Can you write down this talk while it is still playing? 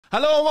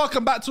Hello and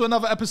welcome back to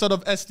another episode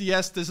of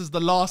SDS. This is the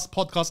last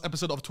podcast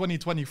episode of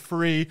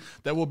 2023.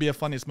 There will be a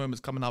funniest moments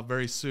coming out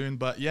very soon.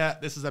 But yeah,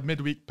 this is a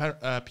midweek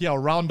PL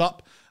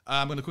roundup.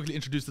 I'm going to quickly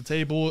introduce the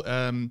table.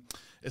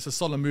 It's a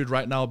solemn mood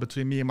right now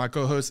between me and my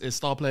co-host. Is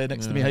Star Player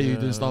next to me. How you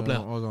doing, Star Player?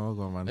 Hold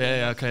on, man.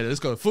 Yeah, okay, let's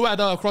go. Fuad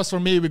across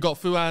from me. We got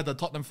Fuad, a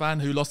Tottenham fan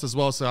who lost as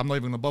well, so I'm not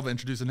even going to bother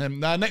introducing him.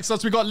 Now, next to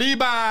us, we got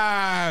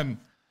Liban.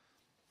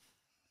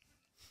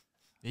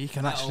 He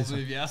can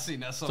actually. I seen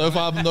that song. So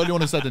far, I'm the only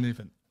one who said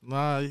anything.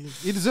 Nah,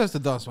 he deserves to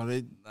dance, man.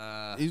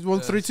 He's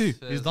won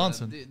 3-2. He's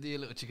dancing. Do your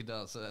little chicken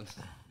dance, son.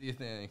 Do your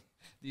thing.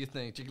 Do your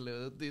thing, chicken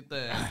little. Do your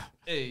thing.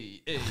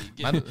 Hey,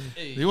 get it.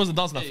 Hey, he wasn't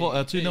dancing at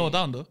 2-0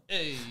 down, though.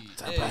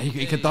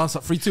 He can dance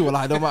at 3-2, well,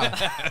 I don't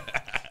matter.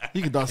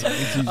 He can dance at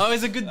 3-2. Oh,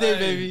 it's a good day,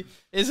 baby.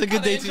 It's a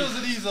good day too.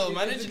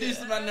 Man. Introduce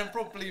the man then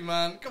properly,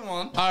 man. Come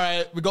on. All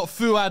right, we got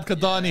Fuad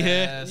Kadani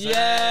here.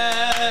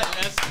 Yeah,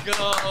 let's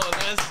go.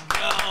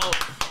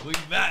 We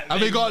back,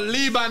 And we got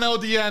Liban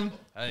LDN.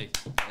 Hey.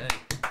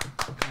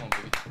 Come on,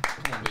 baby.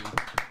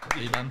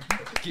 Liban.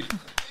 Get it.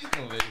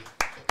 Come on,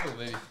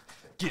 baby.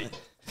 Get it.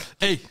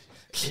 Hey.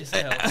 It's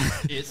L.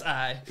 It's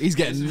I. He's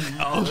getting.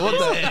 What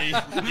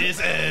the? It's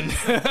N.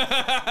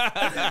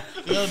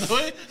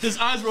 His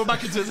eyes roll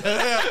back into his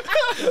head.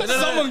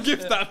 Someone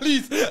gift that,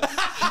 please. That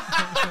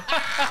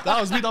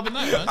was me dubbing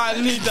that, man.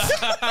 I need that.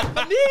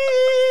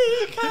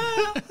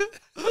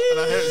 I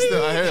hear it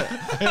still. I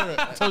hear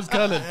it. Toes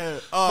curling.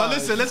 But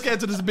listen, let's get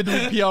into this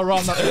midweek PR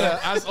roundup.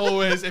 As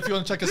always, if you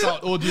want to check us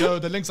out audio,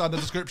 the links are in the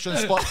description.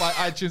 Spotify,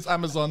 iTunes,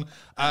 Amazon.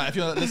 If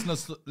you want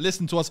to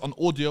listen to us on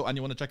audio and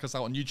you want to check us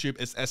out on YouTube,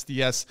 it's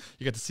SDS.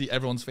 You get to see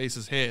everyone's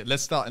faces here.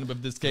 Let's start in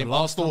with this game.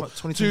 Arsenal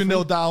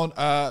 2-0 down.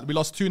 We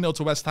lost 2-0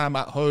 to West Ham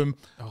at home.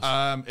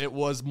 It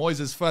was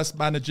Moyes' first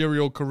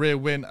managerial career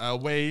win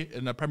away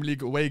in a Premier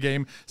League away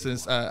game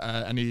since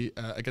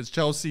against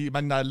Chelsea,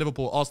 Man United,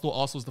 Liverpool, Arsenal.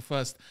 Arsenal's the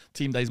first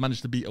team that he's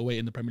managed to beat away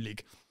in the Premier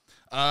League.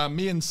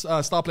 Me and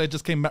Star Player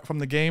just came back from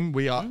the game.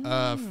 We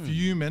are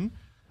fuming,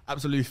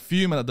 absolutely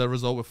fuming at the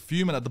result. We're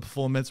fuming at the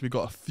performance. We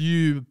got a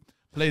few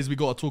players we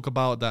got to talk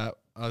about that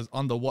are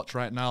under watch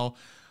right now.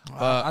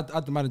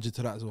 Add the manager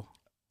to that as well.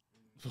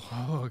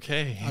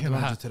 Okay, Add the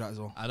manager to that as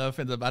well. I don't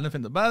think the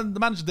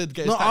manager did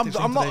get. No, his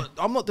I'm today.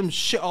 not them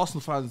shit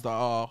Arsenal fans that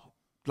are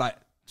like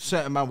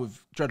certain man with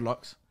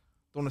dreadlocks.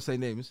 Don't want to say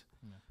names,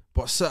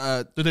 but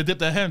Did they dip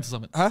their hair into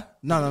something? huh?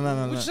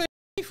 No.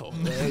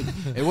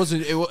 It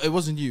wasn't you. It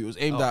was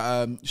aimed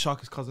at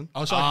Sharky's cousin.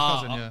 Oh,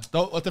 Sharky's cousin, yeah.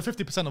 The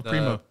 50% of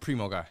Primo.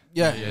 Primo guy.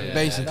 Yeah,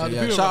 basically.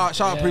 Yeah.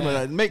 Shout out Primo.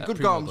 Like, make good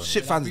guy.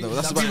 Shit fans though.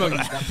 That's about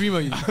it. Primo.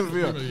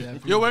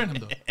 You're wearing him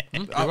though.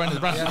 You're wearing his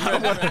brand.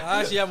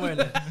 Actually, I'm wearing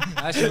it.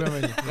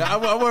 Yeah,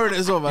 I'm wearing it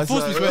as well, man.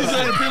 Force me to wear it.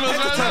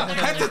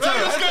 Head to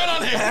toe. What's going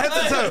on here? Head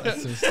to toe.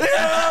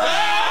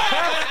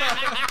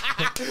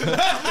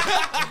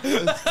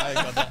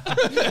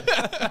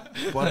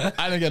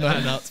 I didn't get no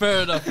handouts.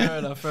 Fair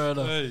enough.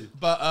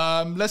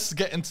 But let's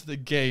get into the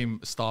game,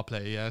 Star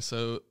Player. Yeah.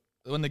 So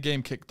when the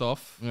game kicked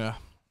off,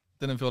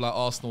 didn't feel like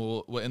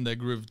Arsenal were in their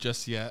groove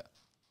just yet.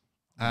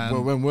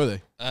 And When were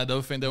they? I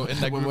don't think they were in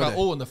their When groove were at they?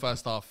 all in the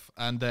first half.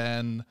 And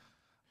then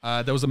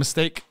there was a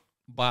mistake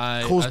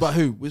by Caused by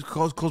who?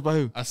 Caused by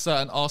who? a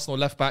certain Arsenal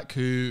left back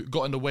who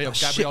got in the way of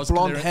Shit Gabriel's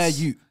blonde clearance.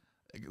 hair, you.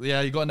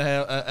 Yeah, he got in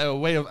the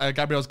way of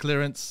Gabriel's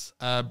clearance.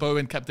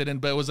 Bowen kept it in,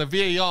 but it was a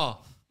VAR.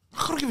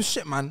 I don't give a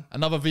shit, man.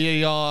 Another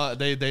VAR.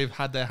 They've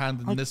had their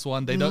hand in this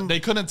one. They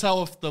couldn't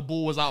tell if the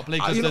ball was out of play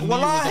because the knee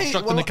was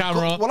obstructing the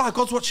camera.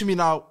 God's watching me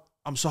now.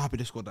 I'm so happy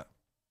they scored that.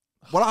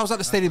 Well, I was at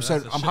the stadium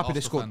saying I'm happy they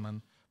scored.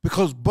 Man.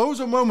 Because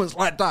bozo moments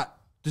like that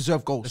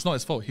deserve goals. It's not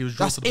his fault. He was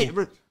drawn That's to the it,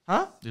 ball.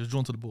 huh? He was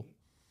drawn to the ball.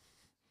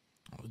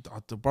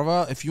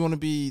 Brother, if you want to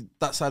be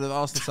that side of the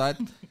Arsenal side,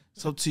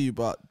 it's up to you.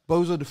 But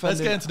bozo defending.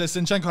 Let's get into this.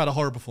 Zinchenko had a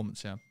horrible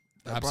performance. Yeah,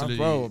 absolutely.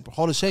 Bro,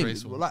 hold a shame.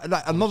 graceful. Like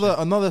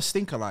another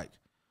stinker. Like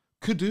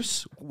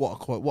Kudus, what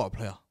a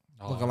player.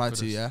 I'm not gonna lie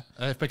to you, yeah.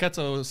 If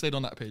Paqueta stayed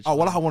on that page. Oh,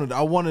 well, I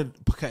wanted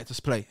Paqueta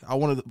to play. I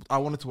wanted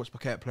to watch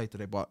Paqueta play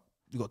today, but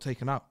he got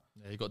taken out.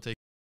 Yeah, he got taken.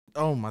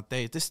 Oh my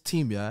days, this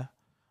team, yeah,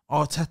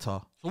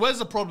 Arteta. So where's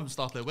the problem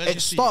started? Where It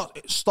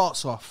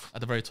starts off at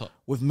the very top.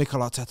 with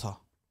Mikel Arteta,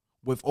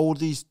 with all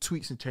these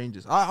tweaks and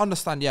changes. I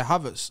understand, yeah,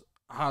 Havertz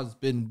has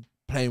been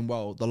playing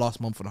well the last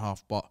month and a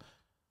half, but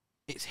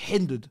it's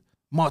hindered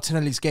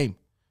Martinelli's game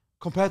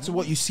compared to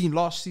what you've seen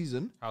last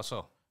season. How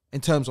so? In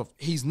terms of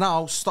he's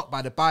now stuck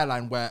by the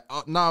byline where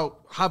now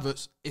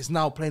Havertz is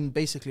now playing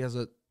basically as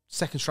a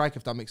second striker,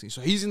 if that makes sense.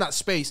 So he's in that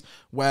space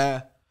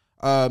where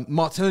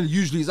Martinelli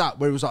usually is at,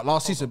 where he was at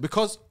last season,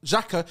 because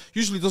Xhaka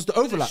usually does the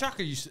overlap.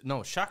 Shaka used to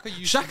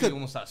be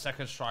almost that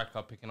second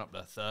striker, picking up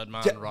the third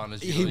man around.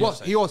 As he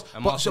was.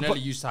 And Martinelli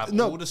used to have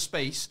all the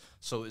space,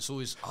 so it's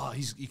always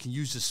he can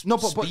use his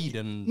speed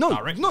and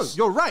directness.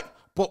 No, you're right.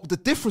 But the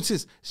difference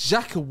is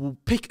Xhaka will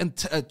pick and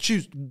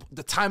choose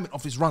the timing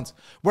of his runs.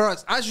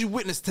 Whereas, as you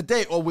witnessed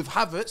today, or with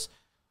Havertz,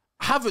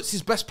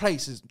 his best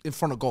place is in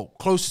front of goal,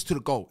 closest to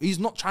the goal. He's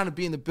not trying to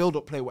be in the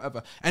build-up play,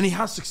 whatever, and he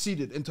has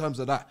succeeded in terms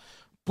of that.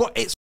 But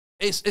it's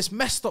it's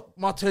messed up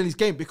Martinelli's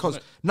game because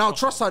now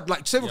Trossard,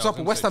 like say for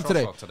example, West Ham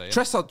today,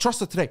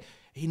 Trossard today,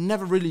 he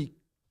never really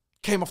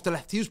came off the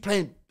left. He was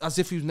playing as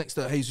if he was next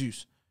to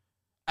Jesus.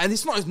 And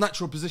it's not his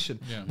natural position,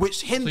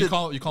 which hindered.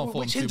 So you can't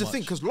which hindered the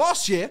thing because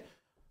last year,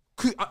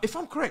 if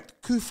I'm correct,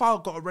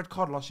 Kufal got a red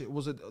card last year.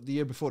 Was it the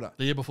year before that?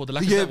 The year before the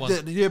Lacazette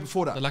one. The year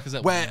before that. The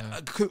Lacazette where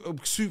one.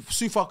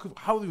 Sufal,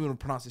 how are we going to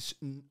pronounce this?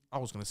 I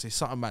was going to say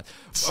something mad.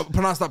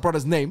 Pronounce that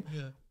brother's name.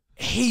 Yeah.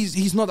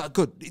 He's not that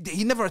good.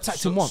 He never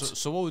attacked him once.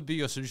 So what would be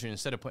your solution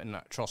instead of putting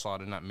that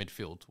Trossard in that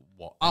midfield?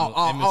 What?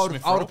 I would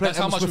have played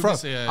Emma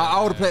Smith-Rowe.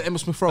 I would have played Emma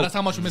Smith-Rowe. That's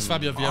how much we miss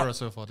Fabio Vieira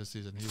so far this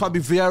season.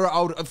 Fabio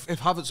Vieira, if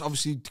Havertz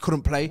obviously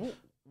couldn't play.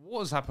 What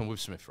has happened with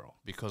Smith-Rowe?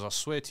 Because I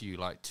swear to you,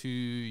 like 2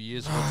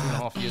 years ago,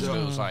 2.5 years ago,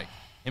 it was like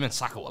him and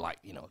Saka were like,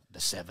 the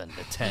 7,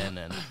 the 10,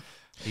 and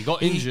he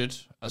got injured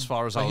as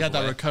far as I was He had that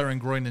aware. recurring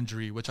groin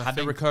injury, which I had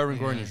think... the recurring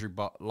groin injury,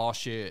 but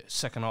last year,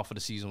 second half of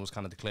the season was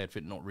kind of declared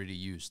fit, not really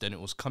used. Then it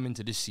was coming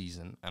to this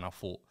season, and I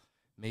thought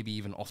maybe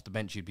even off the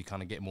bench you'd be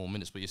kind of getting more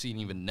minutes. But you're seeing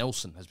even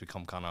Nelson has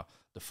become kind of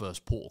the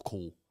first port of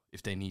call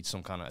if they need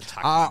some kind of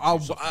attack. I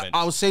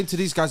was saying to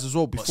these guys as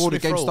well before the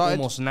game started.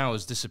 Almost now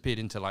has disappeared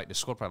into like the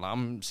squad play. Like,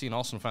 I'm seeing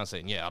Arsenal fans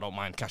saying, "Yeah, I don't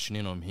mind cashing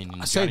in on him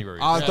in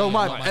January." I don't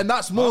mind, and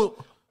that's more.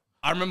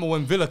 I remember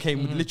when Villa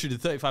came with literally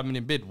the 35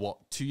 million bid.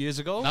 2 years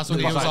ago? That's when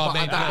he was our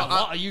main player.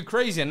 Are you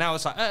crazy? And now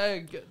it's like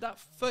that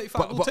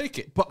 35. We'll take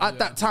it. But at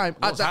that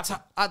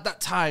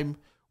time,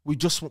 we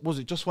just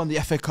won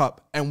the FA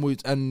Cup and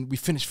we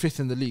finished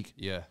 5th in the league.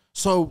 Yeah.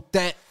 So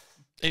there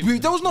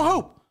was no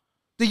hope.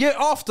 The year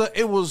after,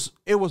 it was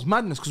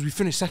madness because we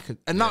finished 2nd,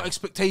 and now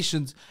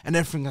expectations and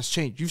everything has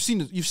changed. You've seen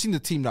the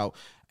team now.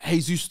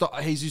 Jesus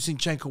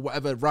Zinchenko,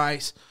 whatever,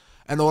 Rice,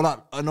 and all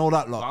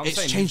that lot.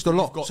 It's changed a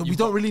lot. So we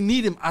don't really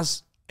need him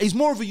as he's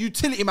more of a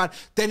utility man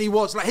than he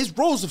was. Like his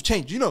roles have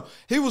changed.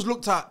 He was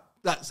looked at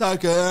like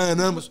Saka, and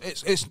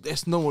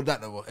it's no more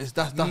that level. It's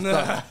that.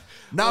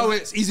 Now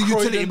he's a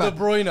utility man. De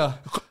Bruyne.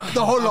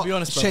 The whole lot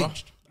honest,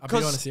 changed. I'll be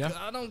honest, yeah.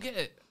 I don't get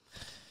it.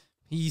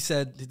 He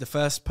said the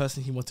first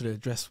person he wanted to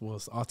address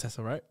was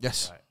Arteta, right?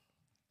 Yes. Right.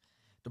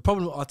 The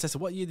problem with Arteta,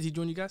 what year did he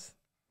join you guys?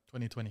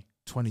 2020.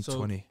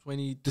 2020.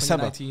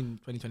 2019,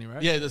 2020,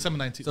 right? Yeah,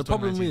 December 19th. So the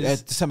problem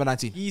is, December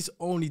 19th. he's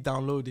only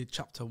downloaded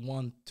chapter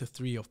 1 to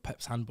 3 of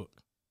Pep's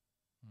handbook.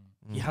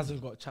 He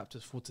hasn't got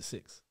chapters 4 to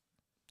 6.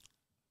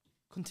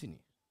 Continue.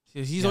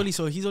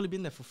 So he's only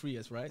been there for 3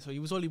 years, right? So he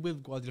was only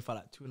with Guardiola for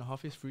like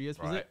 2.5 years, 3 years,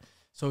 was it?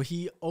 So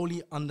he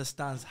only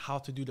understands how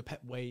to do the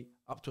Pep way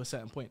up to a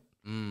certain point.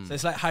 So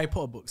it's like Harry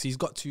Potter books. He's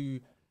got to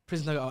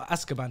Prisoner of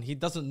Azkaban. He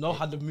doesn't know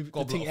how the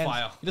thing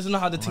ends. He doesn't know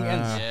how the thing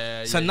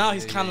ends. So now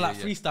he's kind of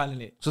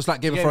freestyling it. So it's like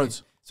Game of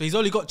Thrones. So he's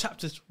only got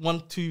chapters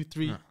 1, 2,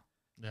 3,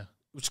 Yeah.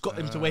 which got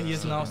him to where he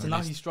is now. So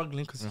now he's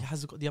struggling because he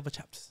hasn't got the other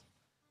chapters.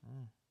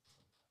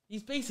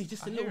 He's basically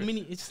just a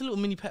little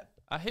mini Pep.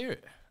 I hear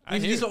it.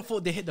 These lot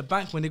thought they hit the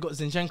bank when they got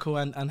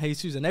Zinchenko and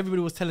Jesus, and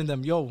everybody was telling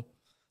them, "Yo,"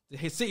 the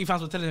City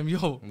fans were telling them,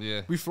 "Yo,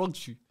 we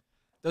flogged you."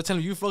 They were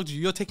telling you flogged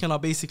you. You're taking our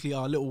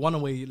little one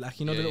away, like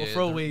the little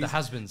throwaways, the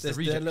has-beens, the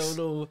rejects,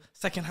 little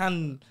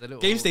second-hand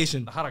game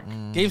station,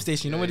 game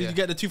station. You know, where did you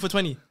get the 2 for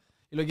 20?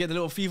 You get the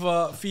little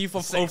FIFA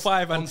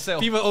 05 and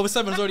FIFA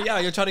 07 is already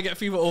out. You're trying to get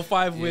FIFA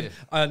 05 with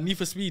Need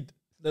for Speed,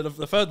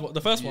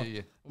 the first one.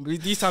 Yeah.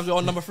 These times we're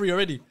on number 3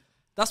 already.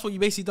 That's what you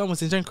basically done with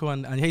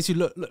Zinchenko and Jesus.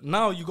 Look,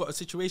 now you got a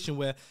situation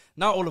where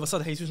now all of a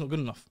sudden Jesus is not good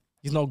enough.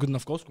 He's not a good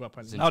enough goal scorer,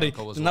 apparently.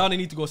 Now they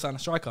need to go sign a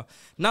striker.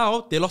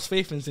 Now they lost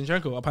faith in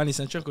Zinchenko. Apparently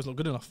Zinchenko's not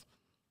good enough.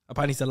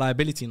 Apparently he's a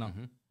liability now.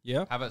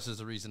 Yeah. Havertz is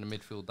the reason the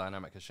midfield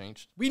dynamic has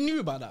changed. We knew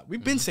about that.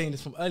 We've been saying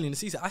this from early in the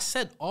season. I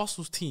said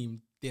Arsenal's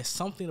team, there's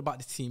something about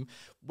the team.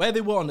 Where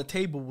they were on the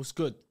table was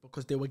good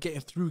because they were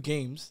getting through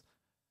games.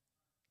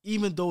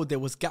 Even though there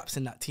was gaps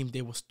in that team,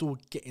 they were still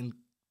getting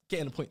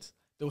the points.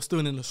 They were still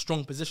in a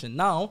strong position.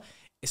 Now,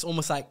 it's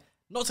almost like,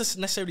 not to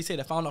necessarily say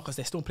they found out because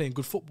they're still playing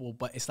good football,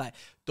 but it's like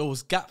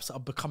those gaps are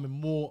becoming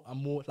more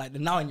and more, like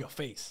they're now in your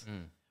face.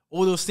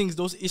 All those things,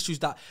 those issues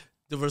that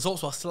the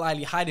results were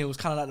slightly hiding, it was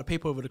kind of like the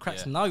paper over the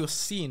cracks. And now you're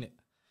seeing it.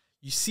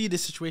 You see the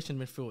situation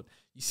in midfield.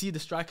 You see the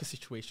striker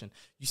situation.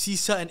 You see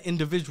certain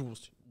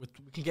individuals. We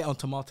can get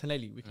onto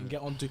Martinelli. We can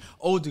get onto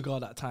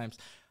Odegaard at times.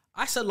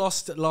 I said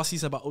last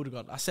season about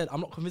Odegaard, I said I'm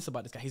not convinced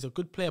about this guy. He's a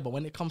good player, but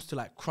when it comes to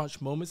like crunch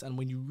moments and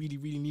when you really,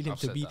 really need him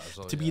to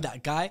be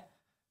that guy,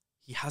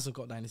 he hasn't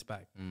got that in his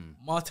bag.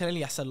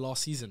 Martinelli, I said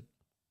last season,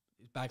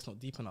 his bag's not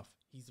deep enough.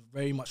 He's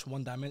very much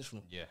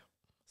one-dimensional. Yeah.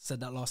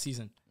 Said that last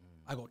season.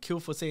 I got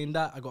killed for saying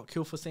that.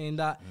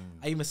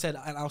 I even said,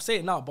 and I'll say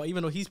it now, but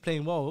even though he's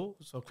playing well,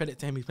 so credit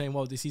to him, he's playing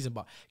well this season.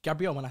 But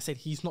Gabriel, when I said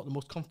he's not the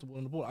most comfortable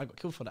on the ball, I got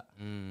killed for that.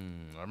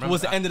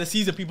 Towards the end of the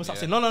season, people start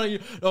saying,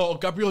 no,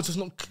 Gabriel's just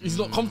not, he's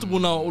not comfortable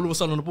now all of a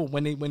sudden on the ball.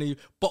 When they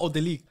bottled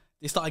the league,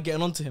 they started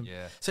getting onto him.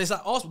 Yeah. So it's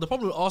like Arsenal, the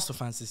problem with Arsenal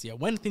fans this year,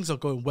 when things are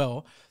going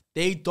well,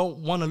 they don't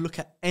want to look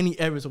at any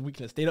areas of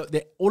weakness. They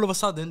all of a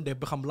sudden they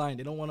become blind.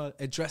 They don't want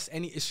to address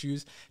any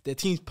issues. Their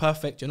team's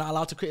perfect. You're not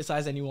allowed to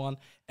criticize anyone.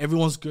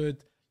 Everyone's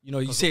good. You know,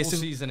 you say all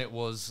season it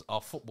was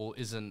our football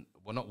isn't.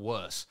 We're not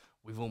worse.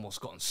 we've almost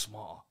gotten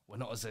smarter. We're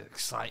not as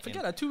exciting.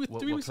 Forget that, 2 3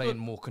 we're weeks playing ago.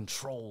 more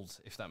controlled,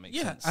 if that makes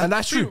Yeah, sense. And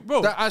that's true,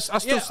 bro. I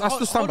still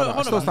stand by that.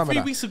 I still stand by 3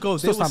 that. weeks ago, they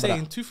Still were stand by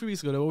saying, that. 2-3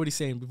 weeks ago, they were already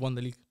saying we've won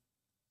the league.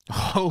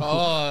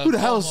 Oh, who the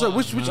hell is that?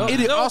 Which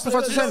idiot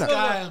Arsenal fans are saying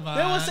that?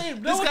 They were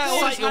saying, This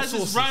guy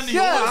is randy.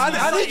 Yeah,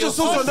 I need your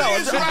source on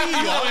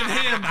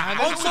that.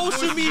 on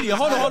social media.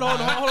 Hold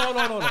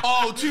on.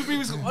 Oh, 2 3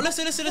 weeks ago. Oh,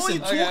 listen.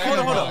 Okay, Hold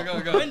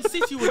on. go. When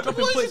City were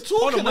dropping What is points, he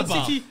talking when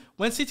about?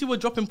 When City were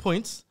dropping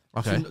points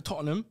Okay. to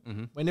Tottenham,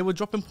 when they were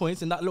dropping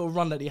points in that little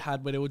run that they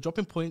had where they were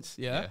dropping points,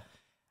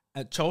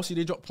 at Chelsea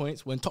they dropped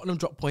points. When Tottenham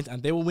dropped points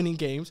and they were winning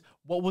games,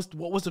 what was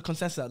the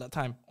consensus at that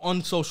time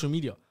on social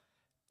media?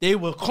 They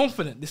were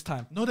confident this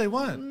time. No, they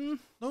weren't.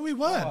 No, we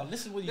weren't.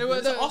 Listen, what They were-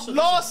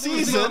 Last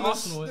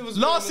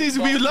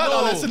season, we learned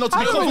our lesson not to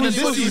be confident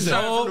this season.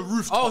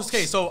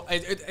 Okay, so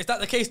is that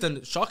the case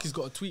then? Sharky's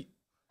got a tweet.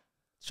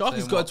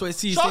 Sharky's got a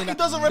tweet. Sharky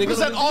doesn't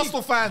represent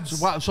Arsenal fans.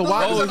 So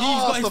why? Oh,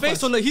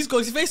 he's got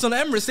his face on the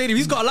Emirates Stadium.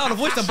 He's got a louder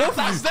voice than both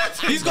of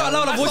you. He's got a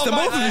louder voice than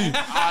both of you.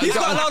 He's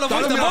got a louder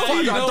voice than both of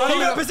you.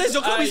 He represents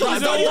your club. He's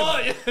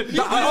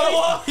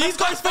got He's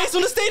got his face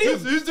on the stadium.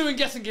 Who's doing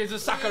guessing games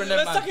with Saka and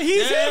them, man?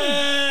 He's him.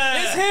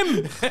 It's him.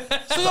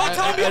 So don't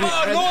tell me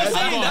about no one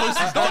saying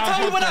that. Don't tell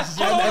me about that.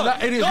 And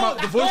that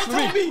idiot's the voice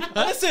for me.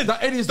 Listen,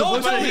 That idiot's the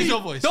don't voice for tell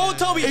me. me. Don't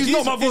tell me. He's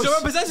not my He's a voice.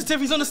 representative.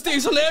 He's on the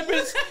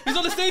Emirates. He's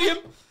on the stadium.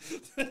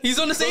 He's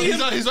on the stadium.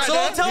 He's right So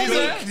there. don't tell He's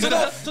me.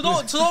 there. So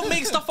don't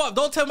make stuff up.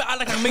 Don't tell me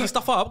I make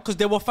stuff up because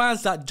there were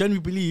fans that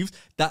genuinely believed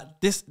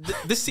that this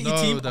City No,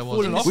 team there are falling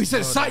wasn't. off. We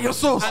said cite your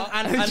source.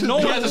 And no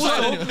one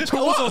Yeah,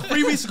 also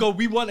 3 weeks ago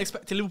we weren't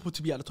expecting Liverpool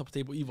to be at the top of the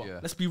table either. Yeah.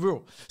 Let's be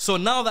real. So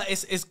now that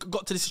it's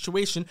got to the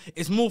situation,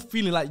 it's more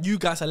feeling like you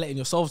guys are letting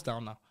yourselves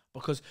down now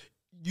because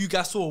you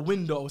guys saw a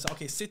window. It's like,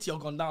 okay, City are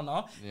gone down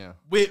now. Yeah.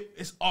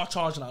 It's our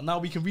charge now. Now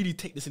we can really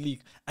take this league,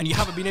 and you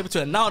haven't been able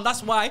to. And now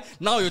that's why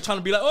now you're trying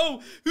to be like,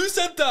 oh, who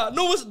said that?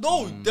 No,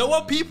 there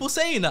were people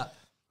saying that.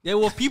 There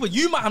were people.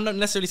 You might have not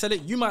necessarily said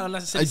it. You might not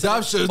necessarily said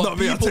it. should but not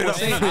be people saying were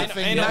that.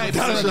 saying I it. think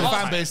 90% of the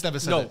fan base never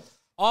said No, it.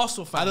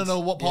 Arsenal fans. I don't know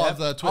what part of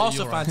the Twitter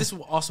Arsenal you're fans. on. This is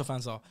what Arsenal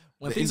fans are.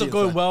 When The things are idiot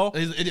going fan. well,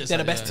 He's an idiot they're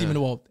the fan, best yeah, team yeah. in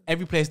the world.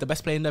 Every player's the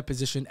best player in their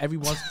position.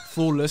 Everyone's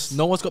flawless.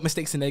 No one's got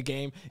mistakes in their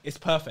game. It's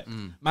perfect.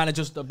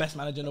 Manager's the best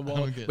manager in the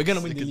world. getting We're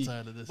gonna win sick the and league.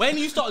 tired of this. When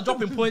you start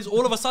dropping points,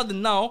 all of a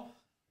sudden now,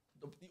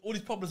 all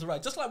these problems are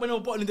right. Just like when they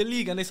were bottom in the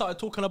league and they started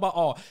talking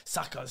about,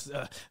 Saka's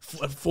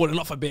falling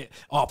off a bit.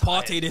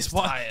 Partey this,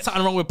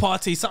 something wrong with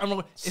Partey, something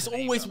wrong. It's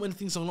always when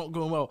things are not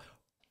going well.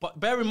 But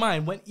bear in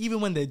mind,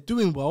 even when they're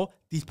doing well,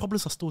 these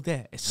problems are still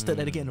there. It's just that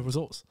they're getting the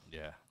results.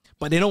 Yeah.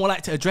 But they don't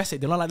like to address it.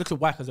 They don't like to look at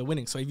why because they're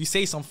winning. So if you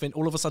say something,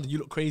 all of a sudden you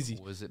look crazy.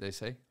 What is it they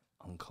say?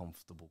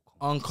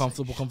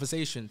 Uncomfortable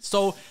Conversation.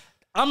 So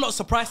I'm not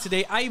surprised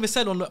today. I even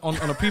said on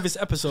a previous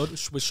episode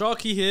with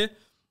Sharky here.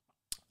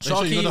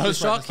 Sure you're the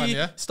host right this time,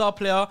 yeah? Star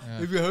player.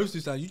 If you're host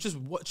this time, you just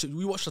watch it.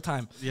 We watch the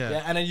time.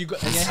 Yeah. And then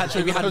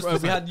we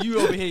had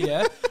you over here,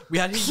 yeah? We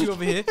had you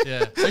over here.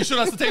 Yeah. Are you sure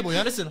that's the table,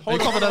 yeah? Listen, Are you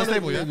hold on. confident that's the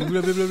table, yeah?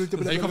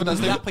 Are you confident that's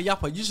the table?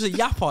 Yapper. You just a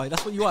yapper.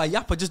 That's what you are. A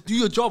yapper. Just do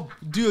your job.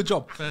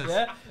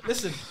 Yeah.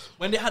 Listen,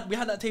 we had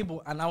that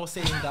table, and I was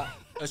saying that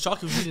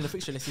Sharky was reading the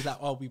fixture list. He's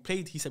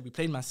like, he said we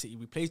played Man City,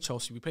 we played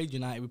Chelsea, we played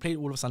United, we played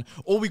all of a sudden.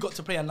 All we got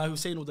to play, and now he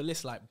was saying all the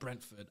lists like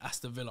Brentford,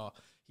 Aston Villa.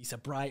 He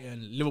said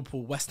Brighton,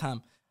 Liverpool, West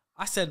Ham.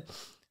 I said,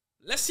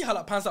 let's see how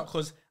that pans out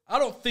because I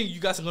don't think you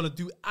guys are gonna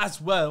do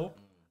as well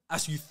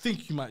as you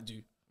think you might do.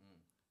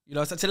 You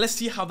know, so let's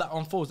see how that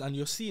unfolds, and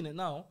you're seeing it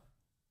now.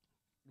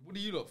 What do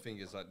you lot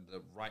think is like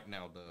right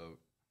now the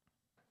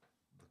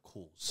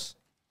cause?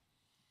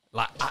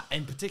 Like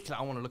in particular,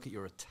 I want to look at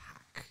your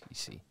attack. You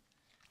see,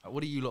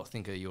 what do you lot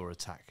think of your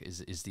attack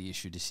is the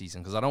issue this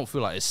season? Because I don't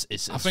feel like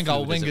it's I think our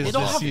wingers They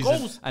don't this have season.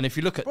 goals. And if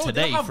you look at Bro, they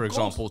today, don't have for goals.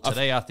 example,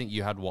 today I think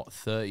you had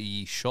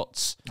 30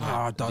 shots.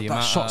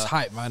 That shot's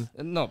hype, man.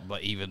 Not,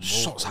 but even more.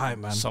 Shots hype,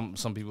 man. Some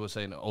people were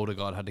saying that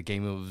Odegaard had the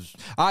game of.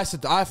 I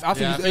think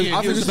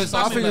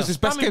it was his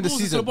best game this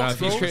season. Box, If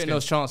he's bro. creating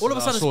those chances, All of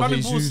a sudden, I saw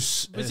spamming balls.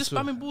 Jesus. Was just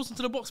spamming balls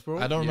into the box, bro.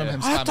 I don't remember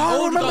him I spamming.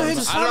 don't remember him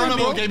I don't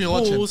remember what game you're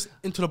watching. Balls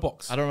into the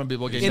box. I don't remember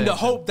what game In you're the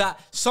hope that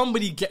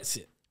somebody gets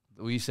it.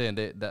 Were you saying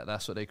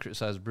that's what they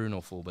criticised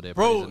Bruno for? But they're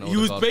Bro, praising he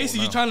was Odegaard for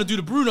basically now. trying to do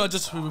the Bruno,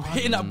 just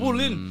hitting that ball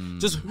in.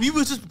 He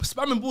was just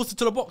spamming balls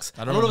into the box.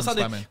 I don't And all of a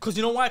remember sudden, spamming. because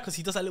you know why? Because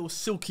he does that little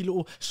silky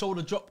little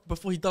shoulder drop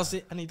before he does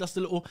it, and he does the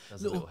little,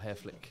 Does a little hair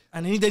flick.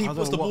 and then he I puts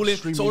don't the know ball what in.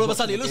 stream So he all of a watched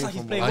sudden, it the looks game like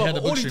he's from, playing I well. had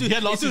But the all book he's stream. doing, He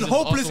had last he's doing season,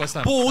 hopeless Arsenal West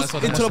Ham. balls That's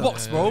what into the I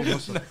box, said, bro.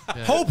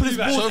 yeah. Hopeless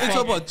balls into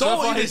the box.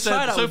 Don't even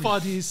try that. So with me. far,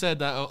 he said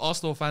that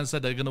Arsenal fans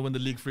said they're going to win the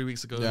league 3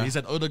 weeks ago. Yeah. He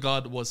said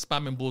Odegaard was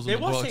spamming balls They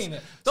on the were box. saying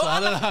it. So I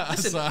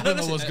don't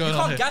know what's going You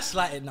on can't here.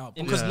 gaslight it now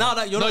because Yeah. now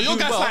that you're No, not you're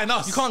doing well, gaslighting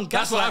us. you can't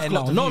That's what gaslight I've it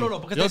now. got to No, do.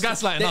 because You're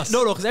there's- gaslighting us.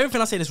 No, because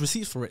everything I'm saying is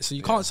receipts for it. So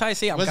you can't try to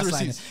say I'm Where's the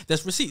gaslighting. receipts?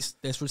 There's receipts.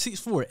 There's receipts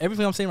for it.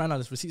 Everything I'm saying right now,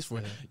 there's receipts for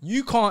it.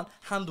 You can't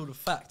handle the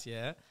fact,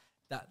 yeah,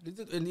 that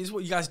and this is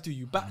what you guys do.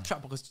 You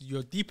backtrack because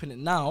you're deep in it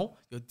now.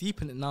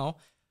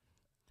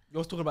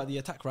 You're talking about the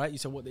attack, right? You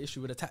said what the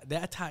issue with attack.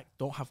 Their attack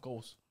don't have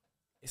goals.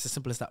 It's as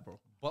simple as that, bro.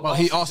 Well,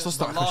 he asked us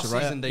that question,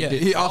 right?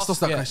 He asked us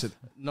that question.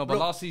 No, but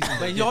last season.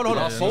 Wait, hold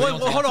on.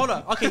 Hold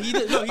on. Okay, he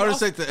did. No, he asked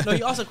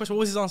that question.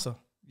 What was his answer?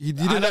 He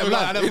didn't let him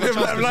land. He didn't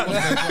let him land.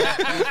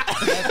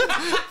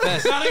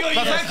 What's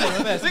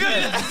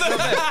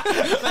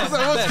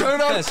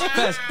going on? Listen.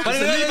 I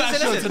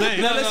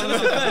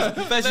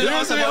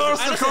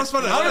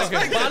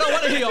don't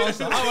want to hear your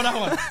answer. I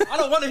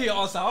don't want to hear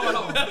your answer.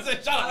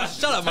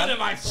 Shut up, man.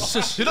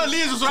 You know,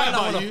 Lee's was right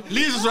about you.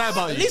 Lee's was right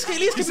about you.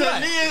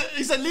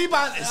 He said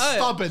Lee-Man is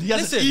stubborn. He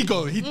has an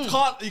ego. He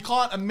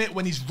can't admit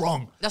when he's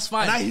wrong. That's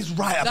fine. And now he's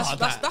right about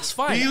that. That's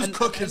fine. He was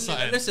cooking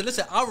something.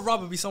 Listen. I would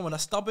rather be someone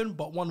that's stubborn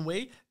but one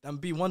way than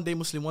be one day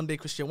Muslim, one day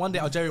Christian, one day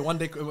Algerian, one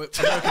day American, one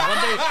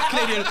day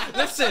Canadian.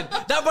 Listen,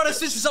 that brother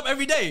switches up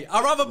every day.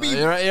 I'd rather be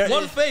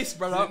one face,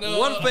 brother.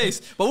 One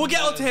face. But we'll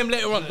get onto him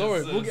later on. Don't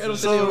worry. We'll get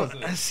onto him later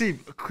on. Let's see.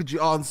 Could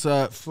you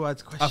answer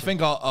Fuad's question? I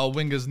think our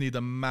wingers need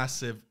a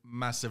massive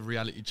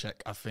reality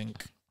check. I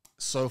think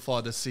so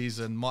far this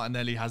season,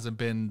 Martinelli hasn't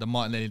been the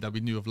Martinelli that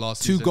we knew of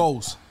last season.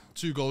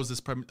 2 goals this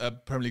Premier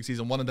League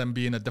season. One of them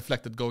being a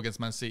deflected goal against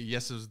Man City.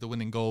 Yes, it was the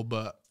winning goal,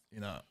 but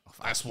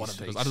that's one of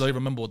them. I don't even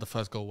remember what the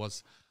first goal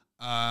was.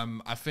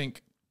 I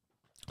think,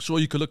 sure,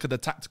 you could look at the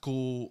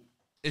tactical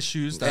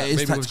issues that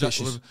maybe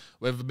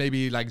with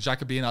maybe like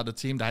Xhaka being out of the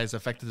team that has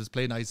affected his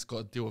play. Now he's got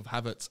to deal with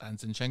Havertz and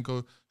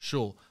Zinchenko.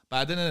 Sure,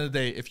 but at the end of the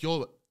day, if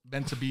you're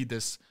meant to be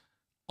this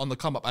on the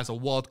come up as a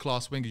world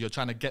class winger, you're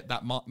trying to get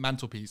that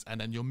mantelpiece, and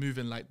then you're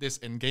moving like this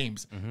in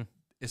games.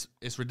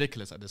 It's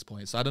ridiculous at this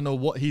point. So I don't know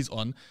what he's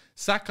on.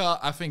 Saka,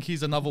 I think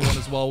he's another one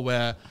as well,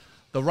 where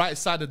the right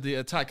side of the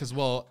attack as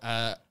well,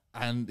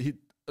 and he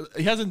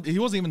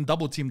wasn't even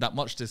double teamed that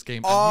much this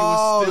game.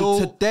 And he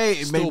was today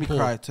it made me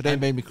cry. Today it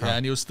made me cry. Yeah,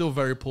 and he was still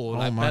very poor.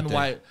 Like Ben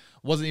White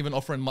wasn't even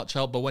offering much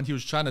help, but when he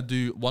was trying to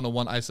do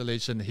one-on-one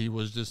isolation, he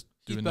was just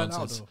doing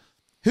nonsense.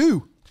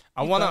 Who?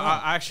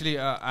 I actually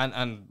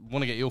and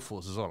want to get your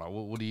thoughts as well. Like,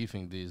 what do you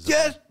think these?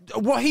 Yeah,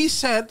 what he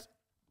said,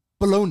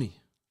 baloney.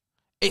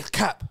 It's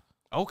cap.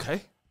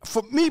 Okay.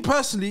 For me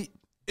personally,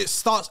 it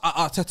starts at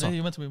Arteta. Yeah,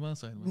 you meant to be one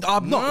side.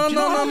 I'm not.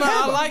 No.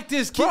 I like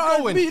this. Keep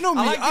going. You know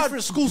me. I like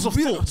different schools of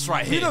thoughts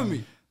right here. You know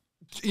me.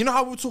 You know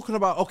how we're talking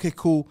about? Okay,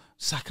 cool.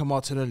 Saka,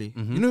 Martinelli.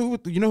 You know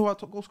who our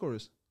top goal scorer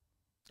is?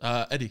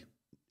 Eddie.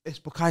 It's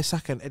Bukayo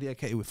Saka and Eddie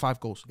Nketiah with 5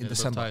 goals in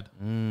December. Tied.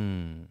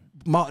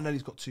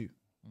 Martinelli's got 2.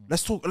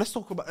 Let's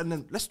talk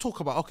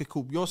about. Okay,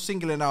 cool. You're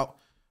singling out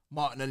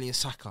Martinelli and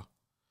Saka.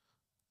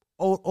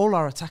 All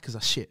our attackers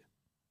are shit.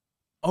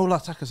 All our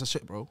attackers are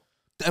shit, bro.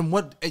 And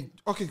what?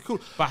 Okay, cool.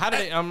 But how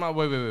did it? I'm not.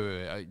 Wait.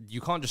 You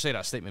can't just say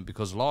that statement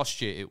because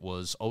last year it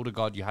was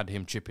Odegaard. You had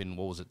him chipping.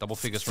 What was it? Double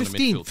figures from the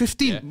midfield.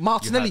 15.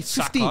 Martinelli, you had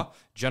Saka, 15.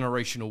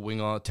 generational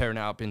winger, tearing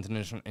it up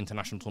international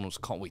tournaments.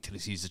 Can't wait till he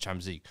sees the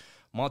Champions League.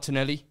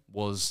 Martinelli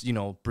was,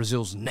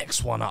 Brazil's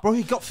next one up. Bro,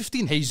 he got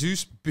 15.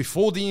 Jesus,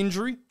 before the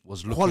injury,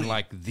 was looking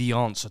like the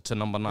answer to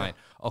number 9.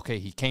 Yeah. Okay,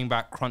 he came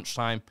back, crunch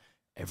time.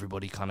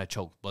 Everybody kind of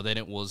choked. But then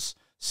it was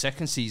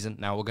second season.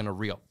 Now we're going to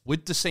re-up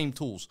with the same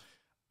tools.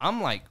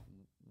 I'm like,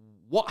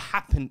 what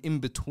happened in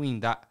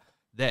between that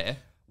there,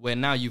 where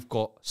now you've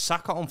got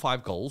Saka on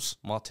 5 goals,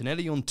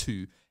 Martinelli on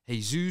 2,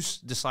 Jesus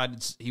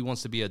decided he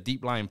wants to be a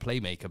deep-lying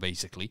playmaker,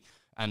 basically,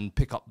 and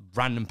pick up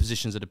random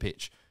positions of the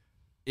pitch.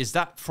 Is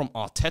that from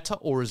Arteta,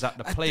 or is that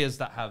the players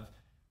that have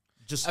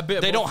just...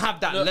 They don't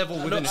have that level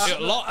within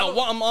it.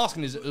 What I'm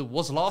asking is,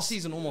 was last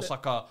season almost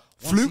like a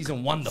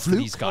one-season wonder for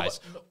these guys?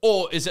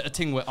 Or is it a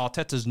thing where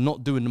Arteta's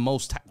not doing the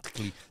most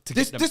tactically to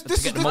get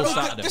the most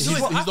out of them? He's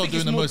not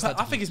doing the most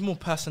tactically. I think it's more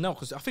personnel,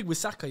 because I think with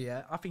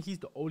Saka, I think he's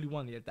the only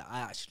one that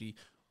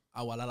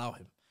I will allow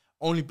him.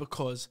 Only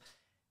because,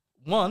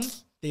 one,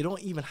 they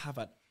don't even have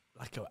an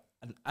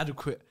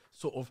adequate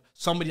sort of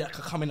somebody that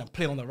could come in and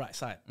play on the right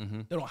side.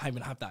 They don't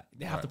even have that.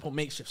 They have to put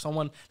makeshift.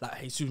 Someone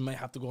like Jesus may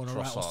have to go on the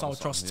right, or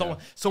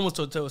someone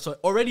to so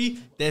already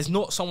there's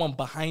not someone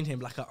behind him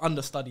like an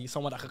understudy,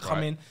 someone that could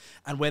come in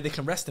and where they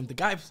can rest him. The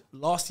guy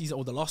last season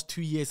or the last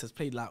 2 years has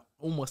played like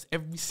almost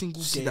every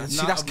single game. That's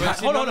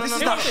hold on, this is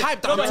that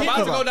hype that I'm about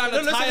to go down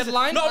the tired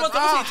line. No, I'm not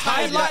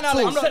tired line.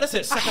 I'm not. Listen,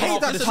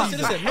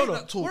 listen.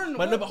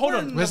 No. But hold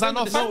on. Is that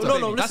not a factor?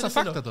 No. That's a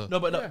factor though. No,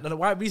 but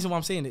the reason why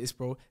I'm saying it is,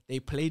 bro, they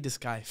played this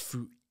guy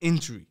through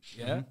injury.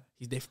 Yeah,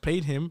 they've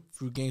played him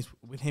through games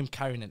with him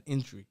carrying an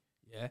injury.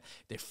 Yeah,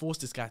 they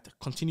forced this guy to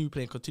continue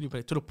playing to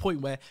the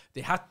point where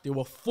they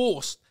were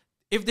forced.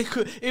 If they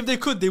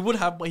could, they would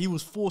have, but he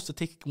was forced to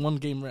take 1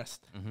 game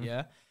rest.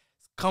 Yeah,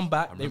 come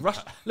back. They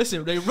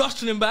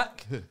rushed him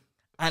back,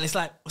 and it's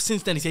like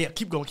since then he said,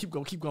 keep going,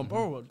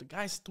 bro. The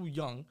guy's still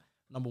young.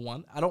 Number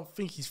one, I don't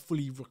think he's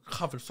fully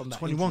recovered from that.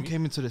 21 injury.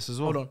 Came into this as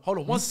well. Hold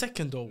on, 1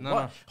 second though.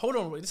 No. Hold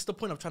on, this is the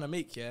point I'm trying to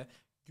make. Yeah,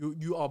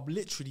 you are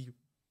literally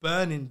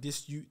burning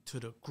this youth to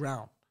the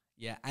ground.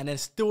 Yeah, and then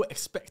still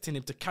expecting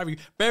him to carry.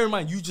 Bear in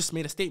mind, you just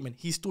made a statement.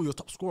 He's still your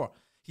top scorer.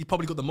 he's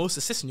probably got the most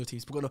assists in your team.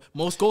 He's got the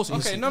most goals in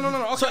your Okay, team. no.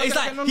 Okay, So it's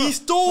okay, like no. he's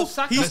still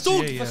yeah.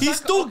 he's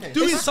still Okay.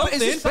 doing Is this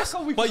something,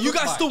 Saka we but could you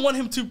guys look still want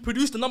him to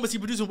produce the numbers he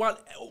produces while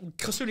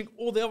considering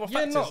all the other Yeah,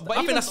 factors. no, but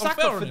I even think that's Saka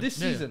unfair for on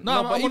this him. season.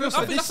 No, but I even think for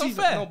that's this season.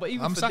 unfair. No, but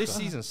even I'm for this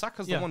Saka. season,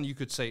 Saka's Yeah. the one you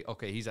could say,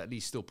 okay, he's at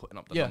least still putting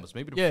up the Yeah. numbers.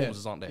 Maybe the Yeah.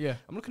 performances aren't there. Yeah.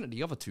 I'm looking at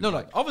the other two. No,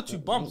 like, other two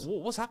bums.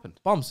 What's happened?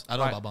 Bums. I don't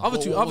know Right. about Other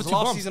Bum. two, What other was two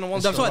last bums. season and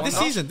one That's season? right. This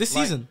Like, season. This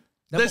season.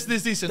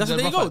 That's what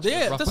they rough go. patch,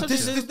 Yeah, rough that's what patch.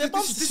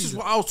 This is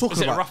what I was talking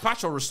Is it a about. rough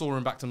patch or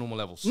restoring back to normal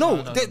levels? No,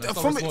 No, they- it's not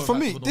for restoring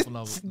me, back to this,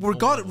 normal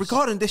levels.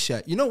 regarding this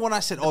year, you know when I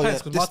said, oh yeah,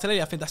 Because this,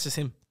 Martinelli, I think that's just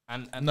him.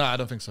 And No, I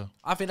don't think so.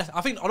 I don't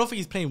think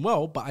he's playing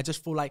well, but I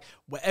just feel like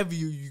whatever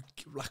you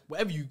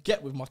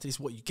get with Martinelli is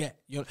what you get.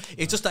 You know,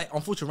 it's just like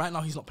unfortunately right now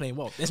he's not playing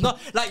well. It's not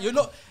like you're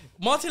not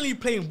Martinelli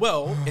playing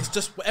well. It's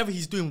just whatever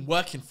he's doing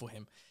working for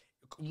him.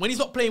 When he's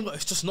not playing well,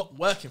 it's just not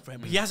working for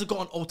him. He hasn't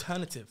got an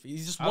alternative.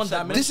 He's just one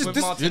dimension. This is- with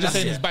this- Martinelli, You're just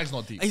saying yeah. his bag's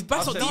not deep. His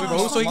back's I've not said deep, with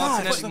bro. So he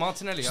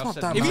Martinelli, It's I've not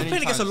said that, many if he's man.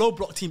 playing against a times, low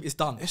block team, it's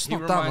done. it's he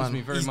not that, reminds man.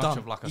 me very He's much done.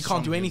 of like a He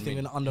can't do Son anything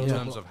in in under in low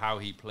terms block. of how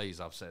he plays.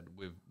 I've said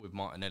with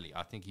Martinelli,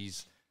 I think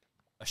he's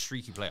a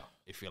streaky player,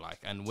 if you like.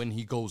 And when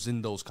he goes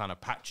in those kind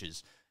of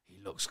patches, he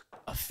looks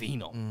a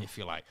phenom, if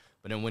you like.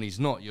 But then when he's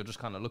not, you're just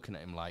kind of looking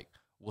at him like,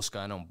 what's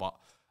going on? But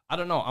I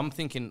don't know. I'm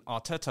thinking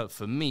Arteta,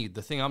 for me,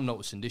 the thing I'm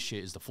noticing this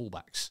year is the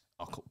fullbacks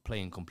are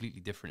playing completely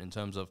different in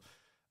terms of,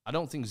 I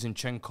don't think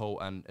Zinchenko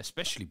and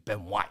especially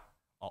Ben White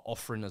are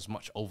offering as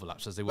much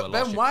overlaps as they were But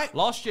last Ben year. White-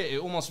 Last year, it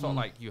almost felt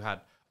like you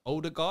had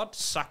Odegaard,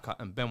 Saka,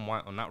 and Ben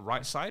White on that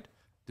right side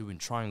doing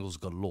triangles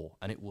galore,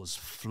 and it was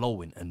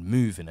flowing and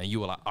moving, and you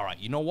were like, all right,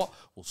 you know what?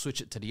 We'll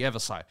switch it to the other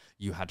side.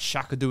 You had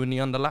Xhaka doing the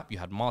underlap, you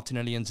had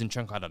Martinelli and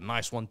Zinchenko had a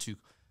nice 1-2.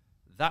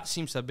 That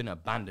seems to have been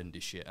abandoned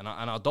this year, and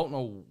I don't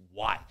know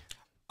why.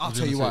 I'll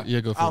tell you why.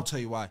 Yeah, go for I'll it. tell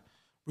you why.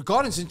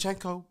 Regarding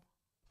Zinchenko,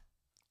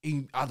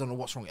 I don't know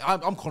what's wrong.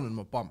 I'm calling him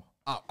a bum.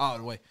 Out of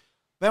the way.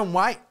 Ben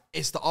White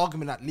is the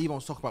argument that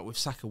Levon's talking about with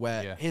Saka,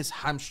 where his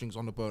hamstrings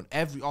on the bone.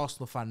 Every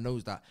Arsenal fan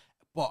knows that.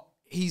 But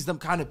he's the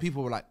kind of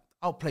people who are like,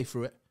 I'll play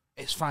through it.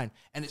 It's fine.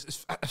 And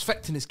it's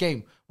affecting his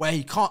game where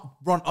he can't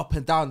run up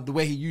and down the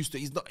way he used to.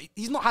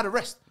 He's not had a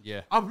rest.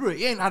 Yeah.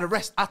 He ain't had a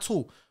rest at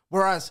all.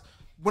 Whereas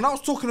when I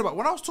was talking about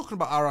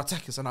our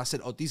attackers and I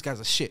said, oh, these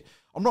guys are shit,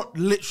 I'm not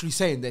literally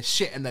saying they're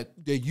shit and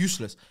they're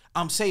useless.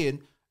 I'm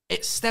saying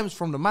it stems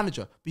from the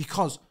manager.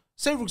 Because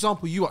say, for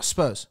example, you at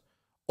Spurs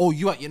or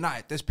you at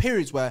United, there's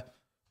periods where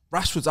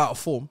Rashford's out of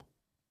form,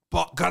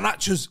 but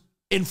Garnacho's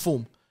in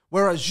form.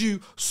 Whereas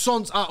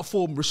Son's out of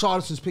form,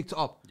 Richarlison's picked it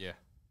up. Yeah.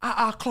 At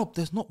our club,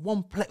 there's not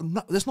one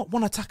there's not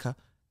one attacker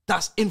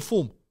that's in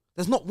form.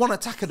 There's not one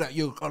attacker that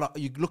you're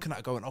looking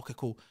at going, okay,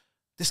 cool,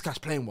 this guy's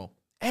playing well.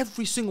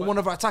 Every single one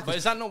of our attackers. But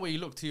is that not where you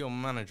look to your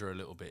manager a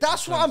little bit?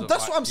 That's what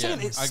I'm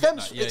saying. It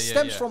stems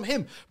Yeah. from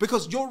him,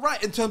 because you're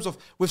right in terms of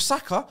with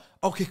Saka.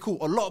 Okay, cool.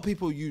 A lot of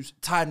people use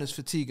tiredness,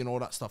 fatigue, and all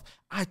that stuff.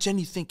 I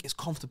genuinely think it's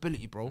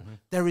comfortability, bro.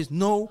 There's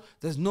no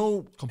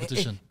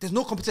Competition. There's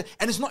no competition,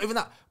 and it's not even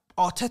that.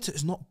 Arteta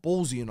is not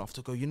ballsy enough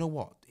to go, you know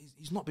what?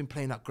 He's not been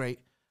playing that great.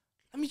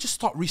 Let me just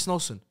start Reece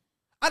Nelson.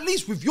 At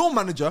least with your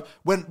manager,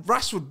 when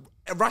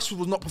Rashford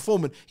was not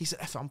performing, he said,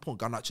 I'm putting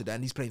Garnacho there,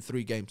 and he's playing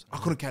 3 games. I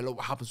couldn't care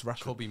what happens to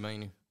Rashford. Kobe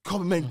Mainoo.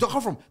 Come on, don't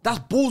come from. That's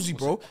ballsy,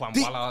 bro.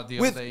 Kwanwala the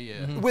other day,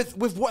 yeah.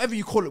 With whatever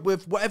you call it,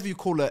 with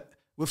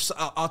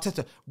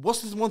Arteta.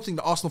 What's this one thing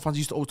that Arsenal fans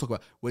used to always talk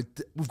about?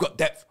 We've got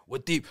depth, we're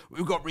deep.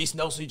 We've got Reece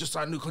Nelson, he just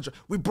signed a new contract.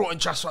 We brought in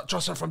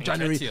Trossard from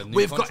January.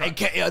 We've got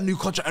Nketiah, a new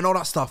contract, and all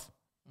that stuff.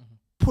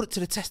 Put it to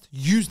the test.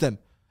 Use them.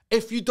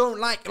 If you don't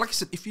like I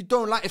said,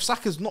 if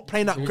Saka's not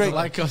playing that great,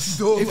 like us.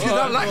 if you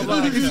don't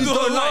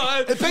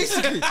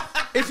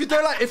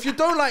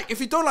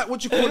like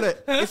what you call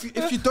it,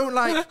 if you don't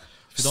like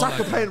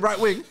Saka playing right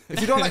wing, if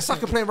you don't like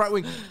Saka playing right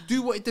wing,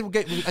 do what he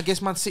did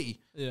against Man City.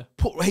 Yeah.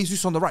 Put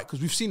Jesus on the right,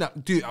 because we've seen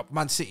that do it at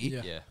Man City.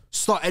 Yeah.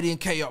 Start Eddie and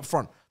Nketiah up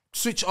front.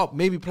 Switch up,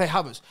 maybe play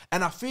Havertz.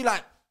 And I feel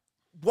like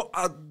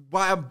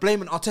why I'm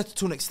blaming Arteta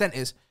to an extent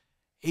is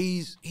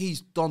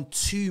he's done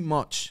too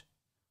much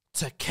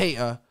to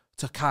cater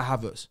to Kai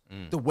Havertz,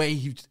 the way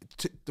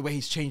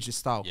he's changed his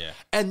style. Yeah.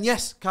 And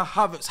yes, Kai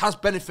Havertz has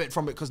benefited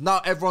from it, because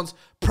now everyone's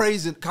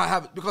praising Kai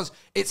Havertz because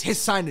it's his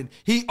signing.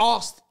 He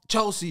asked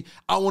Chelsea,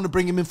 I want to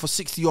bring him in for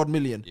 60-odd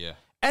million. Yeah.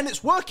 And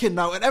it's working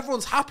now, and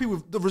everyone's happy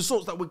with the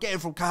results that we're getting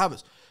from Kai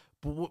Havertz.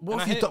 But what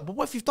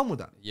have you done with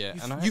that? Yeah,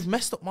 You've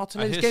messed up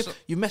Martinelli's game.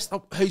 You've messed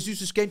up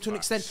Jesus' game to an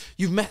extent.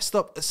 You've messed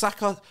up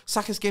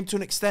Saka's game to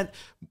an extent.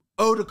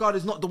 Odegaard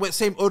is not the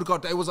same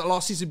Odegaard that it was at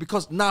last season,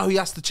 because now he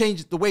has to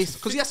change the ways,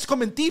 because he has to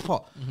come in deeper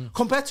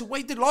compared to what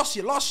he did last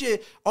year. Last year,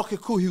 okay,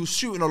 cool, he was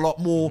shooting a lot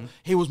more.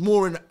 He was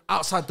more in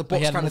outside the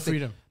box kind of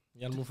thing.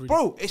 He had more freedom.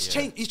 Bro,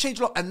 changed. He's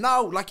changed a lot. And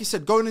now, like you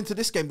said, going into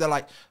this game, they're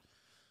like,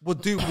 we'll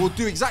do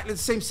exactly the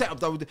same setup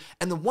that we do.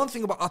 And the one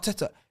thing about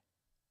Arteta,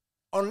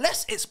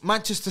 unless it's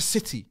Manchester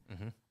City,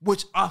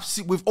 which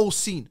we've all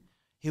seen,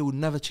 he will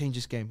never change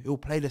his game. He'll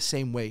play the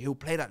same way. He'll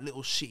play that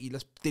little shitty,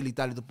 let's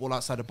dilly-dally the ball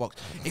outside the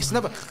box. It's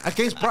never,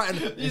 against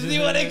Brighton. You see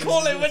what they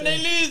call it when they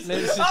lose?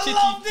 I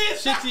love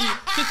this.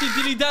 Shitty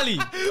dilly-dally.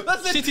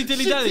 Shitty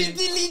dilly-dally. Shitty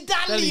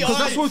dilly-dally. Because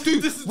that's what we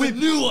do. This is the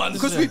new one.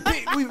 Because we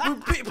beat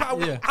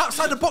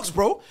outside the box,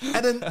 bro.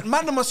 And then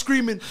man are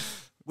screaming,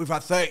 we've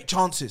had 30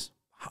 chances.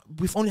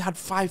 We've only had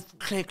 5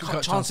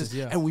 clear-cut chances,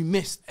 and we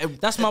missed.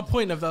 That's my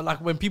point of that.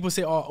 Like when people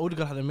say, "Oh,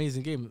 Odegaard had an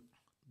amazing game,"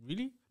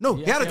 really? No,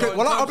 he had a great.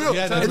 Well, I'll be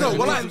honest.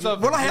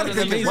 I had a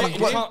great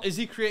game. Is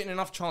he creating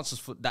enough chances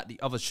for that the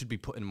others should be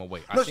putting him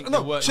away? No.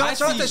 Shall I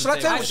tell you?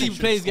 I see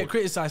players get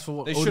criticised for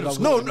what they should have.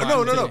 No.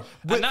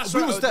 And that's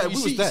we was there.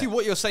 We was there. See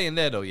what you're saying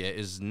there, though. Yeah,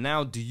 is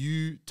now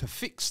to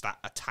fix that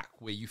attack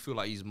where you feel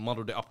like he's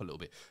muddled it up a little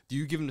bit. Do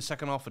you give him the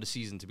second half of the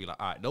season to be like,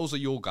 all right, those are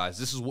your guys.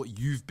 This is what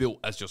you've built,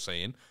 as you're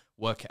saying.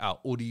 Work it out,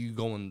 or do you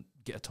go and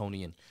get a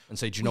Tony in and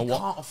say, do you know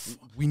what?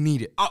 We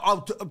need it.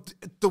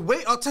 The way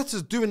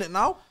Arteta's doing it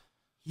now,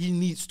 he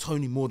needs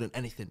Tony more than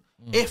anything.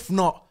 If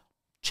not,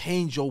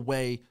 change your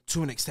way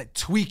to an extent,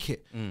 tweak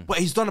it. But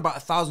he's done about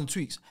 1,000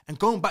 tweaks. And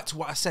going back to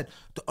what I said,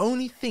 the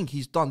only thing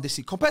he's done this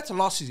season, compared to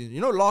last season,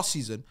 last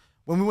season,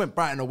 when we went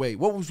Brighton away,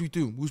 what was we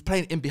doing? We was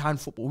playing in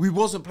behind football. We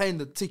wasn't playing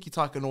the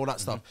tiki-taka and all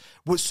that stuff.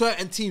 With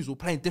certain teams, we're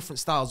playing different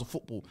styles of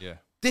football. Yeah.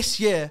 This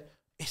year,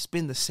 it's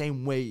been the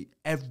same way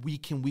every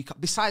week in, week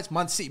out. Besides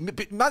Man City.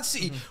 Man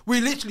City,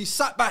 we literally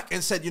sat back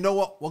and said, you know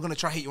what? We're going to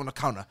try hit you on the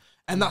counter.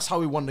 And that's how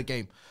we won the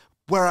game.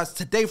 Whereas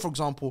today, for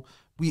example,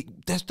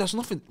 there's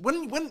nothing.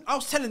 When I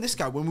was telling this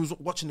guy, when we was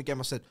watching the game,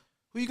 I said,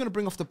 who are you going to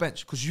bring off the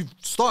bench? Because you've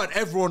started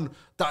everyone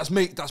that's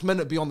meant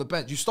to be on the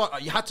bench. You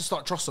had to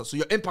start Trossard, so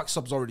your impact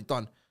sub's already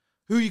done.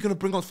 Who are you going to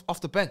bring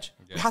off the bench?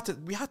 Yeah.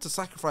 We had to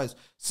sacrifice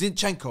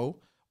Zinchenko,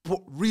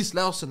 put Reece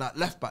Nelson at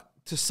left back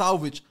to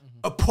salvage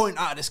a point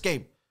out of this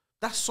game.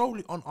 That's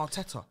solely on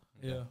Arteta.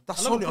 Yeah.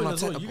 That's solely on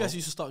Arteta. Well. You guys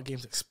used to start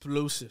games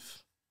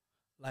explosive.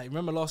 Like,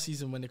 remember last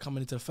season when they're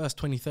coming into the first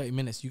 20, 30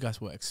 minutes, you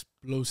guys were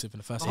explosive in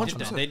the first half.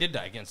 They did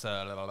that against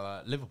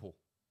Liverpool.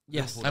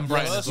 Yes. And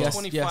Brighton. The first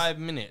 25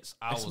 minutes,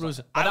 I was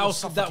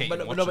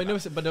suffocating watching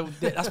that.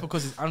 That's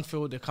because it's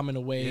Anfield, they're coming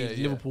away,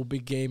 Liverpool,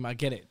 big game, I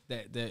get it.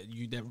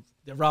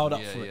 They're riled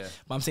up for it.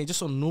 But I'm saying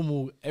just on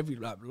normal,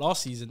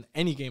 last season,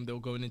 any game they were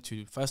going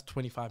into, first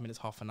 25 minutes,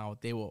 half an hour,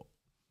 they were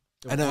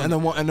and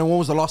then what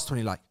was the last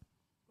 20 like?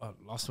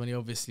 Last 20,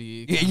 obviously.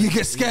 You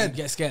get scared. You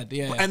get scared,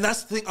 yeah. And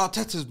that's the thing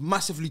Arteta's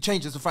massively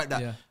changed is the fact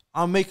that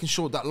I'm making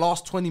sure that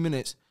last 20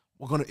 minutes,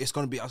 it's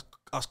gonna be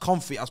as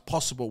comfy as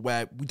possible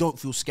where we don't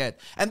feel scared.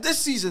 And this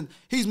season,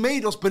 he's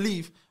made us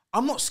believe,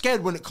 I'm not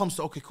scared when it comes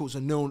to, okay, cool, so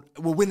no,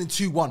 we're winning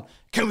 2-1.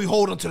 Can we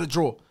hold on to the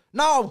draw?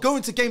 Now I'm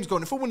going to games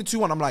going, if we're winning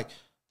 2-1, I'm like,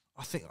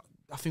 I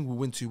think we'll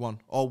win 2-1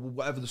 or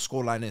whatever the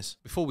scoreline is.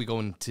 Before we go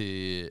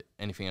into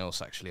anything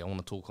else, actually, I want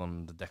to talk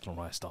on the Declan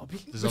Rice derby.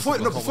 Before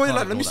you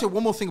let me say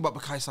one more thing about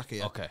Bukayo Saka.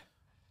 Yeah? Okay.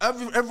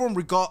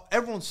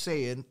 Everyone's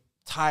saying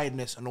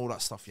tiredness and all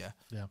that stuff. Yeah.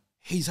 Yeah.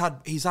 He's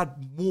had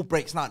more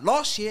breaks now.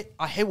 Last year,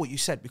 I hear what you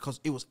said because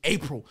it was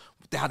April.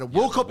 They had a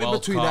World Cup in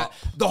between that.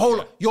 The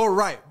whole you're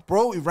right,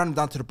 bro. He ran him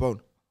down to the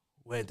bone.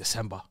 We're in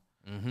December.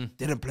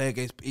 Didn't play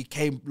against. He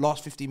came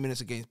last 15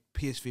 minutes against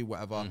PSV,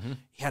 whatever.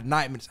 He had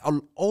 90 minutes.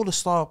 All the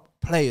star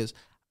players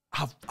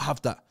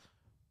have that.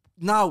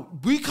 Now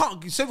we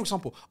can't say, for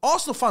example,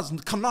 Arsenal fans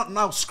come out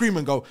now scream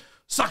and go,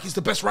 Saka's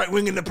the best right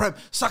wing in the Prem.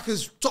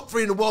 Saka's top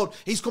 3 in the world.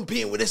 He's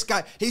competing with this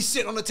guy. He's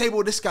sitting on the table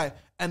with this guy.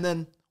 And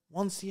then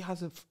once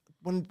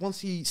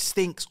he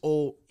stinks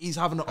or he's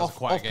having an off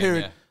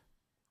period.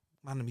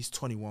 Man, he's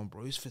 21,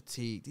 bro. He's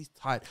fatigued. He's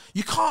tired.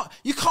 You can't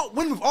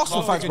win with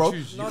Arsenal fans, bro.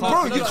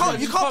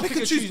 You can't pick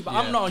and choose. But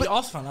I'm not an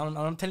Arsenal fan.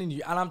 I'm telling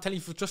you,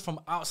 just from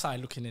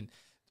outside looking in.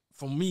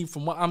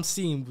 From what I'm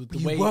seeing with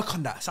the way work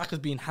on that. Saka's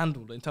being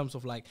handled in terms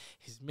of like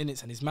his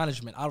minutes and his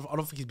management, I don't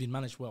think he's been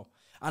managed well.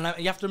 And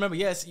you have to remember,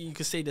 yes, you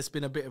could say there's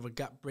been a bit of a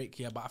gap break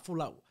here, but I feel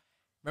like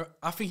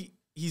I think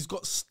he's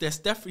got. There's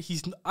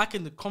definitely I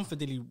can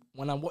confidently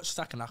when I watch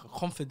Saka, I can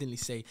confidently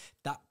say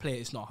that player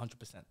is not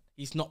 100%.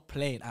 He's not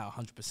playing at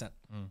 100%.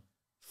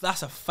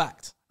 That's a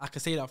fact. I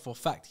can say that for a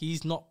fact.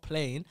 He's not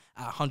playing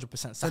at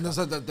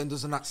 100%. Then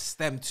doesn't that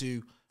stem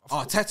to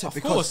Arteta? Of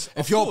because course,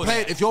 if you're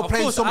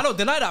playing someone, I don't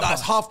deny that.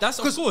 That's half. That's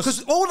of course.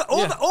 Because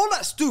all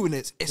that's doing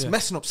is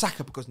messing up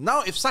Saka. Because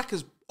now if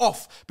Saka's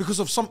off because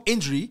of some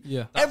injury,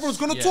 everyone's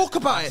going to talk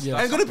about it.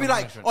 And going to be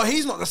like, oh,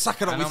 he's not the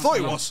Saka that we thought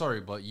he was. I'm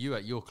sorry, but you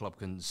at your club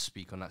can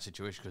speak on that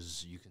situation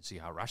because you can see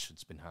how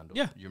Rashford's been handled.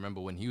 Yeah. You remember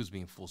when he was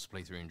being forced to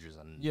play through injuries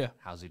and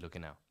how's he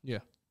looking now? Yeah.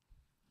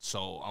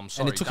 So I'm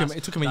sorry. And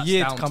it took him a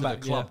year to come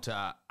back. The club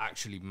to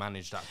actually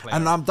manage that player.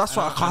 And that's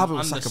why I can't have it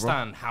with Saka, bro.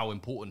 Understand how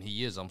important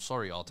he is. I'm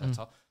sorry,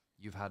 Arteta.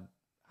 You've had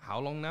how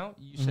long now?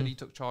 You said he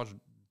took charge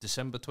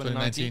December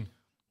 2019.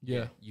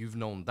 Yeah. You've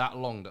known that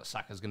long that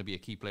Saka's going to be a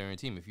key player in your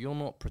team. If you're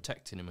not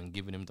protecting him and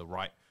giving him the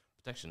right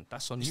protection,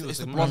 that's on you. It's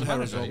the blonde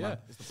hair as well, man.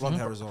 It's the blonde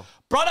hair as well.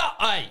 Brother,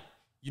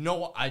 you know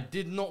what? I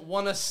did not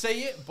want to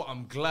say it, but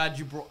I'm glad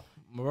you brought...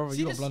 My brother,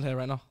 you got blonde hair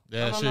right now.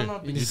 Yeah,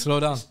 sure. You need to slow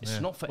down. It's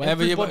not for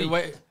Whatever everybody.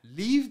 wait.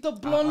 Leave the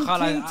blonde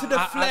thing to the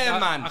flare,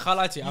 man. I can't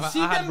lie to you. I see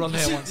had them- blonde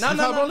hair once. No, I've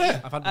no, had no. blonde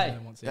hair. I've had blonde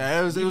hair once.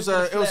 Yeah, it was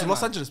flare, Los man.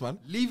 Angeles, man.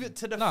 Leave it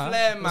to the Nah,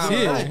 flare, it was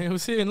man. here. It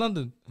was here in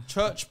London.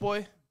 Church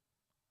boy,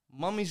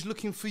 mummy's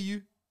looking for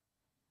you.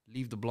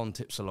 Leave the blonde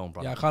tips alone,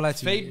 brother. Yeah, I can't lie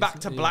to you. Fade back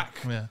to black.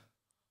 Yeah.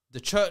 The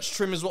church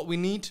trim is what we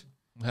need.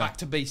 Yeah. Back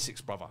to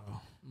basics, brother.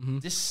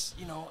 This,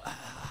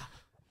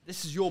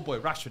 this is your boy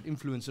Rashford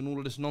influencing all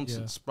of this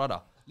nonsense,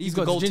 brother. He's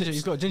got ginger.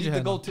 He's got ginger Leave hair.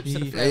 the gold tips to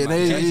the Yeah, flare,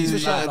 man.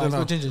 he's I don't know.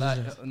 know.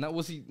 Ginger. And that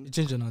was he.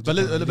 Ginger now. But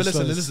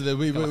listen.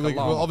 We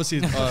obviously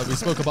we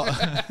spoke about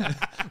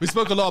we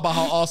spoke a lot about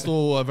how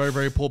Arsenal are very,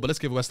 very poor. But let's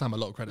give West Ham a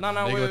lot of credit. No,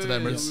 They go to the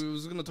we Emirates.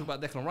 was going to talk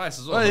about Declan Rice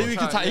as well. Well, bro. he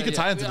can tie into this.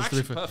 To be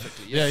Actually, fair.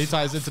 perfectly. Yeah, he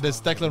ties into this.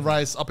 Declan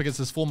Rice up against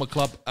his former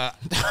club,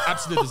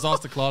 absolute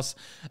disaster class.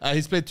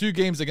 He's played 2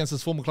 games against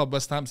his former club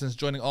West Ham since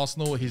joining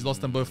Arsenal. He's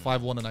lost them both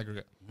 5-1 in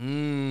aggregate.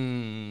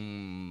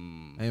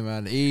 Hey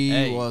man,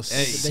 he was.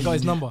 They got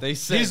his number. They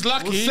said, He's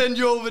lucky. We'll send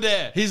you over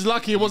there. He's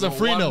lucky it wasn't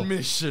 3-0. One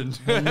mission.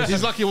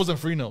 He's lucky it wasn't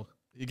 3-0.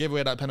 He gave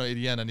away that penalty at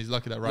the end, and he's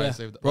lucky that Rice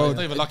saved it. Bro, He's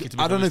not even lucky to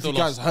be I don't know if fair, you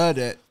he guys still heard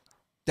it.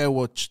 They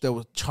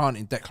were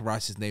chanting Declan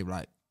Rice's name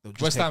like they were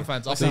just West Ham taking-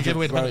 fans, after he gave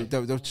away the Bro,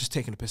 penalty. they were just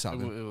taking the piss out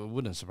It of him.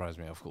 wouldn't surprise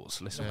me, of course.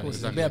 Listen, Yeah, he's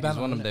exactly. one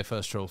Banner, of their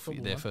first trophy,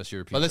 their first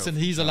European. But listen,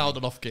 trophy. he's allowed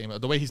an off game.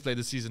 The way he's played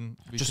this season,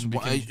 we Just can- we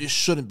can- it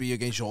shouldn't be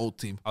against your old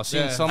team. I've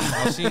seen Yeah. some.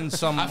 I've seen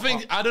some.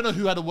 I don't know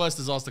who had the worst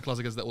disaster class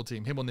against that old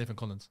team, him or Nathan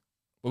Collins.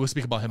 But we'll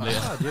speak about him later.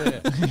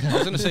 I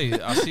was gonna say,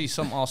 I see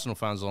some Arsenal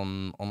fans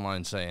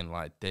online saying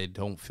like they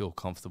don't feel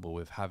comfortable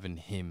with having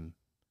him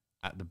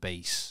at the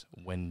base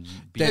when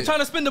They're trying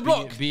to spin the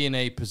block. being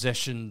a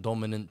possession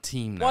dominant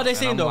team. Now. What are they And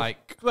saying I'm though?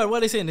 Like, Well, what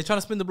are they saying? They're trying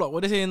to spin the block.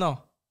 What are they saying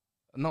now?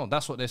 no,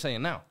 that's what they're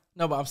saying now.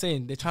 No, but I'm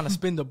saying they're trying to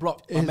spin the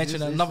block by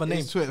mentioning another name.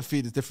 His Twitter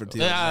feed is different.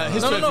 Yeah,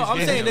 his No, Twitter I'm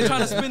feed- saying they're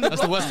trying to spin the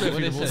That's the block. worst Twitter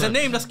feed of all It's a time.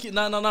 name that's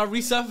now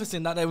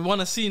resurfacing that they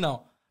want to see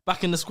now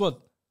back in the squad.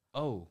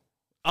 Oh,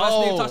 First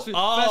name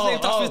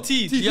touched with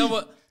T. The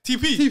other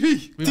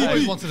TP. We've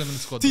always wanted him in the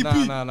squad. TP.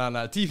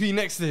 no. TP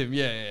next to him.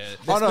 Yeah.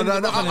 Oh no,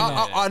 spinning the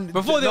block on him.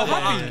 Before they were No,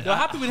 but happy. They were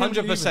happy with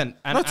him. 100%.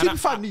 No,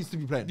 TP5 needs to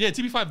be playing. Yeah,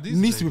 TP5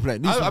 Needs to be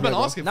playing. Needs to I've be been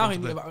playing, asking Now for he.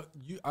 him to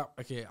play.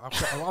 Okay,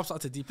 I'll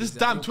start to deep. This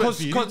damn Twitter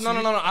feed. No.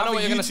 I know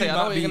what you're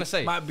gonna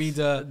say. Might be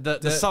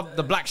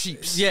The black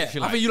sheeps. Yeah, if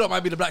you I like. think you lot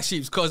might be the black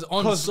sheeps because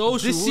on Because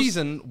socials this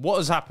season, what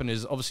has happened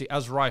is obviously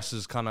as Rice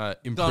has kind of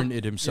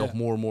imprinted himself Yeah.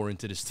 more and more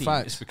into this team,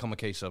 Facts. it's become a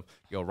case of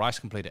Rice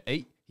can play the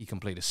 8, he can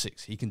play the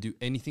 6, he can do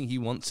anything he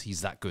wants.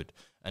 He's that good,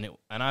 and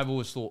I've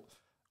always thought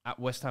at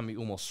West Ham he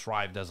almost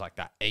thrived as like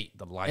that 8,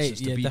 the license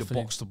to be the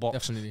box to box.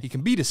 Definitely. He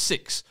can be the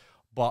 6,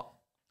 but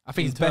I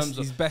think in he's best. terms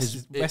of He's best.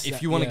 He's best if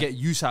at- you want to yeah. get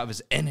use out of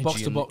his energy Box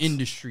to and box.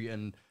 industry,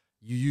 and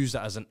you use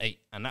that as an 8,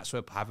 and that's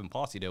where having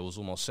Partey there was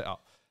almost set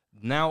up.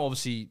 Now,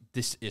 obviously,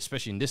 this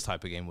especially in this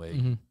type of game where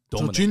you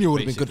dominate, Jorginho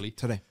would have been basically. good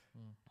today.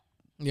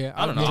 Yeah,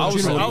 I don't know. yeah, I was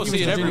Jorginho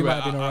seeing Jorginho everywhere.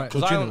 might have been alright.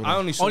 Because I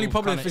only saw Only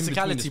problem kinda is in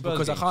between the physicality Spurs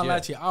because I games, can't lie yeah.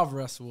 to you.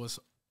 Alvarez was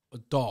a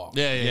dog.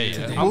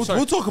 Yeah. I'm sorry.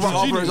 We'll talk about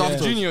Alvarez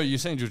afterwards. Jorginho, you're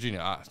saying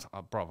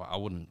Jorginho, brother, I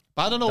wouldn't.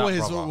 But I don't know That what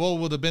his brother. role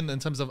would have been in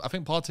terms of. I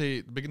think Partey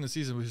at the beginning of the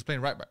season he was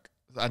playing right back,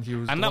 and he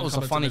was. And that was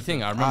a funny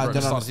thing. I remember I at the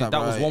don't start of the understand, season,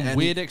 that was bro. one And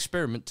weird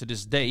experiment to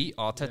this day.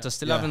 Arteta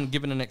still Yeah. haven't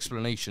given an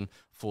explanation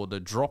for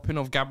the dropping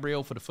of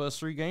Gabriel for the first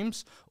 3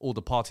 games or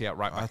the Partey at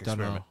right I back don't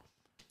know. experiment.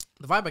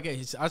 The vibe I get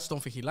is I just don't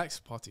think he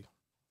likes Partey.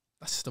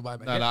 That's just the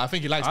vibe I get. No, I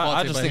think he likes I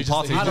Partey. just but think he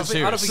Partey- he I don't think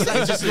he likes.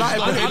 It's just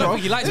liability, I don't bro.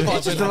 think he likes It's Partey.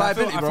 just but a I feel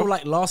liability, bro.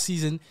 like last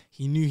season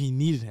he knew he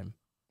needed him.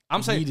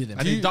 I'm saying, needed him.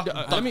 And he do-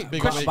 ducked let me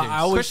big question- away But I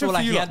games. always Question feel for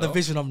like you he lot, had the though.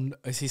 vision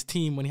of his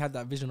team. When he had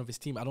that vision of his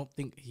team, I don't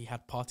think he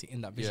had Partey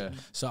in that vision. Yeah.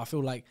 So I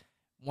feel like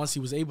once he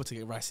was able to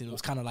get Rice in, it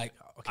was kind of like,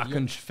 okay, I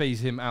can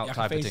phase him out Yeah, I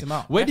can type of phase thing. him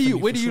out. Where do you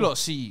Definitely, for sure. lot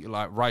see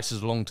like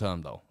Rice's long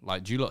term though?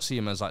 Like, do you lot see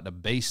him as like the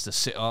base, the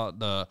sitter,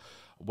 the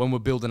when we're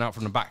building out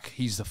from the back,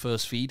 he's the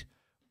first feed,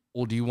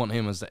 or do you want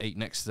him as the 8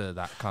 next to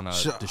that kind of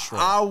So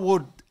destroyer? I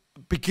would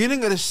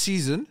beginning of the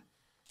season.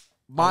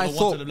 My would've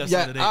thought, wanted him less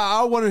than an 8.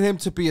 I wanted him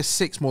to be a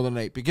 6 more than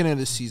 8 beginning of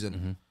the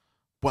season.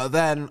 But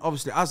then,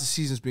 obviously, as the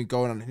season's been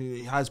going on,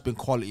 he has been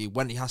quality.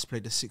 When he has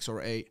played a 6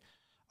 or 8,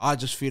 I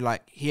just feel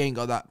like he ain't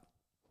got that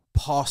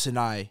passing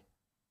eye.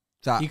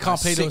 That he can't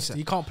play six- those.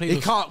 He can't play He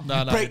those. can't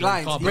No, break he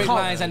lines. can't He break can't-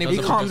 lines and he he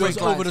can't doesn't break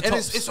break over lines. the And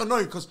tops. it's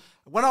annoying because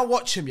when I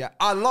watch him,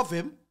 I love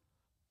him,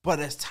 but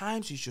there's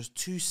times he's just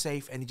too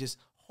safe and he just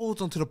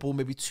holds onto the ball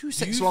maybe 2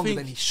 seconds longer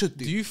than he should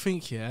do. Do you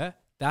think,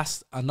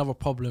 that's another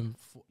problem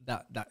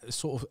that is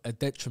sort of a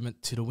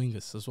detriment to the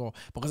wingers as well?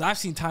 Because I've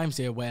seen times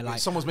here where like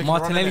someone's making a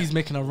run, Martinelli's innit?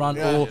 making a run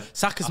Yeah. or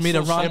Saka's made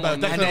a run, but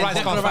and Declan then Rice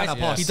can't Declan find that Rice,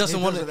 pass. he doesn't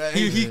He want doesn't-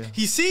 it.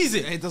 He sees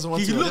it. He doesn't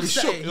want He to. looks He's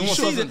at shook. it. He He shook.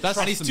 sees it, That's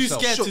and he's too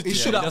himself. scared Shook. to He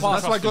shoot shook. that He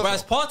pass. doesn't trust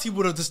Whereas Partey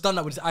would have just done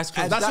that with his eyes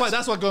closed.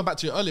 That's why going back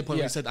to your earlier point where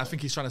Yeah. you said I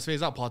think he's trying to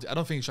phase out Partey. I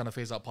don't think he's trying to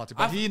phase out Partey,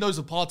 but he knows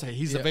with Partey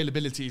his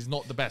availability is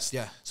not the best.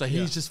 Yeah. So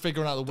he's just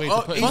figuring out the way Oh,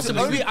 to put he's him.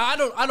 the Possibly. I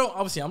don't.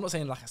 Obviously, I'm not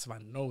saying like I said, I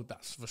know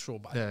that's for sure,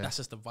 but Yeah. that's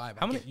just the vibe.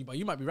 How many- But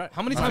you might be right.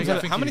 How many I times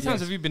think many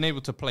times have you been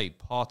able to play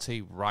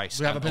Partey, Rice?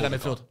 We haven't played that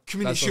midfield.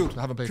 Community That's Shield. all.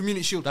 I haven't played.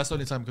 Community Shield. That's the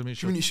only time Community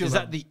Shield. Community Shield. Is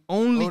that the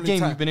only Only game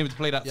time. you've been able to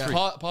play that Yeah. through?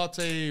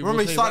 Partey.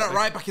 Remember, he will started play at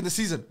right back in the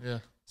season. Yeah.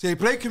 So he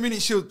played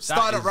Community Shield,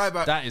 started at right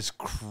back. That is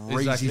crazy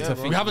Exactly. to Yeah,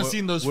 think. we haven't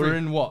seen those We're three.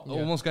 in what?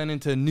 Almost going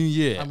into a new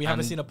year. And we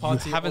haven't seen a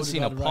Partey, You haven't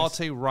seen a Odegaard,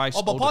 Partey, Rice.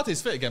 Oh, but Odegaard.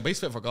 Partey's fit again, but he's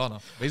fit for Ghana.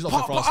 But he's not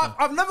fit for Arsenal.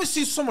 I've never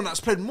seen someone that's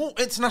played more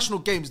international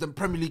games than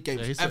Premier League games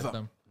Yeah, he's fit for ever.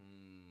 them.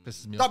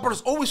 Pisses me That off.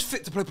 brother's always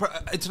fit to play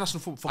international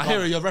football for I Ghana.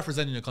 hear you're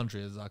representing your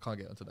country. I can't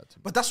get into that too.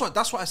 But that's what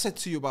I said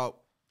to you about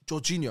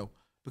Jorginho.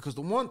 Because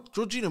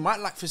Jorginho might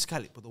lack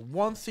physicality, but the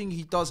one thing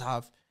he does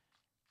have,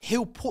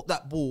 he'll put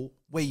that ball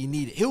where you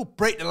need it. He'll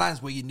break the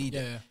lines where you need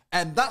it. Yeah.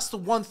 And that's the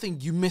one thing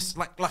you miss,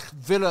 like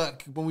Villa,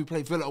 when we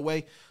play Villa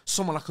away,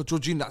 someone like a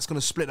Jorginho that's going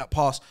to split that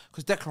pass,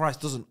 because Declan Rice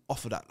doesn't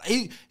offer that.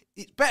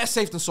 It's better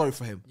safe than sorry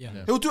for him. Yeah.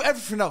 He'll do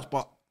everything else,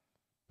 but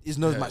his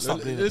nose might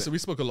start bleeding. Listen, we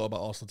spoke a lot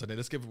about Arsenal today.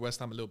 Let's give West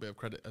Ham a little bit of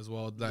credit as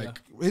well.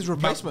 Like His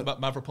replacement.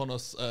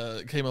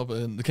 Mavropanos came up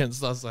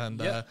against us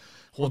and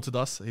haunted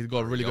us. He got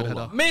a really good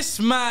header.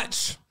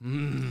 Mismatch.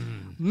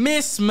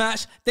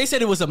 Mismatch. They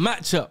said it was a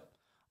matchup.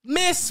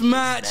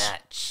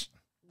 Mismatch.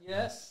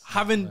 Yes.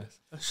 Having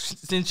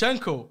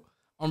Zinchenko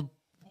on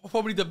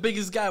probably the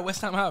biggest guy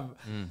West Ham have.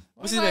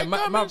 What's his name?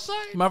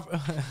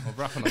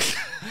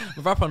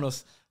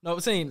 Mavropanos. No, I'm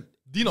saying.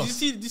 Dinos.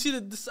 Do you see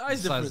the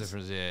size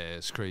difference? Yeah,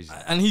 it's crazy.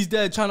 And he's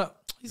there trying to.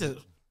 He said,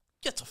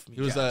 "Get off me."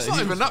 He was, It's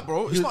not even that,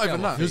 bro. It's not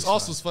even that. He was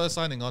Arsenal's first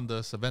signing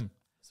under Sven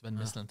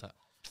Mislintat.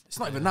 It's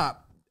not even that.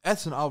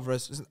 Edson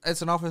Alvarez. Isn't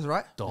Edson Alvarez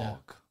right?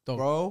 Dog.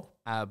 Bro.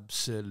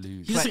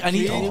 Absolutely. He's and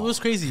it was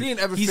crazy. Clean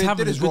everything, He's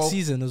having did a his good role.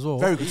 season as well.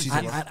 Very good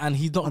season, bro. And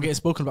he's not getting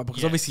spoken about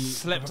because obviously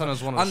slept on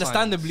as one of the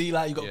understandably,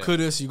 like you got Yeah.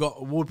 Kudus, you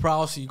got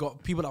Ward-Prowse, you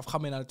got people that have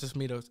come in and just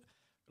made a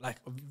like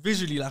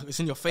visually like it's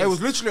in your face. It was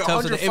literally in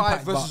terms of the 105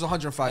 impact, versus but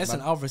 105. Edson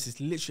Man. Alvarez is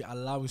literally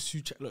allowing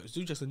Souček. Look,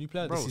 Souček's a new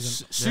player Bro, this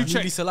season. Souček,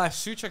 New lease of life.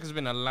 Souček has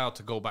been allowed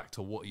to go back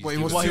to what he's What he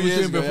doing. was What he 2 was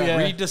years doing ago, before, yeah.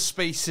 yeah. Read the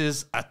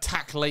spaces,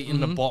 attack late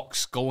in the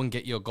box, go and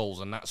get your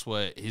goals, and that's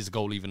where his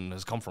goal even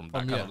has come from.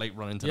 That kind of late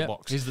run into the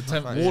box. He's the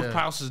 10th.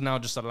 Ward-Prowse has now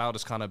just allowed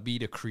us kind of be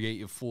the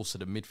creative force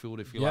of the midfield,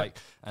 if you like,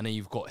 and then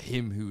you've got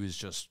him who is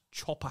just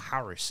Chopper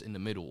Harris in the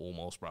middle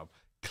almost, bro.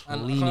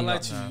 And I Cleaning can't lie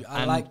up. to you, I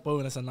And like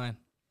Bowen as a 9.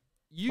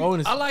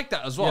 I like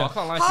that as well. Yeah. I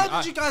can't lie to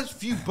How did you guys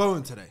view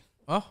Bowen today?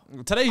 Huh?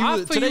 Today he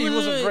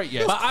wasn't great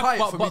yet. But,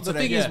 quiet for me the today,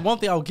 thing is, yeah. one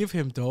thing I'll give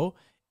him though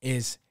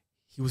is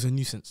he was a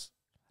nuisance.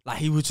 Like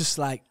he was just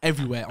like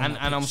everywhere. On And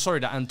that I'm pitch. sorry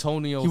that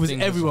Antonio He was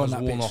thing everywhere has on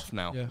that worn pitch. off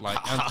now. Yeah.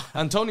 Like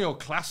Antonio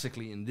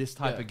classically in this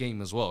type of game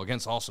as well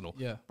against Arsenal.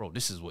 Yeah. Bro,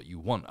 this is what you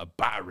want: a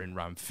battering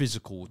ram,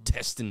 physical,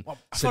 testing.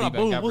 I feel like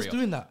Saliba and Bowen was Gabriel.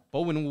 doing that.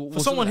 Bowen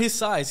For someone his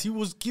size, he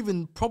was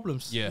giving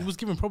problems. Yeah. He was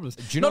giving problems.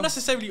 Do you Not know-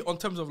 necessarily on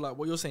terms of like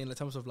what you're saying, in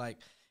terms of like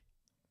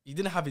he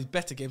didn't have his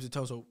better games in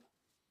terms of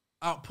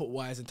output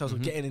wise, in terms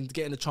of getting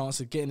the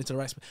chances, getting into the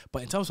right spot.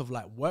 But in terms of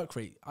like work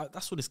rate,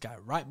 that's what this guy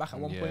right back at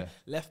one point,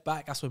 left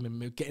back. That's when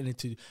we're getting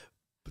into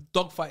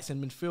dogfights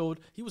in midfield.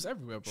 He was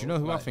everywhere, bro. Do you know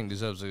who I Like, think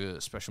deserves a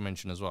special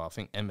mention as well? I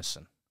think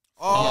Emerson.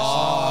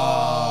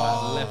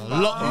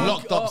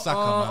 Locked up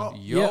Saka,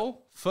 man.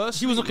 First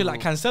he was looking like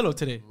Cancelo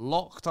today.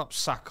 locked up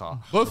Saka.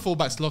 Both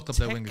fullbacks locked up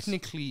their wingers.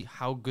 Technically,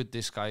 how good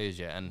this guy is,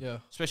 yeah, and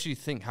especially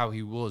think how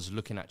he was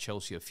looking at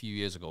Chelsea a few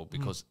years ago.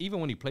 Because even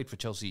when he played for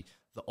Chelsea,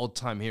 the odd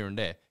time here and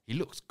there, he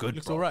looked good,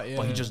 Looked bro, alright, yeah,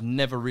 but he yeah. just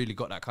never really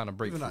got that kind of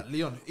Even breakthrough. at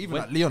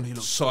Leon, he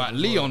looked So at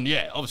Leon,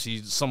 yeah, obviously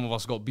some of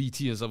us got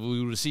BT and stuff. We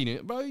would have seen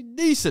it, bro.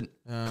 Decent.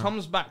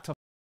 Comes back to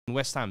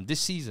West Ham this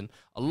season.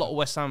 A lot of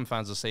West Ham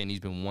fans are saying he's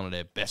been one of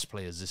their best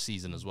players this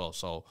season as well.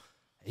 So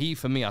he,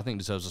 for me, I think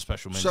deserves a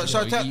special mention.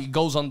 So He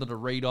goes under the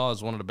radar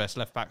as one of the best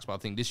left backs, but I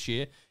think this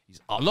year he's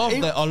up A lot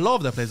there.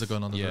 of their players are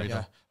going on the Yeah. radar.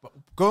 Yeah. But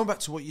going back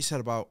to what you said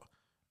about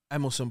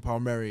Emerson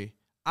Palmieri,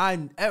 I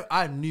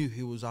knew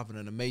he was having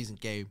an amazing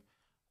game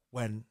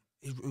when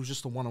it was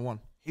just a one-on-one.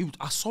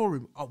 I saw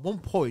him at one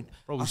point.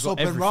 Bro, I he's saw got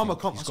Ben everything. Rama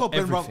come. He's I saw got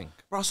Ben Rama. everything.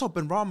 Bro, I saw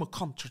Ben Rama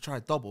come to try a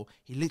double.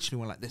 He literally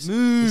went like this.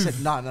 He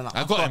said, "No.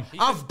 I got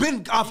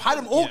him. I've had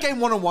him all game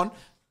one-on-one.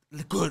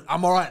 Good.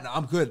 I'm all right now.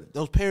 I'm good."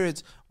 Those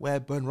periods where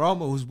Ben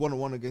Rama was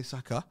one-on-one against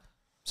Saka,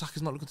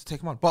 Saka's not looking to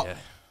take him on. But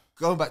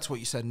going back to what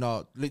you said,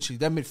 no, literally,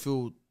 their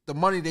midfield, the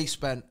money they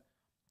spent,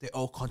 they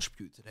all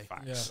contribute today.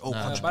 Yeah. All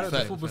Nah, contribute. By the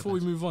way, Fair, before we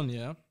move on,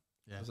 yeah,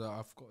 Yeah. 'cause,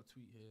 I've got a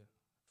tweet here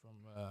from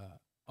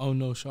Oh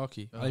No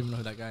Sharky. I don't even know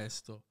who that guy is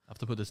still. I have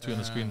to put this tweet on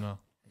the screen now.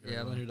 Yeah,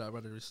 I don't know who that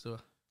brother is still.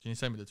 Can you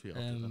send me the tweet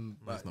after that?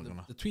 But not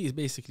gonna. the tweet is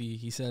basically,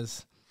 he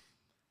says,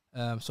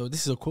 so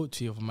this is a quote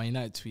to you of a Man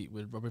United tweet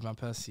with Robert Van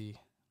Persie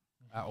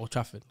at Old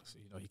Trafford. So,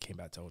 you know, he came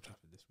back to Old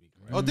Trafford this week.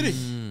 Right? Oh, did he?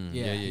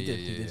 Yeah, he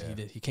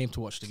did. He came to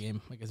watch the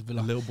game against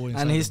Villa. Little boy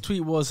And his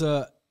tweet was,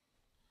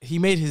 he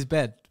made his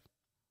bed.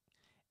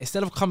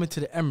 Instead of coming to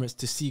the Emirates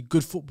to see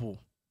good football,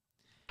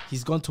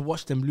 he's gone to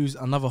watch them lose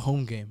another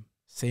home game.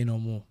 Say no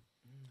more.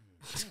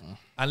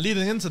 And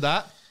leading into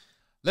that,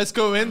 let's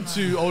go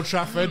into Old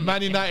Trafford.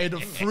 Man United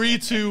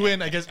 3-2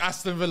 win against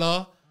Aston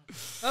Villa.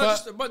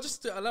 But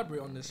just to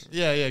elaborate on this,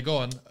 Yeah, go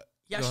on.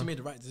 he actually made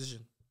the right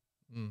decision.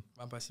 Van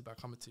Persie by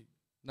coming to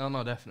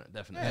No, definitely.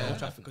 Yeah, Old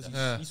Trafford,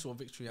 because he saw a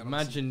victory. And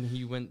Imagine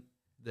he went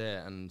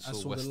there and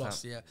saw West the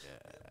loss. Ham.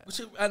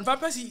 Yeah. And Van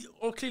Persie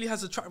clearly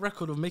has a track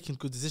record of making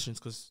good decisions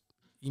because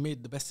he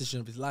made the best decision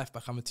of his life by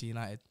coming to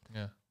United.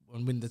 Yeah.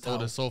 And win the title.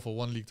 Sold his soul for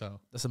 1 league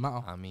title. Doesn't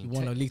matter. I mean, he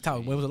won a league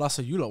title. When was the last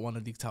time you lot won a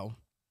league title?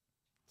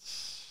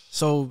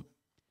 So,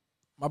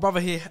 my brother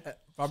here,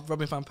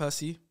 Robin Van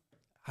Persie,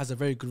 has a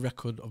very good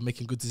record of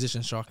making good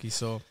decisions, Sharky.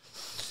 So,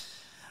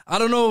 I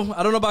don't know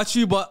about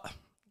you, but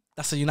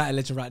that's a United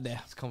legend right there.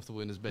 He's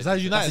comfortable in his bed. Is that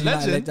a United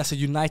legend? That's a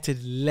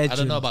United legend. I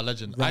don't know about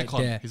legend. Right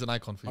Icon. there. He's an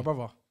icon for you. My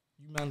brother,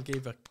 you man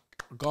gave a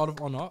guard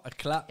of honor, a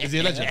clap. Is he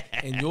a legend?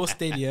 In your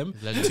stadium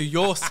to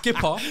your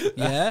skipper, He's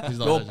not a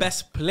your legend.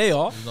 best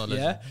player, He's not a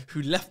legend.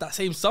 who left that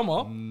same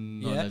summer,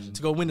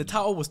 to go win the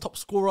title, was top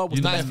scorer, was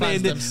United the best player,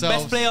 in the,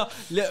 themselves. best player,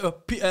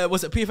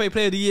 was it PFA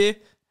Player of the Year,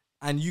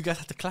 and you guys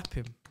had to clap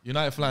him.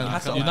 United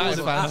fans. That's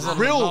United fans. at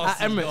Real.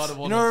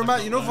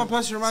 Emirates. You know Van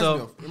Persie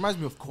reminds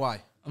me of Kawhi.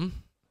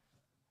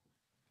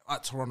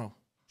 At Toronto.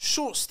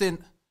 Short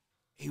stint,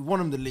 he won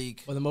him the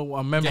league. Well, the moment I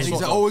remember, And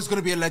he's always going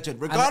to be a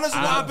legend. Regardless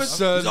of what happens,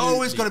 he's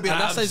always going to be a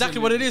and legend. that's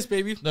exactly what it is,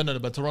 baby. No,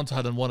 but Toronto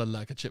hadn't won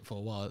a chip for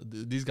a while.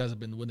 These guys have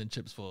been winning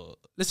chips for.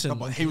 Listen, No,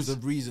 but he was the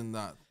reason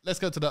that. Let's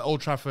go to the Old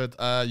Trafford.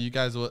 You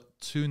guys were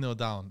 2-0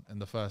 down in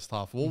the first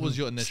half. What was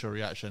your initial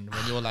reaction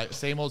when you were like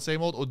same old,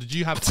 or did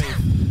you have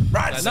faith?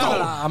 Right, no,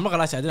 I'm not gonna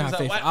lie to you. I didn't have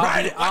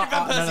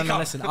faith. No,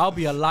 listen. I'll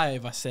be a liar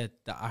if I said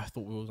that I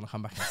thought we were gonna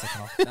come back in the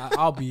second half.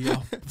 I'll be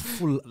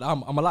full.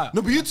 I'm a liar.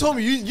 No, but you told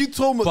me. You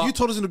told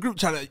us in the group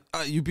chat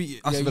that you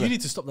beat. Yeah, you need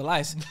to stop the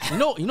lies. You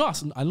know.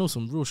 I know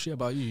some real shit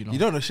about you. You know. You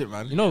don't know shit,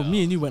 man. You know,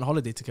 me and you went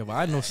holiday together.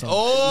 I know some.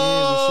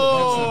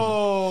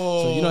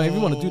 Oh, So you know, if you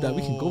want to do that,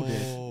 we can go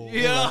there.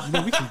 Yeah. You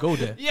know, we can go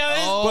there. Yeah.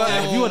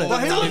 If you want to,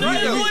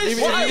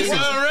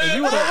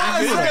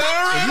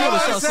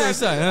 start saying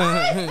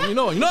something, you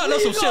know, I know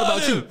some shit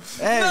about you. You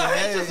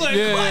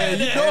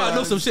know, I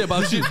know some shit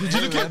about you. Did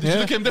you look at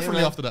him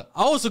differently after that?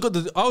 I also got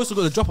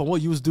the drop on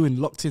what you was doing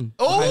locked in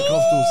behind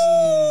closed doors.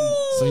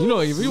 So you know,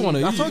 if you want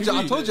to, I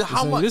told you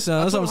how much. Listen,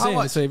 that's what I'm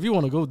saying. So if you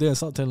want to go there and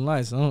start telling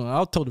lies,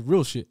 I'll tell the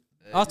real shit.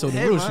 I'll tell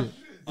the real shit.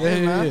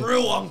 Yeah.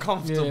 Real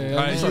uncomfortable. You know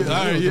what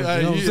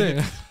I'm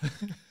saying?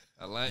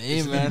 I like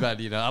this bad,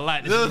 you know. I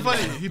like this. It's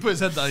funny. He put his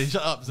head down. He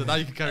shut up. So now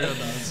you can carry on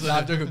now. So, Nah,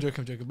 I'm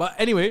joking. But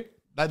anyway,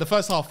 like the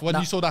first half when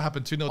you saw that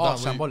happen, 2-0 down.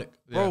 shambolic,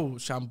 bro.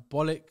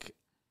 Shambolic.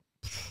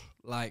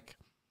 Like,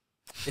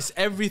 it's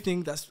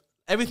everything that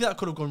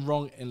could have gone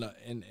wrong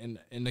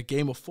in a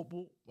game of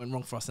football went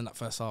wrong for us in that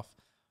first half.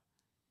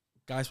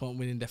 Guys weren't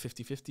winning their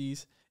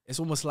 50-50s. It's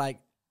almost like,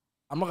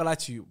 I'm not gonna lie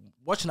to you.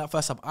 Watching that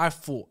first half, I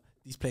thought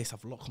these players have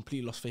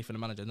completely lost faith in the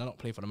manager. They're not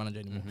playing for the manager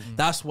anymore.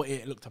 That's what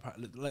it looked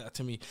like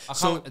to me.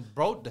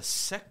 Bro, the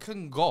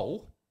second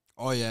goal.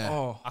 Oh yeah.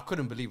 Oh, I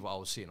couldn't believe what I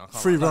was seeing. I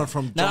can't Free lie. run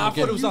from. Nah, I John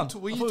thought it was again.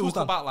 done. When I you thought it was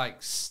talk done. about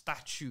like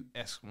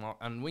statue-esque,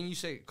 and when you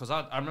say, because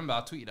I remember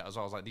I tweeted that as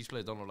well. I was like, these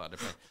players don't look like they're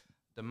playing.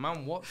 The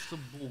man watched the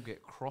ball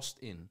get crossed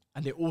in.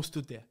 and they all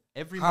stood there.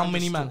 How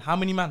How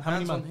many man?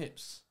 Hands on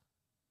hips.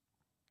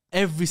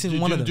 Every single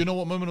one of them. Do you know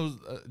what moment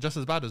was just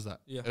as bad as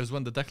that? Yeah. It was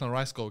when the Declan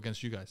Rice goal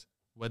against you guys.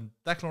 When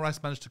Declan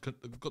Rice managed to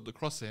got the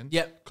cross in,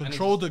 Yep.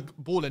 control the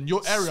ball in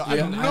your area, Yeah,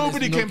 and and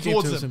nobody there's came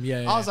towards him.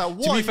 Yeah. I was like,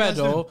 what? To be you fair guys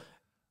doing? though,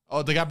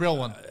 Oh, the Gabriel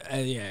one.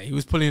 yeah, he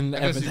was pulling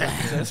guess everything.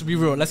 he- Let's be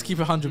real. Let's keep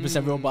it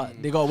 100% real. But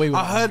they got away with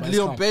it. I heard but it's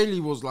Leon calm. Bailey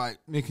was like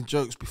making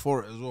jokes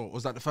before it as well.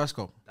 Was that the first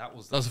goal? That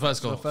was the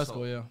first goal. The first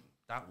goal, yeah.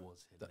 That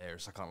was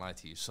hilarious. I can't lie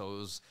to you. So it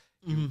was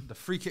the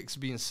free kicks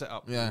being set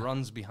up, Yeah.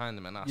 runs behind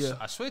him, and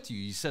I swear to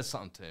you, he said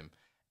something to him.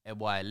 Hey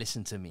boy,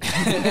 listen to me.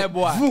 Hey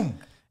boy.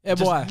 Hey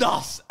boy. Just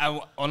dust.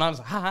 And I was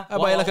like, ha. Hey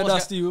boy, you like a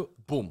dust to you.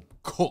 Boom,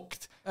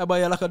 cooked. Hey boy,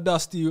 you like a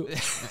dust to you.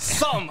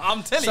 Some,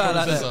 I'm telling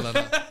Sound you. like Something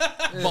like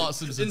that. Bart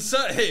Simpson.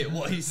 Insert here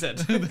what he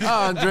said.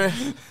 Andre.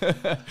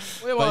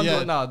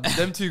 yeah. Nah,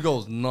 them 2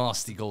 goals,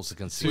 nasty goals to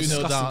concede. 2-0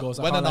 disgusting down. goals,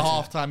 I When in can't the lie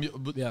half time,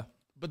 Yeah.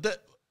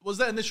 but was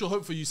there initial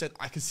hope for you? Said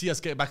I can see us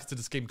getting back into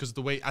this game because of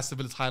the way Aston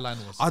Villa's high line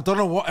was. I don't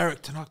know what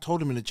Eric Ten Hag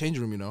told him in the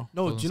changing room. You know.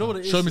 No, do you know what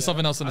it is? Show me yeah?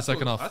 something else in the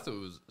second I half. thought it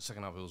was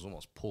second half. It was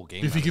almost poor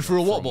game. You think he management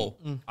threw a water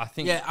from- ball? I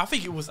think. Yeah, I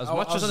think it was. As I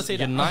much was gonna as say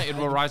that. United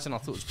were rising, I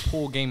thought it was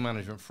poor game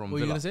management from What were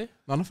you Villa. gonna say?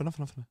 No,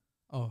 nothing.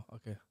 Oh,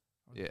 okay.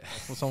 Yeah.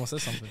 Well, someone said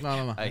something.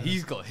 No.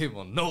 He's got him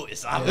on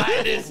notice. I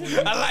like this.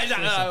 I like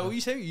that.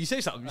 You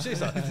say something.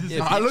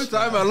 Yeah, I looked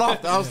at him and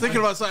laughed. I was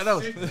thinking about something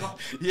else.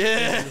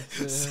 yeah.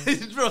 Because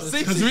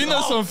we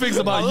know some things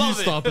about you,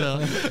 Star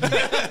Player.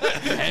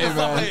 Hey,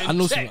 man.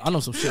 I know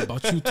some shit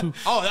about you too.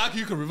 Oh,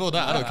 you can reveal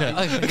that. I don't care.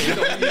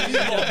 He's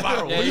not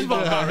barrel.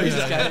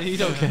 He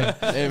don't care.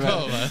 Hey man.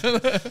 No,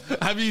 man.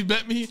 Have you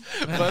met me?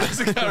 But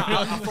let's carry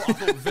on. I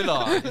thought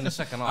Villa in the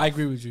second half. I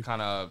agree with you.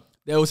 Kind of.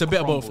 There was a bit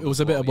of both. It was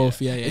a bit of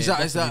both. Yeah. Is that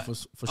definitely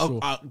for sure?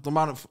 the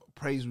amount of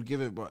praise we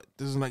give it, but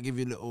doesn't that give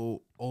you a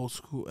little old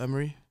school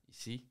Emery? You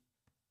see,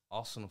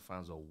 Arsenal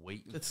fans are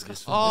waiting for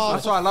this. Oh,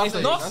 That's why I love It's to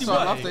eat. nasty That's why I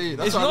work. love to eat.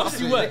 That's It's why I love nasty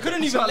to eat. work. They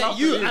couldn't even let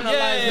you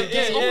analyze the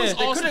game. yeah.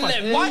 They couldn't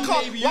let Why me,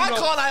 can't maybe, why you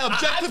know. can't I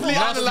objectively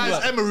I analyze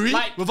work. Emery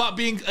Like- without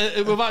being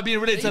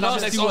related to an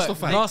Nasty Arsenal work.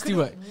 fan? Nasty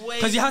work. wait.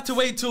 Because you had to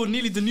wait till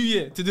nearly the new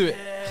year to do it.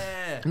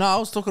 Yeah. No, I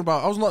was not talking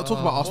about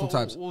Arsenal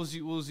times. What was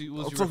you? I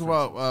was talking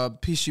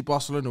about PSG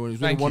Barcelona when he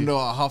was winning Thank you.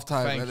 1-0 at half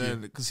time Thank and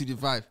then conceded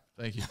 5.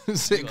 Thank you.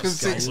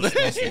 6. Hey,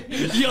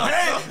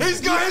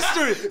 He's got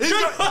history. You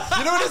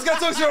know when this guy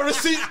talks about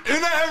receipt?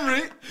 Unai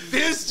Emery,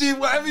 PSG,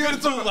 whatever you want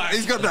to talk about,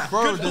 he's got that.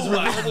 Bro,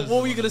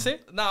 What were you going to say?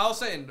 No, I was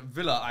saying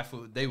Villa. I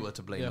thought they were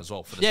to blame as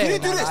well for the. Yeah. Did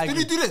he do this? I Did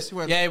he agree. do this? He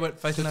went, Yeah, he went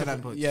 59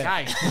 59 points. Yeah.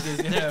 Guy,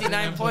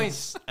 59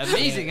 points.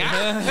 Amazing,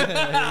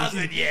 huh?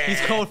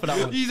 He's cold for that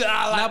one. He's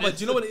I like But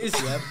do you know what it is?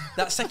 Yeah,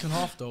 that second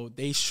half though,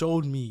 they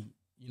showed me.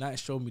 United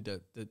showed me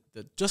the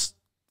just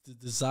the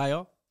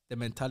desire, the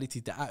mentality,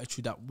 the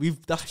attitude that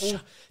we've. That's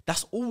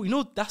all. You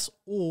know, that's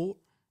all.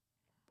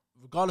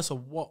 Regardless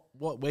of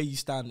where you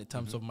stand in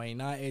terms of Man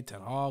United,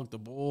 Ten Hag, the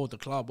board, the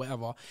club,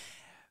 whatever.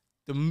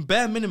 The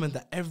bare minimum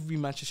that every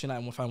Manchester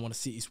United fan want to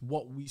see is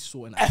what we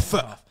saw in that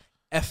second half.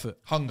 Effort,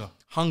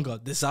 hunger,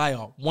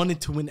 desire,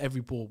 wanted to win every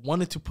ball,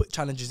 wanted to put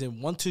challenges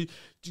in, wanted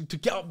to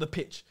get up the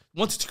pitch,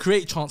 wanted to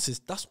create chances.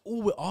 That's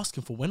all we're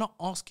asking for. We're not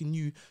asking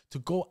you to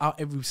go out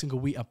every single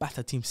week and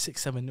batter team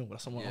 6-7-0.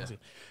 That's what we're asking.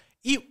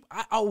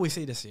 I always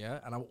say this, yeah,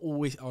 and I'll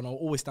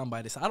always stand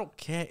by this. I don't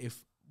care if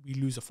we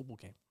lose a football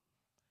game.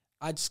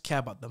 I just care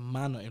about the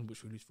manner in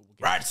which we lose football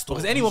games. Right,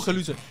 Because anyone can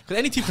lose it. Because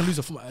any team can lose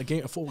a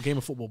game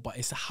of football, but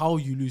it's how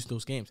you lose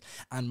those games.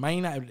 And Man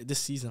United this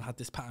season had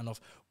this pattern of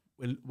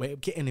we're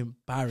getting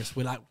embarrassed.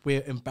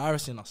 We're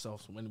embarrassing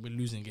ourselves when we're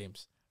losing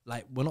games.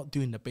 Like we're not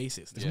doing the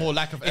basics. It's more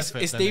lack of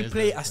effort. It's they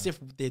play as if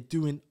they're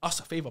doing us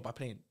a favor by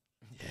playing.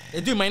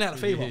 They're doing Man United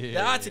a favor.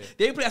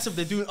 They play as if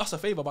they're doing us a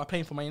favor by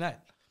playing for Man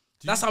United.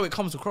 That's how it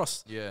comes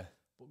across. Yeah.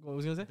 What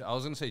was you gonna say? I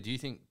was going to say, do you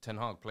think Ten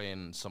Hag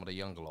playing some of the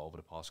younger lot over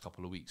the past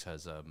couple of weeks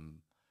has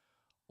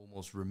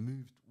almost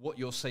removed what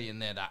you're saying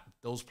there, that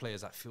those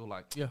players that feel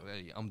like,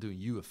 hey, I'm doing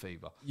you a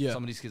favour. Yeah.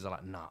 Some of these kids are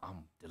like, nah,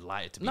 I'm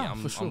delighted to be. Nah,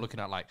 for sure. I'm looking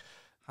at like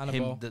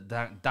Hannibal.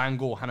 him,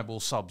 Dango, Hannibal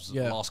subs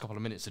the last couple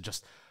of minutes to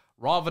just,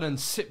 rather than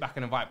sit back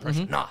and invite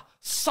pressure,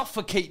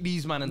 suffocate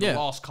these man in the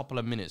last couple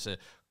of minutes.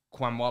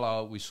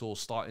 Kwanwala we saw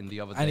starting the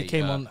other day. And he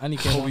came on.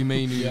 Kobe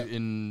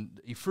Mainoo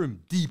he threw him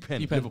deep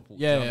end Liverpool.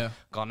 Yeah.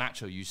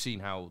 Garnacho, you've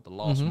seen how the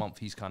last month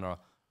he's kind of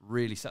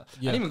really set.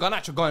 And even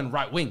Garnacho going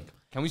right wing.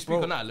 Can we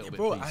speak on that a little bit,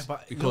 please?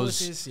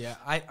 Because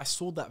I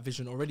saw that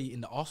vision already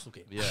in the Arsenal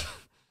game. Yeah.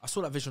 I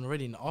saw that vision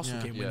already in the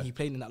Arsenal game when he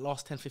played in that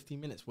last 10-15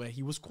 minutes where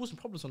he was causing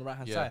problems on the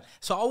right-hand side.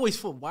 So I always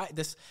thought,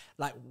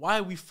 why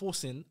are we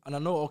forcing, and I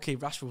know, okay,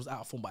 Rashford was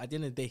out of form, but at the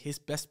end of the day, his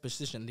best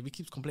position, if he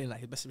keeps complaining that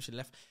his best position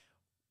left,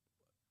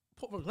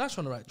 put Garnacho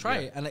on the right, try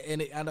it.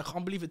 And I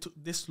can't believe it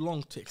took this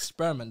long to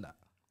experiment that.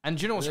 And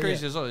do you know what's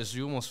crazy as well is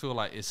you almost feel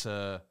like it's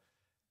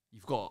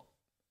you've got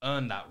to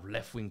earn that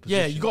left wing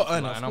position. Yeah, you got to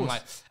earn it, and I'm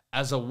like,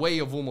 as a way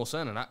of almost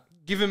earning that,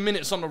 give him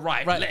minutes on the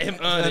right. Let him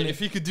earn it. If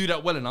he could do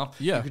that well enough,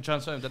 you could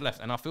transfer him to the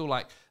left. And I feel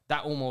like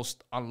that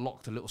almost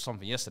unlocked a little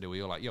something yesterday where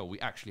you're like, yo, we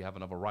actually have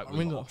another right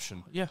wing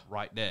option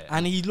right there.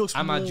 And he looks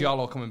Amad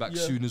Diallo coming back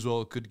soon as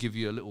well could give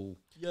you a little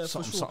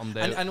something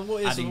there. And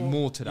what is adding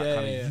more to that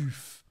kind of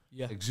youth.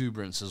 Yeah.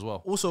 Exuberance as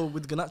well. Also,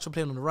 with Garnacho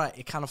playing on the right,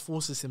 it kind of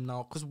forces him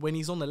now, because when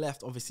he's on the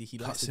left, obviously he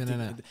likes to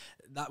do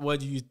that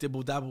word you use,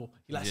 dibble dabble.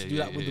 He likes to do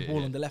that with the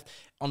ball on the left.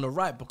 On the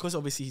right, because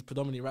obviously he's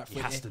predominantly right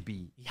footed.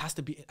 He has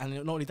to be, and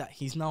not only that,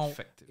 he's now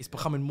effective, it's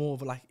becoming more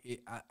of like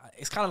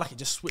it's kind of like it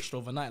just switched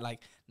overnight.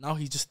 Like now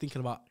he's just thinking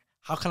about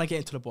how can I get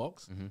into the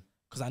box.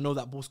 Because I know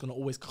that ball's going to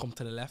always come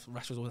to the left.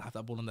 Rashford's always have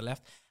that ball on the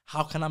left.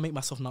 How can I make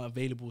myself now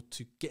available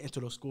to get into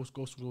those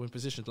goal-scoring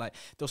positions? Like,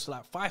 there was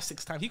like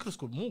 5-6 times. He could have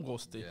scored more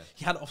goals today.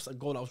 He had an offside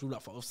goal that was ruled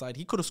out for offside.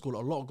 He could have scored a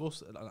lot of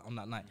goals on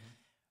that night.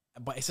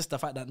 But it's just the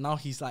fact that now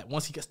he's like,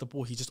 once he gets the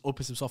ball, he just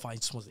opens himself out. He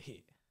just wants to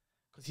hit.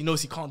 Because he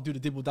knows he can't do the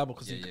dibble-dabble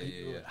because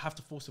you have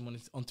to force him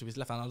onto his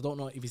left. And I don't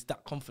know if he's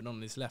that confident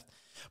on his left.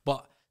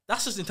 But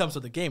that's just in terms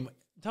of the game.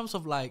 In terms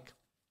of like,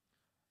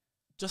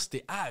 just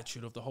the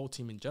attitude of the whole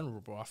team in general,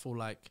 bro, I feel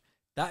like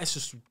that is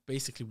just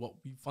basically what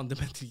we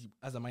fundamentally,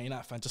 as a Man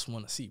United fan, just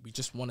want to see. We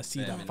just want to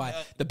see that fight.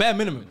 The bare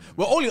minimum.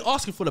 We're only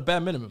asking for the bare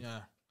minimum.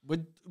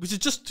 Which is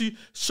just to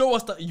show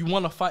us that you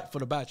want to fight for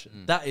the badge.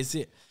 That is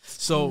it.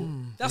 So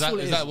that's what it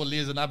is. Is that what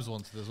Lias and Abs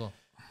wanted as well?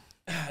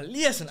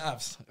 Lias and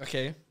Abs,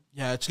 okay.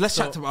 Yeah, let's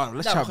chat about it.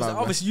 Let's chat about it.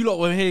 Obviously, you lot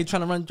were here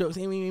trying to run jokes.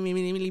 The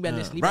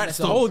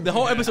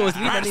whole episode was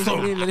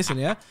listen,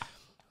 yeah.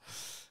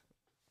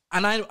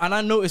 And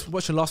I noticed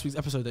watching last week's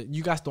episode that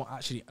you guys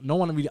no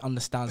one really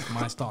understands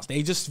my stance.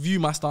 They just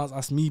view my stance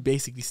as me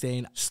basically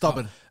saying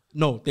stubborn.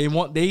 No,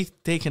 they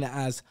taking it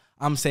as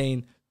I'm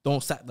saying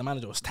don't sack the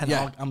manager. It's Ten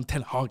Hag. I'm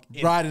Ten Hag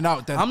in. Riding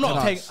out. I'm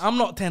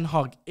not Ten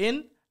Hag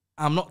in.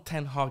 I'm not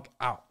Ten Hag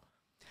out.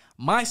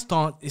 My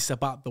stance is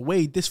about the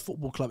way this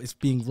football club is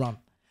being run.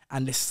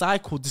 And this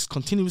cycle, this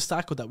continuous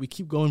cycle that we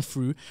keep going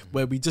through,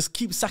 where we just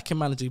keep sacking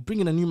manager,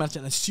 bringing a new manager,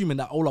 and assuming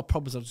that all our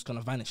problems are just going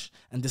to vanish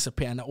and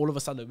disappear, and that all of a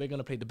sudden we're going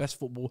to play the best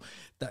football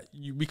that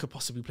we could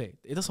possibly play.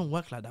 It doesn't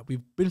work like that.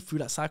 We've been through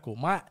that cycle.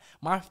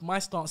 My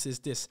stance is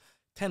this: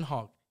 Ten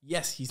Hag,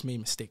 yes, he's made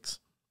mistakes.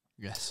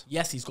 Yes,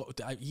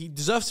 he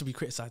deserves to be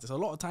criticised. There's a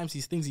lot of times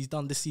these things he's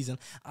done this season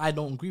I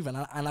don't agree with,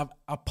 and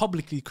I've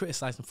publicly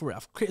criticised him for it.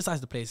 I've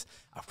criticised the players,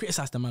 I've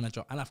criticised the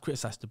manager, and I've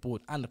criticised the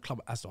board and the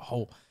club as a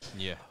whole.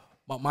 Yeah.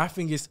 But my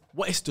thing is,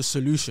 what is the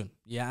solution?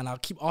 Yeah, and I'll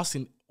keep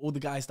asking all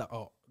the guys that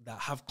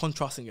have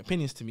contrasting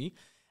opinions to me.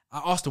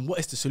 I asked them, what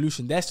is the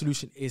solution? Their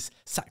solution is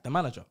sack the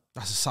manager.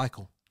 That's a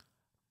cycle.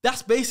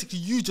 That's basically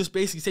you just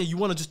basically saying you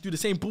want to just do the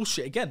same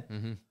bullshit again.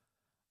 Mm-hmm.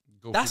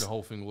 Go through the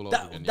whole thing all over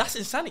again. That's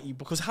insanity,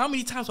 because how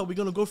many times are we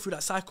going to go through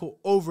that cycle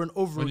over and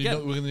over again?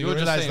 We're going to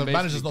realize the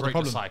manager's not the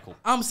problem. Cycle.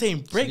 I'm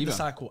saying break the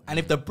cycle. And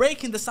if the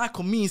breaking the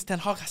cycle means Ten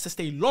Hag has to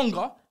stay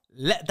longer,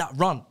 let that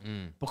run.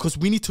 Because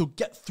we need to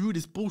get through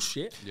this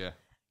bullshit. Yeah.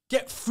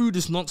 Get through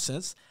this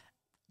nonsense.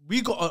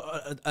 We got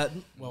a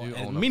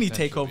mini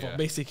takeover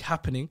basically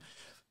happening,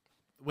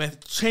 where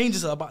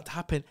changes are about to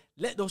happen.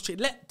 Let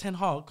Ten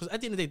Hag, because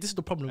at the end of the day, this is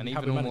the problem. And we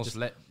even have with almost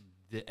managers.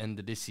 let the end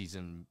of this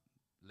season,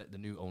 let the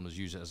new owners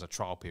use it as a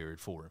trial period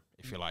for him,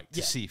 if you like,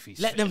 to see if he's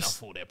let fit them enough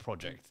for their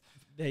project.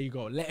 There you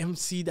go. Let him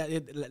see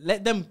that.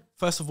 Let them,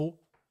 first of all,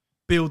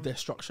 build their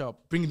structure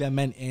up, bring their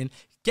men in,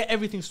 get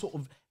everything sort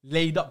of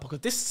laid up, because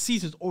this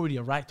season's already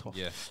a write-off.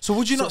 Yeah. So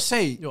would you not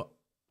say,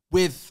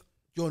 with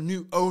your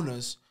new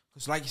owners,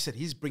 because like you said,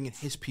 he's bringing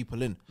his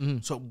people in.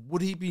 So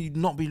would he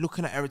not be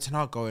looking at Everton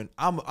now going,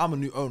 I'm a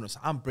new owner, so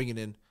I'm bringing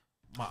in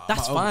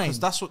that's my fine. Because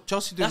that's what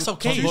Chelsea did. That's with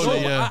okay. Todd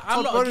Bowley.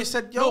 I'm not Bowley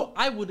said, yo.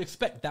 I would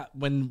expect that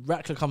when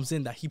Ratcliffe comes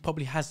in, that he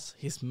probably has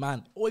his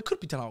man, or it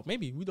could be Ten Hag,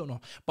 maybe, we don't know.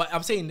 But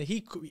I'm saying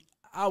that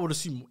I would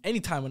assume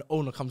anytime an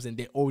owner comes in,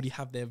 they already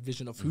have their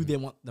vision of who they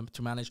want them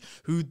to manage,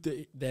 who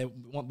they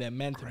want their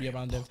men to be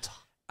around them.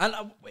 And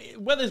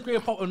whether it's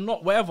Graham Potter or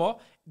not, whatever,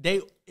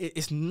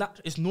 it's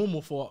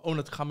normal for an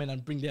owner to come in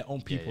and bring their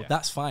own people.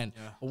 That's fine.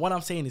 Yeah. But what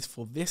I'm saying is,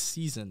 for this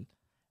season,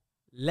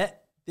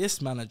 let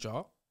this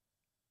manager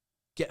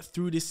get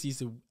through this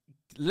season.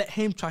 Let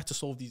him try to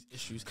solve these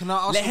issues. Can I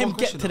ask Let him one get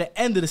question to the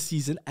end of the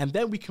season, and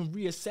then we can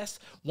reassess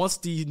once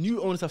the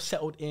new owners have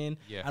settled in,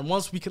 and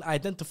once we can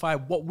identify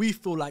what we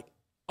feel like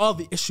are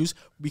the issues,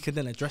 we can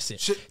then address it.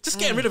 Just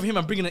getting rid of him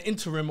and bringing an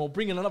interim or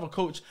bringing another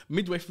coach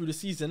midway through the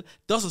season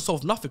doesn't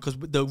solve nothing, because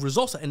the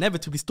results are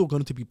inevitably still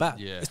going to be bad.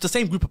 Yeah. It's the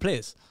same group of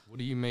players. What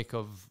do you make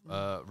of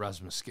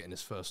Rasmus getting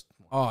his first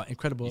one? Oh,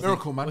 incredible.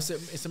 Miracle, man.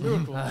 It's a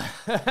miracle.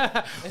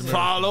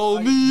 Follow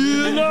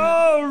me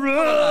now,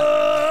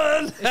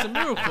 run! It's a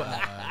miracle.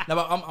 No,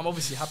 but I'm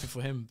obviously happy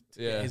for him to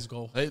get his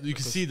goal. You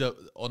can see that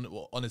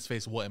on his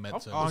face what it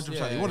meant to him.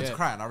 100%. He wanted to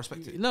cry, and I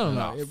respect it.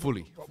 No,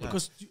 fully.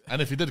 Because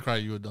and if he did cry,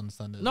 you would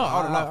understand it. no,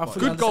 I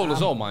Good goal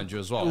as well, mind you,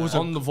 as well.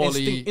 On the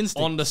volley,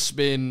 instinct. on the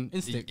spin.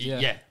 Instinct,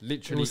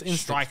 literally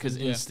striker's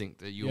instinct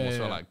that you almost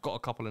felt like. Got a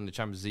couple in the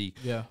Champions League.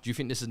 Yeah. Do you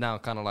think this is now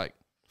kind of like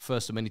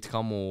first of many to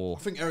come, or? I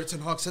think Eric Ten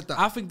Hag said that.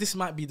 I think this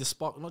might be the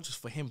spark, not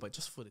just for him, but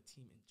just for the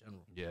team in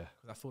general. Yeah.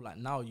 Because I feel like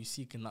now you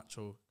see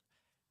Garnacho,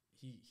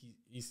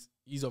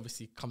 he's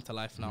obviously come to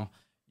life now.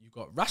 You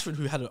got Rashford,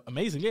 who had an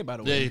amazing game, by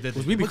the way. Yeah, he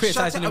did. We be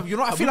criticizing him. You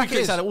know what I feel like it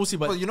is?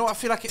 But you know what I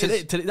feel like it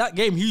is? Today, that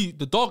game,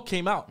 the dog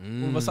came out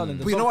all of a sudden.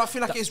 But you know what I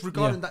feel like it is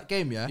regarding that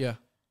game, Yeah.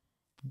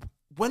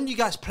 When you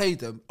guys played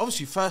them,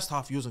 obviously first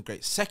half he wasn't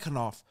great. Second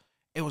half,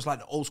 it was like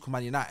the old school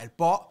Man United.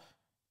 But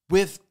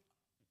with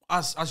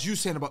as you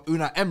saying about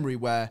Unai Emery,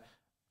 where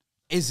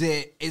is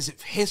it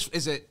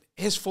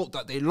his fault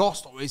that they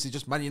lost, or is it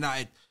just Man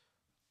United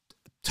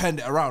turned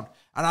it around?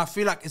 And I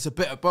feel like it's a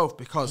bit of both,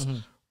 because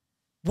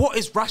what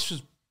is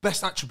Rashford's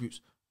best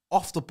attributes?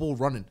 Off the ball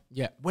running.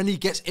 Yeah. When he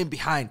gets in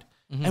behind.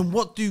 And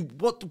what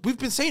we've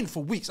been saying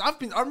for weeks. I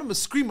remember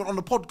screaming on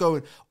the pod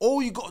going,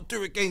 all you got to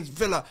do against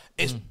Villa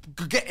is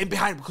get in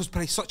behind, because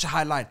play such a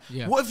high line.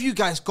 Yeah. What have you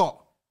guys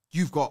got?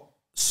 You've got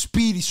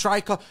speedy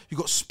striker, you've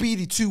got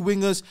speedy two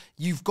wingers,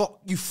 you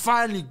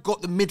finally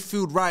got the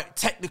midfield right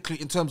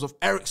technically in terms of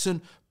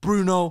Eriksen,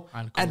 Bruno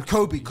and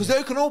Kobe. Because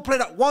they can all play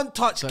that one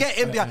touch, get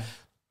in behind,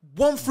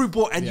 one through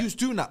ball, and you's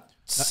doing that.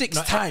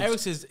 Six times.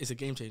 Eriksen is a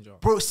game changer.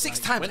 Bro, six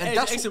times. And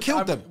that's what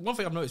killed them. One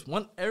thing I've noticed,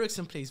 when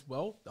Eriksen plays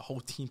well, the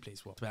whole team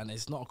plays well. And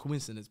it's not a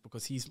coincidence,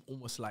 because he's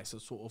almost like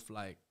sort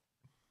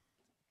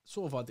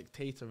of a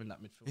dictator in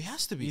that midfield. He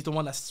has to be. He's the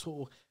one that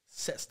sort of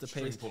sets the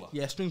pace.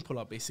 String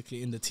puller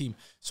basically in the team.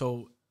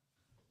 So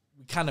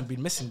we kind of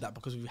been missing that,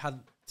 because we had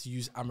to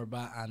use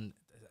Amrabat and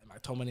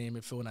McTominay in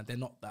midfield, and they're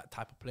not that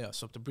type of player.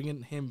 So to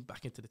bring him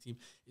back into the team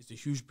is a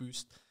huge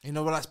boost. You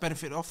know what that's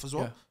benefited off as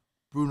well? Yeah.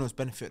 Bruno's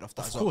benefited off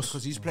that as well,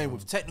 because he's playing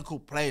with technical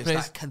players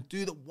that can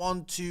do the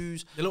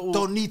 1-2s,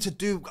 don't need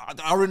to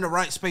are in the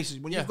right spaces.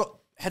 When you've got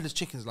headless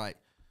chickens like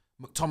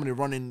McTominay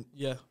running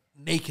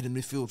naked in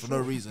midfield for no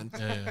reason,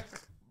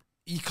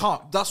 you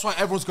can't. That's why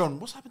everyone's going,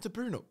 what's happened to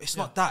Bruno? It's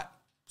not that.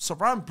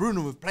 Surround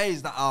Bruno with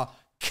players that are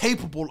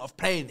capable of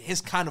playing his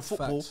kind of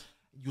football.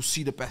 you'll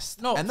see the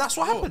best. No, and that's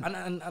what happened.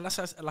 And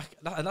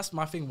that's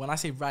my thing. When I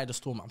say ride the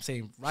storm, I'm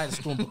saying ride the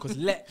storm because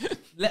let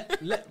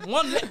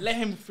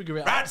him figure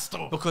it out. Ride the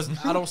storm. Because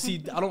I don't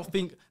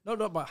think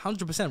but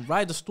 100%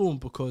 ride the storm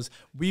because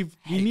we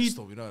need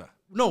Storm, you know that.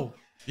 no.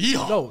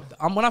 No,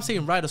 when I'm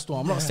saying ride the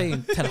storm, I'm not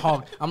saying Ten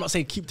Hag. I'm not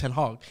saying keep Ten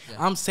Hag.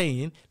 Yeah. I'm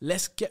saying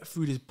let's get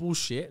through this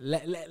bullshit.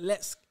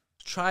 Let's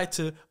try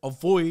to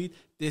avoid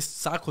this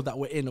cycle that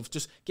we're in of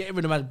just getting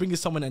rid of man, bringing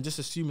someone and just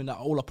assuming that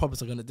all our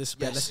problems are going to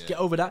disappear. Yes. Let's get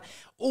over that.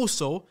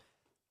 Also,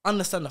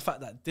 understand the fact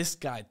that this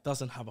guy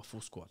doesn't have a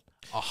full squad.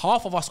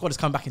 Half of our squad is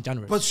coming back in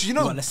January. But you we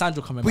know, got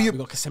Alessandro coming back. We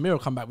got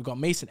Casemiro coming back. We got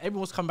Mason.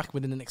 Everyone's coming back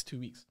within the next 2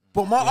 weeks.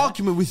 But my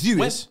argument with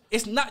you is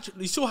it's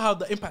natural. You saw how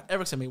the impact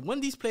Eriksen made.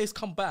 When these players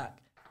come back,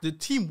 the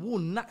team will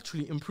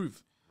naturally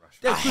improve.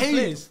 They're good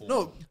players.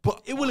 No,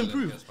 but it will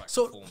improve.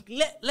 So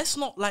let's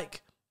not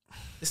like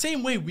the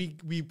same way we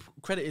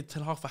credited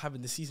Ten Hag for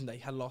having the season that he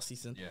had last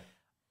season. Yeah.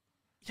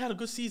 He had a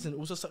good season. It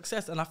was a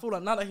success. And I feel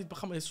like now that he's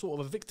becoming sort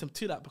of a victim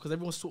to that because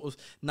everyone's sort of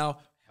now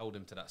held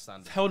him to that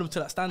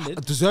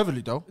standard.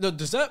 Deservedly, though. No,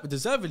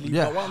 deservedly.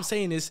 Yeah. But what I'm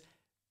saying is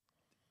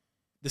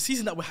the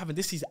season that we're having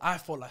this season, I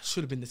felt like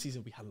should have been the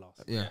season we had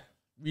last. Yeah.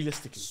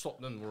 Realistically,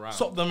 swap them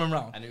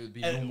around, and it would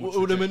be it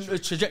would have been a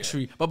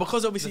trajectory. But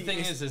because obviously, the thing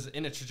is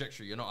in a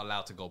trajectory, you're not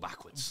allowed to go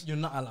backwards. You're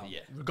not allowed,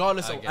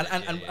 regardless of.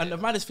 And the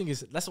maddest thing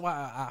is that's why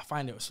I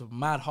find it so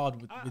mad hard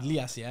with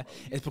Lias. Yeah,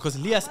 it's because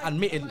Lias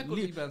admitted,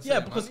 because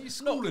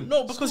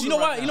because you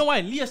know why,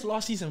 Lias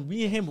last season,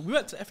 we and him, we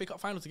went to FA Cup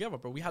final together,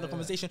 bro. We had a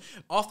conversation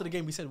after the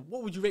game. We said,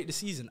 what would you rate the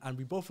season? And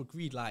we both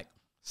agreed like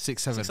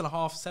 6, 7.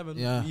 6.5, 7.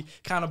 Yeah. We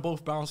kind of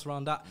both bounced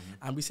around that.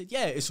 And we said,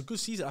 yeah, it's a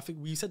good season. I think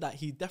we said that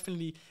he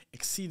definitely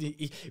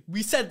exceeded.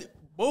 We said,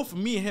 both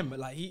me and him,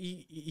 like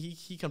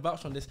he can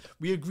vouch on this.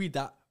 We agreed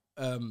that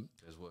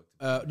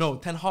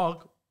Ten Hag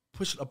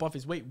pushed above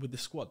his weight with the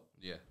squad.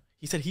 Yeah.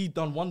 He said he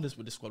done wonders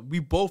with the squad. We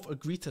both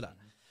agreed to that.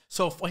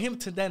 So for him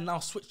to then now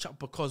switch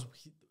up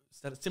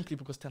simply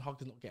because Ten Hag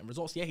is not getting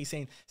results. Yeah, he's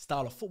saying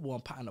style of football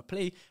and pattern of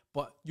play,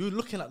 but you're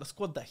looking at the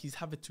squad that he's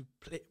having to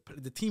play,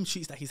 the team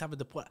sheets that he's having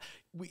to put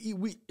week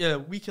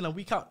in and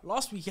week out.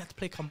 Last week he had to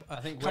play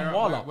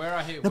Kamwala.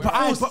 I hate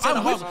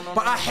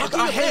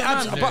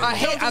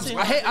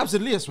Abs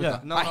and Lias with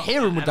that. I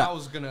hear him with that. I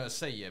was gonna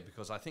say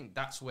because I think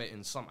that's where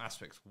in some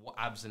aspects what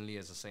Abs and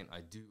Lias are saying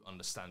I do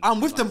understand. I'm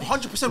with them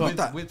 100% with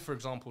that. With for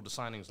example the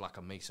signings like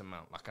a Mason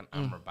Mount, like an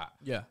Amrabat.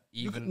 Yeah.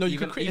 You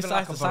can criticize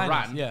like a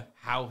Varane,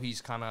 how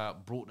he's kind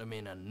of brought them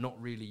in and not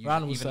really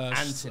using even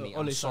Anthony.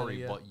 I'm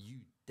sorry, but you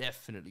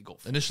definitely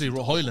got initially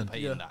Hoyland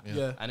paying that,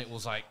 and it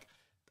was like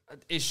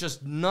it's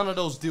just none of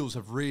those deals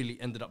have really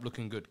ended up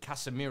looking good.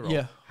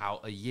 Casemiro, how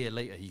a year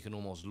later he can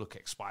almost look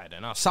expired,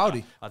 and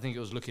Saudi. I think it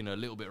was looking a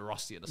little bit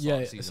rusty at the start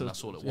of the season.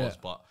 That's all it was.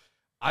 But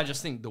I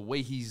just think the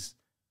way he's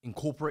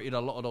incorporated a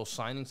lot of those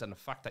signings and the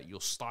fact that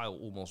your style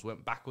almost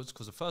went backwards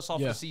because the first half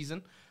of the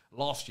season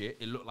last year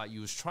it looked like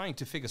you was trying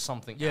to figure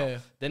something out.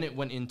 Then it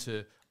went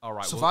into all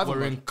right,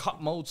 we're in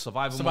cup mode,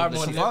 survival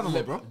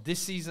mode, bro. This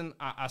season,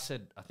 I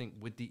said, I think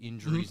with the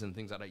injuries and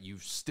things like that,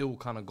 you've still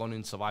kind of gone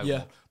in survival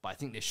mode. But I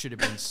think there should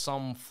have been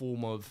some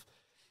form of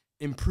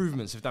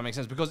improvements, if that makes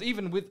sense. Because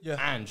even with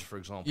Ange, for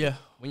example,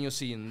 when you're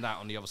seeing that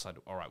on the other side,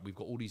 all right, we've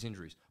got all these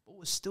injuries, but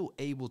we're still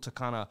able to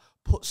kind of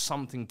put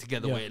something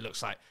together where it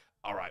looks like,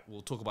 all right,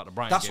 we'll talk about the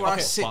Brighton game. That's where I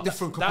sit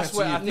different compared to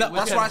you.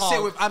 That's where I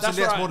sit with Abs and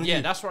Lias more than you.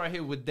 Yeah, that's where I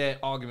hear with their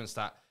arguments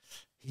that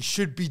he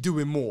should be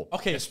doing more,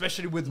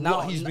 especially with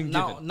what he's been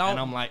given. And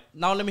I'm like,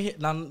 let me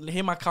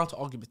hear my counter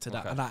argument to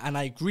that. And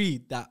I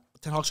agree that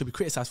Ten Hag should be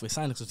criticised for his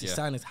signings because his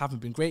signings haven't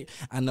been great,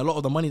 and a lot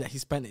of the money that he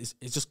spent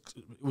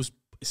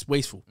it's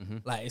wasteful.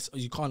 Like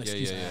you can't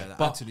excuse it.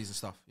 But Anthony's and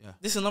stuff. Yeah.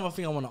 This is another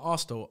thing I want to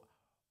ask though: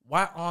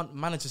 why aren't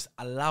managers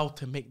allowed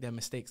to make their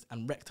mistakes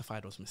and rectify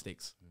those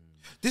mistakes?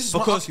 This is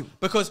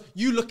because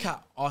you look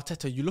at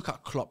Arteta, you look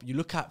at Klopp, you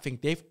look at things.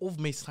 They've all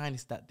made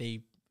signings that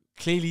they've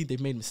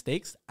made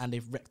mistakes and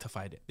they've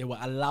rectified it. They were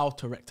allowed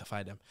to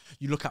rectify them.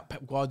 You look at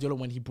Pep Guardiola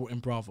when he brought in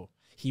Bravo.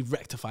 He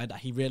rectified that.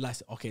 He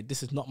realized, okay,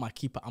 this is not my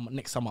keeper.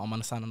 Next summer, I'm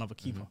going to sign another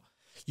keeper.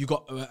 You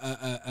got,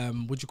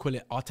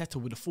 Arteta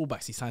with the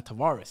fullbacks. He signed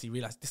Tavares. He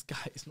realized this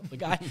guy is not the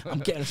guy.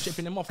 I'm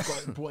shipping him off.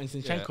 Brought in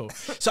Zinchenko.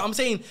 So I'm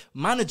saying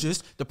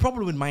managers, the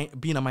problem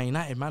with being a Man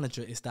United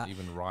manager is that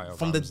even Raya,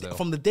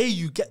 from the day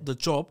you get the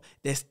job,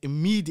 there's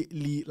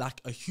immediately like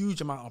a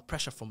huge amount of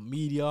pressure from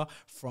media,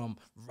 from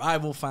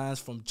rival fans,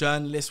 from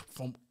journalists,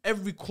 from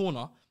every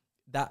corner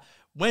that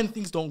when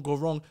things don't go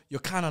wrong, you're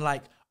kind of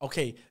like,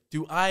 okay,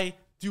 do I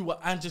do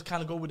what and just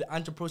kind of go with the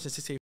Andrew process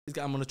to say,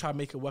 I'm going to try and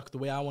make it work the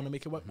way I want to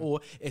make it work?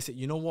 Or is it,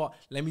 you know what,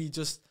 let me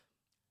just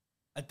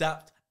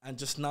adapt and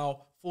just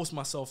now force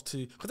myself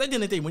to... Because at the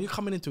end of the day, when you're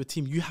coming into a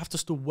team, you have to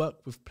still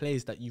work with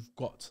players that you've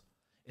got.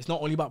 It's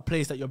not only about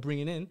players that you're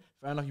bringing in.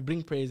 Fair enough, you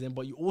bring players in,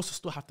 but you also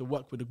still have to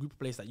work with a group of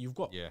players that you've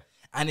got. Yeah.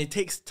 And it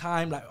takes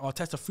time, like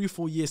Arteta,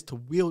 3-4 years to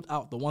wield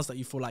out the ones that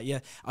you feel like, yeah,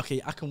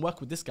 okay, I can work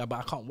with this guy, but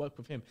I can't work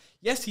with him.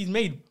 Yes, he's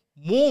made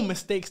more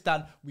mistakes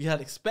than we had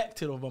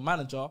expected of a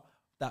manager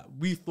that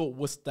we thought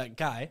was that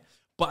guy,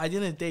 But at the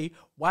end of the day,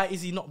 why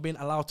is he not being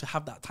allowed to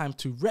have that time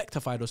to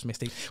rectify those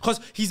mistakes? Because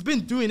he's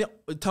been doing it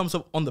in terms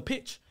of on the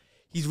pitch.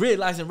 He's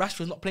realizing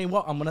Rashford's not playing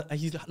well.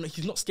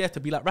 He's not scared to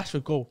be like,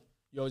 Rashford, go.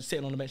 You're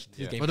sitting on the bench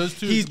this game. But those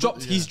two, he's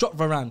dropped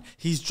Varane.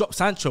 He's dropped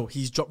Sancho.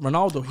 He's dropped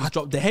Ronaldo. He's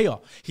dropped De Gea.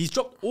 He's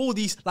dropped all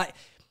these. Like,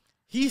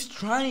 he's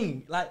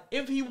trying. Like,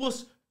 if he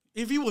was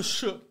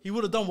shook, he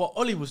would have done what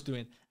Oli was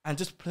doing and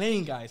just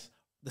playing guys,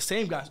 the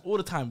same guys all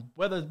the time.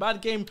 Whether it's a bad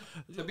game.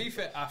 To be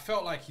fair, I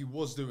felt like he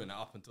was doing it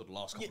up until the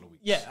last couple of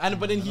weeks. Yeah,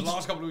 but then the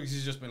last couple of weeks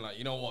he's just been like,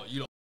 you know what,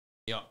 you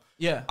don't up.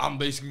 Yeah, I'm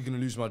basically gonna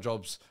lose my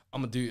jobs.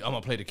 I'm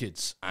gonna play the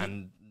kids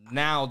and.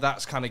 Now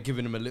that's kind of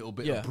giving him a little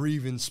bit of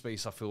breathing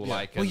space, I feel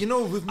like. Well, you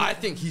know, I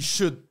think he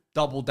should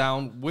double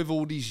down with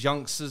all these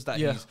youngsters that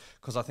he's...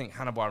 Because I think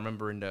Hannibal, I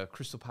remember in the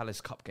Crystal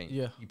Palace Cup game,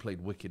 he played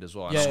wicked as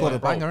well. Scored a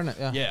banger,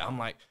 innit? Yeah, I'm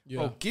like,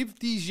 bro, give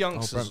these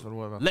youngsters...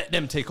 let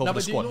them take over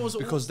the squad.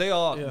 Because they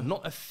are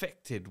not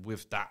affected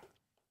with that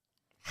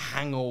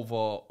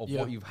hangover of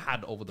what you've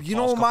had over the past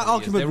couple of years. my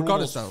argument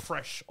regarding They're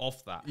fresh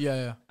off that.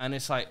 Yeah. And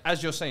it's like,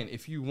 as you're saying,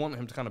 if you want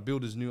him to kind of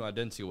build his new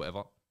identity or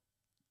whatever...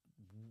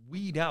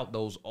 weed out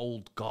those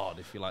old guard,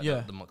 if you like,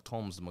 the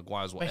McToms, the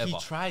Maguires, whatever.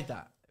 But he tried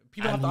that.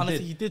 People have to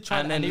understand he did try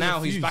that. And then now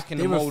refused. he's back in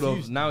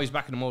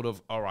the mode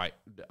of, all right,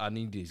 I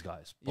need these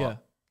guys. But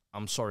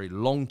I'm sorry,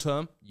 long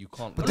term, you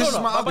can't. But this is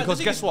my because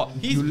guess what?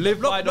 You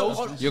live by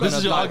those, you're going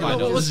to die by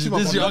those.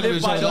 This is your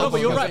argument. No, but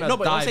you're right. No,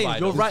 but I'm saying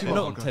you're right.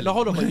 No,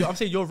 hold on. I'm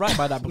saying you're right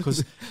by that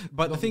because,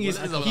 but the thing is,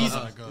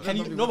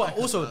 but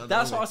also,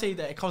 that's what I say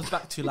that it comes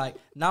back to like,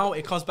 now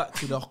it comes back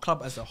to the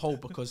club as a whole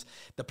because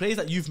the players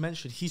that you've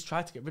mentioned, he's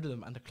tried to get rid of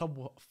them and the club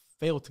will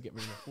fail to get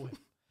rid of them for him.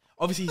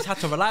 Obviously, he's had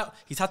to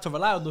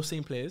rely on those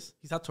same players.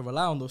 He's had to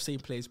rely on those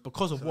same players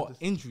because of what?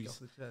 Injuries.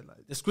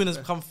 The screen has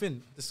become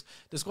thin.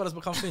 The squad has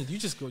become thin. You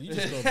just go. Yeah,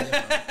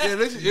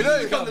 listen, you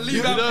can't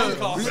leave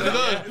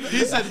that. He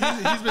said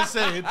he's been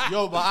saying,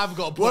 yo, but I've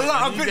got a point. Well,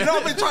 I've been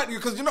trying to,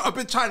 because I've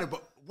been trying to,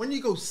 but when you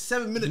go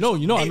 7 minutes,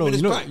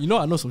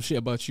 I know some shit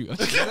about you.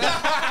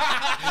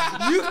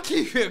 You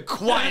keep it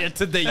quiet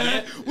today,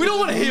 yeah? We don't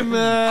want to hear,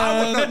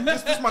 man.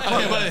 This is my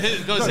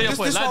point. Go say your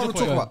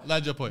point.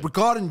 Land your point.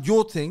 Regarding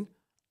your thing,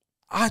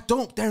 I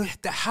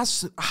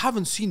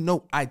haven't seen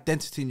no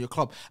identity in your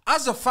club.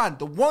 As a fan,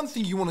 the one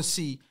thing you want to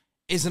see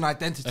is an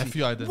identity. A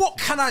few identities. What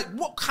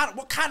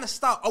kind of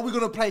style are we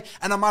gonna play?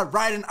 And am I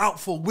riding out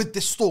for with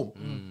this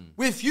storm?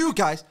 With you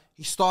guys,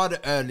 he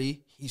started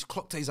early. He's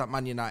clocked days at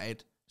Man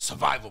United.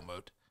 Survival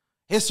mode.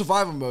 His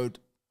survival mode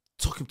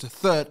took him to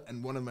third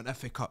and won him an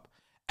FA Cup.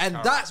 And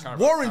that's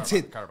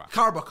warranted.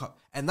 Carabao Cup.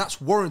 And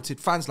that's warranted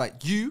fans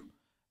like you,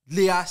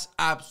 Lias,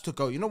 Abs to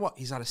go, you know what?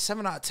 He's had a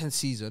 7 out of 10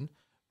 season.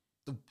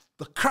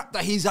 The crap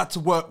that he's had to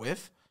work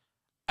with,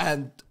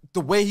 and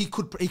the way he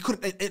could.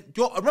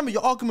 Remember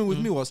your argument with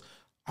me was,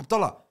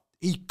 Abdullah,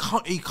 he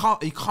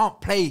can't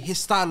play his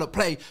style of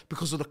play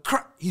because of the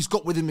crap he's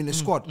got with him in his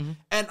squad.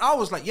 And I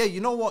was like, yeah, you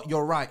know what?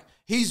 You're right.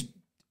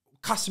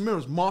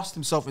 Casemiro's masked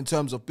himself in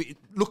terms of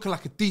looking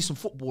like a decent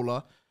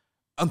footballer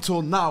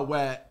until now,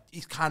 where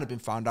he's kind of been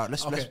found out.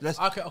 Let's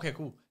Okay,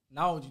 cool.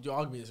 Now your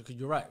argument is,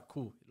 you're right,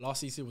 cool.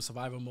 Last season was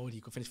survival mode,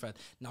 he could finish third.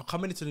 Now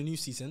coming into the new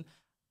season,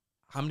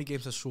 how many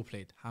games has Shaw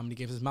played? How many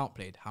games has Mount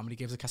played? How many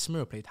games has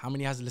Casemiro played? How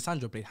many has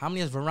Lissandro played? How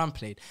many has Varane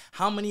played?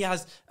 How many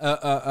has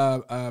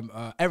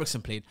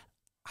Eriksen played?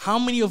 How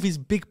many of his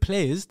big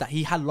players that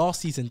he had last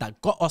season that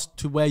got us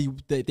to where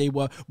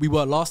we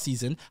were last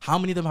season, how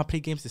many of them have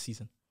played games this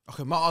season?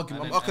 Okay, my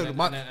argument.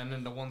 And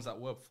then the ones that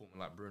were performing,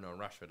 like Bruno and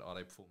Rashford, are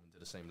they performing to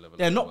the same level?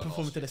 They're not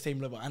performing to the same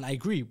level, and I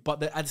agree.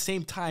 But at the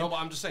same time, no. But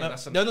I'm just saying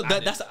that's another.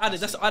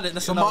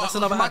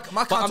 My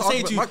counter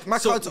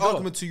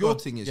argument to your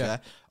thing is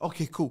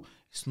okay, cool.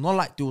 It's not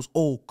like they was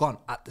all gone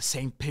at the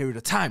same period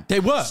of time. They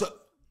were.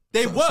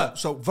 They were.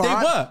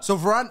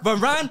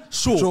 Varane,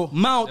 Shaw,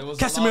 Mount,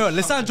 Casemiro,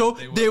 Lissandro.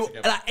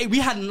 We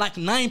had like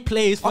 9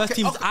 players, first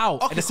teams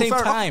out at the same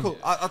time.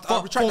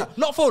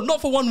 Not for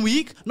 1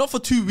 week, not for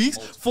 2 weeks,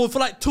 for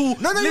like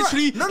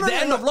the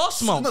end of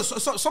last month. No,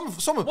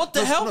 some of what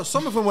the hell? No,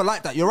 some of them were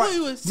like that. You're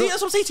right. See,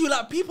 that's what I'm saying to you.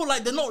 Like people,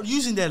 like they're not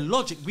using their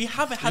logic. We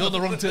haven't had. You're on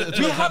the wrong.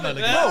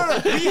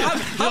 We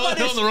haven't. How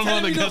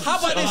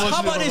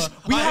about this?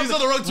 We have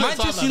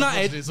Manchester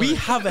United. We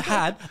haven't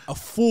had a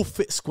full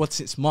fit squad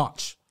since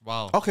March.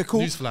 Wow. Okay,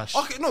 cool. Newsflash.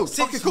 Okay, no.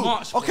 Okay, cool.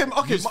 March, okay.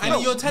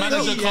 And you're telling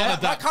me,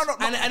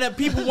 and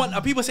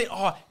people say,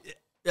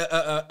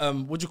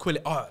 what do you call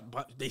it?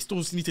 But they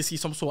still need to see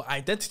some sort of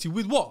identity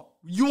with what?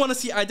 You want to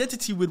see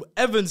identity with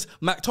Evans,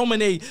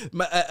 McTominay,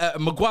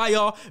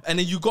 Maguire, and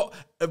then you got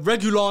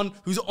Regulon,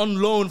 who's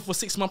on loan for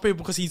 6 month period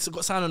because he's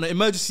got signed on an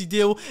emergency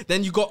deal.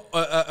 Then you got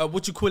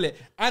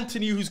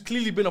Anthony, who's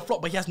clearly been a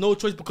flop, but he has no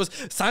choice because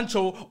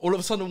Sancho all of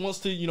a sudden wants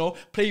to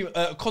play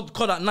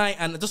COD at night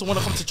and doesn't want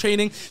to come to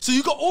training. So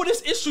you got all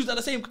these issues at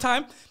the same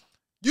time.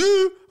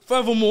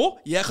 Furthermore,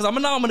 because I'm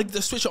going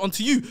to switch it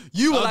onto you.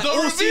 You were like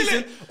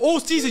all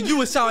season you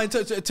were shouting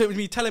to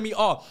me, telling me,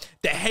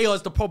 De Gea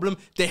is the problem.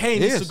 De Gea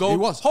needs to go. He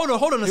was. Hold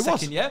on a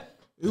second, yeah?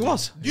 Who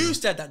was? You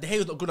said that De Gea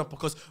was not good enough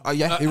because.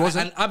 Yeah, he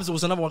wasn't. And Abs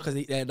was another one because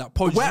that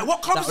porridge.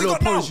 What club has he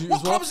got now?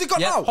 What club has he got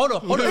now? Hold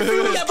on.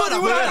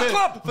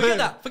 Forget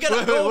that.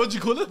 What do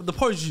you call it? The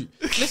porridge.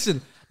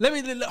 Listen. Let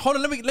me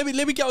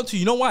get on to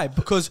you know why?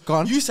 Because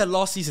you said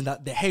last season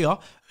that De Gea,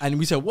 and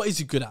we said what is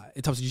he good at?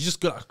 In terms of he's just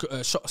good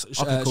at shots.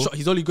 Shot,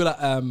 he's only good at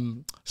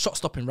shot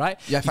stopping, right?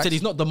 Yeah, he said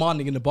he's not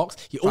demanding in the box.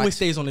 He always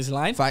stays on his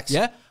line. Facts.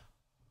 Yeah.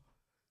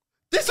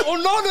 This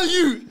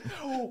Onana,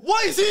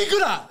 what is he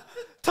good at?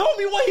 Tell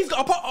me what he's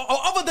got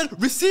other than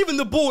receiving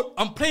the ball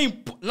and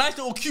playing nice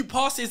little cute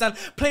passes and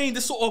playing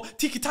this sort of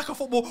tiki-taka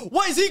football.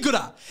 What is he good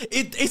at?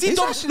 Is he?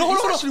 Hold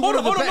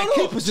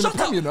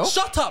on.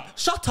 Shut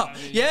up.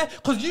 Yeah,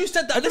 because you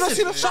said that.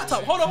 Listen, shut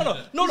up. Hold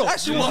on. No.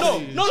 Actually, no.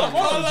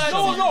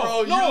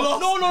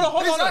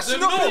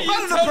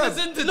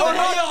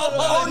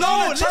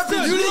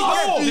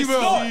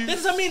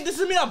 This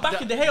doesn't mean I'm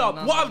backing the hair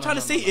up. What I'm trying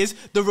to say is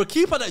the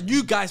keeper that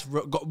you guys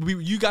got,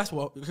 you guys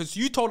were, because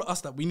you told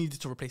us that we needed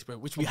to replace Brent,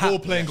 which we have. A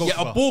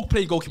ball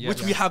playing goalkeeper,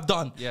 which we have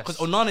done. Because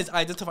Onana is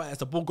identified as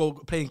the ball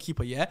playing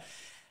keeper, yeah?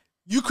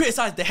 You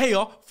criticize De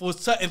Gea for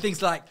certain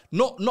things like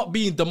not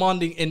being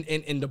demanding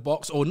in the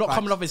box or not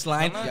coming off his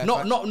line,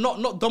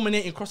 not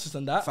dominating crosses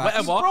and that.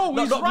 Whatever.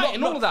 He's right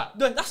in all of that.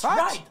 That's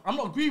right. I'm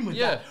not agreeing with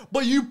that.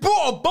 But you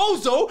brought a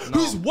bozo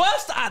who's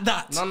worse at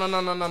that. No.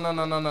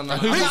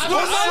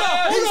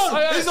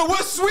 He's the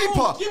worst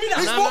sweeper. Give me that.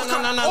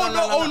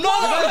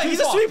 No. He's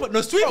a sweeper.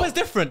 No, sweeper is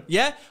different.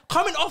 Yeah,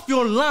 coming off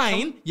your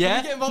line.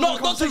 Yeah, hold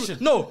on. What's it?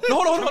 Hold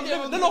on.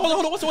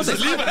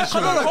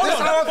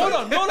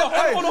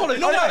 You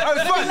know what?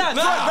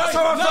 That's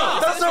how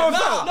I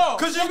felt.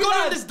 Because you've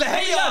got this De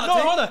Gea. No,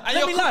 hold on.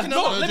 Let me land.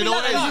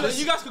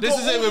 You guys could go. This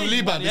is it with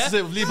Liban.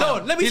 No,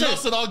 let me he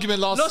lost an argument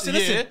last year.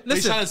 Listen.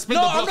 He's trying to spin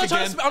the block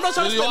again. I'm not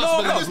trying to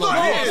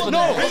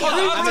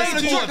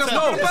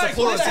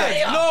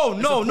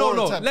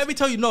No. Let me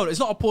tell you, no, it's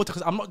not a poor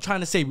because I'm not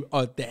trying to say De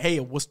Gea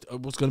was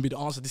going to be the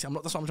answer. That's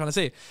what I'm trying to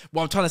say.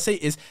 What I'm trying to say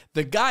is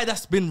the guy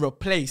that's been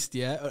replaced,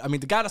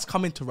 the guy that's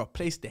coming to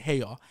replace De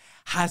Gea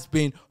has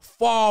been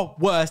far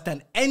worse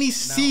than any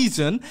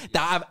season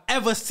that I've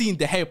ever seen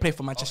De Gea play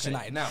for Manchester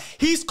United. Now,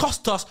 he's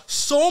cost us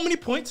so many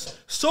points,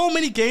 so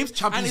many games,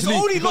 and it's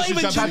only not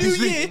even Champions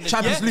League.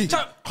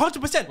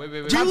 100%. We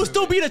will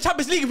still be in the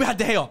Champions League if we had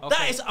De Gea.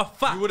 That is a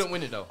fact. You wouldn't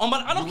win it though.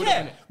 I don't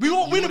care. We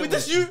won't win it with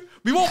this you.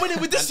 We won't win it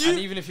with this you. And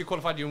even if you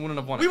qualified, you wouldn't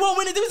have won it. We won't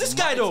win it with this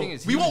guy though.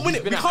 We won't win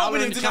it. We can't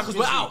win it because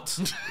we're out.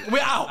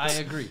 We're out. I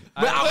agree.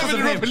 We're out because of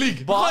him. Europa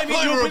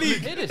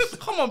League. It is.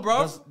 Come on,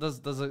 bro.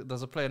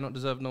 Does a player not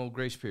deserve no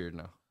grace period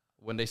now?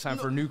 When they sign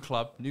for a new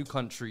club, new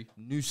country,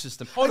 new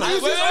system. Use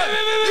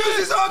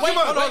his argument.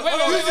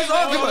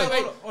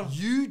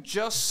 You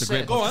just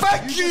said,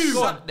 thank you.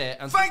 Sat there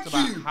and talked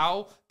about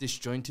how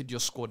disjointed your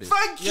squad is.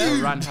 Thank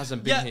you. Rand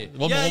hasn't been here.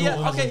 Go on.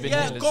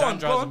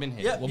 Hasn't been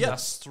here.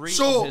 That's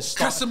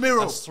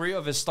three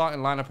of his starting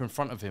lineup in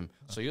front of him.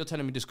 So you're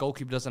telling me this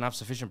goalkeeper doesn't have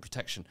sufficient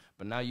protection,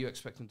 but now you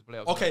expect him to play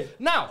outside.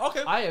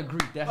 I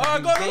agree. There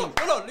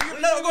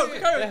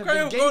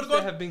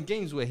have been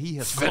games where he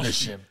has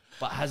finished him.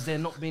 But has there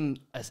not been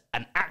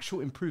an actual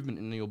improvement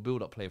in your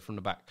build-up play from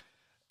the back?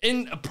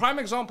 In a prime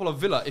example of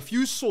Villa, if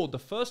you saw the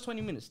first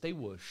 20 minutes, they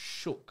were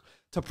shook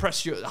to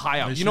press you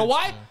high up. You know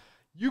why?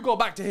 You go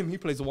back to him, he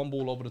plays the one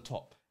ball over the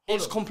top.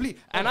 It's complete.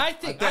 And I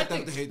think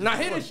now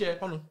hear this,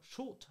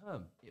 short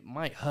term, it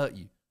might hurt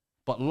you.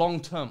 But long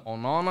term,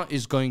 Onana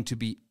is going to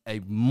be a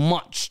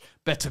much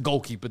better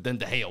goalkeeper than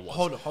De Gea was.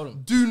 Hold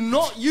on. Do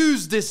not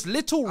use this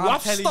little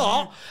rough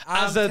start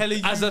as a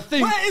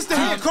thing. Where is De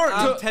Gea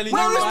currently?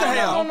 Where is De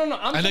Gea? No.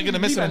 And they're going to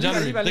miss him in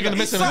January. They're going to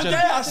miss him in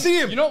January. I see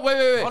him. You know,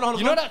 wait.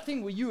 You know that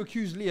thing where you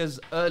accuse Leas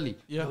early?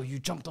 Yeah. You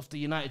jumped off the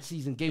United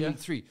season, game week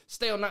 3.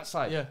 Stay on that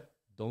side. Yeah.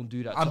 Don't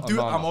do that. I'm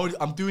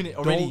doing it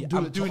already.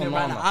 I'm doing it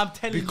right now. I'm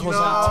telling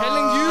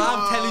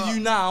you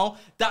now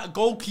that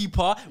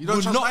goalkeeper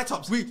will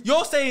not.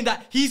 You're saying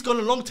that he's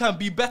gonna long term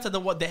be better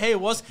than what De Gea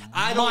was.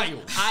 I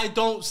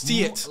don't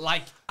see it.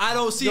 I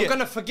don't see it. You're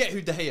gonna forget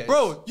who De Gea is,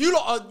 bro. You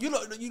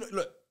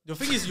look. The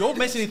thing is, you're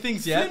mentioning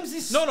things, yeah.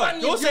 No.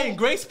 You're saying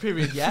grace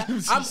period, yeah.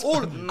 I'm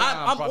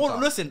all.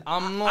 Listen,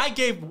 I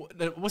gave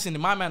what's his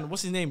name? My man.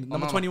 What's his name?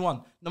 Number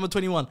 21.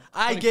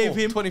 I gave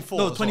him 24.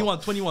 No,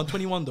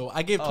 21 though.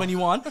 I gave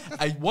 21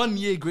 a 1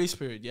 year grace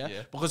period,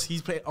 yeah, because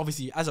he's played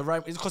obviously as a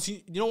right. It's because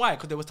you know why?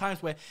 Because there was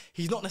times where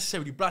he's not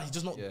necessarily bad. He's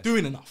just not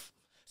doing enough.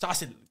 So I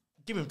said,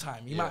 give him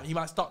time. He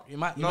might start. He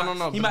might.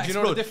 No. He might do you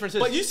know what the difference is?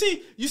 But you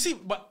see,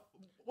 but.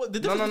 What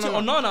the difference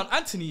between Onana and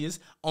Anthony is,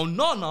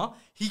 Onana,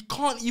 he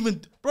can't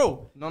even,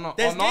 bro. No.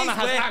 There's Onana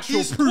has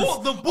actual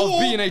proof the ball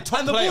of being a top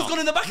and the player. ball's gone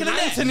in the back of the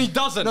net. Anthony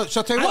doesn't. No,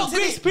 shall I tell you what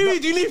grace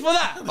period do you need for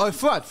that?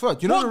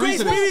 Fred, you know what the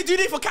reason grace period do you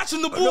need for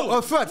catching the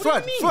ball? Fred.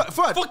 For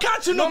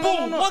catching the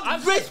ball.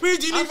 What grace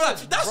period do you need for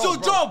that? That's your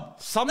job.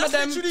 Some of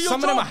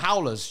them are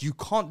howlers. You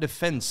can't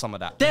defend some of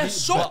that. They're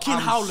shocking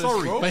howlers,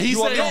 bro. But he's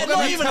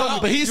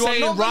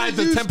saying ride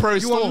the temporary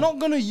storm. You are not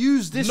going to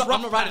use this.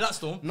 I'm not riding that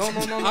storm. No.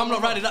 I'm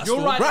not riding that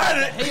storm. You're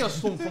riding it. Gea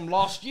storm from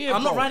last year.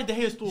 I'm bro. not riding the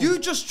Gea storm. You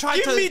just tried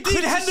Give to me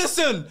Dean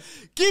Henderson.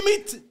 Give me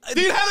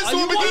Dean Henderson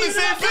will be doing the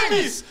same thing.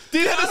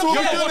 Dean Henderson will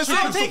be doing the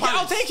same thing.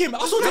 I'll take him.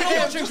 I'll still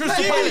watching Crystal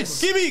take him.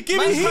 Palace. Give me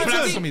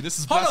blasphemy. Heaton. This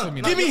is Hold on.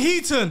 blasphemy. Give me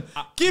Heaton.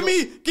 Give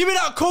me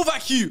that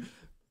Kovac Hugh.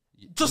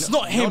 Just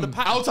not him.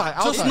 Altai.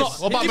 Just not.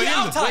 What about Give me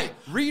Bayern? Altai.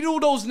 Read all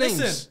those names.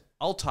 Listen.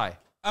 Altai,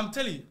 I'm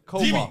telling you.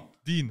 Kova.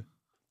 Dean.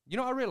 You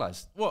know what I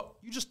realised? What?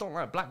 You just don't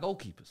like black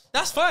goalkeepers.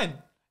 That's fine.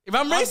 If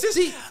I'm racist,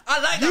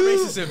 I like that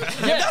racism. If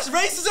that's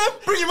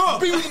racism, bring him on.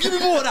 Give me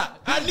more of that.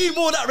 I need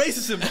more of that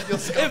racism.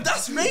 If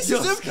that's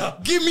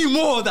racism, give me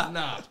more of that.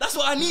 Nah. That's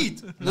what I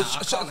need. I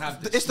can't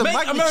have this. It's the Make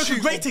magnitude America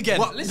great again.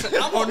 Listen,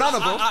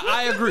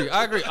 I agree.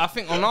 I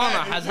think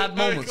Onana has had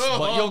moments,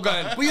 but you're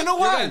going. But you know you're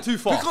why? going too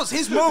far. Because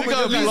his moment You're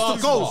going leads too to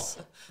far. goals.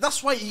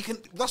 That's why you can.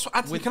 That's why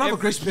Anthony With can have a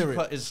every grace period.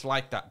 keeper is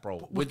like that,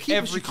 bro. With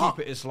keepers, every you can't.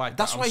 keeper is like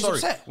That's that. why I'm he's sorry.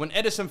 upset. When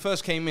Edison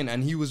first came in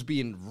and he was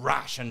being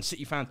rash and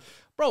City fans,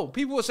 bro,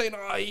 people were saying,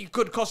 "Oh, he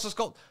could cost us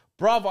goals."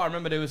 Bravo, I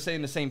remember they were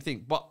saying the same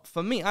thing. But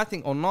for me, I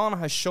think Onana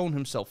has shown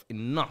himself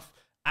enough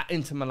at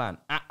Inter Milan,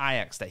 at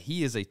Ajax, that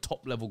he is a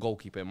top-level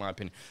goalkeeper, in my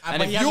opinion.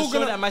 but he hasn't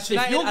shown that at Manchester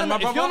United, and my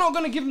if brother- you're not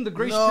going to give him the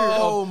grace No, period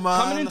of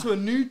man. coming into a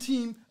new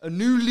team, a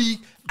new league,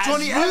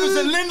 Johnny Evans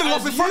and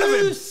Lindelof in front of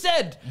you him.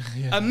 said,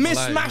 a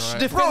mismatched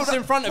defense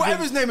in front of him.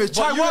 Whatever his name is,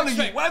 But you Chaiwala,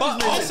 expect-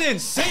 whatever his name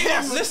is.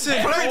 Listen.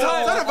 Every time.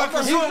 Tell him back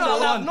He's to not Zoom.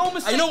 allowed no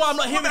mistakes. You know why I'm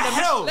not hearing What the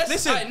them? hell?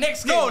 Listen. Alright,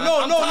 next game, No.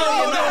 man.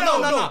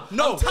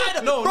 I'm tired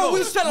of- No. Bro,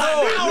 we spent like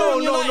an hour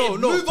on United.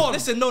 Move on.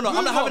 Listen, no.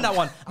 I'm not having that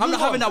one. I'm not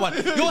having that one.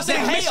 You're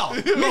saying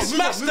Gea.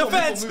 mismatched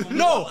defense.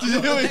 No.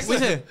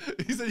 Listen.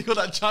 He said you got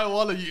that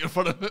Chaiwala in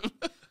front of him.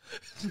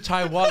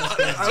 Chaiwala.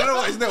 I don't know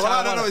what his name.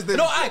 I don't know his name.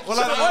 No, I don't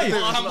know.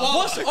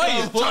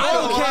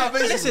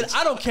 Listen,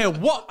 I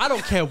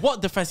don't care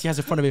what defense he has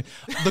in front of him.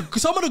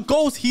 Some of the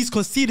goals he's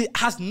conceded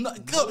has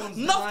nothing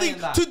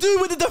to do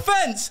with the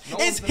defense.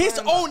 It's his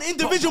own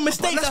individual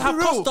mistakes that have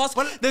cost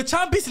us. The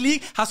Champions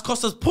League has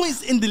cost us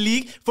points in the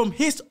league from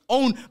his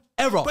own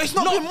error. But it's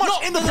not been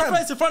much in the Prem.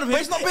 defense in front of him.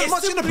 But it's not been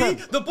much in the simply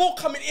Prem. the ball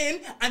coming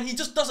in and he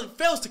just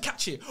fails to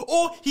catch it,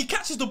 or he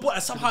catches the ball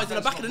and somehow it's in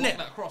the back of the net.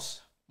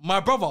 My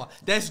brother,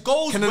 there's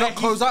goals. Can they where not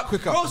close out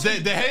quicker? Bro,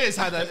 De Gea's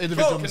had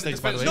individual mistakes,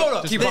 by the way.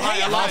 No. Just De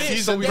behind Gea last had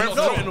season, we Brentford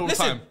Brentford all the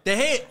listen, time. De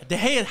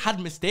Gea had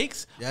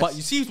mistakes, Yes. but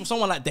you see, for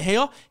someone like De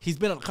Gea, he's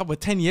been at the club for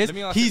 10 years. Let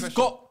me ask you a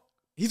question.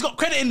 He's got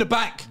credit in the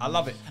bank. I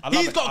love it.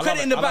 He's got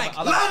credit in the bank.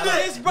 I love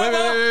it. This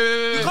brother,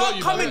 wait, you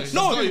can't come in. wait,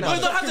 No, wait, you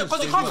don't have to,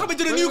 because you can't come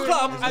into the new wait,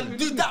 club wait, and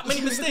do that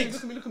many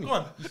mistakes. Look at me. Go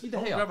on. You see De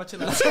Gea? Grab a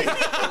chill out.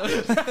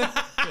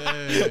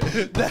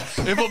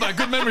 It brought back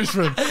good memories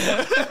for him.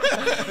 Trying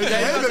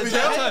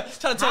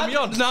to turn me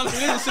on. No, you need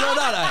to slow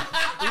down.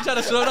 You trying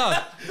to slow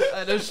down.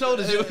 Those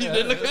shoulders, you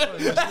didn't look at.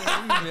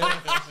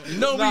 You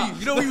know me.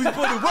 You know we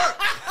put in work.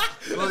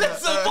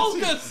 Listen,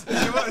 focus.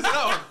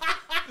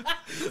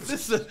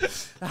 Listen,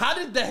 how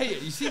did De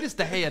Gea? You see this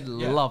De Gea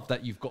love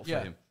that you've got for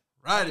him.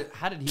 Right.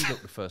 How did he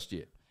look the first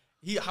year?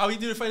 How he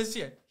did it first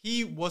year?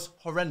 He was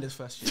horrendous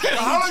first year.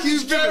 How long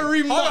you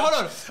Very much. Hold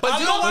on. But do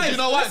you know why? Listen,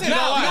 Do you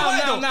know why?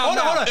 Hold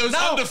on. It was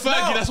under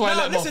 30, that's why I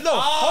let him Listen, off.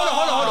 no.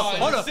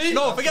 Hold on. see?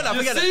 No, forget that.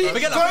 Forget see? that.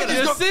 Forget Fergie's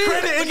that. got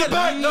credit in the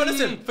bank. No,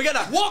 listen. Forget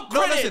that. What No,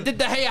 credit listen. did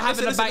De Gea have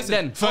in the bank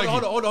then?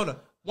 Hold on.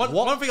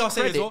 One thing I'll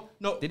say is, credit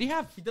no. did he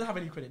have? He didn't have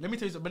any credit. Let me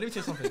tell you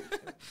something.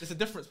 There's a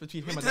difference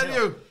between him and tell De Gea.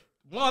 you.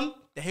 One,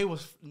 De Gea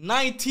was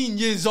 19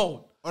 years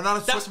old.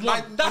 Onana's That's tw- one.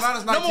 nine- That's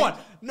Onana's number 19. one.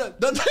 No,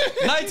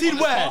 19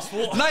 where?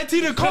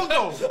 19 in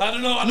Congo. I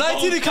don't know.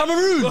 19 in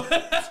Cameroon.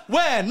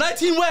 Where?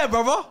 19 where,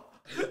 brother?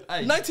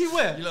 Hey, 19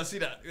 where? You don't see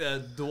that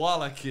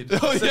Douala kid?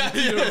 Oh, yeah.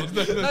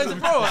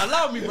 Bro,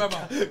 allow me,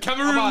 brother.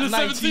 Cameroon About in the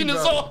 17 19, as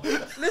bro. well.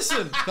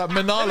 Listen. That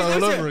Manala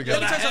all over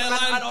again. Let me tell you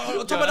something. And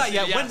on top of that,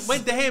 yeah,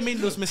 when De Gea made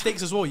those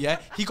mistakes as well, yeah,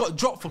 he got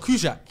dropped for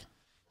Kujak.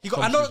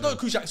 Not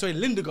Kujak, sorry,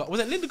 Lindegaard. Was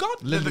it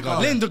Lindegaard?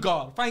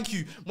 Lindegaard, thank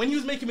you. When he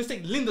was making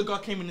mistakes,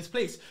 Lindegaard came in his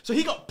place. So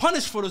he got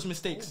punished for those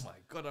mistakes. Oh my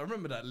god, I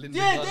remember that. Lindegaard.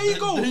 Yeah, there you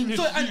go. Danish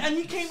So, and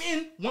he came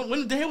in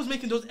when De Gea was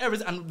making those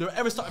errors, and the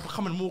errors started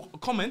becoming more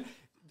common.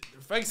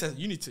 Frank says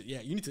you need to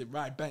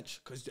ride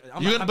bench because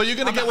But you're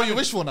gonna get what you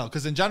wish for now,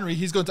 because in January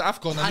he's going to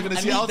AFCON and you're gonna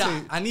see Alte.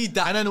 I need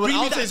that. And then when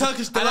Bring me that Alte's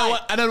Turkish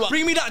delight.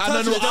 Bring me that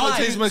Turkish delight.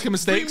 Alte's making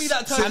mistakes. Bring me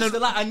that Turkish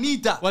delight. I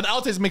need that. When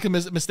Alte's making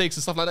mistakes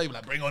and stuff like that, you're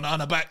like, bring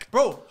Onana back.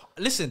 Bro,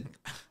 listen.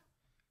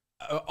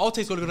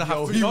 Alte's gonna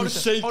have. he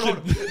was shaking.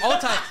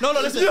 Alte, no,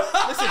 listen.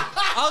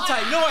 Alte,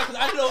 you know what? 'Cause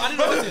I didn't know.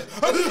 Listen.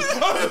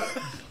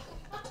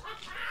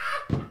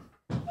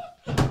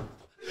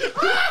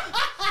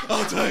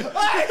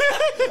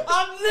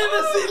 I've never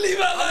seen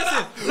Lima like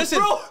that.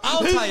 Listen,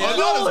 Alte, yeah.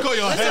 Onana's got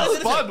your head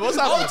spun. What's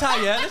happening?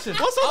 Alte, yeah. Listen,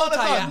 What's Alte,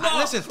 Onana yeah. done?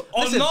 Listen.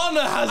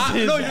 Onana has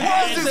his. No,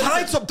 What is this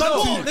heights up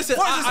done to you? Listen,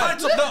 What is this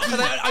heights up done to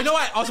you? I know.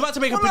 I was about to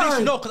make a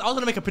prediction. No, because I was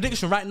gonna make a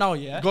prediction right now.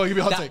 Yeah. Go on, give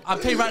me a hot That- take. I'm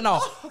telling you right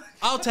now.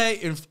 Alte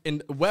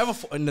in whatever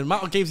in the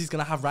amount of games he's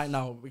gonna have right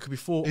now, it could be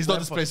 4. He's not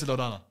whatever. displacing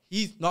Onana.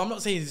 No, I'm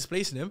not saying he's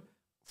displacing him.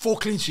 4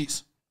 clean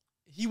sheets.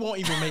 He won't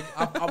even make.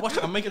 I'm making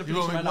a won't prediction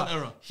right make now. one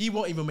error. He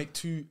won't even make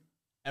 2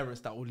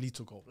 errors that will lead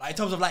to a goal. Like in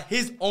terms of like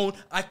his own,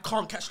 I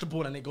can't catch the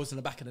ball and it goes in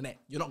the back of the net.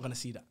 You're not gonna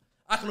see that.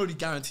 I can already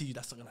guarantee you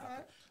that's not gonna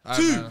happen.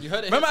 Two, you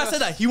heard it. Remember I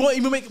said that he won't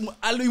even make. He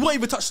won't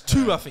even touch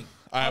two. I think.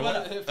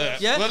 Yeah.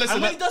 Yeah, Well, listen,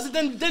 and when he does it,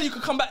 then you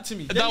can come back to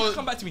me. Then you can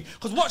come back to me.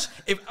 Because watch,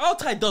 if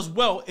Altai does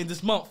well in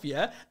this month,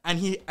 yeah, and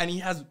he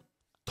has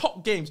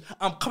top games,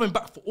 I'm coming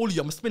back for all of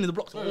you. I'm spinning the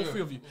blocks for all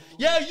three of you.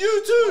 Yeah,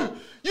 you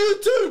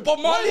too, Bob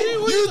Marley,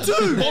 you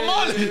too, Bob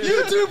Marley,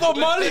 you too, Bob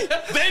Marley,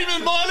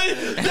 David Marley,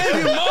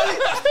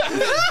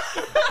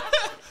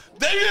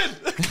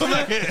 David, come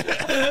back here.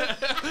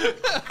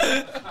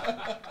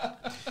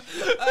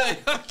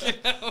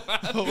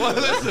 Well,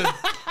 listen,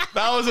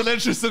 that was an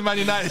interesting Man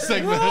United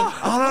segment.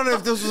 I don't know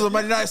if this was a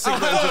Man United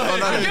segment.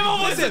 Give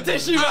on what's it,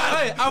 tissue, man.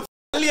 Hey, I'm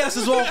Elias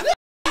as well.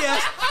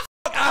 Yes,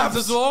 Abs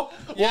as well.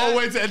 What a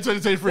way to end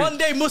 2023. One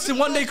day Muslim,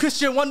 one day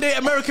Christian, one day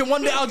American,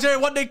 one day Algerian,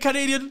 one day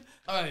Canadian.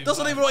 That's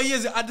not even what he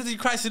is. Identity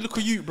crisis. Look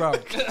at you, bro.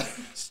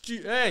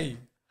 Hey,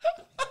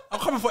 I'm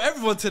coming for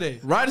everyone today.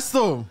 Ride the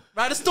storm.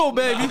 Ride the storm,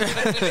 baby.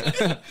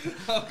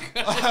 Well,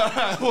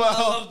 I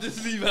love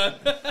this league, man.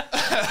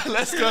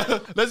 let's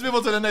go. Let's move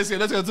on to the next game.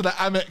 Let's go to the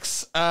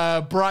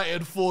Amex.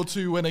 Brighton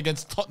 4-2 win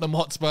against Tottenham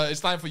Hotspur. It's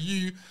time for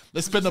you.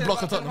 Let's spin the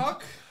block of Tottenham.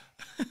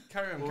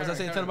 Carry on. What was I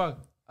saying, Ten Hag?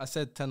 I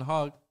said Ten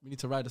Hag. We need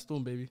to ride the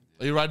storm, baby.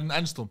 Are you riding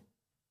Anstorm?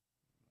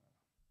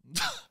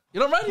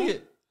 You're not riding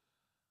it.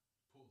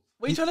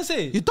 What are you trying to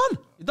say? You done?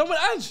 You done with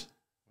Ange?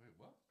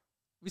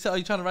 We said, are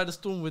you trying to ride the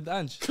storm with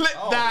Ange? Clip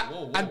that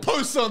and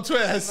post on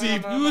Twitter,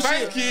 Haseeb.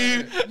 Thank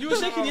you. You were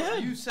shaking your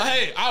head.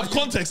 Hey, out of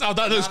context, that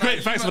was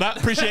great. Thanks for that.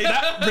 Appreciate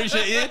that.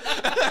 Appreciate it.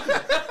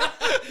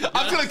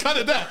 I'm going to cut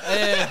it there.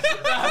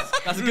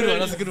 That's a good one.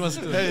 That's a good one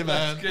still. Hey,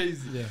 man.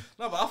 Crazy. Yeah.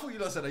 No, but I thought you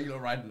lot said that you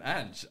lot riding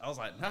Ange. I was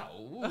like, no.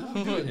 What are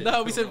we doing here?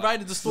 No, we said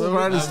riding the storm.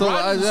 Riding the storm.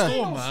 Riding the Yeah.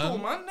 storm, No man.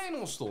 storm, man. They ain't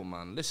no storm,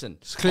 man. Listen,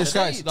 It's clear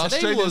skies. The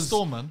Australian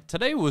storm, man.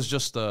 Today was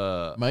just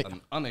Mate.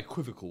 an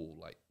unequivocal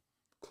like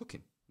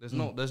cooking. There's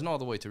no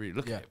other way to really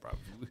look at it, bro.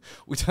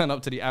 We turn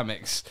up to the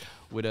Amex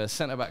with a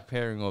centre back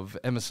pairing of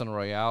Emerson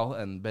Royale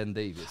and Ben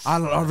Davis. I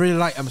really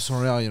like Emerson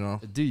Royale, you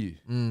know. Do you?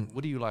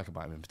 What do you like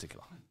about him in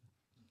particular?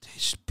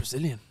 He's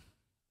Brazilian.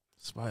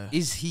 Spire.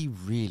 Is he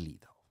really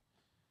though?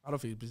 I don't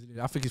think he's Brazilian.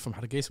 I think he's from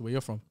Hargeisa, where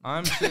you're from.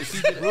 I'm sure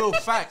he did. Real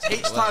facts.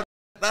 H-time.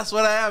 That's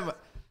what I am.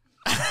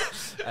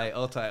 Hey,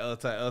 all tight.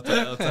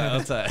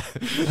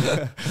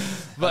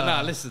 But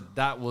nah, listen,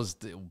 that was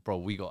bro.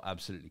 We got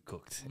absolutely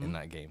cooked in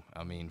that game.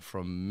 I mean,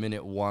 from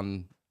minute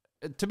one.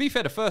 To be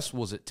fair, the first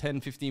was at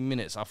 10, 15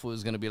 minutes. I thought it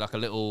was going to be like a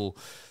little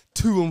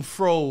to and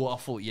fro. I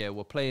thought, yeah,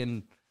 we're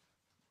playing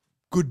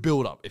good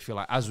build up, if you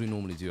like, as we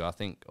normally do. I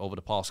think over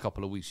the past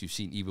couple of weeks, you've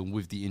seen even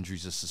with the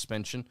injuries of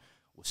suspension,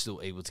 we're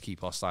still able to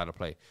keep our style of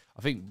play.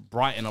 I think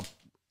Brighton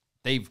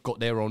they've got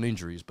their own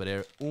injuries, but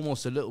they're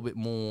almost a little bit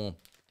more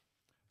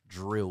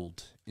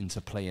drilled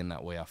into playing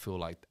that way, I feel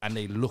like, and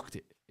they looked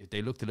a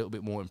little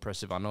bit more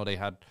impressive. I know they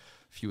had a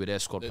few of their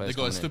squad players.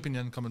 They got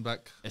Estupinian coming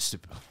back.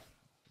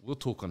 We'll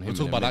talk on him. We'll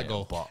talk about that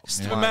goal.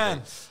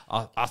 Man,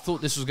 I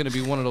thought this was going to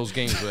be one of those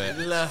games where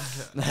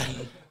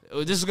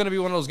this is going to be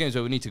one of those games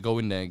where we need to go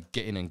in there,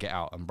 get in and get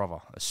out. And brother,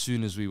 as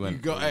soon as we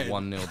went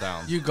 1-0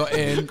 down, You got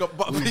in.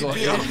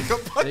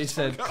 they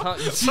said,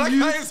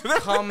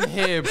 "Come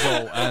here,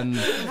 bro." And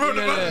bro,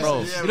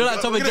 you know that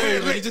Tom and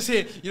Jerry when you just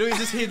hear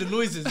the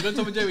noises. You know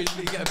Tom and Jerry,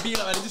 you get a beat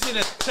up and you just hear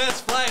the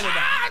turds flying and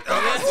that.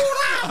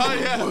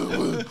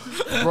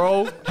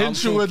 bro,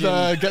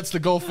 Hinshelwood gets the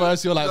goal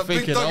first. You're like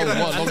thinking, oh,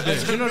 what long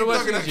day. you know the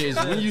worst thing is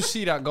when you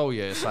see that goal,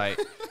 yeah, it's like,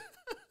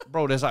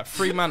 bro, there's like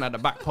 3 men at the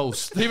back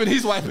post. Even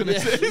he's wiping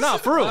it. Nah,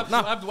 for real. I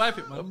have to wipe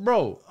it, man.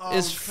 Bro,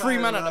 it's 3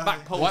 men at the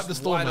back post. Wipe the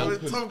storm, man.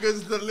 Tom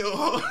goes to the little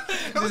hole.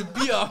 Just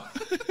beat up.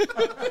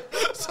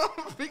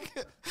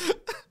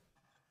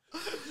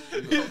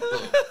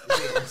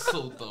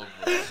 So dumb,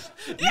 bro.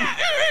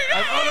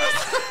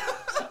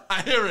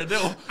 I hear it. You're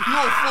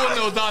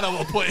 4-0 down at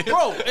one point.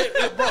 Bro,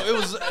 it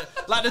was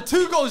like the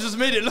 2 goals just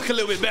made it look a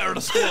little bit better on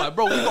the score. Like,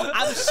 bro, we got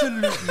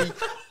absolutely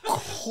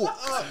cooked.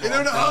 You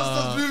know the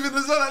Arsenal's moving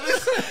the zone like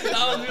this?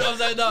 That was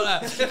upside down.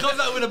 Like, he comes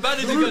out with a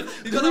bandage.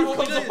 He's got that one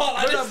comes apart.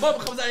 Like that bomb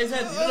comes out his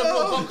head. You know that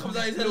little bomb comes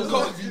out his head.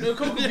 The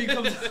coffee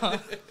comes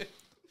out.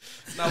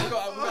 Now we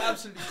got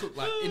absolutely cooked,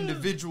 like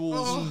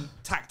individuals,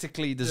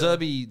 tactically. De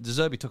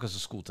Zerbi took us to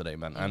school today,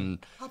 man,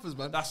 and Happens,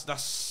 man.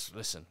 that's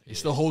listen. He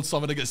still holds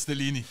something against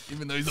Stellini,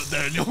 even though he's not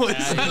there anymore.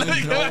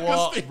 You know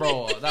what,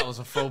 bro? That was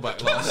a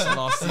throwback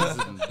last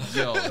season.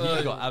 Yo,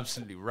 he got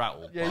absolutely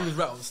rattled. Yeah, he was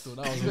rattled still.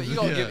 That was You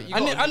gotta give it.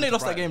 and they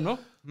lost that game, no?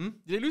 Did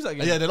they lose that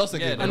game? Yeah, they lost the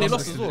game. And they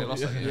lost as well. They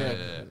lost that game.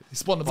 Yeah. He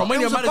spawned the From ball.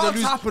 when your was manager about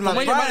to happen, from like,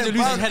 when your manager Brian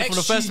loses his head from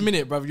the XG. first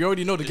minute, bro, you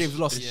already know the game's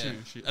lost.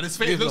 And his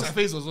face looks like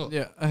face as well.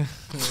 Yeah. I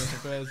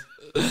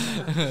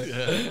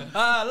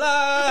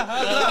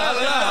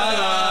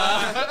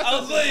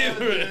was waiting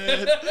for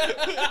it.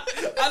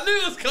 I knew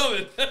it was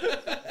coming.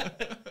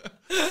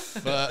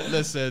 But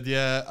listen,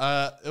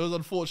 it was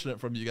unfortunate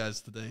from you guys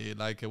today.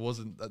 Like, it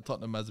wasn't at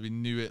Tottenham as we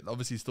knew it.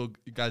 Obviously,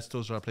 you guys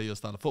still try to play your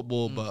style of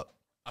football, but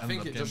I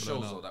think it just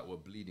shows though that we're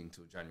bleeding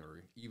till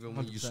January. Even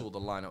when you saw the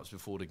lineups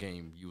before the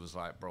game, you was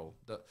like, bro,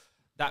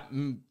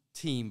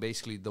 team,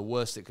 basically, the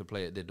worst it could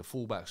play it did. The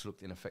fullbacks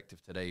looked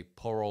ineffective today.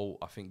 Porro,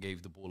 I think,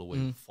 gave the ball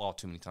away far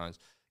too many times.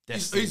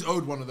 He's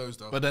owed one of those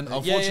though. But then,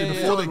 unfortunately,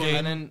 before the game,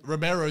 and then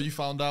Romero, you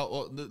found out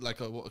a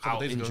couple out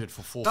days injured ago.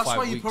 for 4 or That's 5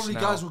 why weeks you probably now.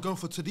 guys were going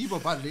for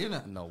Todibo badly,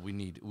 innit? No, we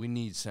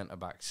need centre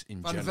backs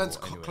in Van de general. Ven's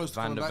Anyway. close to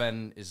Van coming de back.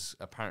 Ven is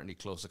apparently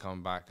close to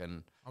coming back,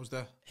 and I was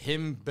there.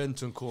 him,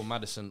 Bentancur,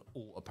 Madison,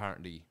 all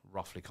apparently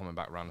roughly coming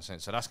back around the same.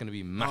 So that's going to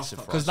be massive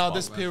for us. Because now But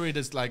this period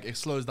is like it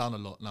slows down a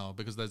lot now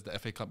because there's the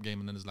FA Cup game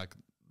and then there's like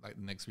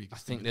next week. I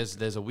think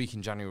there's a week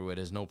in January where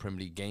there's no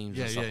Premier League games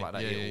and stuff like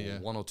that. Yeah.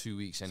 1 or 2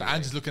 weeks. So Anyway.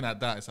 I'm just looking at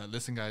that. It's like,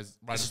 listen, guys,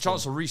 It's a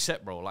chance to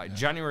reset, bro. Like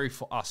January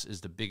for us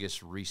is the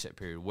biggest reset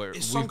period where Is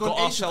we've Son got going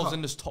Asia ourselves Cup?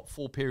 in this top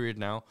 4 period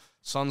now.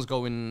 Son's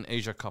going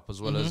Asia Cup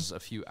as well as a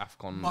few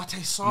AFCON. Mate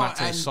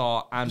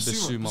Sarr and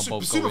Basuma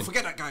both Basuma, going.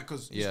 forget that guy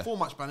because he's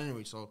 4-match ban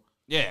anyway. So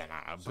Yeah,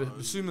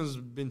 Basuma's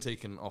been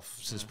taken off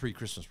since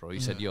pre-Christmas, bro. He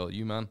said, "Yo,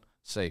 you man,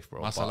 safe,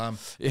 bro." Masalam.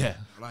 Yeah,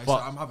 like,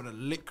 but I'm having a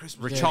lit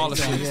Christmas.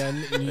 Richarlison,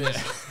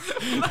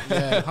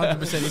 Yeah,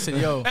 100%. He said,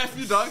 yo. F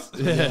you dogs.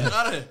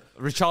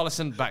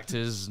 Richarlison back to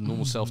his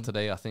normal self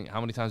today. I think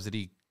how many times did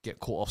he get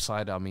caught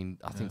offside? I mean,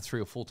 I think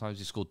 3 or 4 times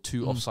he scored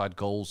 2 offside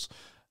goals.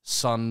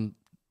 Son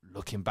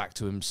looking back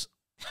to him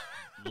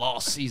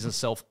last season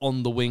self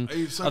on the wing.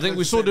 I think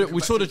we saw the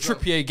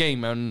Trippier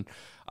game, and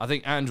I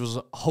think Ange was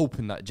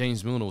hoping that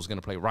James Milner was going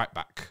to play right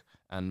back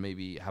and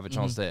maybe have a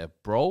chance there,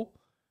 bro.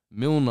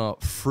 Milner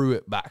threw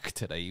it back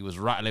today. He was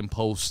rattling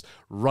posts,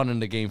 running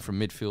the game from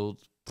midfield.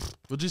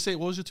 What did you say?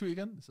 What was your tweet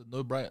again? It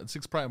said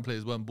 6 Brighton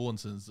players weren't born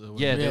since. There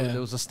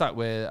was a stat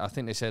where I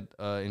think they said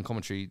in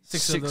commentary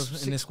Six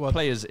in the squad.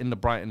 players in the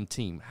Brighton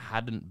team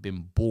hadn't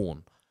been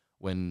born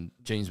when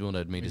James Milner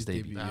had made his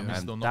debut. Damn, he's And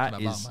still that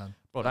knocking is, about, man.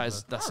 bro,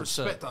 that's I absurd.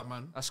 respect that,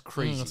 man. That's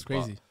crazy. That's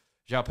crazy.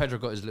 João Pedro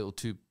got his little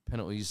 2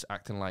 penalties,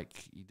 acting like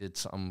he did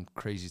something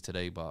crazy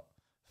today, but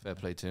fair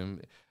play to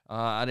him.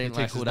 I didn't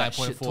takes like all his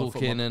that 9.4 shit talking,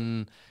 football.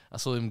 and I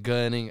saw him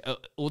gurning.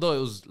 Although it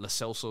was Lo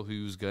Celso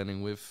who was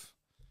gurning with.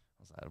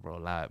 I was like, bro,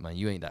 lie, man,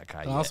 you ain't that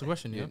guy Can I yet. ask a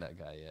question, You yeah? ain't that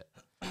guy yet.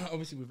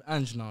 Obviously, with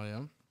Ange now,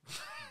 yeah.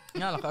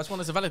 Yeah, like, I just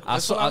want to valid. I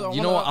saw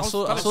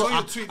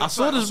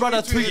this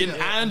brother tweeting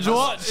and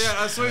watch. Yeah,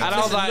 I saw you. And I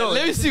was like,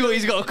 let me see what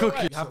he's got to cook.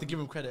 You have to give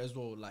him credit as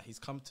well. Like, he's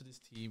come to this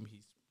team,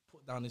 he's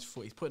put down his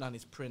foot, he's put down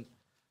his print.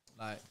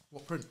 Like,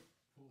 What print?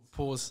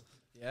 pause.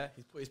 Yeah,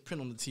 he's put his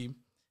print on the team,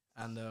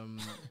 and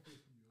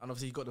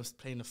obviously he got us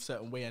playing a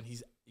certain way, and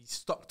he's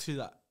stuck to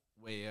that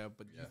way. Yeah,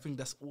 but you think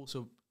that's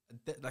also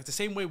like the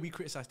same way we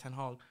criticize Ten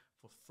Hag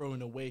for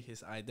throwing away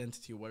his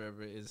identity or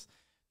whatever it is.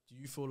 Do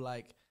you feel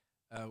like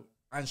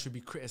Ange should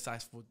be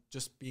criticized for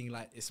just being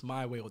like it's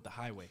my way or the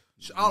highway?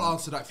 I'll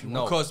answer that if you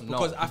No. want.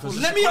 Because I feel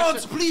Let me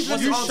answer, please. Let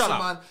me You answer, shut man.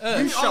 up.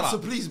 Let me shut answer,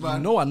 up. please, You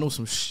man. know I know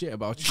some shit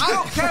about you. I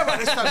don't care about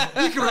this time.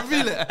 You can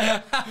reveal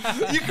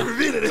it. You can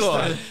reveal it this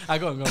time. I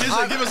go on. Give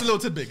us a little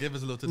tidbit. Give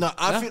us a little tidbit. No,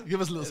 I feel. Give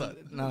us a little side.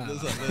 Nah.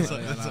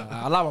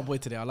 I like my boy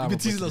today. I like my boy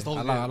teasing us today.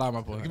 the whole I game. like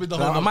my boy. Give me the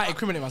So whole I note. might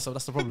incriminate myself.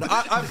 That's the problem.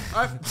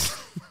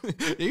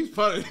 He's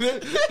funny.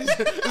 It's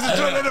a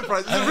joint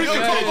enterprise. It's a Rico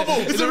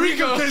culpable. It's a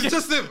Rico case.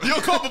 Just him.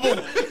 You're culpable.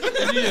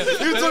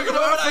 You talking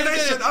about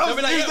affiliation? I'll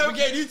be like, we're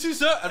getting you too,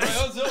 sir. And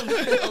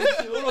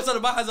all of a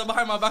sudden, my hands are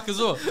behind my back as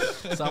well.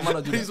 So I'm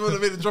gonna do He's that. one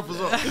that made the drop as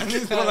well.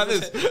 He's one like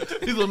this.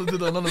 He's the one who did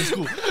that. None of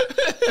school.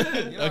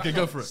 Okay,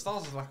 go for it.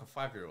 Stars is like a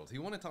 5-year-old. He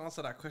wanted to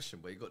answer that question,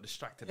 but he got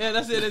distracted. Yeah,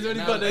 that's it. That's what he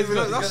Now got.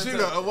 that's- That's true.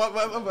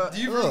 What?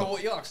 Do you remember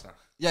what he asked now?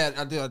 Yeah,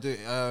 I do.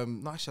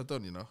 No, actually, I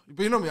don't. You know,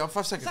 but you know me. I'm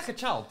 5 seconds. It's like a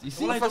child. You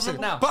see, I'm like 5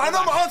 seconds. now. But I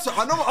know my answer.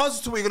 I know my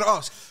answer to what you're gonna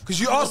ask because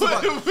you asked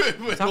about.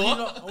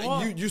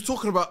 You're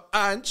talking about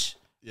Ange.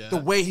 Yeah.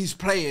 The way he's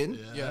playing,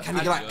 Yeah. can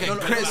he like get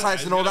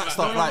criticised and all that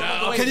stuff?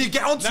 Like, can you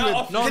get onto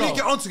him? Can you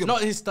get onto him?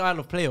 Not his style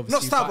of play, obviously.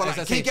 Not style, but as I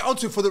like, can you say, get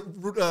onto him for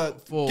the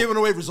For- giving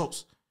away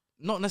results?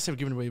 not necessarily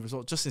giving away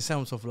results, just in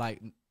terms of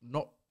like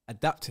not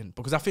adapting.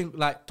 Because I think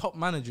like top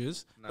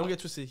managers, don't get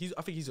twisted.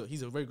 I think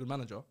he's a very good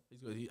manager.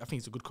 I think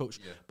he's a good coach.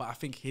 Yeah. But I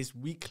think his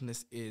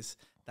weakness is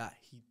that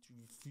he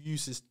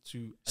refuses to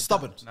adapt.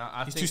 Stubborn.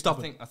 He's too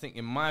stubborn. I think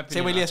in my opinion,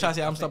 Same way Leah tries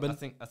to say, I'm I stubborn.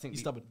 think He's the,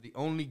 stubborn. the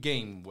only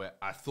game where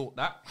I thought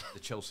that the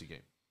Chelsea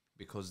game,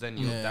 because then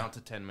you're down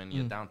to 10 men,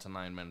 you're down to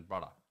 9 men,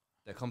 brother.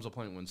 There comes a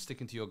point when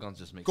sticking to your guns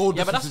just makes Goal sense.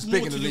 Yeah, but difference that's is more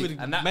big to in the do league.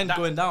 with And that- men that-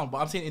 going down. But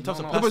I'm saying in terms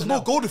of no, There was more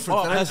personnel. goal difference.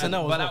 Oh, than anything.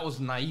 personnel. But as well. that was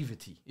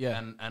naivety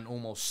Yeah. and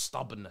almost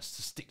stubbornness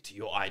to stick to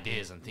your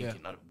ideas and thinking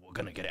Yeah. that we're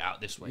gonna get it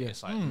out this way. Yeah.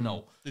 It's like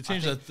no, They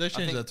changed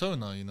their tone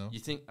now, you know. You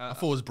think I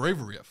thought it was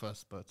bravery at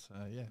first, but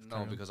yeah.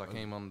 no, because I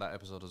came on that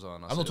episode as well.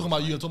 And I'm not talking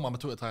about you. I'm talking about my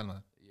Twitter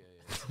timeline.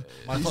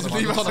 My He's Tottenham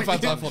leaving fans I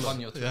us follow.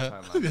 on your Twitter Yeah.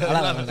 timeline.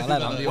 I like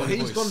that. I'm the only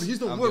He's voice. gone. He's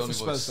the I'm work only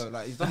for voice. Spurs though.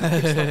 Like he's done the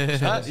big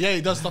stuff. Yeah,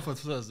 he does stuff with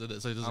Spurs, so he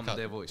doesn't I'm count.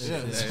 their voice.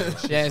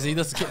 Yeah, so he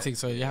does the kit thing,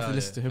 so you have to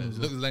listen to him as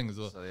Look well. at Leng as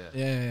well. So yeah.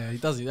 Yeah, he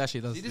does. He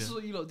actually does. See, this is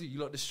what you lot do. You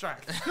lot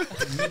distract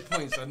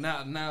mid-point. So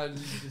now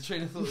the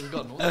train of thought is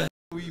gone. What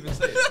do we even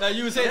say? No,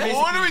 you were saying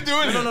basically. What are we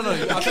doing? No.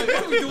 What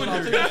are we doing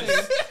here?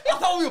 I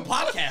thought we were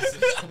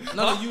podcasting.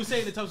 No, you were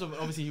saying in terms of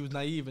obviously he was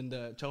naive in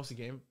the Chelsea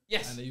game.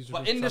 Yes, and they used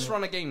but in this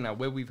run of game now,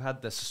 where we've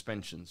had the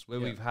suspensions, where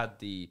we've had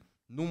the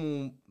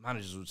normal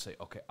managers would say,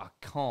 okay, I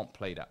can't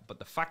play that. But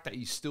the fact that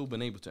he's still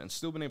been able to, and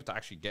still been able to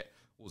actually get,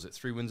 what was it,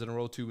 3 wins in a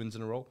row, 2 wins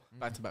in a row?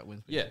 Back-to-back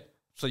wins. Yeah.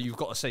 So you've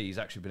got to say he's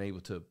actually been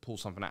able to pull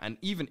something out. And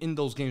even in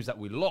those games that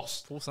we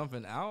lost. Pull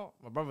something out?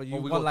 My brother, you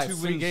Well, we won got like 2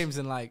 3 wins. games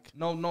in like...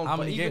 No, how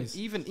but many even, games?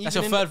 even That's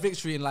your in third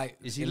victory in like...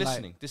 Is he in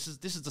listening? This is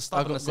the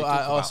stuff go- that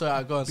go-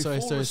 sorry, go on. Sorry.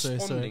 Before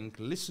responding,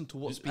 listen to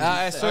what's being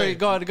said. Sorry,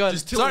 go on.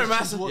 Just tilt Sorry, his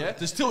Master. chin Yeah?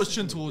 Just tilt his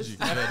chin towards you.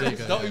 Yeah, there you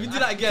go. Don't even do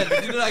that again.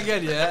 If you do that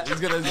again, yeah? He's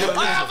gonna.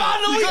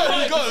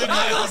 I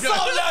got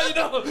something now, you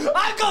know.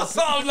 I got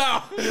something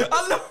now.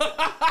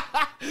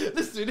 I know.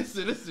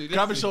 Listen.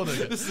 Grab his shoulder.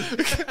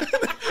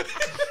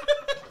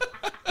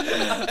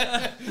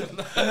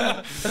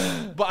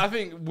 But I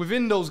think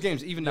within those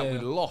games, even that we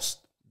Yeah. lost,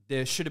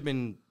 there should have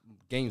been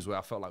games where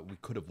I felt like we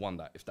could have won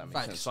that, if that makes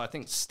Facts. sense. So I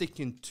think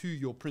sticking to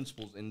your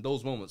principles in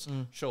those moments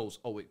shows,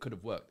 it could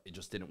have worked. It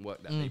just didn't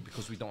work that day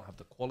because we don't have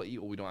the quality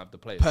or we don't have the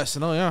players.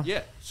 Personnel, yeah.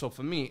 Yeah. So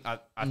for me, I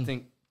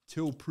think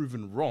till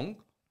proven wrong,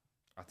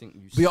 I think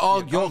you.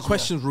 But your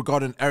questions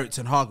regarding Eric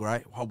Ten Hag,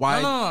 right?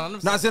 Why? No,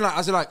 No,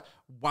 as in like,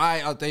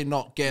 why are they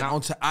not getting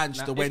onto Ange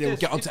the way they would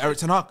get onto Eric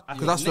Ten Hag?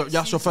 Because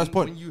that's your first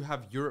point. When you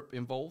have Europe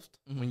involved,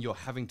 when you're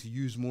having to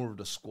use more of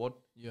the squad,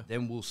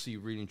 then we'll see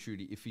really and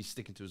truly if he's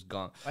sticking to his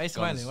gun. Why are you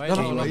smiling? Why are No,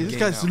 you no, smiling?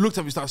 this guy looked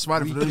at me, started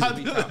smiling for no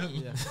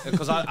reason.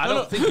 Because I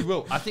don't think he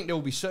will. I think there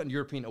will be certain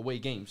European away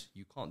games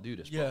you can't do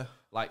this. Bro. Yeah.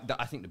 Like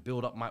I think the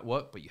build up might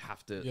work, but you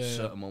have to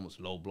certain moments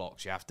low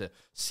blocks. You have to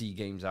see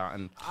games out,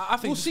 and I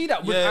think we'll see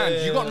that with yeah, Ange.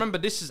 yeah, You got to yeah. remember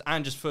this is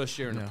Ange's first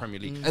year in the Premier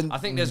League. And- I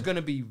think there's going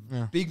to be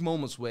big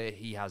moments where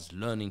he has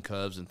learning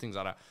curves and things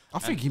like that. I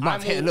think And he might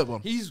have hit a little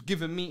one. He's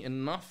given me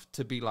enough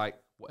to be like,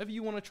 whatever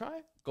you want to try,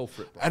 go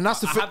for it. Bro. And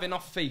that's the I thi- have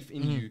enough faith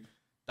in you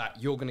that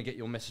you're going to get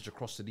your message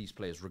across to these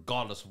players,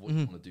 regardless of what you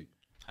want to do.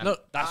 And No,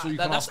 that's what you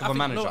can that's- ask I of a think-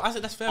 manager. no, I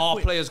said that's fair Are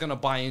point. players going to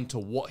buy into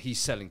what he's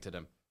selling to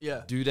them?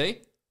 Yeah. Do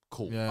they?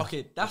 Cool. Yeah.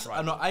 Okay, that's right.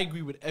 I know. I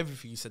agree with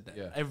everything you said. That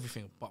Yeah.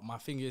 everything. But my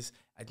thing is,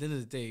 at the end of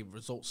the day,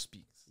 results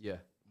speaks. Yeah.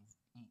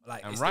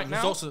 Like And it's right the now,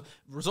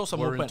 results are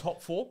We're more in important.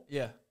 top 4.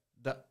 Yeah,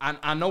 And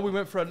I know we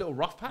went for a little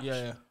rough patch.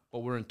 Yeah. But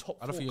we're in top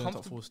 4. I don't think you're in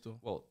top comfortably. 4 still.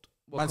 Well,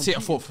 Man City at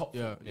competing fourth. top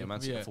Yeah, four. Yeah, Man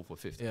City yeah. at 4th or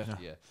 5th. Yeah.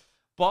 Yeah.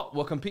 But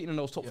we're competing in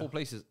those top 4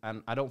 places,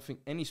 and I don't think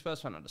any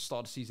Spurs fan at the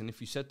start of the season,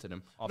 if you said to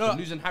them after No,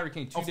 losing Harry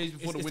Kane 2 days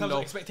before the it's window,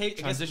 running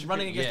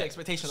period, against the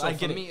expectations. So I get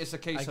for it. me, it's a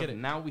case I get of it.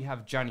 now we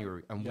have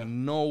January, and we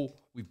know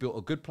we've built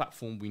a good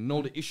platform. We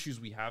know the issues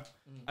we have.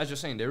 As you're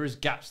saying, there is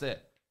gaps there.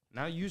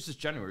 Now use this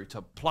January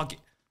to plug it.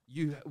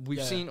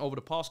 We've seen over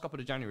the past couple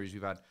of Januaries,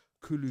 we've had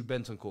Kulu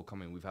Bentancur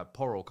come in, we've had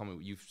Porro come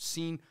in. You've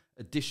seen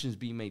additions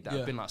being made that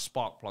have been like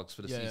spark plugs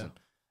for the season.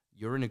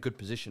 You're in a good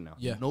position now.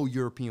 Yeah. No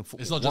European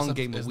football. It's not one just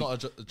game it's a week. not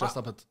just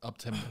up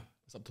to him.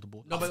 It's up to the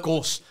board. Of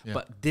course,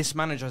 but this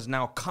manager has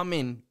now come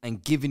in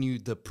and given you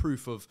the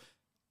proof of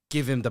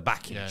give him the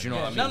backing. Yeah. Do you know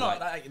what I mean? No,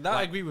 Like, that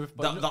I agree with.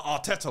 But the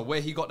Arteta,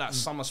 where he got that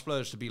summer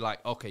splurge to be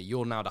like, okay,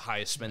 you're now the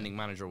highest spending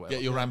manager or whatever.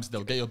 Get your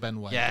Ramsdale, get your Ben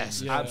White.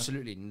 Yes,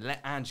 absolutely.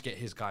 Let Ange get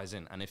his guys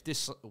in. And if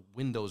this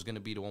window is going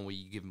to be the one where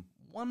you give him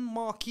one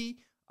marquee,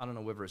 I don't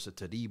know whether it's a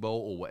Tadibo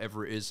or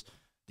whatever it is,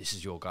 this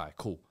is your guy.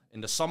 Cool. In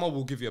the summer,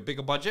 we'll give you a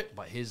bigger budget,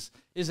 but here's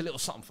a little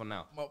something for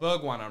now.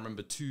 Bergwijn, I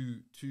remember two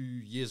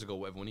years ago,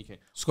 whatever, when he came.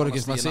 Scored won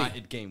us against Man the City.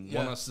 United game,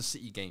 won us the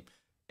City game.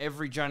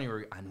 Every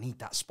January, I need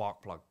that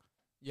spark plug.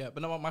 yeah,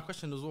 but no, my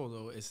question as well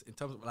though is in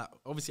terms of like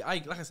obviously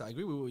like I said, I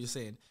agree with what you're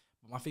saying.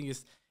 But my thing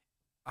is,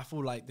 I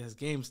feel like there's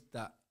games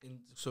that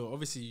so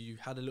obviously you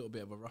had a little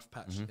bit of a rough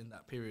patch in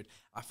that period.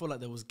 I feel like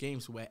there was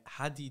games where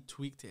had he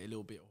tweaked it a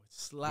little bit or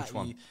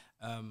slightly,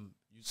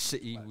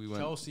 City, we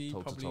went Chelsea toe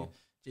to probably. toe.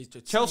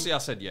 Chelsea, I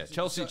said, yeah.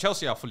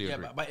 Chelsea, I fully Yeah,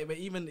 agree. but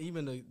even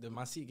the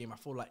Man City game, I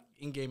feel like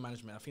in-game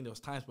management, I think there was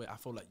times where I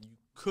feel like you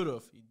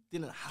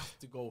didn't have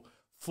to go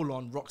full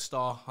on rock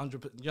star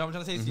 100%. You know what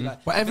I'm trying to say?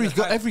 Like, But I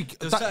think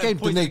there's that certain game,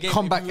 points then in they the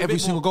come game, back if you were a every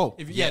bit single more- goal.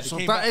 they So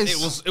came that back-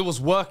 is It was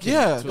working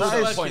Yeah, to that a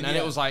certain is- point, and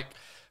yeah. it was like,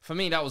 for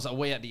me, that was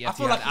away at the Etihad.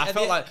 feel like I at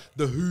felt the- like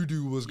the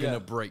hoodoo was going Yeah.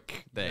 to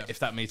break there, Yeah. if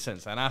that made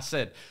sense. And I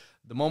said,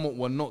 the moment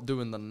we're not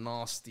doing the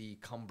nasty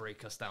come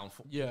break us down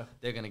football, Yeah.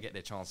 they're going to get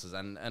their chances.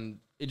 And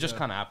it just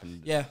kind of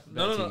happened. Yeah,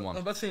 Their team won.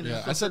 I'm not saying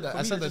Yeah, that. I said For that. me,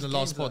 I said that there's in the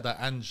just last games pod that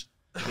Ange,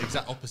 the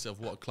exact opposite of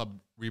what a club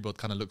rebuild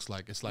kind of looks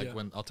like. It's like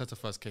when Arteta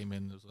first came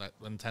in, it was like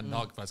when Ten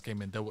Hag first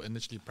came in, they were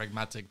initially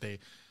pragmatic.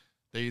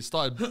 They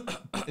started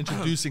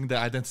introducing the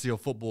identity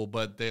of football,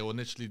 but they were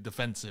initially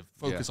defensive,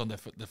 focus on their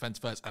defense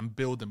first and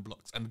build in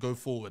blocks and go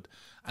forward.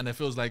 And it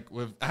feels like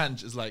with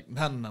Ange, it's like,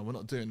 no, we're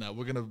not doing that.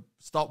 We're gonna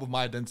start with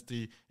my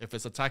identity. If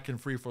it's attacking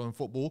free flowing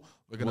football,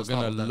 we're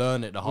gonna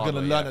learn it the hard way.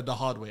 We're gonna learn it the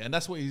hard way, and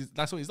that's what he's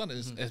done.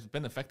 It's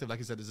been effective, like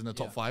he said. It's in the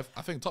top 5.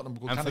 I think Tottenham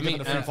will And kind for of me,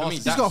 give it a free pass.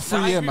 He's got a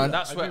free year, man.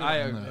 That's where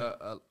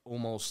I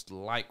almost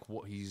like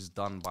what he's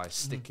done by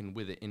sticking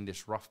with it in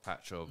this rough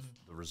patch of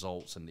the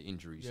results and the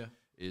injuries. Yeah.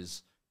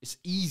 Is it's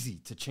easy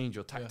to change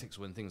your tactics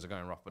when things are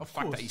going rough, but Of the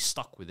fact that course. he's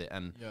stuck with it,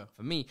 and Yeah.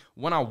 for me,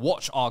 when I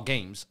watch our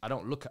games, I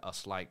don't look at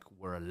us like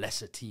we're a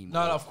lesser team.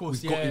 No, or of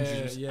course, we've got yeah,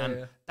 injuries, yeah, and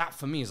yeah. that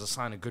for me is a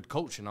sign of good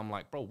coaching. I'm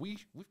like, bro,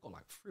 we've got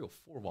like 3 or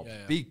 4 of our Yeah,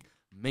 yeah. big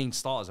main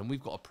starters, and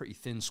we've got a pretty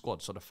thin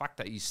squad. So the fact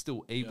that he's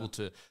still able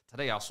to,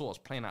 today I saw us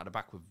playing out the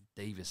back with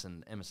Davis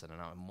and Emerson, and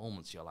now in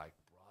moments you're like,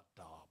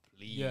 brother,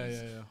 please.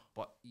 Yeah.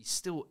 But he's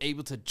still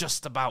able to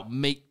just about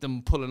make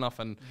them pull enough,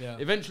 and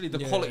eventually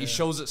the quality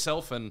shows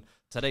itself. And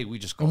today we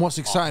just got. And what's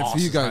exciting for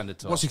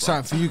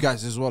you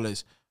guys? As well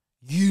is,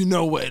 you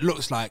know what it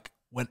looks like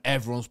when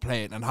everyone's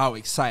playing and how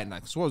exciting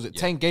that. So what was it?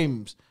 10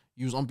 games.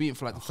 You was unbeaten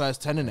for like the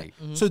first 10 in it.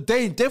 So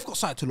they've got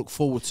something to look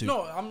forward to.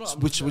 No, I'm not.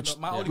 Which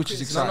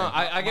is exciting. No,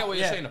 I get what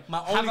you're saying.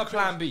 Have a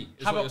plan B.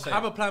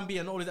 Have a plan B,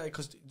 and not only that,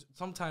 because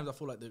sometimes I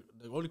feel like the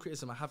only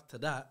criticism I have to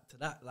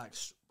that like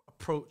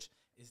approach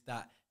is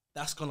that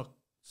that's gonna.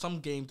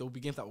 Some games there will be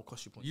games that will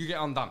cost you points. You get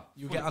undone.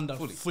 You get undone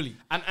fully.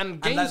 And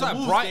games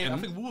like Brighton, game, I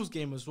think Wolves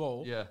game as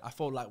well. Yeah, I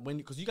felt like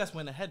because you guys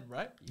went ahead,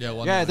 right?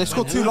 Yeah, they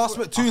scored 2 last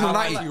minute, 2 in the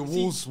 90.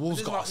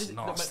 Wolves got us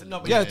nasty.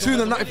 Yeah, 2 in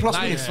the 90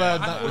 plus minutes.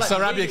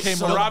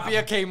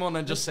 Sarabia came on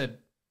and just said,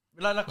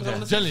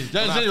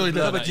 Generally,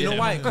 but you know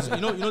why? Because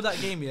you know that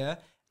game, yeah.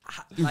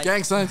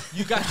 Gang signs.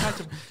 You guys try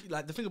to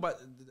like the thing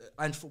about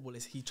Irish football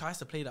is he tries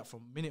to play that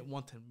from minute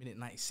 1 to minute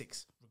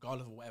 96.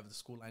 Regardless of whatever the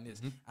scoreline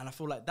is, and I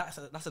feel like that's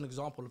an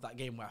example of that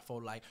game where I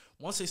felt like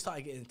once they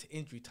started getting into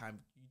injury time,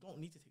 you don't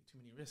need to take too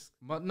many risks.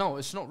 But no,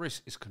 it's not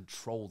risk; it's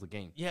control the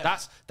game. Yeah,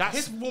 that's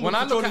his when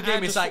I look at the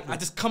game. It's like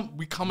football,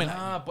 we come in.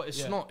 Nah, but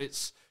it's not.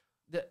 It's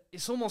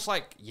almost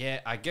like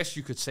I guess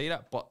you could say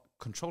that, but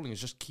controlling is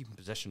just keeping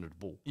possession of the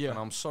ball. Yeah, and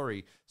I'm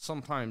sorry,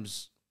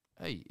 sometimes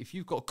if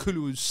you've got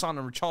Kulu, Son,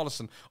 and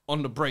Richarlison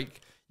on the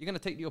break, you're going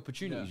to take the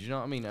opportunities, you know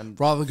what I mean? And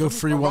rather go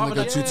 3-1 than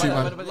go 2-2,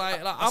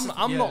 man.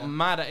 I'm not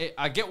mad at it.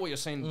 I get what you're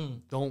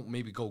saying. Don't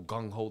maybe go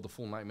gung-ho the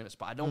full 90 minutes,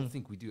 but I don't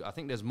think we do. I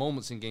think there's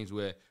moments in games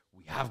where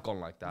we have gone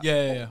like that.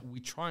 Yeah.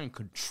 We try and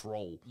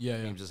control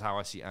games is how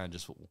I see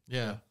Andrew's football.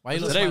 Yeah. Why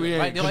today we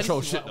ain't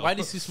control shit. Why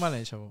did you smile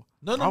at each other?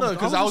 No,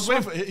 because I was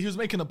waiting for, he was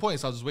making a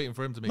point, so I was just waiting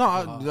for him to make a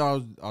point.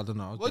 No, I don't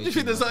know. What do you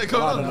think there's something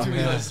going on?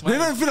 They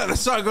don't feel like there's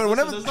something going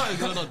on. There's nothing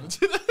going on.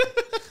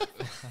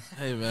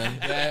 Hey, man.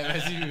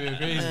 Yeah,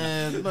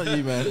 crazy. Not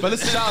you, man. But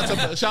listen,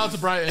 shout out to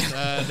Brighton.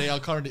 They are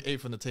currently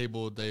 8th on the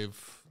table. They've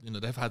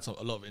had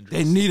a lot of injuries.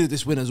 They needed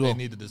this win as well. They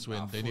needed this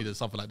win. They needed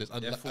something like this.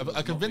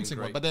 A convincing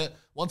one. But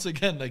once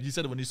again, like you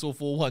said, when you saw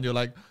 4-1, you're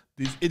like,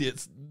 these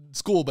idiots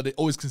score, but they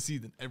always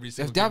concede in every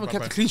single game. They haven't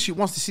kept a clean sheet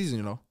once this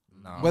season,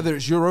 whether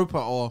it's Europa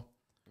or...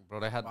 Bro,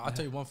 I'll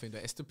tell you one thing,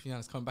 that Estupiñán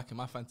is coming back in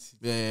my fantasy.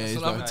 Yeah, that's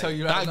what I'm going to tell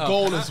you right now. That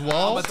goal as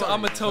well.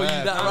 I'm going to tell you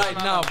that right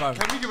now, bro.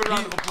 Can we give it a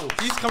round of applause?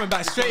 He's coming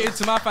back straight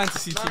into my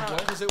fantasy team, bro.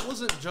 Because it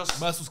wasn't just...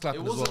 Mercil's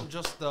clapping It wasn't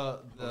just the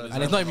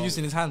and he's not even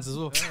using his hands as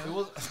well. It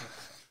was...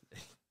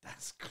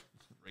 That's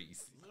crazy.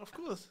 Of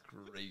course.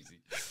 Crazy.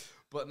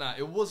 But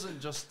it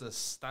wasn't just the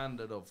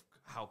standard of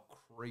how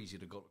crazy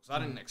the goal... Because I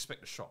didn't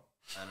expect a shot.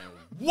 And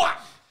then,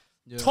 whack!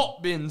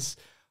 Top bins...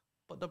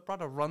 But the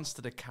brother runs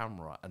to the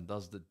camera and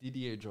does the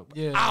Didier job.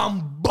 Yeah.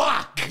 I'm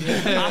back.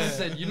 I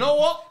said, you know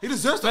what? He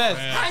deserves that.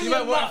 Hang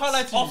your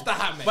nuts off the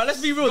hat, mate. But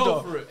let's be real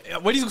though.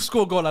 When you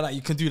score a goal like that,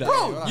 you can do that.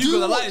 Bro,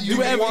 do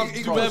whatever.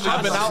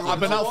 I've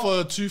been out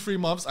for 2-3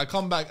 months. I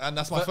come back and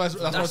that's my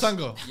second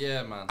goal.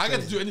 Yeah, man. I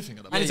get to do anything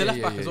at the And he's a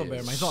left back as well,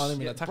 man. He's not an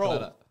enemy tackle like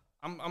that.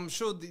 I'm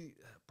sure do you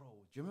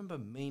remember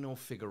Maino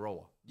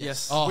Figueroa?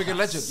 Yes. Wigan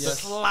legend. Yes.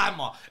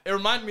 Slammer. It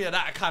reminded me of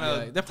that kind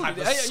of.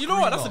 You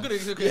know what? That's a good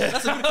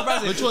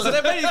comparison. So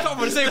they're mainly come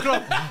from the same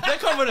club. They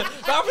come from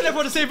I've been there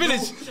from the same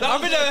village. I've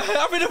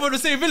been there from the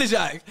same village,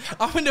 Jack.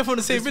 I've been there from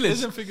the same village.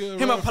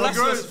 Him and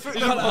Palacios.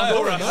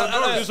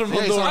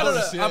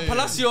 And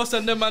Palacios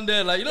and them and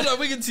there, like, you know that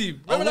Wigan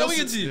team? Remember that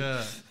Wigan team?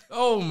 Yeah.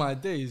 Oh my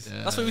days.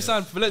 That's where we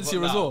signed Valencia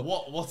as well.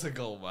 What a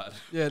goal, man.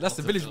 Yeah, that's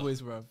the village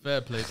boys, bro. Fair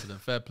play to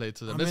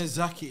them. I'm in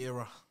Zaki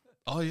era.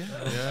 Oh yeah,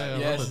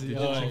 yes.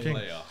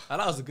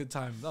 That was a good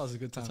time. That was a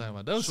good time.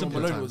 Man. That was some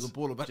good times. Was a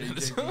baller back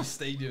then.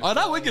 Stadium. Oh,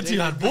 that Wigan team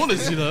had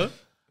ballers, you know.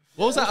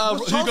 What was that?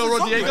 Hugo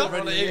Rodrigo?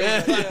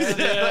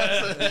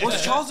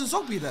 Was Charles and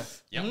Zogby there?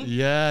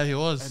 Yeah, he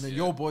was. And then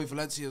your boy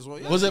Valencia as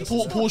well. Was it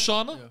Paul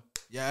Shana?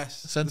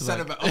 Yes.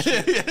 Centre back.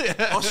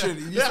 Ocean.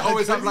 He used to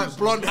always have like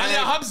blonde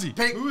hair. Hamzy.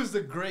 Who is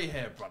the grey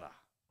hair, brother?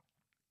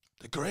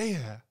 The grey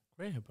hair?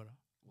 Grey hair, brother.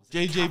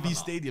 JJB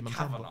Stadium.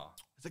 Kavanagh.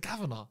 Is it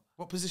Kavanagh?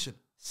 What position?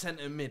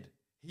 Centre mid.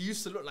 He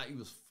used to look like he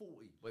was 40.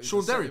 But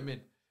Sean Derry.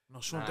 Mid. No,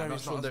 Sean Derry.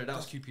 Sean Derry. That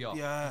was QPR.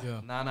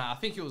 Yeah. Nah. I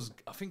think it was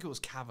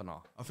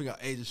Kavanagh. I think I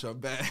aged Sean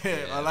better.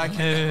 I like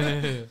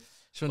it.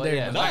 Sean Derry.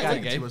 That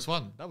Wigan team was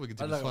fun. That Wigan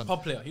team was fun. A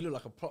pub player. He looked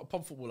like a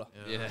pub footballer.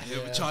 Yeah.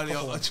 Charlie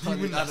Adams.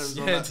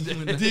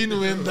 Dean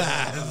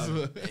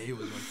Winders. He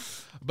was one.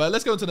 But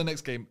let's go into the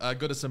next game.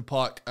 Goodison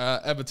Park.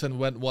 Everton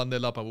went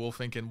 1-0 up, and we were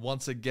thinking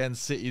once again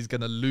City's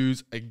going to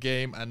lose a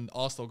game and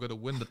Arsenal going to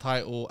win the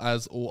title,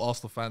 as all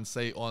Arsenal fans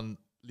say on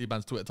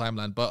Liban's Twitter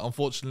timeline. But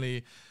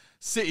unfortunately,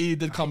 City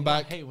did come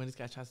back. I hate when this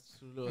guy tries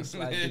to do a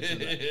slide.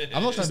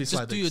 I'm not trying to be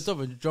slide. Just do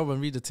your job and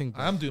read the thing.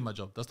 I am doing my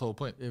job. That's the whole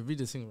point. Yeah, read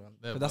the thing, man.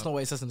 Yeah, but that's not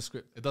what it says in the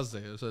script. It does say.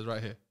 It says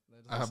right here.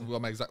 I have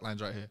got my exact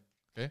lines right here.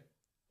 Okay?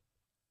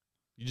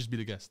 You just be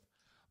the guest.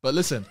 But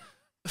listen,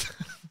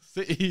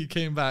 City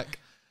came back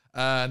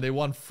And they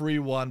won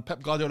 3-1.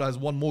 Pep Guardiola has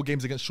won more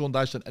games against Sean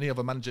Dyche than any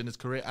other manager in his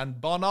career. And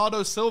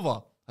Bernardo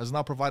Silva has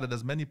now provided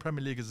as many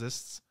Premier League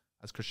assists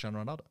as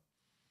Cristiano Ronaldo.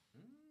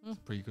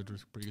 Pretty good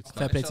Fair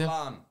start. play to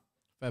him.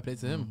 Fair play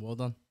to him. Well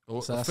done.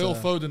 So that's Phil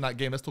Foden that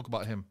game. Let's talk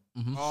about him.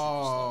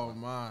 Oh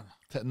man,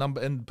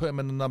 Put him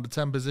in the number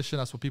 10 position.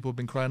 That's what people have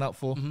been crying out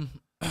for.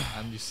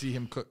 And you see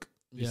him cook.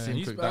 You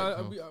see him cook.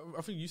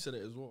 I think you said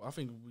it as well. I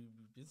think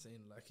we've been saying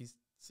like he's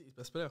City's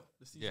best player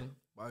this season,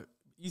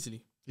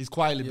 easily. He's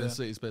quietly been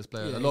City's best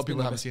player. A lot of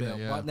people haven't seen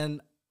it. But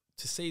then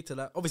to say to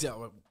that, obviously,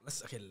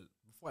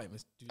 before I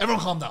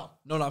everyone calm down.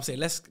 No, I'm saying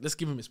let's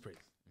give him his praise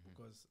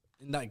because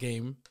in that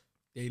game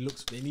they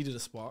needed a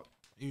spark.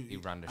 He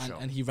ran the show.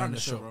 And he ran the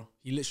show, bro.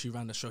 He literally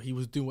ran the show. He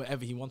was doing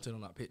whatever he wanted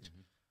on that pitch.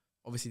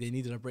 Obviously, they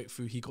needed a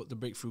breakthrough. He got the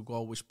breakthrough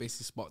goal, which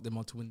basically sparked them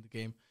on to win the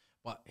game.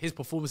 But his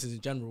performances in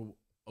general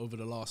over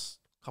the last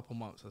couple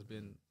months has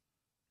been...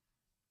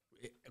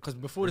 Because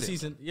before the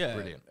season,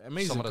 brilliant.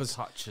 Amazing. Some of the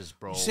touches,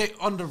 bro. you say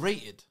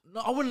underrated.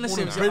 No, I wouldn't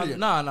necessarily say... brilliant.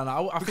 No.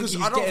 I think he's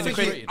getting the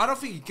credit. I don't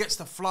think he gets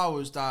the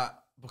flowers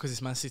that... Because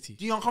it's Man City.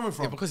 Do you know where I'm coming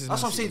from? Yeah, because it's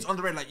That's Man what I'm saying. City. It's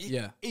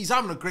underrated. Like, he's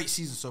having a great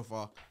season so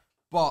far.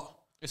 But...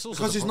 It's also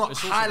because he's not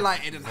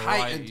highlighted and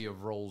heightened. Variety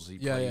of roles he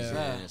plays in.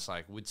 And it's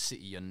like with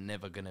City, you're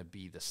never gonna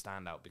be the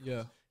standout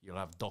because you'll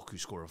have Doku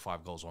scoring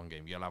 5 goals one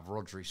game. You'll have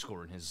Rodri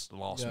scoring his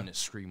last minute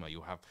screamer.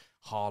 You'll have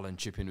Haaland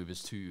chipping with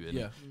his 2.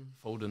 And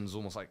Foden's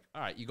almost like,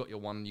 all right, you got your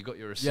 1, you got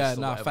your assist. Yeah, or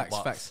no,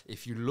 whatever, facts.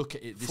 If you look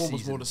at it this Form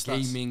was season, more the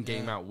stats. game in,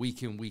 game out,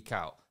 week in, week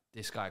out,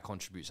 this guy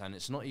contributes, and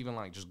it's not even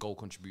like just goal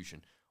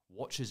contribution.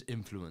 Watch his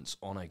influence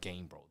on a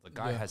game, bro. The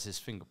guy has his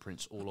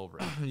fingerprints all over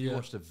it. You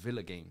watched the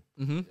Villa game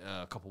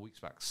a couple of weeks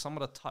back. Some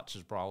of the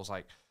touches, bro, I was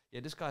like, yeah,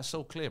 this guy's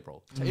so clear,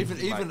 bro.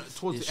 Even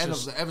towards the end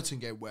of the Everton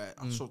game where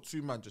I saw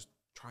 2 men just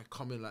try to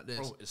come in like this.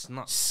 Bro, it's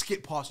nuts.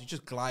 Skip past you,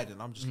 just glide,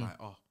 and I'm just like,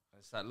 oh.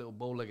 It's that little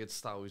bow-legged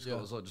style he's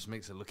got as well. Just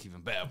makes it look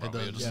even better, bro.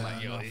 does. You're just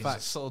like, yo, he's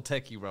just so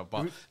techie, bro. But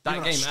Even that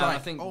that game, strike, I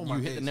think you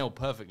hit the nail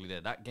perfectly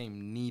there. That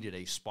game needed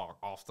a spark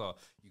after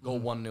you go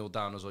 1-0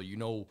 down as well. You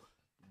know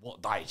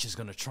what Dyche is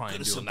going to try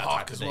and do on that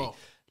type of day.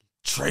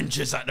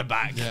 Trenches at the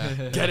back,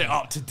 get it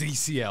up to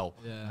DCL.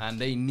 And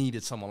they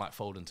needed someone like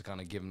Foden to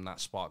kind of give him that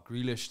spark.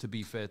 Grealish, to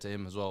be fair to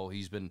him as well,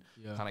 he's been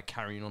kind of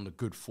carrying on the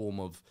good form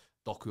of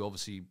Doku.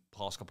 Obviously,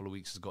 past couple of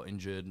weeks has got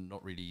injured,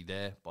 not really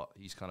there, but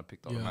he's kind of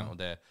picked up the mantle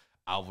there.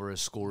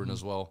 Alvarez scoring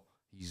as well.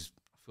 He's,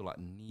 I feel like,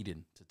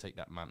 needing to take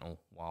that mantle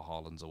while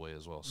Haaland's away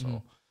as well.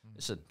 So,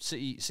 listen,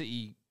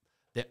 City,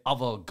 their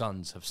other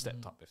guns have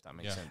stepped up, if that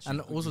makes sense.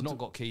 And also you've not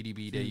got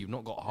KDB there, you've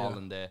not got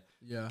Haaland there.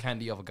 Can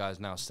the other guys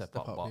now step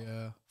up? But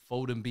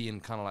Foden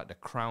being kind of like the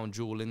crown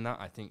jewel in that,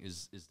 I think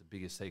is the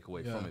biggest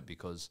takeaway from it,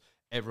 because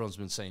everyone's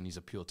been saying he's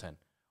a pure 10.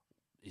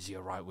 Is he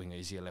a right winger?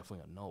 Is he a left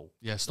winger? No.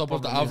 Yeah, stop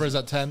off the Alvarez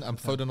at 10 and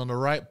Foden on the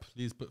right.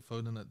 Please put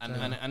Foden at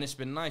 10. And it's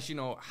been nice,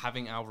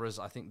 having Alvarez.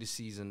 I think this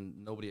season,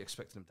 nobody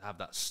expected him to have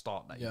that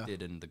start that he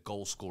did and the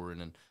goal scoring.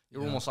 And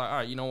you're almost like, all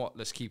right, you know what?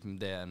 Let's keep him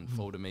there and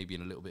Foden maybe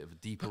in a little bit of a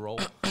deeper role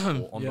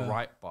or on the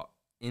right. But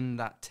in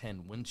that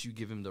 10, once you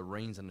give him the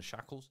reins and the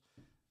shackles,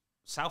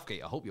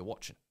 Southgate, I hope you're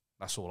watching.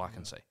 That's all I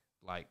can say.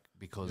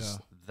 Because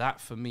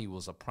that for me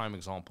was a prime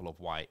example of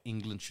why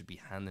England should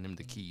be handing him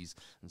the keys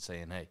and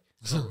saying, hey.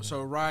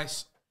 So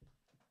Rice,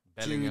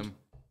 Bellingham,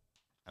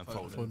 and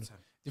Foden.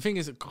 The thing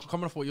is,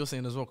 coming off what you're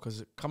saying as well,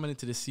 because coming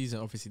into this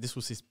season, obviously, this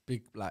was his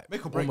big,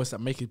 make or break. almost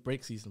like make or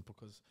break season,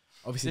 because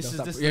obviously,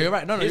 This you're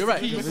right. No, you're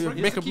right.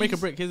 Make a keys.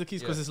 break. Here's the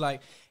keys, because it's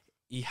like,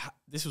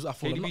 this was, I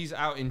thought, KDB's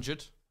out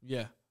injured.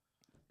 Yeah.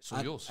 It's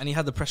all yours. And he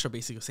had the pressure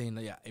basically of saying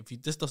that, if you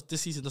this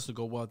season doesn't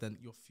go well, then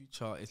your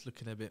future is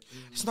looking a bit.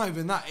 It's not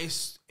even that.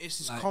 It's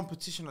this like,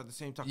 competition at the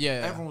same time.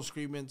 Yeah. Everyone's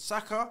screaming.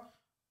 Saka,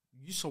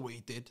 you saw what he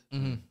did.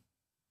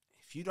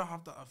 If you don't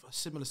have a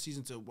similar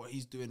season to what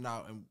he's doing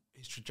now and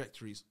his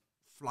trajectory's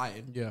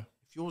flying,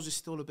 if yours is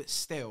still a bit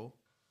stale,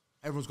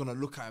 everyone's gonna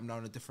look at him now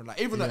in a different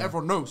light. Even though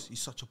everyone knows he's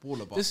such a baller,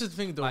 but this is the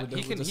thing though. Like,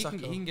 he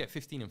can get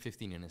 15 and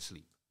 15 in his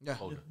sleep.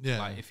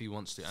 Like if he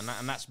wants to,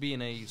 and that's being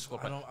a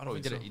squad.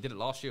 He did it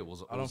last year.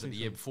 Was it the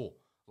year before?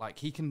 Like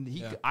he can.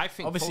 I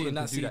think obviously Foden in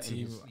that can do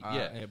City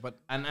that team,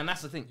 but and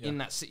that's the thing in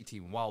that City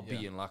team. While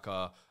being like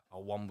a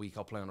 1 week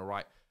I'll play on the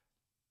right,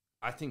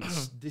 I think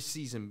this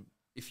season,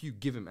 if you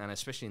give him, and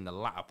especially in the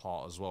latter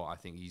part as well, I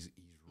think he's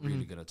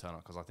really going to turn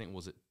up, because I think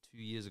was it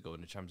 2 years ago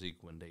in the Champions League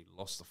when they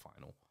lost the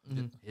final,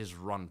 his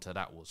run to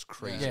that was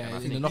crazy. Yeah,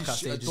 in the knockout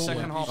stage.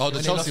 Second half. Oh,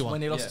 the Chelsea one.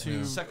 When they lost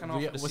to second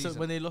half of the season.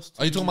 when they lost.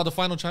 Are you talking about the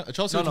final Chelsea?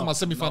 Or talking about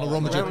semi-final Real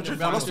Madrid?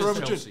 Lost to Real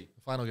Madrid.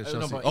 Final against No,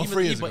 Chelsea. but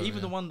 3 years ago.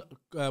 even the one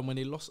when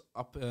they lost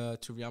up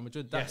to Real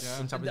Madrid.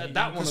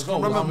 That one as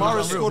well. Remember,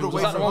 Mahrez scored away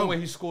Was that from the one home. where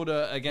he scored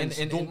against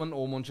Dortmund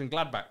or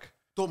Mönchengladbach?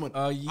 Dortmund.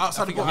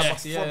 Outside the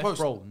box. front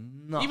post. Bro,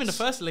 nuts. Even the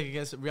first leg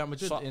against Real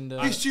Madrid in the.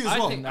 These two as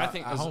well. I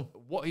think at home.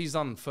 what he's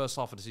done first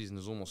half of the season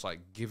is almost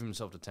like give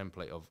himself the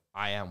template of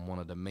I am one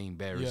of the main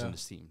bearers in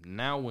this team.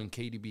 Now when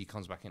KDB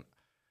comes back in,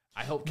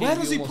 I hope. Where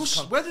does he push?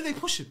 Where do they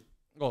push him?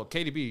 Oh,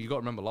 KDB, you got to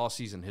remember last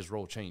season his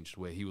role changed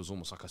where he was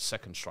almost like a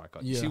second striker.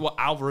 You Yeah. see what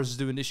Alvarez is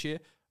doing this year?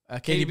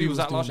 KDB was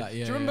that doing last that, year.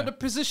 yeah, Do you remember yeah. the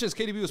positions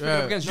KDB was picking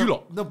up against no,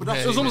 Ulop? no, but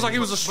that's It was almost like he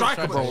was a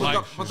striker, bro.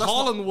 Like but that's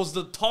Haaland was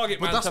the target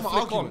man But that's to my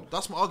flick argument. on.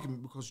 That's my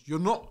argument because you're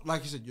not,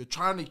 like you said, you're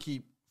trying to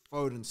keep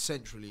Foden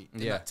centrally in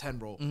that 10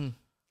 role.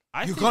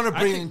 You're gonna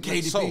bring in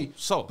KDB.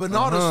 So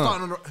Bernardo's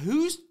starting on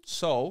who's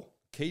so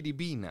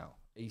KDB now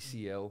ACL.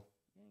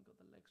 You ain't got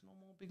the legs no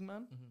more, big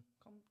man.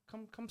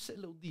 Come sit a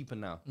little deeper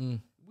now.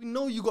 We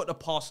know you got the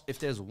pass. If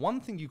there's one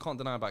thing you can't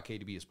deny about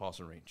KDB, is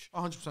passing range.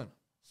 100%.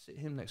 Sit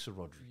him next to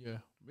Rodri.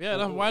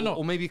 Yeah, why not?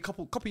 Or maybe a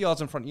couple yards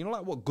in front. You know,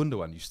 like what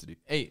Gundogan used to do.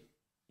 8.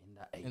 In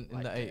that 8. In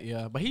that 8,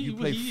 yeah. But he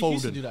played used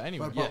to Foden. do that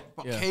anyway.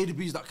 But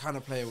KDB's that kind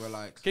of player where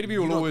like KDB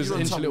you will don't- always you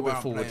don't inch tell a me little where bit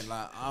I'm forward. playing,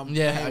 like, I'm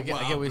Yeah, playing I get where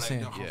what I'm you're playing,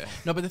 saying. no, Yeah.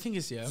 No, but the thing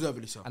is,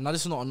 Deservedly so. and now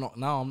this is not a knock.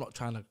 Now I'm not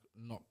trying to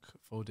knock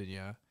Foden,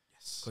 yeah.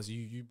 Because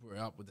you brought it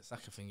up with the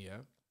Saka thing, yeah.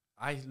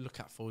 I look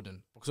at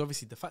Foden because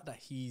obviously the fact that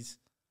he's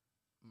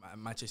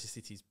Manchester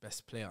City's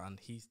best player and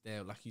he's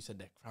there, like you said,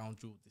 their crown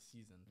jewel this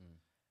season.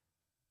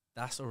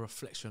 That's a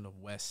reflection of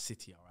where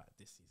City are at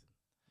this season.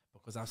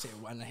 Because I'm saying,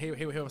 and here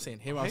I'm saying,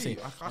 and here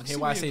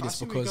why I say this,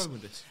 because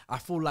I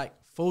feel like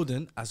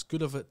Foden, as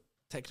good of a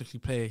technically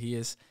player he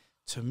is,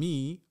 to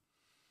me,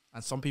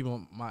 and some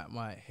people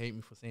might hate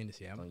me for saying this,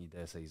 yeah. Don't you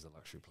dare say he's a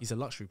luxury player. He's a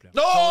luxury player.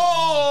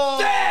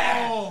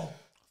 No!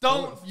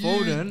 Don't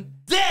Foden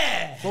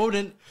dare!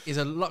 Foden is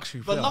a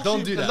luxury player.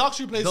 Don't do that. The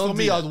luxury players Don't for do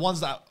me that. are the ones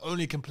that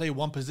only can play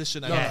one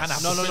position and kind of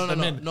have to fit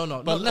them in.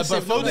 No. But Let's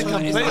say Foden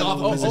can play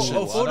other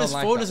positions. Foden's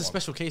like a that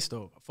special case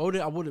though. Foden,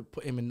 I wouldn't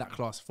put him in that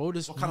class.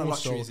 Foden's What kind of more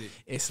luxury so- is it?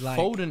 It's like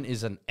Foden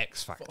is an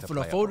X factor. For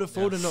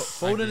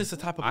Foden is the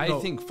type of. I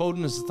think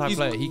Foden is the type of He's-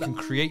 player he can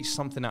create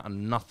something out of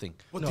nothing.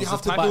 But No, do you it's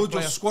have a to type of build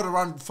your player- squad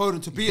around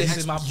Foden to be an This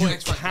is my X? point.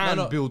 X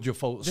factor? Can build your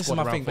squad This is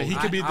my around thing. Foden. he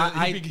could be the-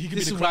 he could be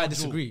This the is why I crown jewel.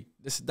 disagree.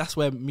 That's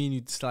where me and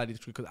you slightly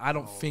disagree because I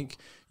don't think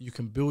you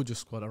can build your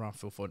squad around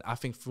Phil Foden. I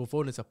think Phil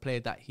Foden is a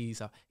player that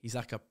he's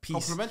like a piece,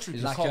 Complementary.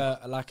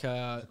 like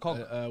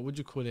a what do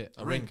you call it?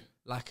 A ring.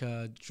 Like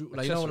a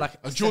like, you know, like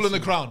A jewel in the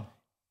accessory. crown.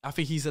 I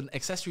think he's an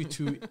accessory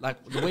to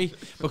like the way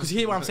because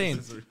hear what I'm saying.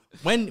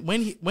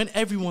 When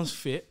everyone's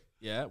fit,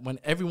 yeah, when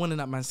everyone in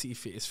that Man City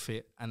fit is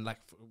fit, and like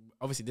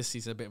obviously this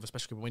season a bit of a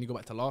special case, but when you go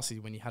back to last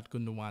season when you had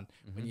Gundogan,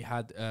 when you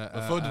had But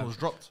Foden was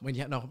dropped. when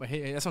you had no, but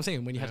hey, that's what I'm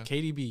saying. When you had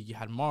KDB, you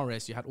had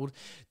Mahrez, you had all.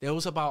 There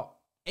was about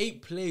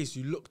 8 players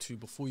you look to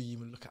before you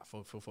even look at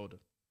Phil Foden.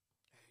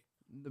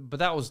 But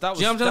that was. Do you know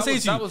what I'm trying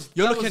to say to you?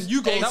 You're looking.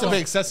 You go. It's a bit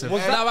excessive.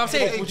 That's what I'm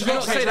saying. Would You you not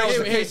not say say that that was was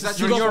the the case? case?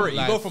 You Seniority.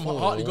 go from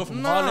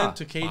Nah. Haaland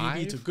to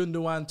KDB to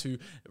Gundogan to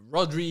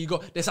Rodri. You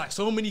go. There's like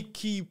so many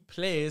key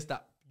players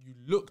that you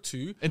look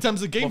to. In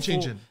terms of game Before-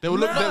 changing, they will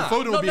look. Nah.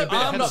 Foden will be a bit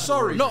ahead. I'm not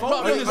sorry. No,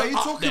 Foden is Are you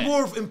up talking there.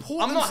 more of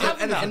importance? I'm not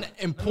having that. and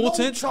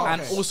importance No,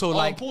 and okay. also Oh,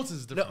 like importance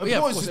is no, different. yeah,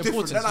 of Importance course, is different.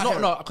 importance. Then I hear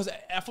No, it. because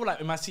I feel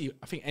like in Man City,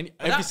 I think every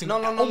That-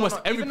 single, no, almost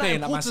every even player that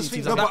in that Man importance City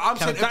thing, team no, but I'm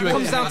saying that do it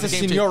comes as down a to game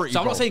changer. seniority, So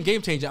I'm bro. not saying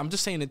game changer. I'm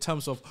just saying in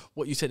terms of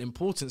what you said,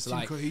 importance. Team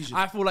Like cohesion.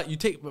 I feel like you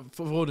take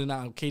Foden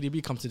now,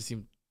 KDB comes to the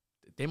team.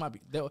 They might be,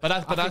 But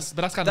that's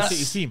kind of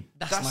City's team.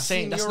 That's That's my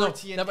saying. That's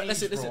seniority not. and No, but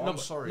listen, age, listen. bro. No, I'm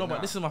but, sorry, no, but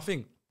nah. this is my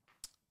thing.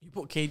 You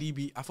put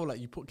KDB. I feel like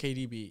you put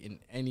KDB in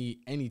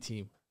any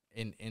team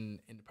in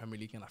the Premier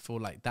League, and I feel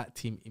like that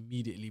team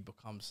immediately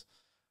becomes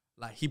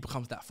like he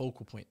becomes that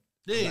focal point.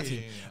 of that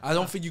team. I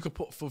don't think you could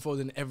put Phil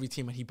Foden in every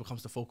team and he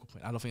becomes the focal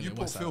point. I don't think You it put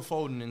works Phil out.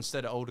 Foden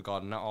instead of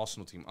Odegaard in that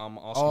Arsenal team. I'm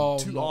asking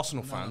two no,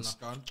 Arsenal no, fans.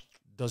 no,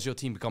 Does your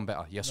team become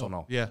better? Yes or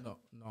no? Yeah.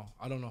 No,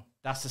 I don't know.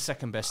 That's the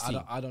second best team.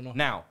 I don't know.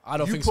 Now, I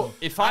don't you think put- so.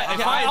 If I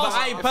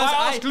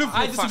ask Liverpool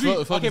I fans- disagree.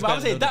 Foden's Okay, but I'm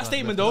better saying than that Odegaard,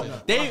 statement yeah.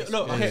 though. They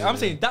look. Okay, I'm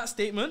saying that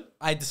statement.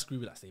 I disagree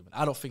with that statement.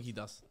 I don't think he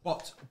does.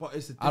 But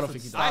it's a I don't different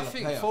think he does. style I of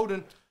think player.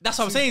 Foden. That's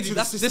what I'm saying. to the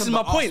This is system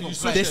my that point.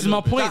 Arsenal play. This is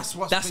my point. That's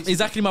what's That's basically-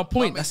 exactly my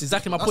point. that That's makes-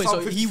 exactly my that's point. how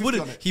So 50-50 he on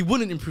wouldn't. it. He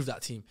wouldn't improve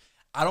that team.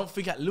 I don't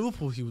think at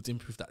Liverpool he would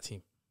improve that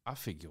team. I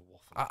think you're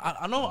waffling.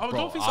 I know. I Bro,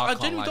 don't think so. I I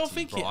can't genuinely lie don't to you,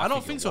 think bro. it. I I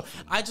don't think think you're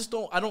so. waffling. I just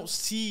don't. I don't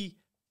see.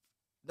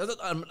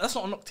 That's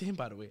not a knock to him,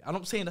 by the way. I'm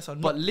not saying that's a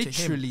knock But to him.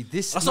 literally,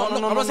 this. That's not.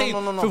 I'm not saying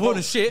Phil bro.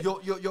 Foden's shit.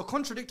 You're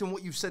contradicting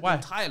what you've said Why?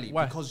 entirely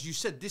Why? because you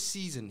said this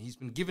season he's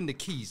been given the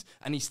keys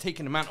and he's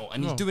taken the mantle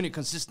and he's No. doing it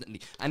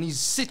consistently and he's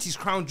City's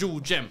crown jewel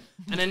gem.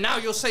 And then now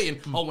you're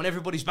saying, oh, when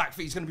everybody's back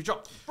fit, he's going to be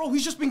dropped. Bro,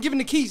 he's just been given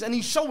the keys and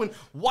he's showing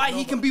why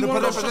he can be one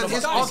of those but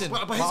his guys.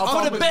 argument- but his For the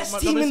argument- best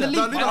but team in the listen, league.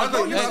 no, And no, I no, know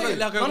what you're no,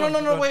 saying.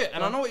 no, No, wait.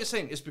 And I know what you're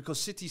saying. It's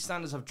because City's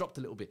standards have dropped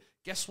a little bit.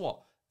 Guess what?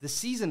 The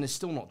season is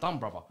still not done,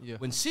 brother. Yeah.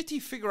 When City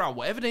figure out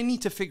whatever they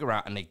need to figure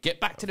out and they get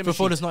back to the Phil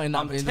machine, Foden's not in that-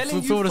 I'm Phil telling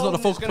you, Foden's not the Foden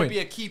is focal going to point. be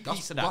a key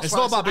piece of that. It's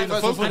not about being the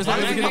focal point. Foden's not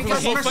He being the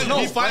focal point.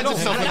 He finds himself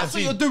in And that that's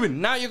what you're team.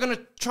 doing. Now you're going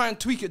to try and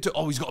tweak it to,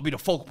 oh, he's got to be the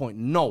focal point.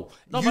 No.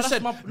 No, You but that's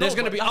said my- there's no, going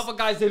to but be that's- other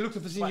guys they're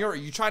looking for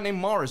seniority. You try and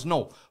name Mahrez.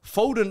 No.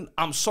 Foden,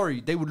 I'm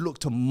sorry, they would look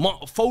to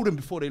Foden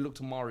before they look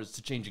to Mahrez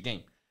to change a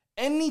game.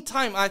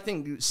 Anytime I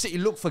think City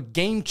look for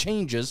game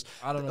changers,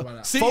 I don't know about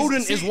that.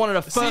 Foden is one of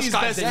the first City's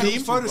guys best they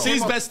team. look for.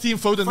 City's best team.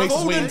 Foden makes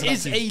his way into Foden that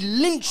is team. a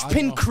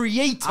linchpin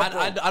creator. bro.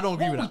 I don't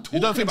agree with that. You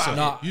don't think so?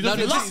 Nah, You don't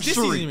think this City's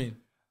season, you mean?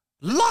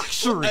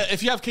 Luxury.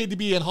 If you have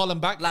KDB and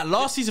Haaland back, Like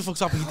last season, for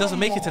example, he doesn't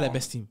make it to their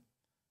best team.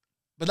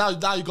 but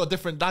now you got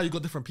different. Now you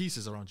got different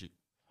pieces around you.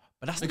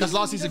 But that's Because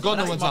last season, God,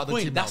 no one's my out the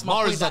point. team. That's now. my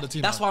Mahrez point. is out the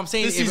team. That's now. why I'm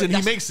saying this season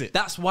he makes it.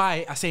 That's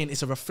why I'm saying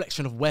it's a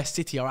reflection of where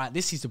City are at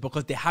this season,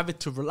 because they have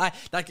it to rely.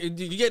 Like, you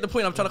get the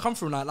point I'm trying to come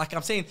from now. Like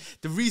I'm saying,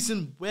 the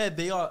reason where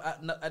they are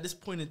at this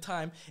point in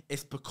time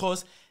is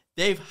because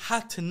they've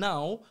had to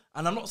now,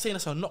 and I'm not saying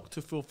it's a knock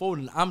to Phil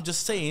Foden. I'm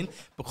just saying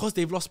because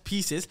they've lost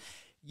pieces.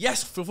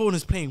 Yes, Phil Foden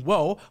is playing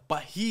well,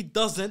 but he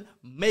doesn't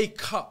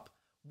make up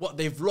what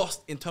they've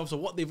lost in terms of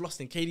what they've lost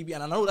in KDB.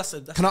 And I know that's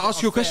Can I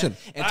ask you a question?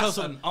 In terms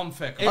of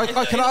unfair.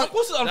 Of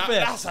course it's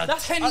unfair.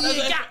 That's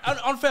 10-year gap.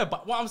 Unfair.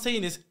 But what I'm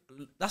saying is,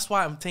 that's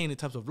why I'm saying in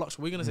terms of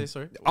luxury. What are you going to say,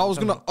 sorry? I was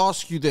going to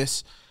ask you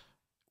this.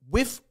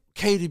 With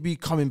KDB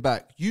coming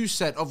back, you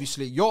said,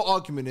 obviously, your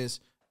argument is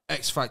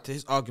X factor.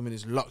 His argument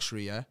is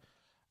luxury, yeah?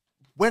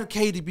 When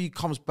KDB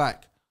comes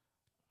back,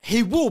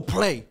 he will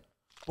play.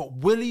 But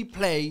will he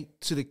play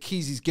to the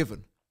keys he's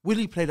given? Will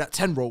he play that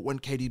 10 role when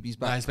KDB's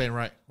back? Nah, he's playing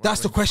right.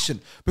 That's the question.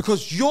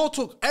 Because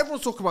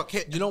everyone's talking about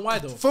you know why,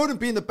 though? Foden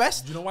being the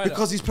best. You know why,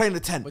 because though? he's playing the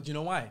 10. But you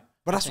know why?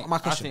 But that's not my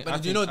question. I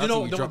But do you know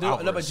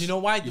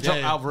why? You drop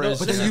Alvarez.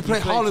 But then you play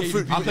Haaland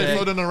through. I play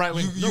Foden on the right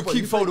wing. You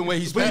keep Foden where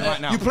he's playing right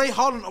now. You play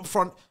Haaland up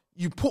front.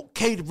 You put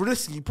KDB,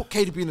 realistically, you put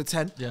KDB in the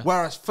 10. Yeah.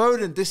 Whereas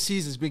Foden this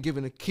season's been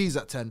given the keys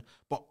at 10.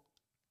 But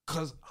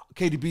because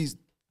KDB's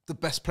the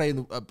best player in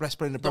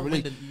the Premier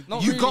League,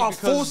 you can't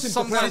force him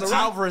to play on the right.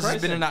 Alvarez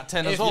has been in that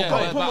 10 as well.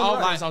 Yeah, but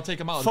Alvarez, I'll take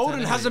him out.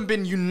 Foden hasn't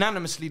been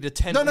unanimously the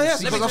 10. No,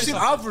 yes, because I've seen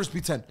Alvarez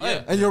be 10.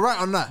 Yeah. And you're right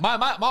on that. My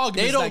argument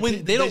They is don't that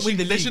win- they don't win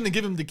the They league. shouldn't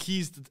give him the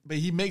keys, but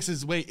he makes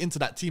his way into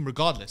that team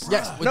regardless.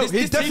 Yes, But no, this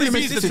he definitely team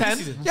makes needs the the 10.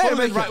 10. Yeah, Foden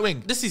make is right it.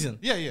 wing. This season.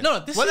 Yeah. No,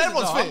 this When season.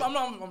 everyone's No,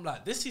 fit. I'm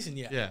like, this season,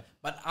 yeah. Yeah.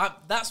 But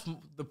that's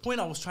the point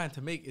I was trying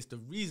to make is the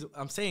reason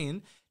I'm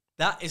saying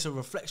that is a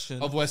reflection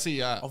Of where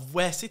City are. of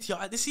where City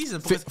are at this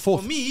season. Because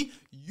fourth. for me,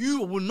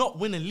 you will not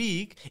win a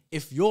league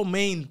if your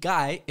main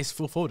guy is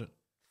Phil Foden.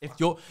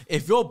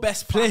 If your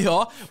best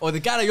player or the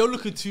guy that you're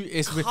looking to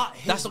is Cut that's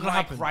his not gonna mic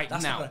happen right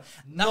That's now.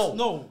 not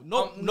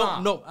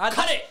gonna- no.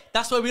 Cut it.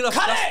 That's where we lost.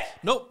 Cut it.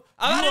 Nope.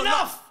 I've had You are not-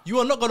 enough. You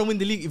are not gonna win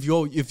the league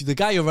if the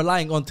guy you're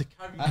relying on to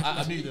carry.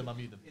 I mute him.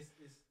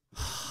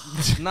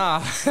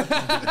 Nah.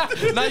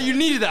 Nah, you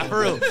needed that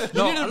for real.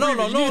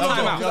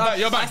 No.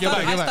 You're back.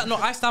 No,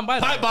 I stand by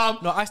that. Pipe bomb.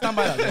 No, I stand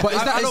by that. But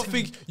I don't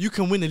think you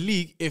can win a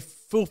league if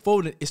Phil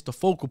Foden is the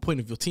focal point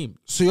of your team.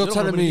 So you're not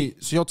telling gonna win me.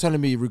 So you're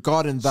telling me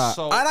regarding that,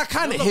 So- and I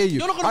kind of You're hear not- you.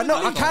 you're not gonna I know.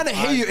 win the I league. kind of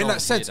hear I you in don't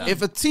that sense. hear that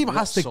If a team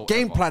has to game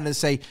whatsoever. plan and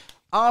say,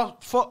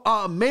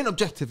 our main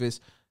objective is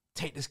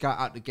take this guy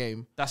out the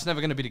game. That's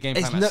never going to be the game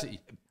It's plan no- at City.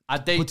 I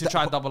dare you to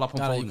try and double up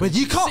on Foden. But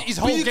you can't. City's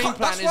but whole you game can't-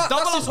 plan that's is what-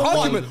 double that's up his on one.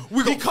 argument.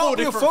 We He can't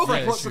be a different focal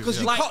threats. point because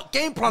you Like, can't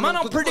game plan. Man, on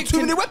I'm because you've got too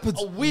predicting many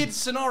weapons. a weird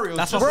scenario.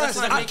 That's just what- to Whereas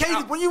try and make KDB,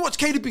 out- when you watch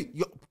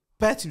KDB,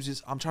 bare teams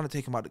is I'm trying to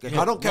take him out of the game.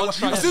 I don't care one what.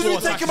 striker, As soon as you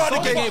four take him out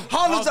of the attackers. game,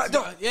 Haaland's like,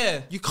 no,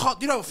 Yeah. you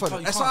can't. You know what? You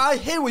That's can't. why I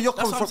hear where you're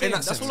That's coming what from I'm saying. in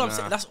that That's sense. all I'm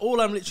saying. That's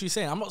all I'm literally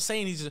saying. I'm not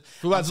saying he's.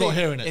 Fuad's not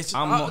hearing it. It's,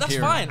 I'm not that's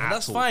hearing fine. it at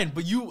That's all. fine.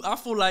 But I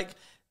feel like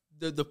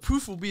the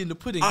proof will be in the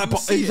pudding. Ah, You but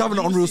see he's it. having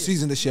an You unreal see it.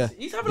 season this year.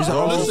 He's having He's an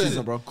having an unreal unreal season,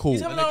 season, bro. Cool.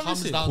 He's When having it an unreal comes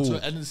season. down to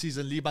the end of the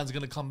season, Liban's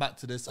going to come back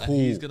to this and Cool.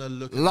 he's going to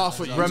look. Laugh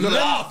at you.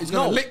 He's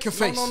gonna lick your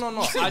face.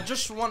 No. I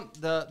just want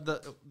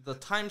the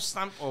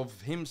timestamp of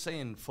him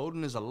saying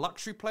Foden is a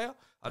luxury player.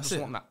 I just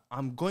want that.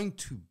 I'm going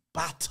to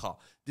batter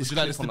this Would you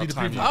like clip this to on the be the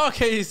preview? timeline.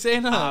 Okay, he's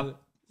saying that.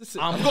 Listen,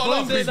 I'm got a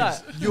lot of say previews.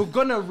 that. You're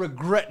gonna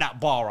regret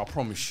that bar, I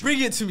promise you. Bring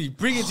it to me.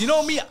 Bring it. You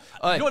know me. You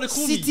know what they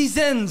call me.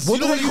 Citizens.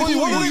 What do they call you?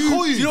 What do they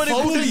call you? You know what they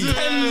call me.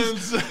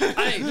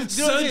 Hey,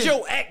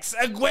 Sergio X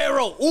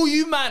Aguero. All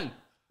you man.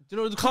 You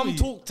know what they call Come me.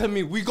 talk to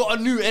me. We got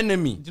a new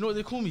enemy. Do you know what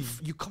they call me?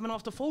 You coming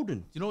after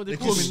Foden? You know what they They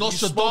call call me? me You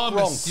spoke wrong.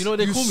 Nostradamus. You know what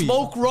they call me?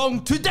 spoke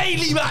wrong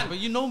today, man. But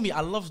you know me.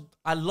 I love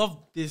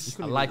this.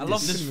 I like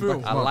love this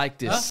thrill. I like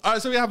this. All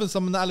right, so we're having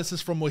some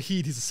analysis from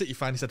Wahid. He's a City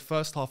fan. He said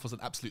first half was an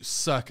absolute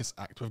circus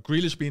act, with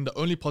Grealish being the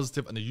only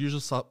positive and the usual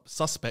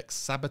suspects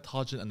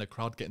sabotaging and the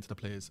crowd getting to the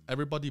players.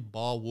 Everybody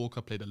bar Walker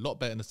played a lot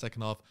better in the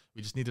second half.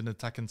 We just needed an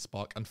attacking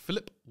spark. And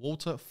Philip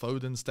Walter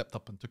Foden stepped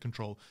up and took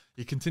control.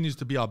 He continues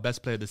to be our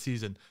best player this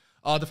season.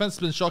 Our defense has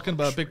been shocking,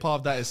 but a big part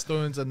of that is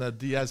Stones and the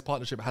Diaz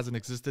partnership hasn't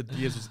existed.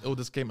 Diaz was ill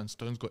this game and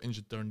Stones got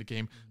injured during the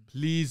game.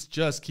 Please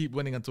just keep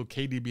winning until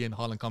KDB and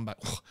Haaland come back.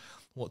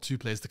 What two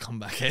players to come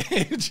back,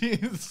 eh?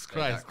 Jesus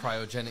Christ. That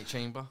cryogenic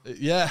chamber.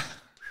 Yeah.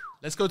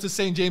 Let's go to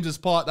St. James's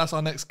Park. That's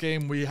our next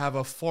game. We have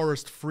a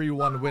Forest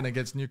 3-1 win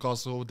against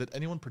Newcastle. Did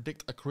anyone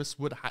predict a Chris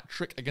Wood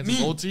hat-trick against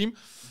his old team?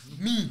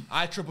 Me.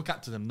 I triple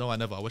captained him. No, I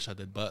never. I wish I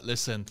did. But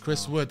listen,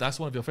 Chris Wood, that's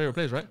one of your favorite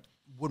players, right?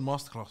 Wood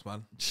masterclass,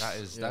 man. That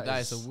is that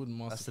is a wooden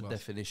That's the masterclass.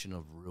 definition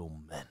of real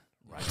men,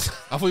 right? I thought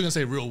you were going to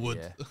say real wood.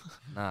 Yeah.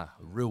 Nah,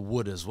 real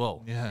wood as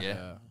well.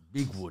 Yeah.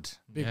 Big wood.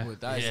 Big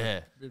Wood. That is Yeah.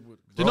 a big Wood.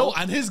 You know,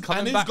 and his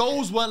back.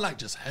 goals weren't like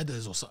just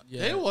headers or something.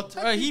 Yeah. They were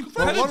He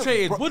technical.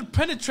 penetrated. Wood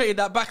penetrated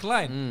that back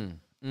line.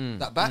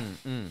 That back.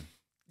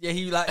 Yeah,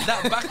 he like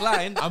that back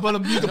line. I'm going to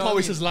mute the know what I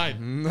Poets'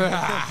 line.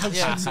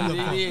 Yeah, so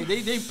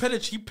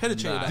he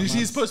penetrated that. Did you see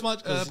his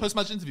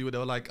post-match interview where they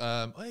were like,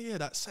 oh yeah,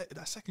 that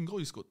second goal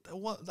you scored, that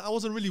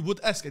wasn't really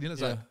Wood-esque. And you know,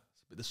 it's like,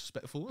 bit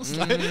disrespectful. It's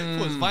like, he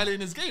was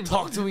violating his game.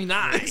 Talk to me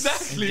nice.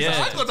 Exactly. Yeah.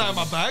 I ain't got that in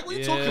my bag. What are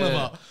you talking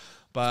about?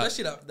 But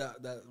Especially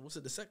that was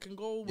it the second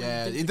goal? when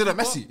Yeah, he he did it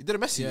Messi. He did it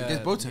Messi Yeah,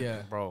 against Bolton.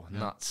 yeah. Bro,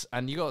 nuts.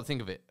 And you got to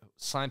think of it.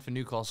 Signed for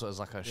Newcastle as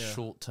like a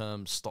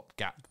short-term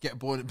stopgap. Get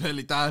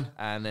Burnley down.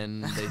 And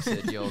then they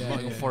said, yo,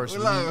 Nottingham Forest,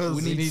 Well,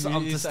 we need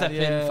someone to step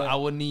in for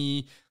our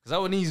knee. Because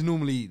our knee is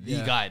normally the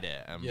guy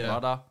there. And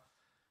brother,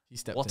 He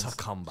stepped what in. a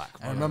comeback.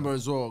 I remember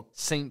as well.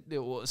 St.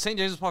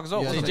 James's Park as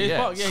well. Yeah, wasn't St. it? James's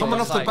Park, yeah, Coming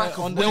he off was the back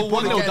of they were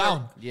Willy 1-0 Bolly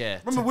down. Yeah.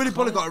 Remember Willy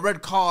Bolly got a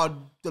red card.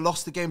 They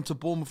lost the game to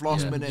Bournemouth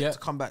last minute Yeah. to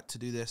come back to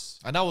do this.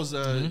 And that was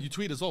you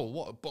tweet as well.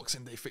 What a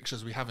Boxing Day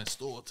fixtures we have in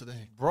store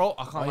today. Bro,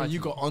 I can't Oh, lie. you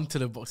to got onto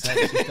the box. And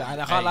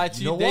I can't lie to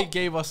you you. know They what?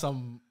 gave us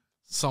some,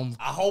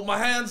 I hold my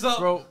hands up.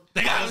 bro.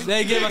 They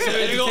gave us some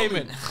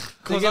entertainment. They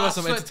Because gave us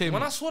some entertainment.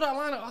 When I saw that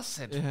lineup, I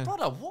said,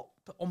 brother, what?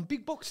 On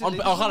big boxing On, day,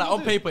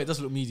 on paper, it does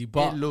look meaty,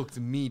 but it looked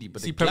meaty.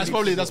 But See, the That's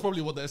game-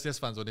 probably what the SDS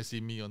fans, when they see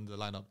me on the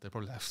lineup, they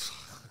probably have.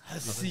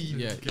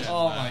 yeah.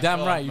 Oh my Damn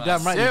God, right, you man.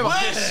 damn right.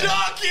 Yeah, you-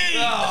 Shocking!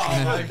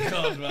 Oh my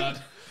God, man.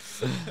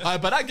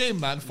 But that game,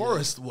 man,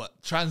 Forest,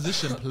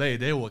 transition play,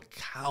 they were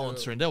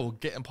countering, they were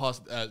getting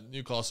past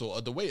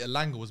Newcastle. The way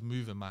Elanga was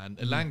moving, man,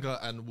 Elanga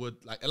and Wood,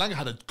 Elanga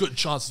had a good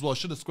chance as well.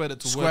 Should have squared it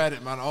to Wood. Squared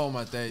it, man. Oh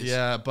my days.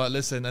 Yeah, but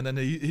listen, and then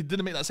he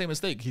didn't make that same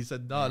mistake. He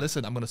said, "No,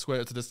 listen, I'm gonna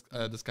square it to this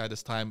guy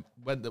this time."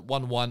 Went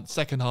 1-1,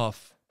 second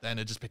half. Then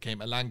it just became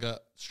Elanga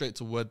straight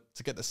to Wood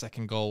to get the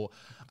second goal,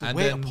 and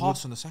Way then to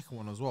pass on the second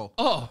one as well.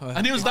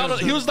 and he was down.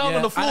 He was down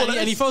on the floor.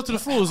 and he fell to the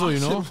floor as well, you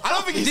know. I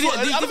don't think he Did saw.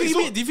 I don't think he saw.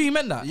 do you think he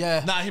meant that?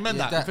 Yeah. Nah, he meant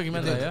that. I think he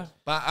meant that, yeah.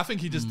 But I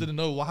think he just didn't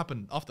know what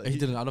happened after. He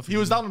didn't, I don't think He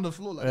was he down on the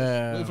floor,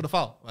 Yeah. waiting for the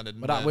foul. But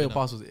that way of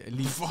pass was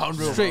elite.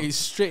 Unreal,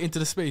 straight into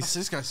the space.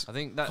 This guy's I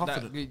think that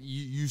confident.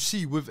 you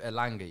see with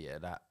Elanga, yeah,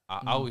 that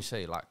I always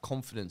say like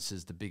confidence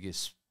is the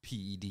biggest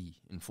PED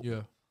in football.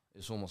 Yeah.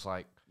 It's almost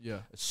like Yeah.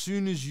 as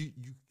soon as you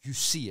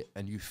see it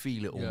and you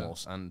feel it Yeah.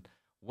 almost. And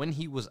when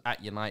he was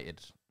at United,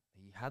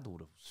 he had all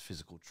the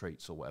physical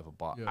traits or whatever,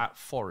 but Yeah. at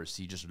Forest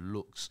he just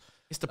looks.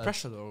 It's the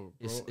pressure though,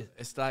 bro. it's-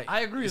 It's like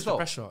I agree it's as the well.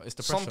 pressure. It's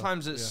the pressure.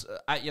 Sometimes it's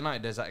at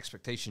United. There's that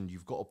expectation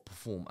you've got to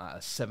perform at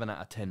a 7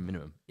 out of 10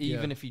 minimum.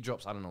 Even Yeah. if he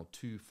drops, I don't know,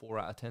 2-4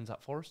 out of 10s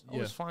at Forest,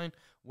 Yeah. it's fine.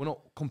 We're not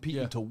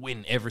competing Yeah. to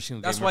win every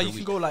single That's game. why every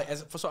you can week. go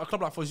like for a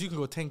club like Forest, you can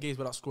go 10 games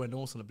without scoring no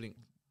once on a blink.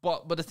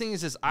 But the thing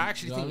is I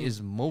actually know what I think mean?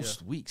 is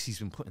most weeks he's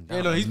been putting down.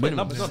 Yeah, no, a he's putting minimum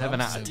numbers on. 7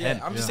 out of 10.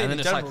 I'm just And saying then in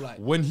it's general, like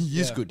like- when he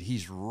is Yeah. good,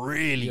 he's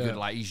really Yeah. good.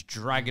 Like he's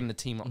dragging the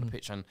team up the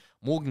pitch. And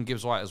Morgan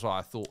Gibbs White as well.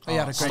 I thought He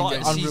had a great started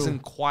game. the Unreal. season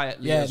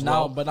quietly. Yeah, as now-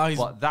 well, but now he's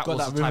that got was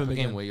that the type rhythm of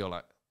game again. where you're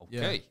like,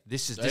 okay,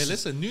 this is Hey, this.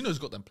 listen, Nuno's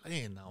got them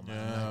playing now, man.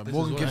 Yeah, Like, this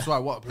Morgan is Gibbs White,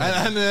 what a player.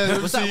 And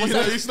Was that- was you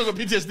know, that- he's still got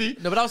PTSD.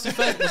 No, but that was his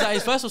first. Was that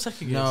his first or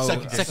second game? No,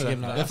 second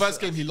game. The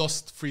first game he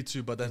lost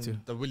 3-2, but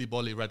then the Willy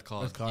Bolly red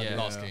card, yeah.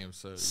 last game.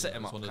 So Set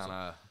him it's up one of those-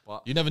 kind of.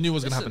 But You never knew what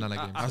was going to listen, happen in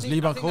that game. As think-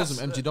 Liban think calls that's,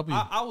 him,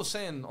 MGW. I was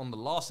saying on the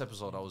last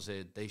episode I was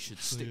here, they should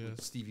stick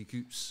with Stevie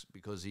Coops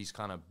because he's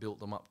kind of built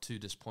them up to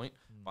this point.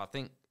 But I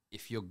think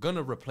if you're going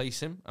to replace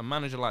him, a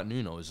manager like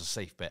Nuno is a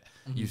safe bet.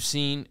 You've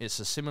seen it's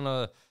a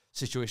similar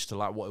situation to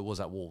like what it was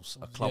at Wolves,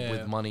 a club Yeah.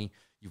 with money.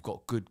 You've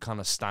got good kind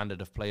of standard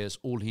of players.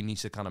 All he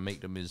needs to kind of make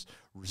them is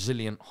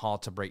resilient,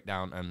 hard to break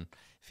down. And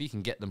if he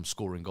can get them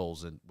scoring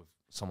goals and with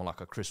someone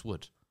like a Chris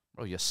Wood,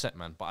 bro, you're set,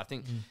 man. But I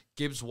think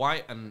Gibbs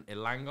White and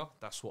Elanga,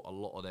 that's what a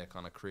lot of their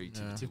kind of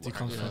creativity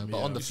comes from,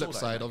 But on the You saw flip that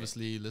side, in that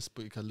obviously, let's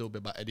speak a little bit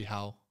about Eddie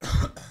Howe.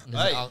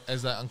 Hey.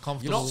 Is that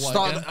uncomfortable? You're not one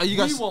Start, again? are you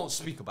guys? we won't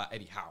speak about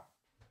Eddie Howe.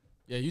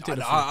 Yeah, you take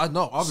the I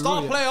know. I'll be Star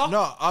really- player?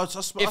 No, I was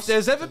just. If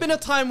there's ever been a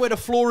time where the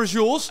floor is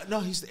yours, No,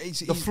 he's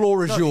The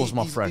floor is yours,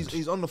 my friend.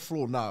 He's on the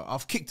floor now.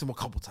 I've kicked him a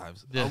couple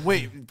times.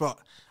 Wait, but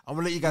I'm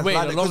gonna let you guys Wait,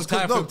 land a it, long 'cause-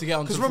 time 'cause for him to get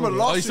onto Because the remember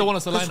floor. Oh, you last still want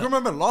us to week? line Because up?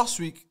 remember last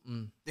week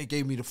they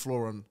gave me the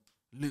floor on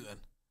Luton,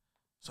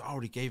 so I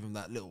already gave him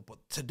that little. But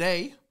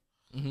today,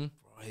 bro,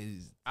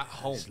 he's at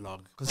home. It's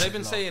long. Because they've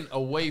been It's saying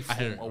away form,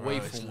 it, away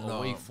bro, it's form, long,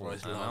 away bro, form.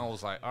 it's And long. I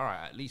was like, all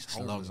right, at least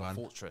home long, is a man.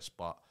 fortress.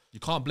 But You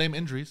can't blame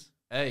injuries.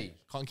 hey,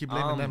 Can't keep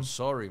blaming I'm them.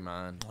 sorry,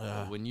 man.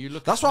 When you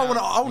look, That's at why I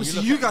now- want when to you see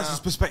look you at guys' now-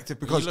 perspective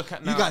because look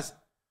at you now- guys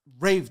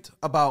raved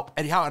about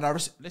Eddie Howe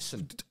and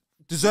Listen,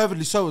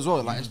 deservedly so as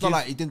well. Like it's not give-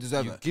 like he didn't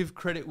deserve you it. give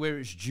credit where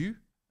it's due,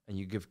 and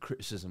you give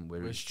criticism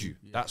where it's due.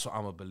 That's what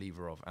I'm a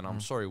believer of. And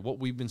I'm sorry, what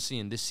we've been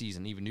seeing this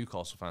season, even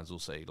Newcastle fans will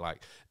say,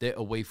 like their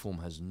away form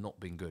has not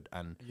been good,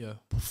 and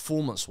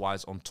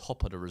performance-wise, on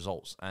top of the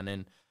results. And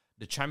then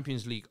the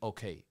Champions League,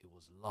 okay, it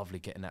was lovely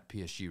getting that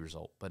PSG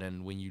result, but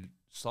then when you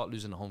start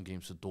losing the home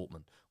games to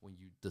Dortmund, when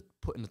you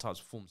put in the types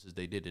of performances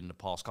they did in the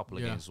past couple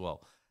of games as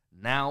well,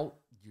 now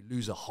you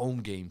lose a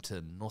home game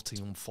to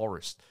Nottingham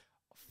Forest.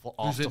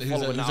 After who's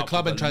following a that up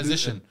club with in a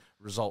transition. Luton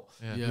result.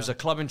 It was a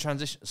club in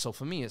transition. So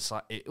for me, it's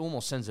like it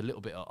almost sends a little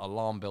bit of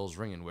alarm bells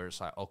ringing where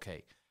it's like,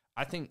 okay,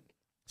 I think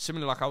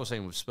similar like I was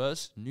saying with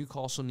Spurs,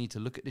 Newcastle need to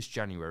look at this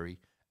January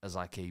as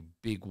like a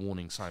big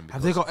warning sign.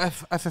 Have they got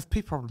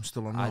FFP problems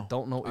still or no? I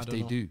don't know if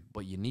they do,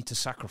 but you need to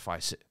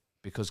sacrifice it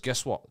because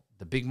guess what?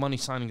 The big money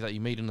signing that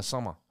you made in the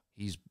summer,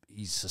 he's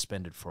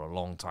suspended for a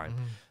long time.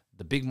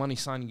 The big money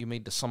signing you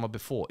made the summer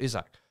before,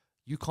 Isaac,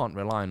 you can't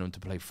rely on them to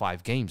play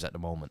 5 games at the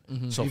moment.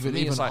 So for Even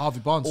me, it's like Harvey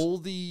Barnes. all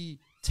the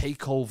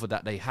takeover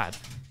that they had.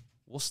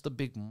 What's the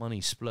big money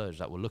splurge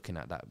that we're looking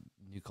at that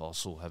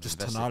Newcastle have Just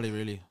invested? Tonali,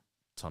 really.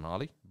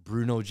 Tonali.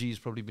 Bruno G has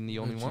probably been the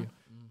only one.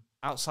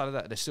 Outside of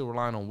that, they're still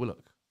relying on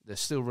Willock. They're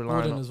still relying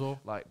Gordon on as well.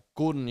 like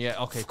Gordon.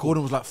 Yeah, okay, cool.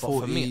 Gordon was like But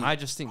 40. for me, I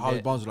just think Harvey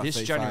that Barnes was like this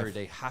 35. January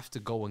they have to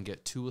go and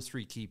get 2 or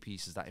 3 key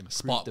pieces that improve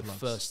Spark the plugs.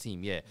 first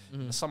team. Yeah,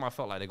 and some I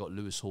felt like they got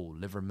Lewis Hall,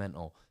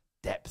 Livermore,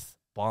 depth,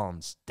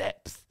 Barnes,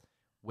 depth.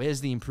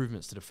 Where's the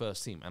improvements to the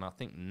first team? And I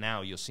think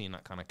now you're seeing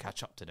that kind of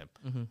catch up to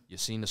them. You're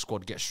seeing the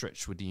squad get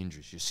stretched with the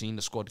injuries. You're seeing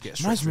the squad get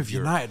Reminds stretched me with of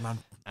Europe. United, man.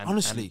 And-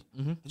 Honestly.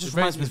 It It's just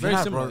very- reminds me it's of very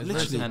United, similar. bro. It's very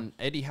Literally. And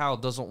Eddie Howe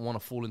doesn't want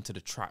to fall into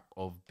the trap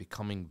of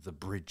becoming the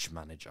bridge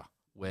manager,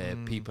 where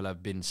people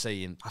have been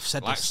saying, I've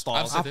said like this.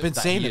 Stars, I've been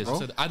that saying he it, is.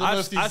 bro. I don't know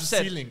if he's the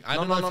ceiling. I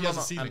don't know if he has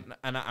a ceiling.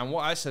 And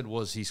what I said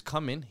was, he's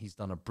come in, he's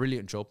done a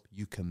brilliant job.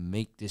 You can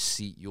make this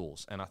seat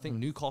yours. And I think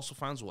Newcastle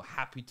fans were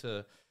happy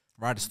to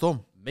Ride the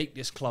storm. make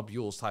this club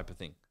yours type of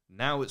thing.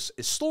 Now it's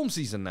storm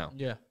season now.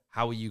 Yeah.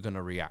 How are you going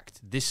to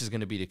react? This is going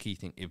to be the key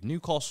thing. If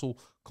Newcastle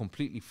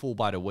completely fall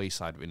by the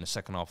wayside in the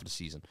second half of the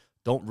season,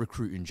 don't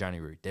recruit in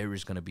January. There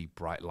is going to be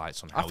bright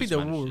lights on how I think he's they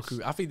managed will this.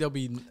 recruit. I think they'll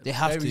be They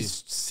have very to.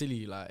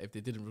 silly like if they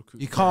didn't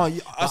recruit. You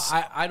can't.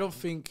 But I don't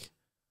think.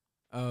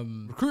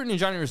 Recruiting in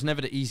January is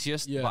never the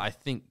easiest, Yeah. but I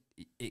think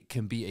it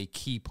can be a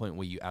key point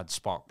where you add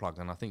spark plugs.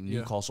 And I think Yeah.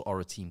 Newcastle are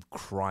a team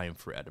crying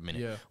for it at the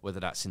minute. Yeah. Whether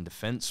that's in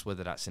defence,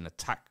 whether that's in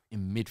attack,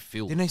 in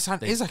midfield. Didn't they sign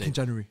Isaac in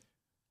January?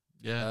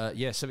 Yeah.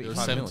 Yeah,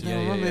 75 70.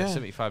 million. Yeah, Yeah, yeah.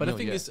 75 But the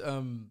million. thing is,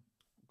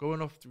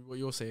 going off through what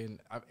you're saying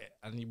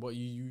and what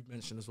you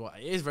mentioned as well,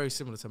 it is very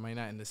similar to Man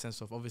United in the sense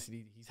of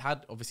obviously he's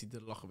had the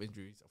luck of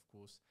injuries, of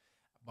course,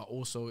 but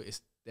also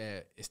it's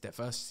their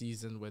first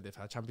season where they've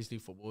had Champions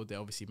League football. They're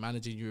obviously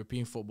managing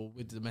European football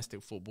with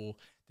domestic football.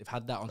 They've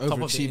had that on top of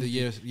Overachieved the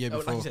year Like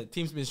before. I said,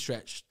 team's been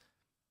stretched.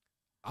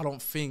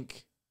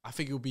 I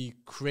think it would be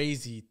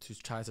crazy to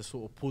try to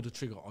sort of pull the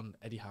trigger on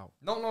Eddie Howe.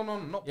 No,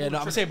 not Yeah, no,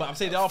 I'm saying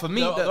there are For me,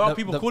 there the- are the-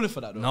 people the- calling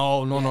for that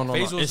though. No.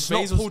 It's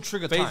not pull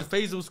trigger time.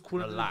 Faisal's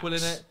pulling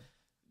Relax. it.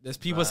 There's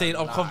people saying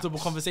uncomfortable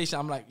conversation.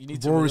 I'm like, you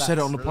need to Rory relax. said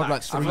it on the pod like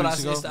Relax. 3 I feel weeks like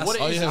ago. it's- What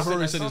it Oh, is, yeah, I think Rory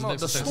that's- said his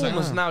next the second storm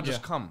has second. now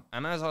just come.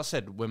 And as I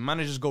said, when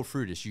managers go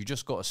through this, you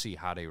just got to see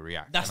how they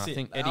react. That's and I it.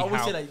 think I Eddie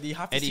always Howe, say that you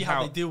have to Eddie see how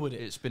Howe, they deal with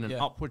it. It's been an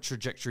Yeah. upward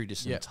trajectory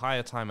this Yeah.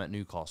 entire time at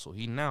Newcastle.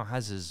 He now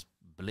has his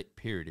blip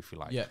period, if you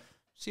like. Yeah.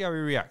 See how he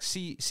reacts.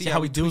 See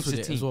how he deals tweaks with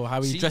the it team. as well,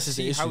 how he addresses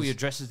the see how he issues.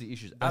 addresses the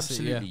issues. That's it,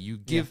 Absolutely. yeah. You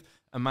give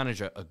a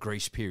manager a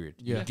grace period.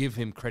 Yeah. You give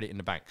him credit in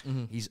the bank.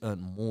 He's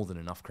earned more than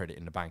enough credit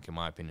in the bank, in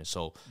my opinion.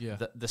 So Yeah.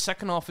 the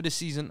second half of the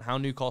season, how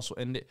Newcastle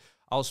ended,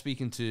 I was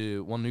speaking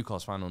to one Newcastle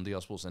fan on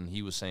DR Sports, and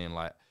he was saying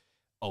like,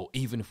 oh,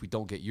 even if we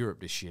don't get Europe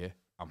this year,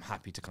 I'm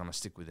happy to kind of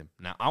stick with him.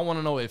 Now, I want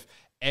to know if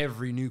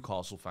every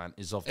Newcastle fan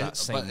is of that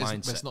same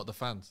mindset. It's not the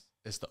fans.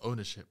 It's the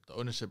ownership. The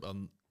ownership,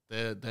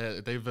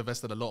 they've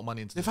invested a lot of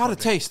money into They've this had a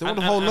project. taste. They want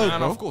the whole load,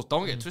 and bro. of course,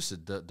 don't get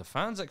twisted. The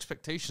fans'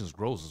 expectations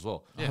grows as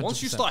well. Yeah,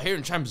 Once you 100%. start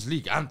hearing Champions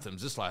League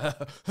anthems, it's like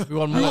We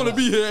want we more. want to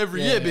be here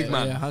every Yeah, year, big yeah,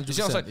 man. yeah, You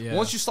see what I'm 100%, saying? yeah.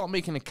 Once you start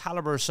making a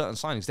caliber of certain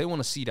signings, they want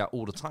to see that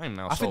all the time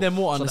now. I think they're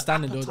more so the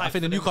understanding though. I appetite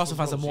think the for them Newcastle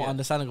fans are grows, more yeah.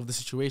 understanding of the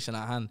situation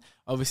at hand.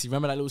 Obviously,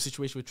 remember that little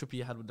situation with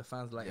Trippier had with the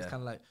fans? Like, it's Yeah.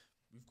 kind of like,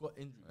 we've got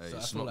injuries. So I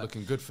It's feel not like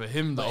looking good for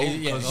him though.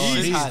 Yeah, 'cause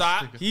he's he's had-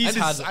 that. he's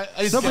had.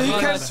 No, but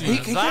he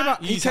came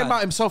out. He He's came had-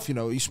 out himself. You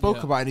know, he spoke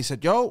Yeah. about it and he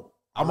said, "Yo,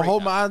 I'm gonna rate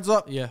hold that. my hands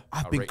up. Yeah.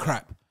 I've I been rate that.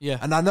 crap. Yeah.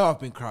 and I know I've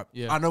been crap.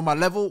 Yeah. I know my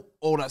level,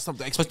 all that stuff.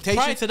 The But prior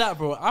expectation. to that,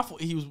 bro, I thought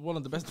he was one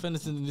of the best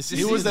defenders in the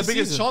season. He was the this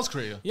biggest season. chance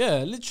creator. Yeah,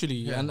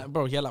 literally. And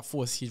bro, he had like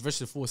he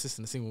registered 4 assists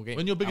in a single game.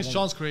 When your biggest At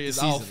one chance creator is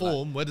this out of season, like,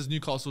 form, where does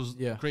Newcastle's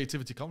Yeah.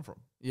 creativity come from?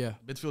 yeah.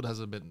 Midfield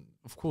hasn't been.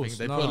 Of course,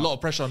 They no. put a lot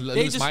of pressure on They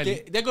Lewis just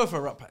Miley. they go for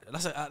a rough patch.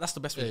 That's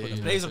the best way to Yeah, put it. yeah,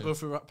 The players yeah. are going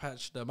through a rough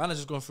patch. The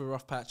manager's going through a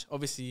rough patch.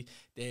 Obviously,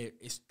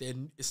 it's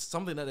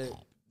something that they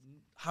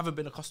haven't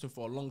been accustomed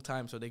for a long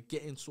time, so they're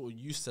getting sort of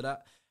used to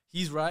that.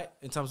 He's right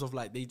in terms of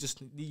like you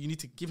need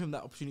to give him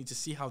that opportunity to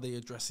see how they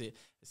address it,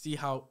 see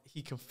how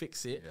he can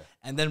fix it,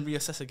 and then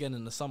reassess again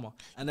in the summer,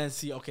 and then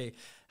see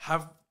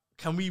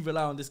can we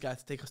rely on this guy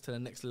to take us to the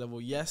next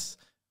level? Yes.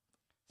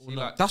 See,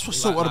 like- That's what's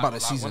see, so like- odd like- about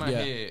this like season. When I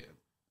Yeah. hear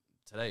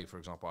today, for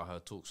example, I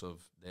heard talks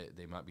of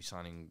they might be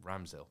signing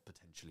Ramsdale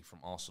potentially from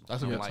Arsenal.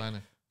 That's a And I'm good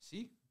signing.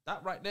 See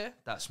that right there?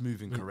 That's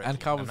moving correctly. And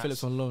Calvin that's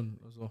Phillips on loan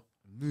as well.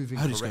 moving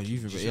I heard he's correctly. gonna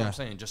use it, Do you but see what yeah. I'm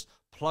saying? Just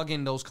plug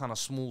in those kind of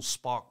small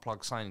spark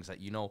plug signings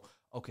that you know.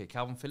 Okay,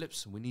 Calvin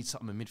Phillips, we need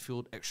something in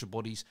midfield, extra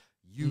bodies.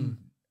 You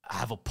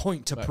have a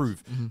point to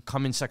prove.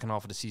 Come in second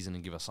half of the season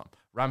and give us something.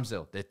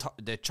 Ramsdale,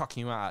 they're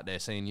chucking you out there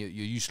saying you're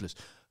useless.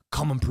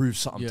 Come and prove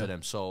something Yeah. to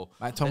them. So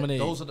Like Tomine.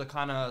 those are the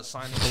kind of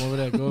signings. Go over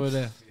there. Go over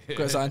there.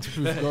 Got something to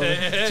prove. Go over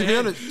there. To be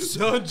honest,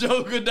 Don't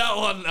joke with that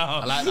one now.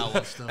 I like that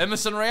one still.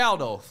 Emerson Real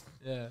though.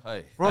 Yeah.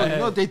 Hey. Bro, you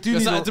know they do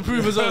need to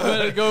prove us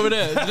over. Go over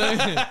there. Do you know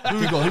what I mean?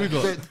 Who we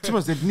got? Too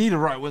much. They need a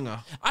right winger.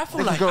 I feel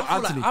They like could go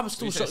Anthony. I'm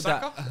still shocked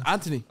that.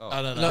 Anthony.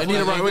 I don't No, know. They need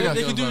a right winger.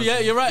 They can do. Yeah,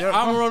 you're right.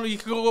 Almiron, you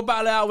can go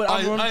battle it out with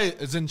Almiron.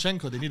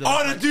 Zinchenko, they need a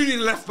Oh, they do need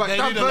a left back. They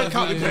That need a Burn left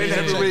can't be back. playing They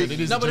every need week.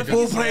 Zinchenko. No, but the Zinchenko. thing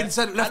Ball is, playing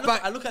centre left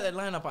back. I look at their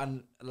lineup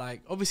and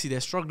like obviously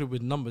they're struggling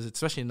with numbers,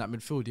 especially in that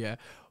midfield. Yeah,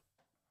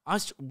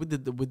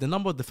 with the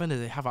number of defenders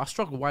they have, I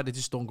struggle why they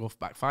just don't go for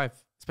back five,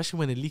 especially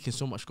when they're leaking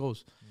so much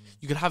goals.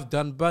 You could have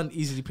Burn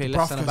easily play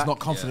left centre Brafka's back. not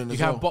confident You as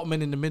can well. have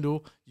Botman in the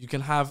middle. You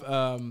can have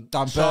Burn.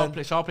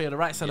 Sharp play at the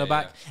right centre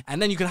back,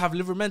 and then you can have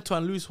Livramento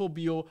and Lewis Hall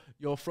be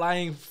your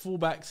flying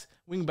fullbacks,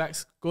 wing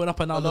backs going up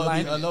and down the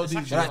line.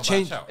 That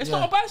change. It's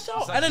not a bad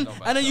shout.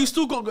 And then you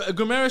still got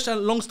Gomerish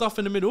and Longstaff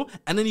in the middle,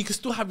 and then you can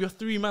still have your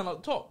 3 man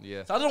up top.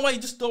 Yeah. So I don't know why you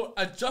just don't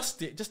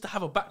adjust it just to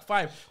have a back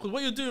five. Because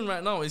what you're doing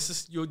right now is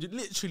just you're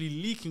literally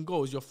leaking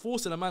goals. You're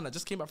forcing a man that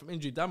just came back from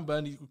injury, Dan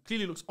Burn, he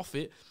clearly looks off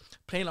it,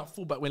 playing up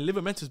fullback when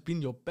Livermento's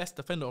been your best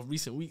defender of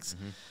recent weeks.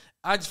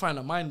 I just find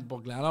that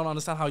mind-boggling. I don't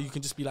understand how you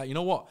can just be like, you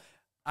know what?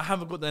 I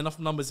haven't got enough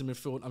numbers in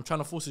midfield. I'm trying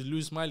to force it to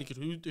lose Smiley.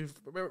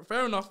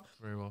 Fair enough.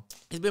 Very well.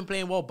 He's been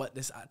playing well, but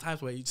there's at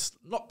times where you just,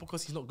 not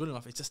because he's not good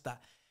enough, it's just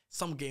that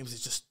some games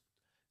it's just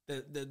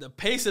the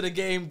pace of the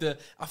game.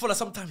 I feel like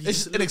sometimes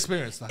It's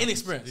inexperienced.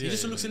 Inexperienced. He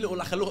just looks a little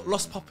like a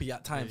lost puppy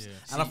at times,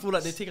 and I feel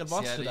like they take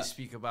advantage of They that.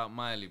 speak about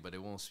Miley, but they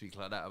won't speak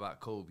like that about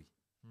Kobe.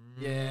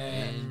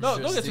 Yeah. No,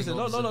 don't get twisted.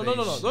 No.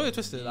 Don't get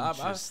twisted.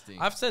 Interesting.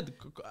 I've said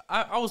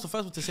I was the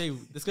first one to say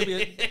there's gonna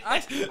be. I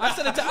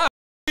said it to Ab.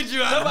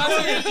 No, but I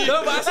said it even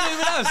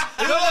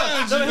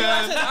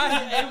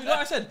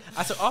else.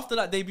 I said after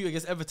that debut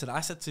against Everton,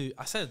 I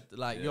said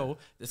yo,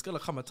 there's gonna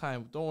come a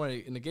time. Don't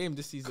worry, in the game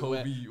this season,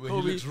 Kobe, where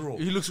he looks raw.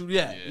 He looks,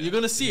 you're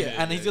gonna see it,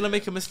 and he's gonna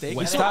make a mistake.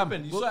 West And it Ham.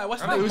 happened. You saw it at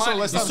West Ham. We saw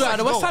West You Ham. saw it at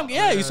the West Ham. goal.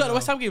 Yeah, you saw it at the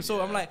West Ham game.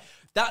 So I'm like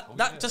that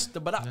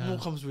more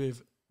comes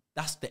with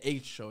that's the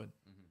age showing.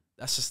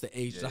 That's just the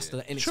age. That's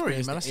the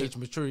inexperience, man, the that's age,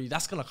 maturity.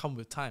 That's gonna come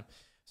with time.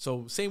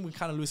 So same with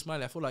kind of Lewis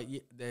Smiley. I feel like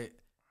they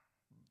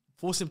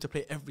force him to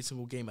play every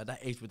single game at that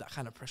age with that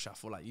kind of pressure. I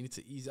feel like you need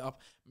to ease it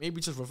up.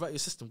 Maybe just revert your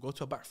system. Go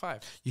to a back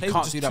five. You Play with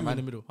can't just do that, two man. in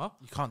the middle, huh?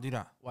 You can't do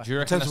that. Why? Do you In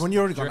reckon terms of that's- when you're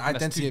already do you got an reckon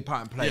that's identity too-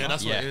 pattern player, Yeah,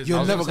 that's what it is. you're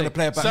I was never gonna going to say,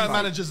 play a back certain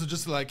five. managers will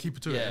just like keep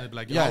it to it. Yeah. And be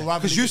like, Yeah, I'd rather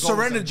because leave you the goals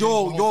surrendered than change the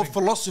whole your thing.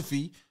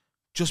 philosophy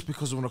just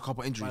because of a couple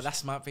But injuries.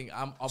 that's my thing.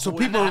 So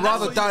people would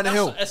rather die in the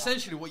hill.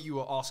 Essentially, what you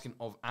were asking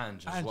of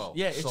Ange as And well.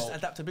 yeah, it's So- just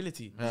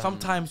adaptability.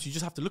 Sometimes you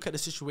just have to look at the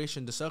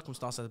situation, the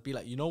circumstances, and be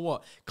like, you know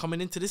what?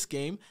 Coming into this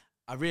game,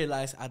 I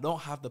realize I don't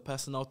have the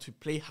personnel to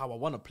play how I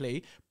want to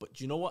play. But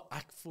you know what?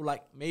 I feel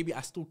like maybe I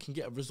still can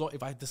get a result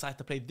if I decide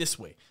to play this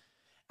way.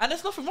 And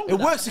there's nothing wrong with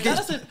that. works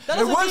against- That it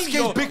doesn't works mean against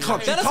you're- big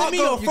clubs. That You doesn't can't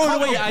mean go- you're you throwing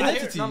can't away go- your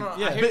identity. No, I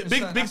Yeah. hear it.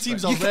 Big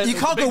teams You are rarely.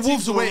 can't go big Wolves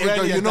teams will away and go,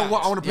 rarely you know adapt.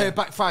 what, I want to play a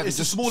back five. It's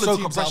the just smaller soak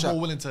teams up that are pressure.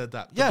 more willing to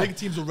adapt. Yeah. The big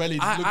teams will rarely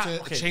look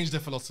to okay. change their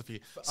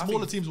philosophy. I Smaller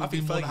think- teams will I be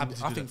think more than Fergie- happy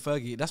to I do think that.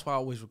 Fergie, that's why I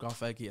always regard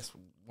Fergie as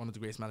one of the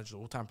greatest managers of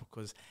all time,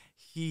 because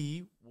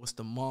he was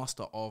the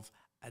master of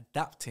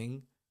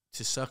adapting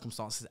to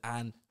circumstances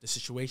and the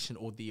situation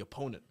or the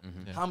opponent.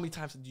 How many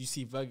times did you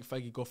see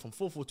Fergie go from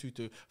 4-4-2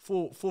 to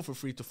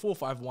 4-4-3 to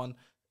 4-5-1?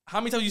 How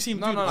many times you see him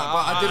do that?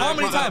 How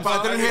many times? But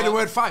I didn't hear the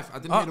word five. I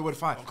didn't hear the word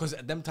five. Because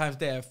at them times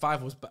there,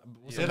 five was.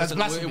 that's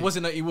blasphemy. It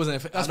wasn't.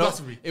 That's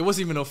blasphemy. It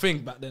wasn't even a thing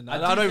back then. I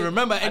do don't even think-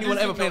 remember I do anyone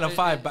ever think playing a that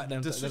five back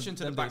then. The switch into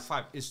the them back days.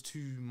 five is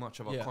too much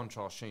of a Yeah.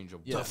 contrast change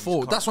of Yeah. what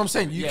Four. he's That's what I'm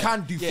saying. You Yeah.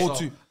 can do Yeah.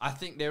 4-2. I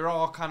think there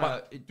are kind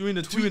of Doing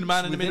the two in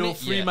man in the middle,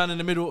 three man in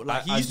the middle.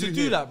 Like he used to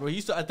do that, bro. He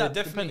used to adapt.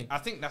 Definitely, Depending. I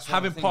think that's one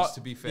Having of the things. part-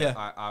 To be fair,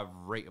 yeah. I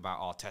rate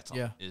about Arteta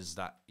Yeah. is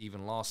that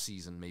even last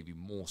season, maybe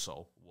more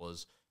so,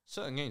 was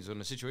certain games when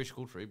the situation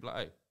called for it, he'd be like,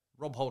 hey,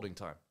 Rob Holding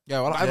time.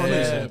 Yeah, well, I don't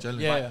know.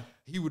 generally. Yeah.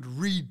 He would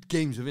read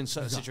games within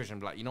certain situations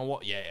and be like, you know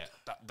what,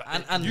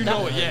 And you that-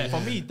 know it, yeah.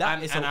 For me, that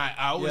and, is and a-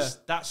 I always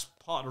yeah. that's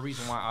part of the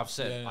reason why I've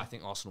said Yeah. I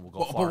think Arsenal will go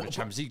But- far in but- the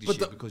Champions League but this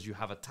year the- because you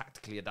have a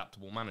tactically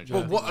adaptable manager.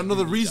 But what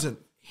another reason?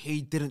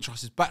 He didn't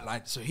trust his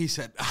backline, so he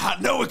said,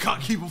 "No, we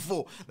can't keep a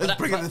four. Let's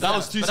bring it." That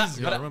was 2 seasons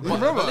ago. I remember.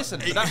 But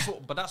listen,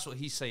 but that's what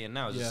he's saying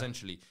now is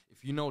essentially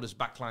if you know this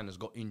backline has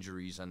got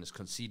injuries and is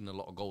conceding a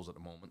lot of goals at the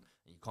moment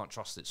and you can't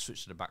trust it,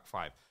 switch to the back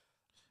five.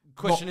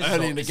 Question is, early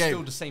though, in the it's game.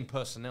 still the same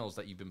personnels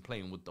that you've been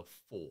playing with the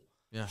four.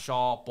 Yeah.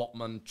 Shaw,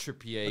 Botman,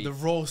 Trippier. the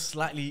role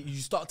slightly. You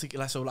start to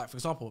like so. Like for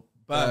example,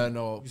 Burn Burn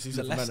or he's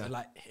a left, Livramento.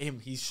 like him.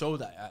 He showed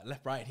that at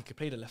left, right. He could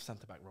play the left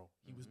centre back role.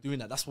 He was doing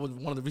that. That's one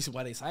of the reasons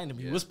why they signed him.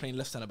 He was playing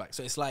left centre back.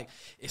 So it's like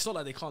it's not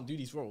like they can't do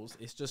these roles.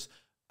 It's just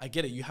I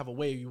get it. You have a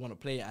way you want to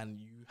play, and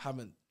you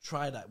haven't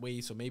tried that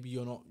way. So maybe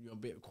you're a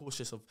bit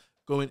cautious of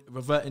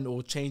reverting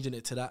or changing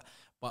it to that.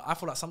 But I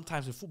feel like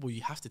sometimes in football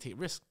you have to take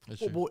risks.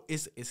 Football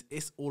is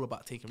all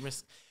about taking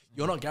risks.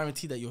 You're not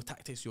guaranteed that your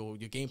tactics, your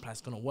game plan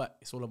is going to work.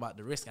 It's all about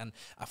the risk. And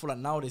I feel like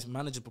nowadays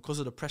managers, because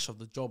of the pressure of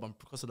the job and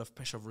because of the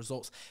pressure of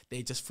results,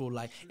 they just feel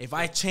like if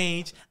I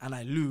change and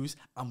I lose,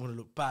 I'm going to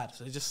look bad.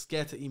 So they're just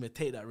scared to even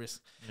take that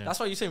risk. That's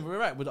why you're saying we're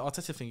right with the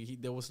Arteta thing.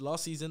 There was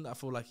last season, I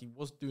feel like he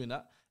was doing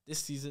that. This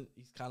season,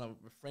 he's kind of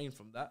refrained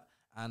from that.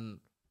 And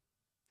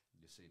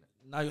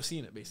now you're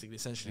seeing it basically,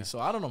 essentially. So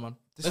I don't know, man.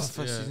 This is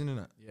the first season,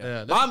 isn't it?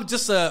 Yeah, But I'm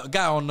just a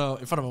guy on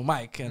in front of a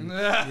mic, and you know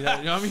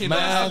what I mean.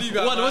 Man,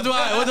 what do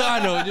I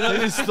know? You know, They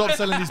need to stop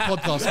selling these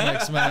podcast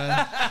mics,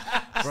 man.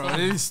 Bro, they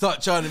need to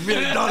start charging $1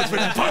 million for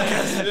this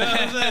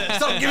podcast.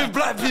 Stop giving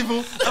black people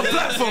a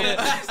platform.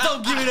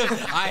 stop giving them.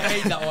 I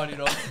hate that one.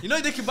 You know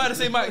they can buy the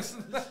same mics.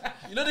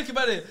 You know they can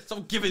buy it.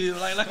 Stop giving it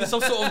like it's some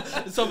sort of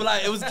something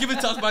like it was given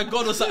to us by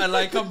God or something.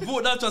 Like I'm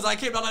brought down to us. I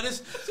came down like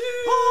this.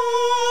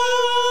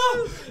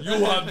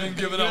 You have been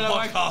given a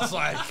podcast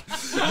mic.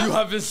 You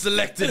have been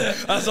selected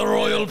as a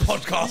royal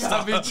podcaster. You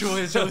have been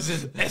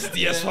chosen.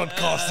 SDS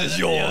podcast is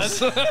yours.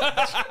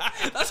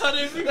 That's how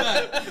they move,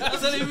 man.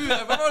 That's how they move.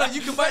 But brother, you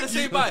can buy the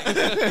same bike. You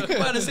can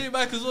buy the same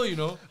bike as well, you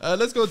know.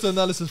 Let's go to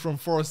analysis from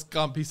Forrest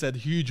Gump. He said,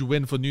 huge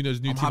win for Nuno's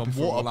new team. And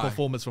what a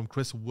performance from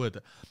Chris Wood.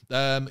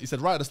 He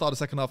said, right at the start of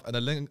the second half, and the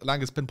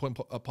Langer's pinpoint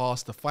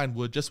pass to find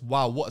Wood. Just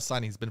wow, what a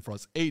signing he's been for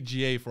us. 8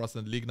 GA for us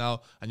in the league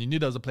now. And you knew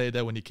there was a player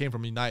there when he came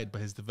from United,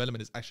 but his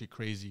development is actually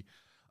crazy.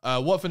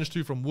 What finished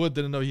 2 from Wood,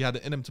 didn't know he had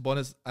it in him, to be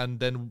honest. And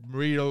then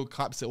Murillo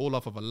caps it all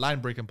off of a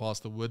line-breaking pass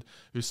to Wood,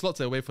 who slots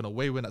it away for an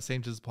away win at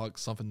St. James's Park,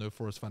 something no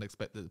Forest fan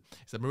expected. He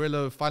said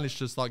Murillo finally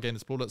should start getting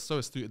explored, so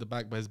astute at the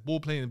back, but his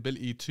ball-playing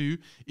ability too,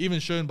 even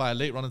shown by a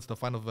late run into the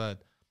final third.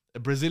 A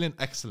Brazilian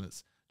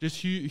excellence. Just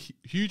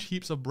huge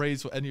heaps of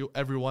praise for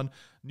everyone.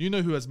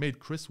 Nuno, who has made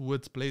Chris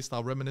Wood's play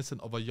style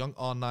reminiscent of a young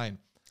R9.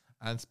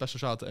 And special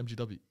shout out to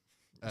MGW.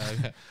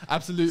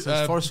 Absolute.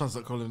 So Forest fans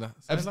that call him that.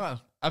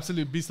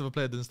 Absolute beast of a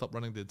player. Didn't stop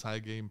running the entire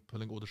game,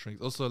 pulling all the strings.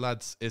 Also,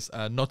 lads, it's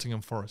Nottingham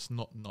Forest,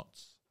 not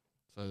Notts.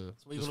 So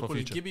what you want to call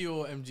it? Gibby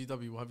or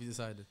MGW? What have you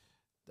decided?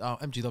 Oh,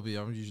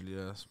 MGW. I'm usually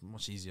that's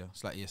much easier.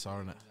 It's like ESR,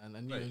 isn't it?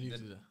 And you do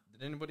that.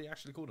 Did anybody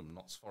actually call them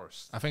Notts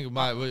Forest? I think we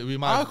might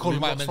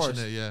mention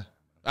Forest. it. Yeah.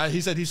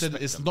 He said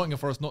it's Nottingham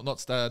Forest, not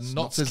Notts.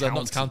 Notts is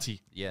Notts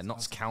County. Yeah,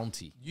 Notts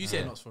County. You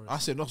say Notts Forest. I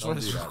said Notts Don't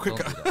Forest. do that.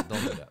 Quicker.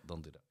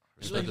 Don't do that.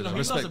 Respect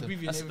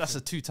That's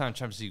a 2-time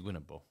Champions League winner,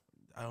 bro.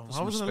 I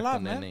wasn't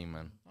allowed, their man. name,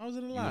 man. I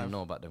wasn't You allowed. don't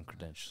know about them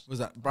credentials. Was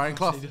that Brian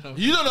Clough?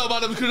 You don't know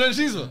about them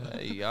credentials, man.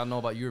 Hey, I know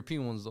about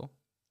European ones though.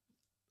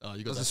 Oh,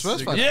 you got That's that a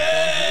Spurs fan.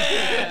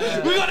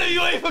 Yeah, we got a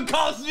UEFA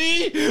cast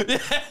me. You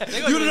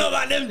don't know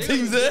about them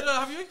things, They eh? don't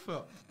have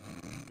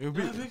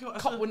UEFA.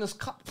 Cup Winners'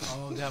 Cup.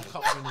 Oh, they have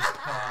Cup Winners'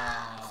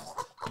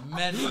 Cup.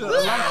 Man, What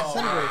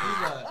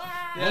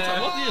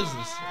year is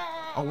this?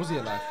 Oh, was he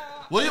alive?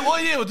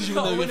 What year did you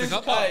win the UEFA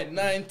Cup?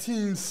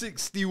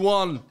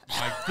 1961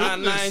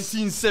 and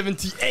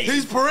 1978.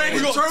 He's parading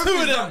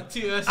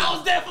trophies. I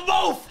was there for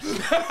both.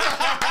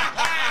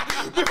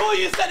 Before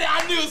you said it,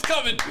 I knew it was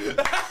coming.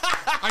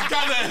 I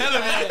got that ahead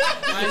of me.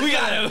 We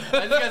got him. I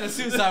just got the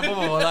suicide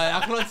bomber. Like I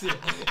can't see it.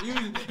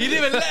 He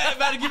didn't even let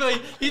man give me.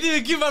 He didn't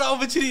even give me the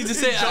opportunity to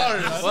say it.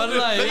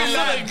 Wallahi, Let me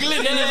let it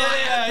glint in his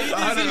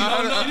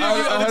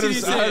I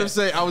heard him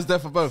say I was there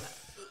for both.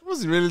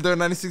 Was he really doing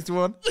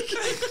 1961?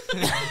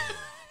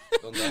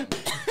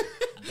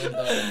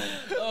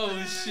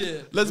 Oh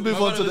shit! Let's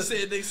move on to the.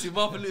 sitting next to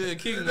Martin Luther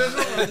King. Man. I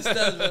don't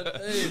understand, man.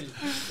 Hey.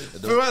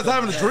 Phil was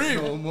having a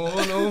dream. No more.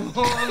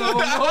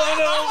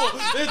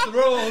 It's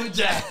wrong,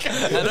 Jack.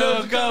 I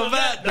don't come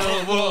back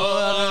no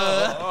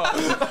more.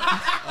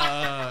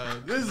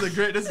 This is a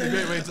great way to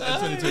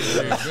end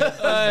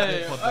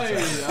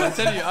 2023. I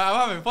tell you,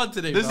 I'm having fun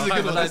today. This is a bro.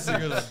 good one. This is a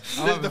good one.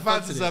 The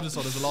fans deserve this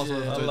one. It's the last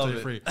one of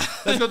 2023.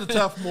 Let's go to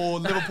Turf Moor.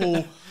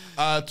 Liverpool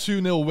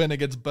 2-0 win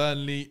against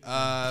Burnley.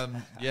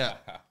 Yeah,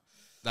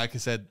 like I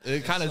said,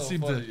 it kind of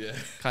seemed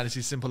to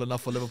simple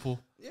enough for Liverpool.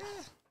 Yeah.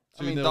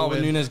 I mean,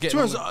 Darwin Núñez getting.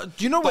 Do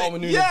you know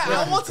what? Yeah,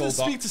 I wanted to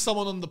speak to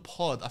someone on the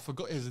pod. I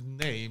forgot his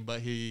name,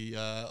 but he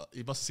must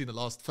have seen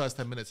the first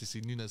 10 minutes. He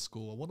seen Núñez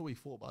score. I wonder what he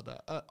thought about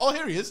that. Oh,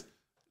 here he is.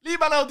 Lee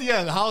Van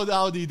LDN.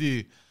 How did he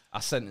do? I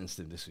sentenced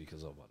him this week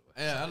as well, by the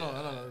way. Yeah, I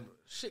know.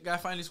 Shit guy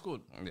finally scored.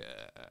 Yeah.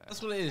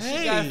 That's what it is. Hey.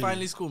 Shit guy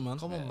finally scored, man.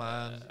 Come on,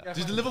 man.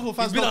 Did the Liverpool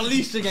fans He's been not-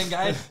 unleashed again,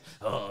 guys.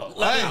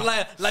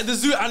 like the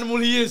zoo animal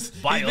he is.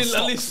 Buy He's your been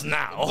stocks unleashed.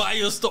 now. Buy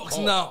your stocks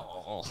now.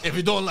 If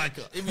you don't like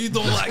us. If you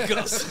don't like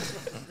us.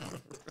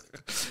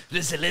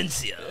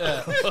 Resiliencia.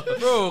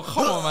 Bro,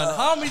 come on, man.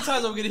 How many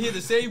times are we gonna hear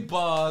the same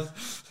bars,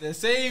 the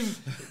same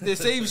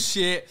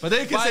shit? But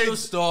they can buy say- your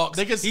stocks.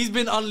 they can- He's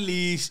been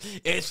unleashed.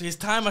 It's his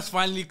time has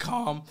finally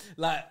come.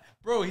 Like,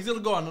 bro, he's gonna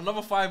go on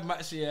another 5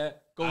 match here,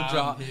 go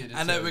drop, here to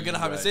and then tell we're gonna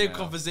you have the right same now.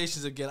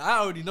 conversations again. I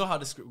already know how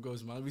the script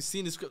goes, man. We've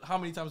seen the script how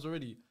many times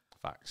already?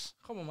 Facts.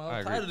 Come on, man. I I'm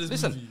agree. tired of this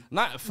Listen, movie.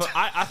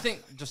 I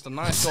think just a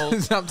nice goal.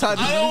 I'm tired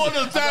of I don't want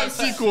a damn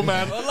sequel,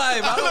 man. Wallahi,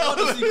 man. I don't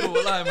want the sequel.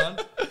 Wallahi, man.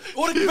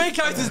 All the main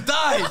characters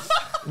died.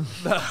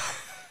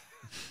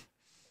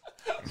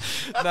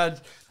 Now,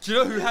 do you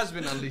know who has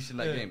been unleashed in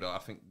that game, though? I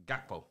think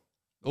Gakpo.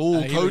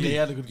 Oh, Cody. he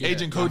had a good game.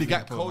 Agent Cody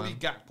Gakpo. Cody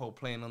man. Gakpo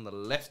playing on the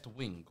left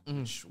wing,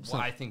 which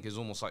what I think is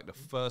almost like the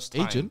first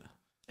time. Agent?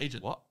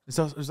 Agent. What? Is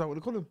that what they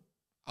call him?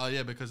 Oh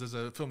yeah, because there's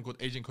a film called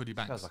Agent Cody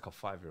Banks. That's like a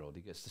 5-year-old.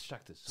 He gets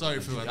distracted. Sorry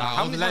for that.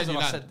 How many times have I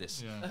land. said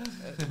this?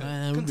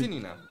 Yeah. Continue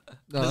now.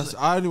 No,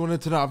 I only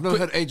wanted to know. I've never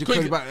heard Agent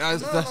Cody back.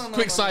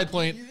 Quick side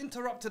point. You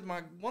interrupted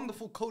my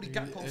wonderful Cody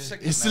Gakpo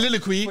segment. His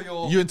soliloquy.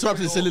 You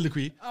interrupted his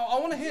soliloquy. I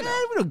want to hear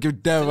that. We don't give a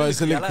damn about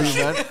soliloquy,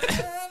 man.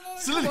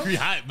 Soliloquy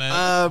hype,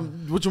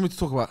 man. What do you want me to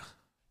talk about?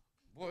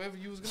 Whatever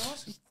you was going to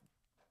ask.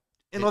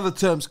 In other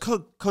terms,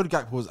 Cody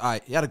Gakpo was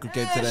aight. He had a good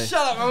game today. Shut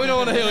up, man. We don't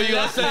want to hear what you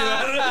got to say,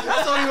 man.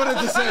 That's all you wanted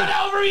to say.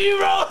 Get over you,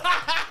 bro.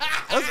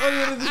 That's all you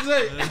wanted to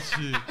say. That's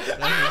true.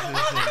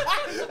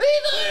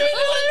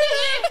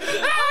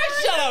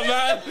 Shut up,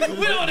 man.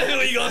 We don't want to hear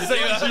what you got to say,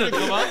 man.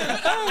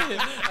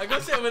 I go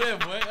sit over there,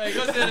 boy. I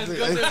go sit over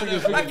there.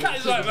 That cat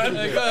is right, man.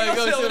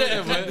 Go sit over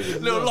there, boy.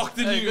 Little locked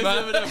in you,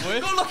 man.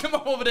 Go lock him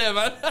up over there,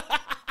 man.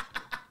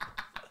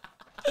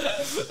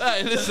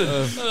 Hey, listen.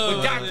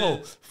 But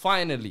Gakpo,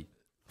 finally,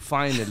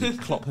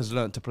 Klopp has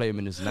learned to play him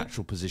in his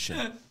natural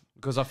position.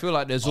 Because I feel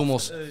like there's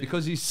almost,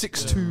 because he's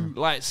 6'2",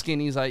 light skin,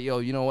 he's like, yo,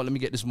 you know what, let me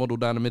get this model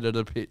down the middle of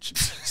the pitch,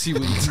 see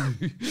what you do.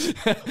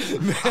 I'm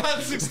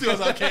 6'2", I was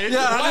like, okay.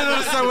 Yeah, I didn't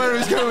understand where he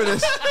was going with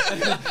this.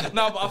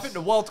 No, but I think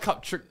the World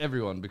Cup tricked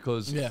everyone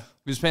because he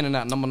was playing in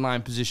that number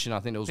 9 position.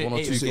 I think there was 1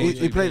 or 2 games.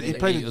 He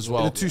played as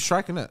well. In the 2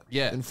 striking it.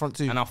 Yeah. In front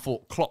 2. And I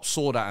thought Klopp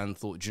saw that and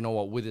thought, do you know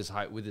what, with his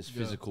height, with his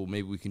physical,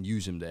 maybe we can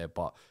use him there.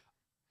 But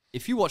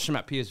if you watch him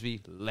at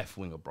PSV, left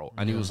winger, bro.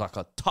 And he was like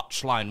a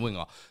touchline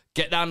winger.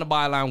 Get down the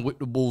byline, whip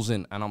the balls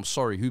in. And I'm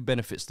sorry, who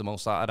benefits the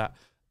most out of that?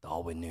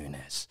 Darwin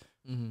Núñez.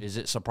 Is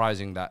it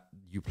surprising that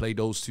you play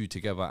those two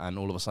together and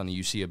all of a sudden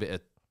you see a bit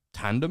of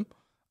tandem?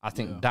 I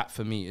think that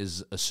for me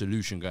is a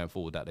solution going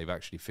forward that they've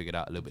actually figured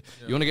out a little bit.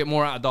 You want to get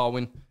more out of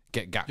Darwin?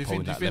 Get Gakpo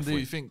in that left wing. Do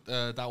you think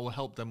that will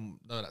help them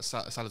know that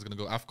Salah's going to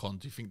go AFCON?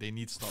 Do you think they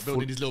need to start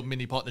building these little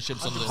mini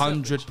partnerships?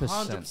 100%.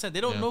 100%.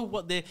 They don't know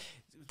what they...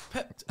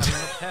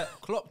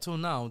 Klopp till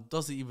now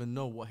doesn't even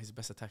know what his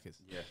best attack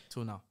is. Yeah.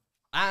 Till now.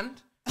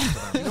 And do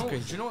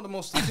you know what the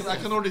most... I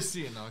can already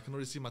see it now. I can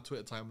already see my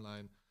Twitter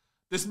timeline.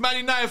 This Man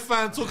United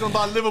fan talking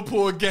about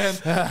Liverpool again.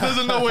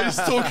 Doesn't know what he's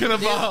talking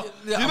about.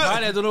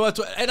 I don't know what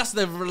to... Hey, that's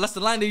the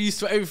line they use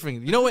for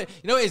everything. You know what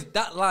is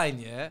that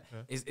line,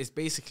 is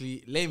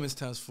basically layman's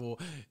terms for...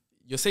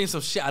 You're saying some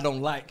shit I don't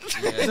like.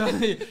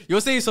 Yeah. You're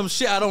saying some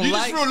shit I don't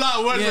like. You just threw a lot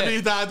of words at me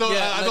that I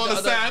don't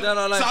understand.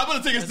 So I'm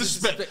going to take it as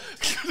disrespect.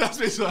 That's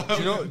basically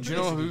do you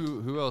know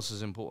who else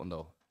is important,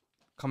 though?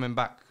 Coming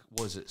back,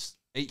 what is it?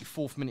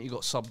 84th minute he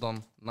got subbed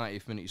on.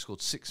 90th minute he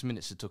scored. 6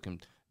 minutes it took him.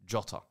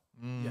 Jota.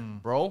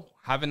 Bro,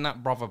 having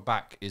that brother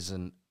back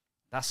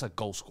that's a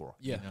goal scorer.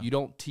 Yeah. You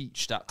don't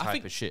teach that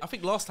type of shit. I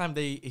think last time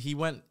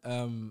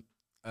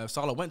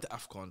Salah went to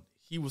AFCON,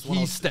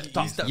 he stepped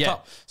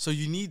up. So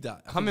you need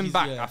that.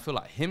 I feel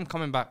like him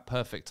coming back,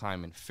 perfect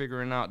timing.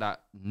 Figuring out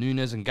that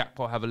Núñez and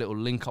Gakpo have a little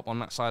link up on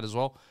that side as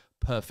well.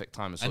 Perfect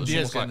timing. So and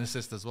Diaz got an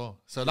assist as well.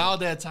 So now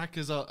their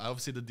attackers are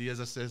obviously the Diaz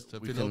assist.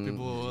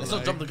 Let's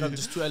not jump the gun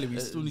just too early. We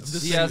still need to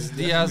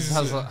Diaz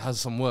has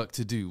some work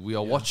to do. We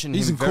are watching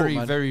him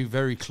very,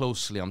 very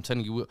closely. I'm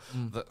telling you.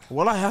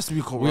 Well, has to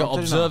be caught. We are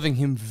observing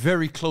him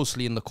very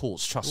closely in the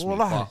courts. Trust me.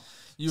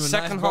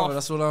 Second half,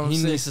 that's all I'm he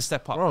saying. needs to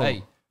step up. Bro.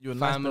 Hey.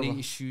 Family nice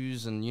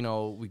issues, and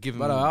we give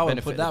him. I would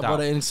benefit put of that the doubt.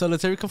 brother in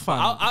solitary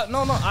confinement.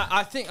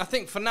 I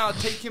think for now,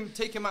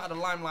 take him out of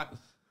the limelight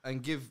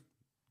and give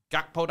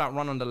Gakpo that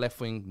run on the left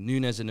wing,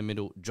 Núñez in the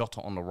middle, Jota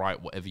on the right,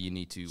 whatever you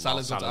need to.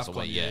 Salah's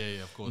away,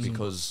 yeah, of course.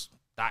 Because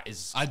that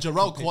is.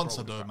 Jarrell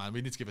Kwanzaa though, man,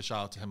 we need to give a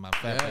shout out to him, man.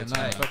 Fair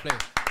play.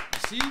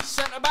 See,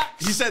 centre back.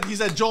 He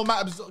said Joel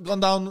Matt's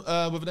gone down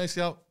with an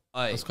ACL.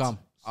 Let's come.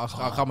 I'll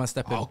come and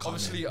step in.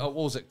 Obviously, what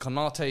was it?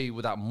 Konate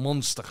with that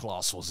monster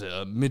class, was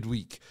it?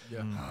 Midweek.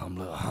 Yeah.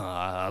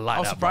 I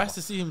was surprised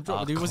to see him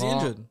drop. Was he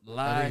injured?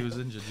 I think he was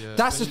injured, yeah.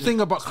 That's the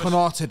thing about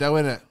Konate, though,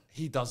 isn't it?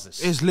 He does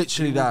this. It's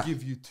literally that. He will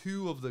give you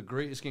 2 of the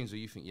greatest games where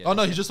you think, Oh,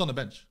 no, he's just on the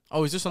bench.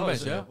 Oh, he's just on the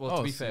bench, yeah? Well,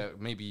 to be fair,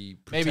 maybe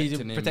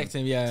protecting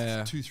him,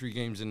 yeah. 2-3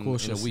 games in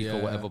a week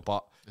or whatever.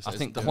 But I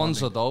think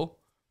Kwanzaa, though,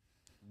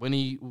 when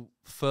he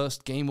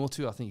first game or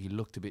 2, I think he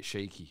looked a bit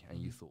shaky, and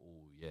you thought,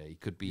 yeah, he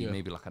could be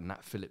maybe like a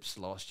Nat Phillips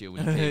last year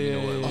when he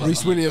came.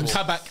 Reece Williams.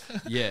 Kabak.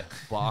 Yeah,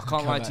 but I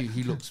can't lie to you,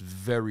 he looks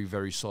very,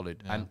 very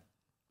solid and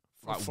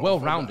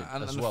well-rounded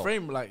as well. The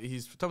frame,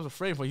 he's in terms of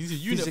frame, he's a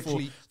unit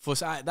for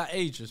that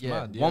age. It's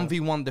mad.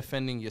 1v1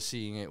 defending, you're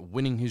seeing it,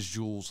 winning his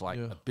duels,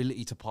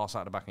 ability to pass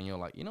out the back, and you're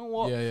like, you know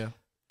what? Yeah.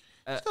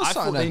 I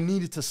thought they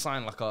needed to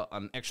sign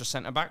an extra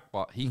centre back,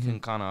 but he can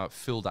kind of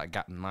fill that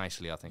gap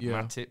nicely. I think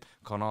Matip,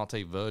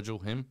 Konate, Virgil,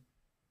 him.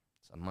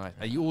 Nice.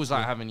 You always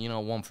like having,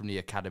 one from the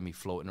academy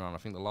floating around. I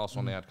think the last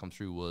one they had come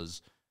through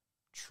was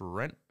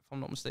Trent, if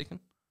I'm not mistaken.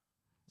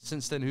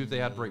 Since then, who have they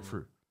had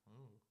breakthrough?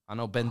 I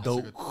know Ben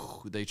Doak,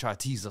 they try to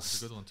tease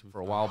us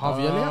for a while.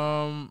 Harvey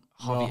Elliott?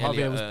 Harvey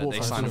Elliott was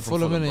bought from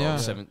Fulham, yeah.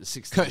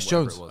 Curtis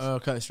Jones.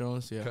 Curtis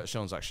Jones, yeah. Curtis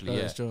Jones, actually,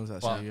 Curtis Jones,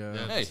 actually, yeah.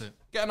 Hey,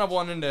 get another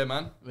one in there,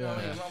 man.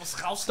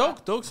 Doak's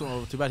not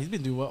too bad. He's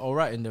been doing all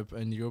right in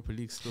the Europa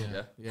League still.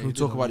 Yeah. Can we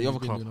talk about the other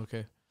club?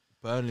 Okay.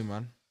 Burnley,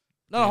 man.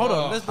 No, hold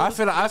on. I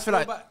feel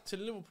like go back to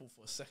Liverpool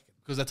for a second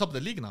because they're top of the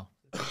league now.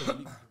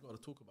 got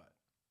to talk about it.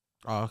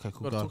 Oh, okay,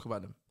 cool. Got to talk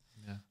about them.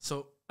 Yeah.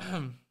 So,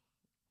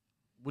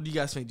 what do you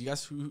guys think? Do you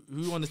guys who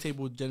on the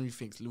table generally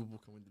thinks Liverpool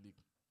can win the league?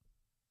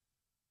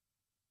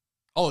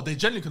 Oh, they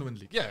genuinely can win the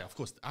league. Yeah, of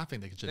course. I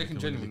think they can They can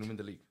genuinely genuinely win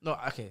the league. No,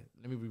 okay.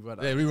 Let me rewrite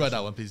that. Yeah, rewrite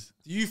that one, please.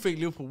 Do you think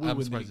Liverpool will I'm win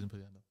the surprised you league?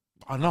 didn't put it in.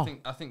 I know.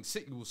 I think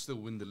City will still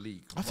win the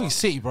league. I think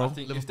City, bro. I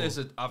think if there's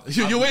a,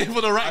 You're waiting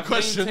for the right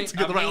question to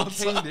get the right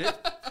answer. it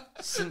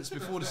since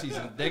before the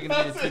season. They're going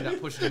to be the team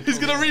that pushes them. He's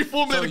going to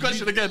reformulate So the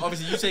question again.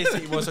 Obviously, you say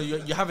City well, so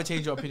you haven't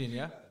changed your opinion,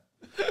 yeah?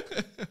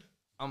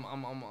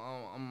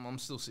 I'm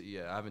still City.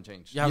 Yeah, I haven't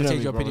changed. You haven't changed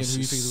me, your bro. opinion who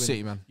you It's think is City,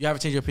 winning. man. You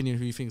haven't changed your opinion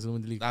who you think is going to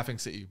win the league. I think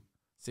City.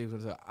 City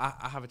is gonna-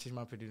 I haven't changed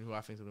my opinion who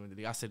I think is going to win the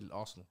league. I said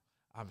Arsenal.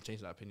 I haven't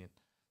changed that opinion.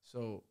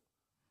 So,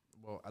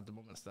 well, at the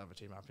moment, I still haven't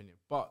changed my opinion.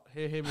 But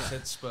hear me I out.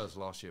 said Spurs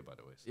last year, by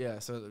the way. Yeah,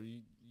 so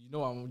you know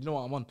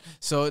what I'm on.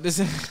 So this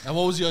is And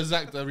what was your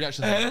exact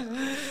reaction?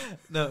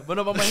 but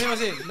hear what I'm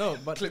saying. No,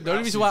 but the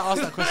only reason why I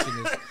asked that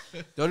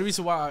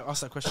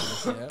question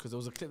is because there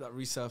was a clip that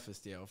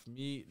resurfaced of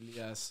me,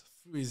 Lias,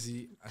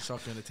 Fuizzi, and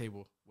Sharky on the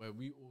table where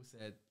we all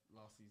said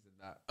last season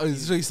that Oh,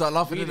 so you start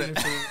laughing we at didn't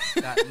it.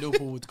 think that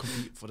Liverpool would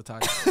compete for the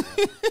title.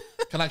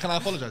 Can I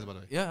apologize, by the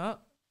way? Yeah,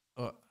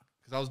 Because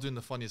I was doing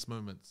the funniest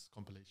moments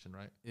compilation,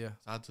 right? yeah.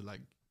 So I had to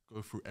like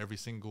go through every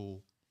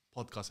single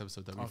podcast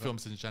episode that we Okay.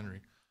 filmed since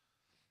January.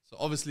 So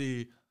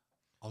obviously,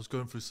 I was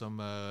going through some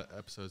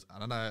episodes,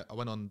 and then I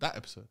went on that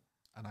episode,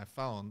 and I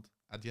found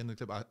at the end of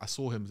the clip, I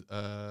saw him.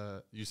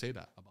 You say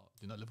that about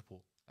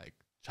Liverpool like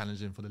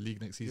challenging for the league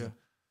next season.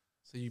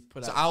 So you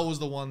put So out. I was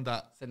the one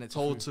that Send it to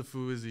told to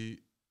Fuizzi,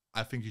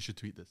 I think you should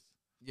tweet this.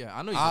 Yeah,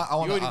 I know. You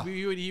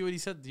already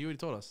said. You already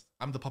told us.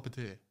 I'm the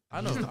puppeteer. I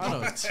know.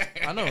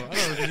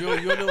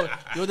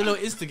 You're the little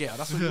instigator.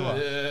 That's what you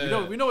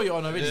are. We know what you're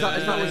on already.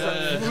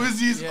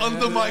 Fuizzi's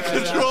under my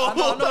control.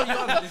 I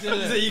know you're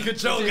on. You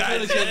control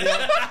guys.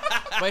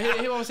 But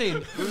hear what I'm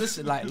saying.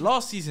 Listen, like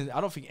last season,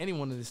 I don't think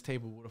anyone at this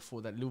table would have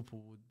thought that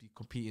Liverpool would be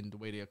competing the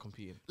way they are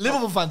competing.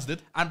 Liverpool fans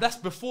did. And that's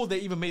before they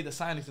even made the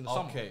signings in the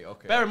summer. Okay.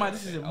 Bear in mind,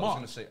 this is in I was March.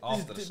 gonna say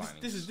after the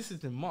signings. This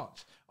is in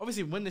March.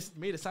 Obviously, when they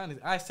made the signings,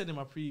 I said in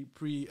my the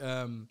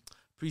preseason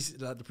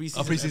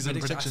preseason prediction, I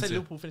predictions, said yeah.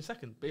 Liverpool finished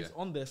second based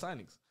on their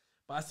signings.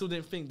 But I still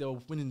didn't think they were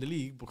winning the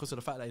league because of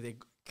the fact that they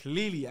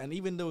clearly, and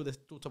even though they're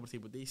still top of the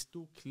table, they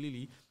still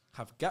clearly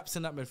have gaps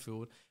in that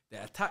midfield.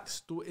 Their attack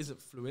still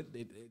isn't fluent.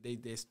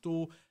 They're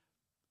still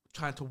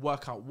trying to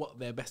work out what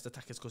their best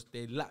attack is because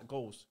they lack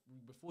goals.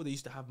 Before they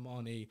used to have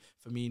Mane,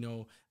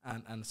 Firmino,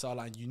 and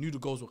Salah, and you knew the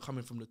goals were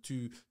coming from the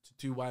two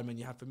wide men.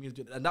 You had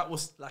Firmino, and that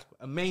was like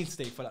a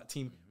mainstay for that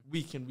team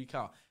week in, week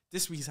out.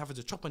 This week he's having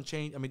to chop and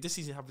change. I mean, this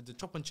season he's having to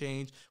chop and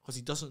change because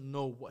he doesn't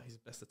know what his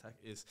best attack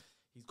is.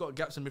 He's got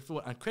gaps in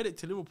midfield, and credit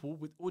to Liverpool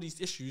with all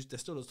these issues, they're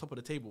still at the top of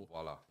the table.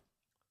 Voila.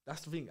 That's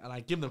the thing, and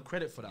I give them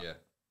credit for that. Yeah.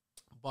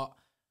 But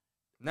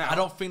Now I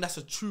don't think that's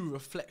a true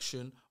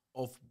reflection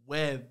of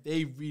where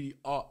they really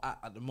are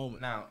at the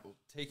moment. Now,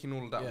 taking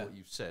all of that, Yeah. what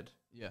you've said,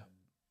 Yeah.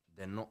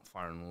 they're not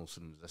firing all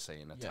cylinders. Let's say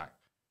in Yeah. attack.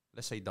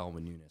 Let's say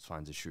Darwin Núñez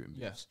finds his shooting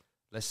Yeah. moves.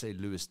 Let's say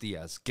Luis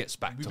Diaz gets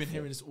back We've to been form.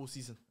 hearing this all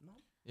season.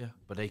 Yeah.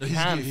 But they He's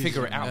can good,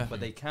 figure it out. yeah. But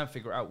they can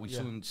figure it out. We Yeah.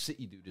 saw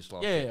City do this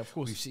last Yeah, year. yeah, of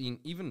course. We've seen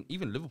even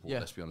Liverpool. Yeah.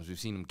 Let's be honest. We've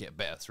seen them get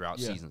better throughout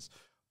Yeah. seasons.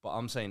 But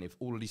I'm saying if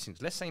all of these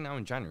things, let's say now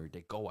in January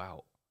they go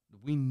out.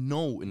 We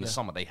know in the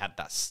summer they had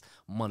that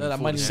money. That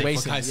for money the sake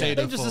wasted. of Caicedo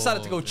They just for-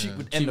 decided to go cheap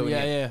with Endo. Yeah,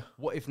 again. yeah.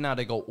 What if now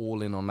they go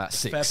all in on that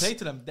six? Fair play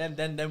to them.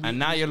 Then we, And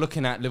now you're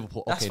looking at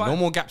Liverpool. That's Okay, fine. no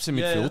more gaps in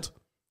Yeah, midfield.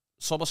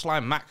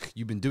 Soboslai, Mac,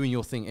 you've been doing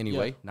your thing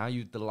anyway. Yeah.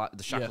 Now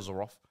the shackles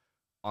are off.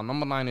 Our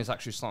number 9 is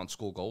actually starting to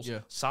score goals.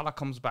 Yeah. Salah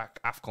comes back,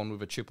 AFCON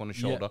with a chip on his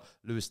shoulder.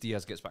 Luis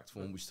Diaz gets back to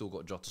form. We still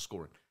got Jota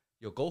scoring.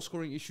 Your goal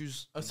scoring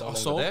issues are no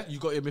longer there. you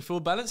got your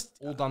midfield balanced.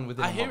 All done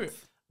within I a hear month.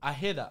 it. I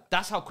hear that,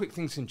 That's how quick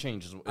things can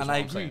change. Is and what I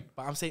I'm agree. saying.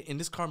 But I'm saying in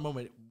this current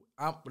moment,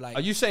 I'm like,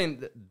 Are you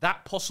saying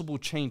that possible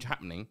change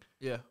happening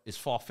yeah, is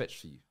far fetched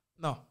for you?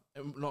 no,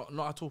 not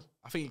at all.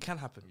 I think it can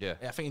happen. Yeah.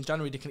 I think in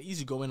January they can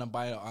easily go in and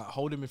buy a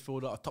holding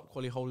midfielder, a top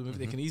quality holding midfielder.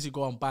 They can easily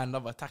go and buy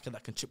another attacker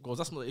that can chip goals.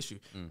 That's not the issue.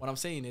 What I'm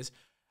saying is,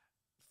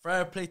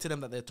 fair play to them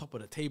that they're top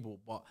of the table,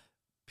 but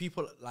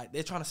people like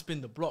they're trying to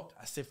spin the block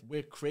as if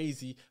we're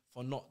crazy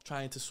for not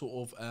trying to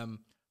sort of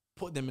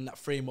put them in that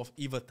frame of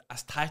either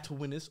as title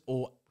winners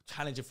or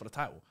challenging for the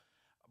title.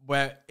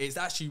 Where it's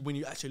actually, when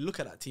you actually look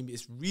at that team,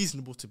 it's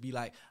reasonable to be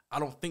like, I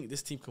don't think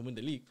this team can win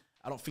the league.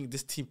 I don't think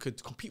this team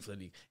could compete for the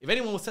league. If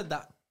anyone said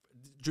that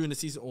during the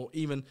season or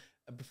even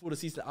before the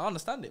season, I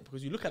understand it,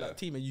 because you look at that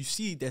team and you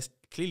see there's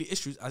clearly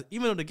issues,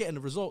 even though they're getting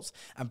the results.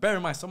 And bear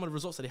in mind, some of the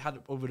results that they had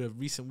over the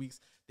recent weeks,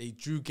 they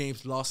drew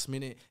games last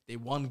minute, they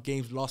won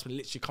games last minute,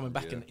 literally coming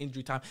back in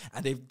injury time,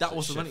 and that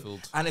was the running.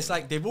 Sheffield. And it's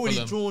like they've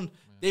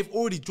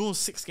already drawn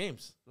 6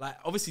 games. Like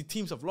obviously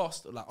teams have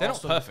lost. Like They're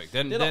Arsenal, not perfect.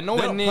 They're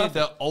nowhere not near perfect.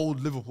 the old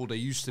Liverpool they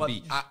used to But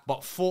be.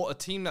 But for a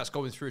team that's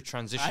going through a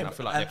transition, I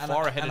feel like they're and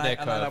far ahead of their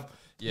and curve.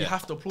 You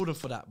have to applaud them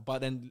for that. But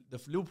then the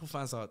Liverpool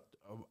fans are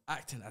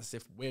acting as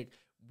if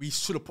we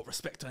should have put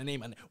respect to her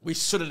name, and we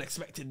should have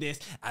expected this,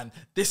 and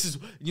this is,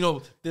 you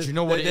know, do you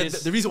know what it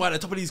is? The reason why they're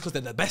top of the league is because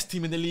they're the best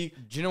team in the league.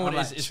 Do you know what it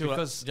is? It's chill out.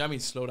 because, do you know what I mean?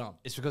 Slow down.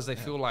 It's because they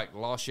feel like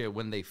last year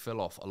when they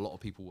fell off, a lot of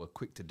people were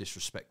quick to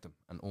disrespect them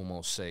and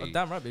almost say,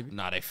 damn right, baby.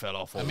 Nah, they fell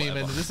off. Or I mean,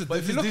 man, whatever.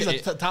 these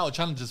are title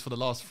challenges for the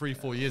last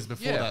 3-4 years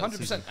before Yeah, that. 100%.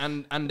 season.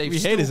 And they've We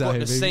still haters out got here,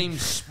 the baby. same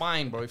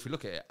spine, bro. If you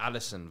look at it,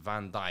 Alisson,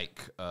 Van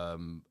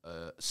Dijk,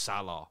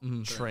 Salah,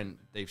 Trent,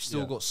 they've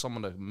still got some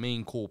of the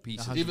main core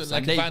pieces. Even And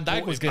like they Van Dijk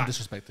brought was it getting back.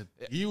 disrespected.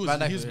 He was Van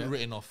Dijk, been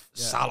written off.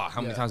 Salah,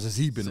 how many times has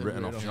he been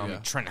written off? You know what I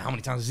mean? Trent, how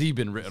many times has he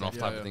been written off?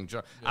 Type of thing.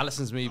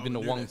 Alisson's maybe been the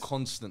one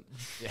constant.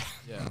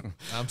 Yeah,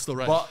 I'm still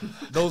right. But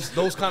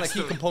those kind of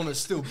key components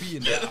still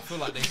being there, I feel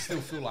like they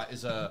still feel like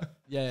is a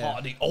part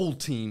of the old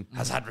team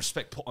has had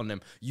respect put on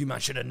them. You man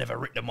should have never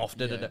written them off.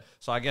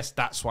 So I guess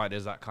that's why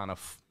there's that kind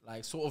of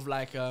Like sort of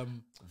like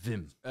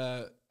vim.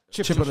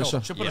 Chip on the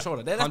shoulder. Chip on the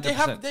shoulder. They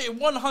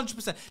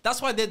 100%.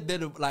 That's why they're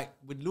like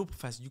with Liverpool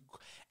fans.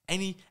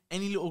 Any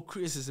little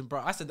criticism,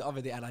 bro. I said the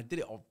other day, and I did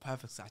it on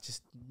purpose. I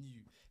just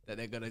knew that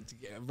they're gonna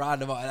get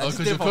round about. Oh,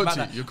 'cause you're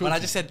coaching. But I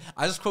just said,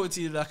 I just quoted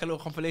to you like a little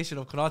compilation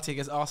of Konate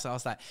against Arsenal. I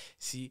was like,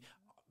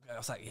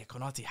 yeah,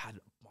 Konate had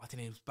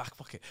Martinez's back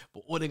pocket,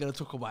 but all they're gonna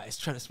talk about is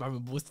trying to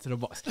spam balls to the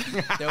box.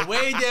 The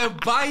way they're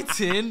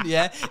biting,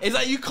 it's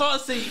like you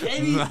can't say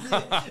anything.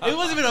 It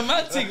wasn't even a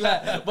mad thing,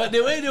 like, but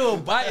the way they were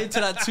biting to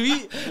that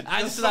tweet,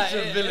 I just like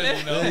a villain,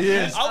 you know.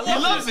 Yes. He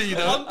loves it, you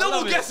know. I'm double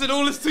love it. guessing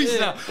all his tweets Yeah.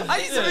 now. I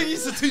used to think he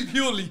used to tweet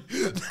purely.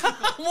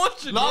 I'm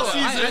watching. Last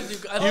bro.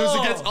 season, he was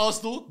against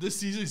Arsenal. This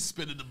season, he's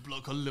spinning the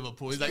block on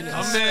Liverpool. He's like,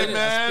 come there,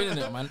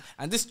 man. man.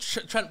 And this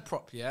Trent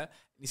prop,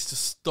 needs to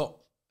stop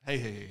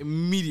Hey.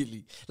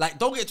 immediately. Like,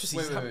 don't get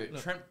twisted. Wait.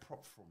 Trent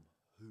prop from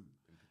who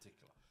in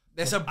particular?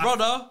 There's a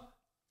brother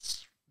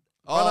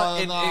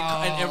in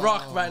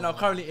Iraq right now.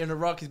 Currently in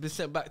Iraq, he's been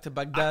sent back to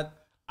Baghdad.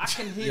 I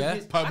can hear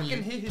his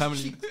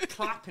cheeks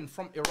clapping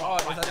from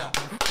Iraq.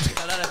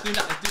 Let's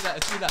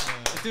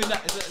do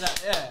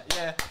that.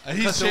 Yeah. And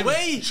he's the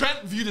way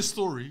Trent viewed the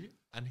story,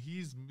 and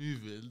he's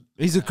moving.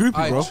 He's a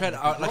groupie, bro. Trent,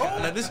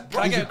 like this. Can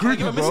I He's a give a groupie,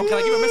 bro. message? Can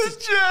I give a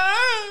message?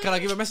 Can I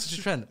give a message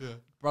to Trent?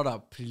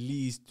 Brother,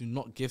 please do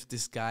not give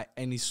this guy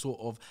any sort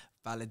of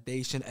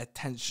validation,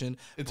 attention,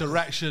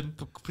 Interaction.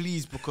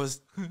 please,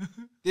 because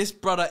this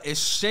brother is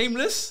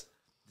shameless.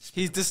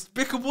 He's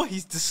despicable.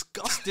 He's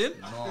disgusting.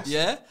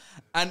 Yeah,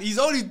 and he's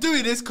only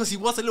doing this because he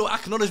wants a little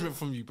acknowledgement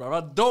from you,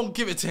 brother. Don't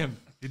give it to him.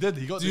 He did.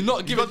 He got. Do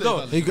not give it.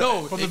 No,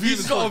 from the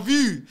he's got a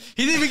view.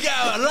 He didn't even get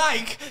a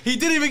like. He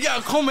didn't even get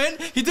a comment.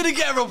 He didn't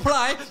get a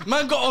reply.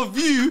 Man got a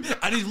view,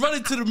 and he's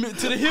running to the hills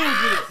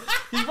with it.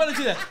 He's running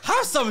to there.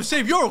 Have some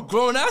shame. You're a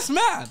grown ass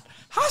man.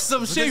 Have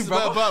some shame,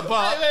 bro.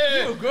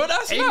 You're a grown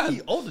ass man.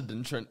 He older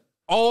than Trent.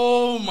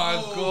 Oh my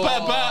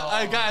god.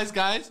 But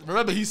guys,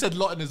 remember he said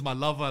Lawton is my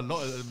lover.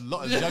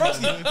 Lawton is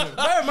younger.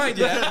 Bear in mind,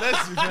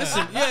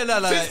 listen,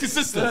 It's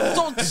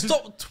consistent.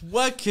 Stop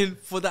twerking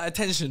for that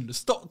attention.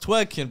 Stop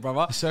twerking,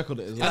 brother. He circled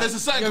it as well. And there's a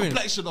certain You know what I mean?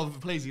 complexion of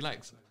plays he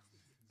likes.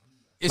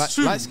 It's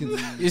true. light skin.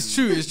 It's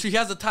true. He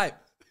has a type.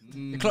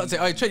 The clock say,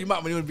 "Oh, Trent, you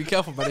might want to be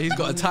careful, brother. He's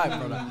got a type,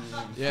 brother."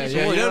 Yeah.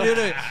 You know,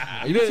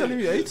 telling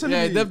me? Are you telling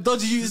yeah, me? them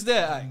dodgy youths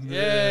there.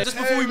 Yeah. Just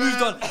before we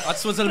moved on, I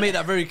just wanted to make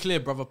that very clear,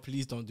 brother.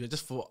 Please don't do it.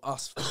 Just for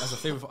us, as a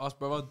favor for us,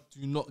 brother.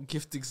 Do not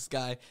give this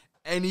guy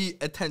any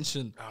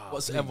attention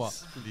whatsoever.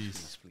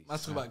 Please. I'm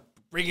talking about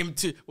bring him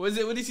to. What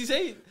did he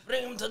say?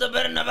 Bring him to the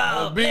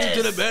Bernabeu. Bring him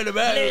to the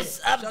Bernabeu. Please,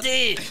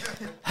 Abdi.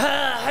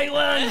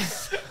 Haywan.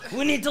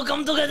 We need to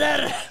come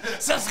together.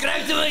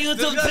 Subscribe to my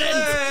YouTube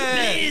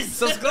friend. Please.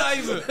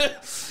 Subscribe.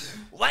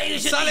 Why you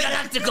should be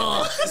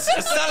galactical?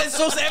 Salad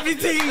sauce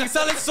everything.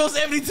 Salad sauce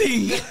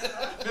everything.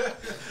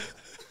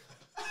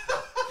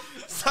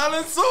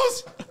 Salad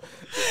sauce.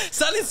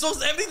 Salad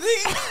sauce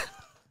everything.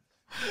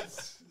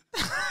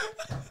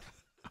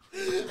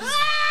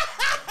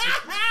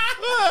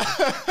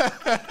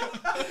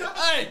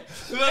 Hey,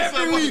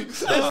 every week.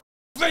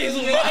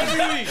 Faisal,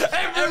 man.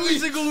 Every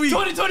single week.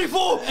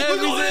 2024.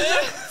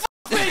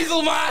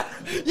 Faisal, man.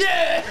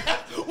 Yeah.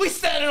 We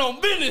standing on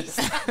business.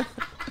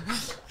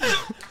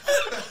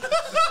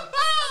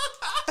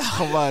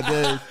 Oh my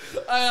days.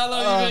 Hey, I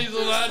love you,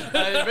 Faisal,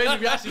 man. Hey,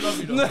 we actually love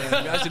you, though, man.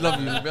 We actually love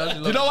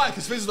you. You know why?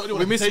 Because Faisal the only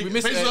one. miss it.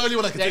 Faisal the only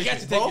one that can take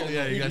it. take it.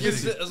 Yeah, you He got to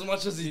gives take it as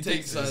much as he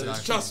takes.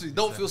 Trust me,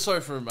 don't feel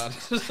sorry for him, man.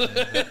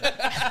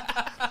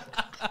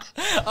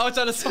 I was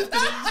trying to soften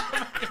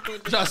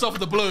it. Try to soften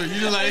the blow.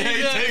 You know, like, hey,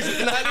 he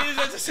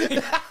takes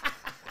it.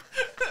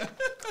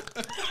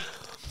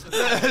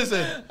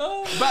 Listen,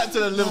 back to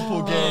the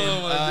Liverpool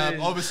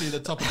game. Obviously, the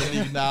top of the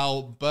league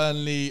now.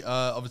 Burnley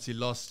obviously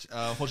lost.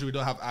 Unfortunately, we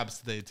don't have abs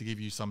today to give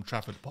you some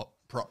Trafford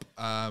prop.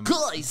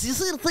 Guys, you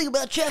see the thing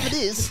about Trafford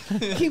is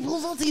he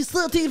pulls off these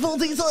 13,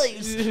 14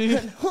 saves.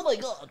 And, oh my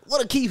god,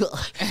 what a keeper.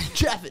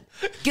 Trafford,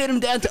 get him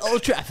down to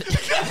Old Trafford.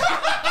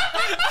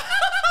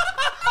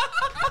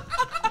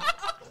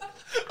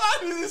 How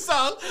does it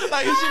sound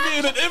like he should be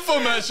in an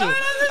infomercial?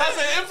 That's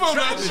an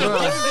infomercial.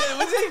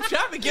 What's it?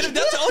 Trafford, get him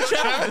down to Old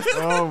Trafford.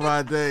 Oh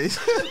my days.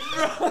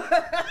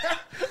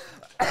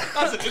 That's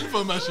That's an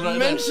infomercial right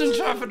Mention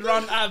Trafford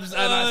round abs,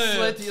 and I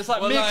swear to you, it's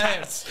like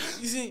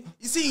meerkats. You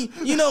see,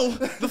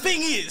 the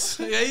thing is,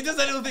 he does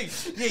that little thing.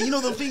 Yeah,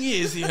 the thing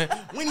is,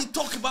 when you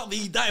talk about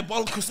the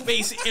diabolical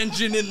space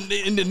engine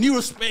in the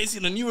neurospace,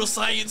 in the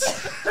neuroscience,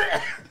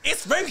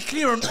 it's very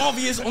clear and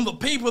obvious on the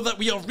paper that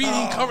we are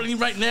reading currently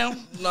right now.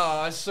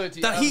 Nah, I swear to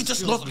you, That he's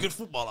just not a good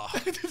footballer.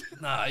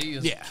 Nah, he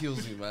just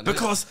kills me, man.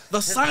 Because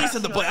the science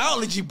and the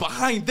biology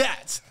behind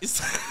that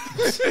is...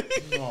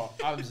 No,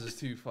 Abs is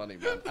too funny,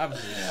 man. Abs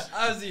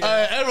is...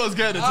 Everyone's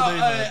getting it today,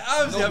 man.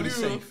 Abs, Nobody's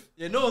safe.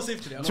 Yeah, no one's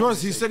safe today. To be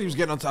honest, he said he was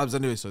getting onto abs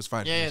anyway, so it's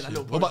fine. Yeah, that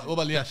little What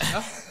about Liash?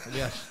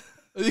 Liash.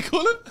 What do you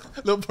call him?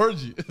 Little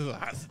Purgy.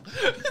 Lias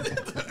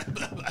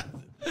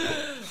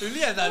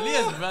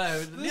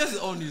is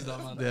old news now,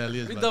 man. Yeah,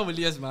 Lias, We man. done with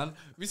Lias, man.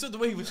 We saw the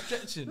way he was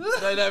stretching. We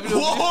saw that video,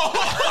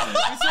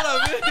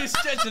 he was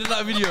stretching in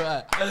that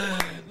video.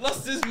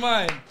 Lost his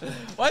mind.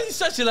 Why are you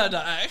stretching like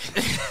that?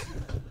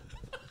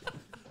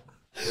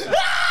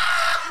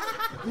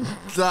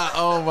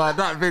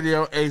 That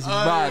video is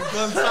mad.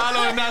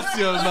 Gonzalo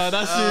Ignacio, man.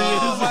 That's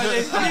Oh my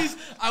serious. days, please.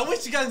 I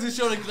wish you guys could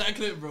show that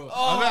clip, bro.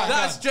 I That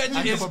can. stretch I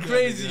can is probably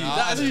crazy. do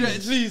that. That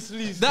stretch,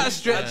 Please. that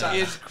stretch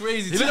is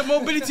crazy. See the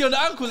mobility on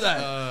the ankles,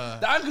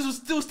 the ankles were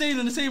still staying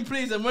in the same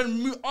place, and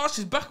when arch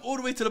is back all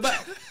the way to the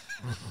back.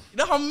 You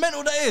know how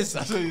mental that is.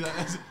 That's what he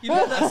You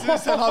know that. As soon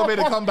as how he made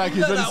a comeback,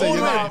 he's He ready learned to that all say,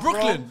 the way "Nah, in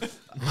Brooklyn.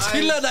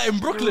 He learned that in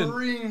Brooklyn.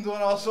 Screamed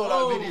when I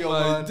saw that video,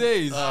 my man.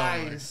 days.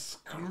 I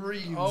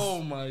screamed.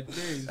 Oh my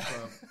days, bro.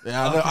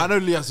 Yeah, I know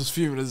Lias was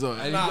fuming as well.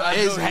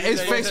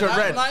 His face went That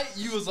red. night,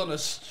 you was on a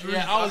street.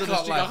 Yeah, I was on the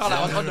street. I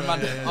was on the man.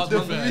 I was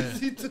on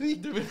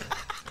the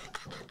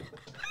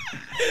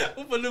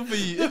Look for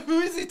you. Who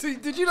is he?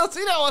 Did you not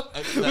see that one?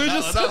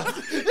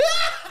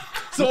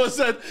 Someone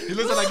said he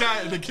looks like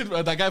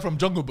that guy from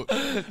Jungle Book.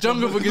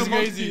 Jungle Book is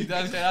crazy.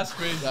 That's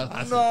crazy. No,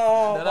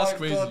 That's my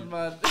crazy. God,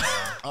 man.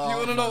 If you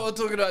want to know what we're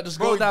talking about, just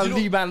go down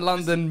V-Band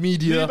London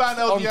Media Liban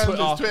on LDN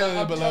Twitter. is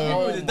Twitter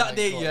below. Oh That my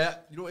day, God. yeah,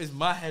 you know, it's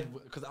my head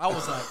because I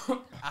was like,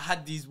 I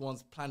had these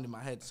ones planned in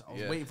my head, so I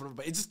was Yeah. waiting for it,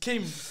 but it just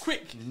came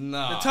quick.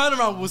 Nah. The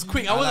turnaround was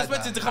quick. I wasn't like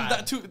expecting that.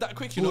 to come that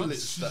quick, you know.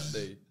 Bullets that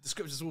day. The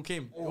scriptures all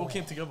came. It all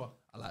came together.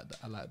 I like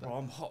that. Bro,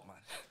 I'm hot, man.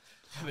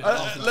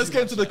 Let's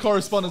get into the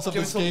correspondence of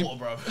this game.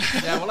 bro.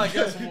 Yeah, well, I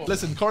guess some more.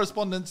 Listen,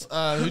 correspondence.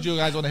 Who do you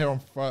guys want to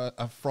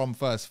hear from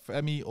first,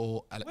 Femi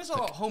or Alex? Where's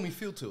our homie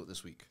field tilt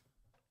this week?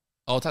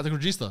 Oh, Tactical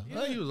Regista.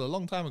 Yeah, he was a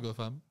long time ago,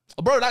 fam.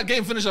 Oh, bro, that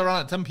game finished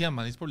around at 10 p.m.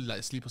 Man, he's probably like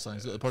asleep or something.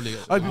 He's probably.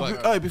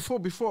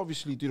 Before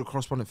obviously do the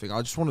correspondent thing,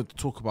 I just wanted to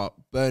talk about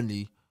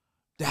Burnley.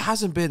 There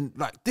hasn't been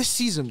this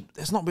season.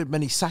 There's not been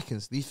many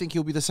sackings. Do you think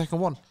he'll be the second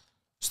one?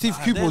 Steve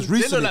Cooper was They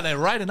look recently. like they're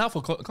riding out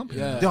for company.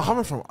 Yeah. They're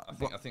coming from. I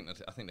think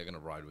they're gonna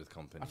ride with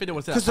company. I think they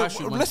want to Because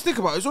say that let's think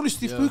about it. It's only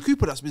Steve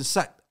Cooper that's been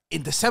sacked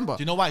in December.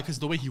 Do you know why? Because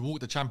the way he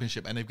walked the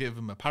championship and they've given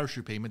him a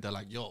parachute payment, they're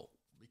like, yo,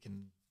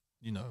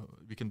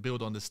 we can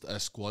build on this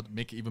squad,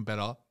 make it even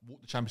better,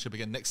 walk the championship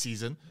again next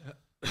season.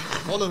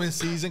 Following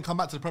season, come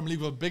back to the Premier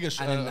League with a bigger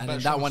and then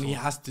that one he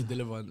has to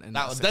deliver. And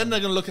then they're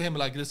going to look at him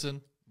like,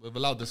 listen, we've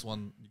allowed this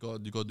one. You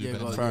got to do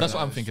better. fair That's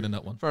what enough. I'm thinking in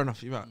that one. Fair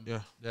enough. Yeah.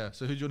 Yeah.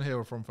 So who do you want to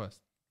hear from first?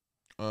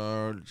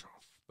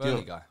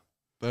 Burnley guy.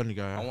 Burnley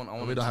guy. I want We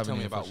him don't to have tell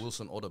any me about official.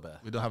 Wilson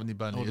Odebear. We don't have any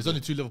Burnley. There's only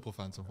 2 Liverpool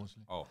fans,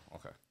 unfortunately. Oh,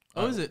 okay.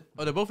 Oh, is it?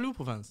 Oh, they're both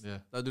Liverpool fans. Yeah.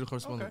 That do the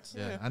correspondence.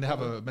 Yeah. And they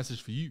have a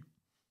message for you.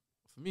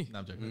 For me. No,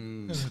 I'm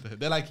joking.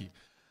 They like you,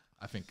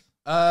 I think.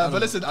 But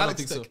listen, I don't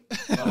Alex think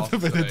Tech.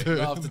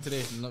 After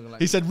today, I'm not gonna lie.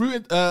 He said,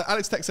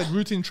 Alex Tech said,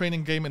 routine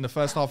training game in the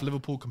first half,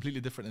 Liverpool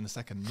completely different in the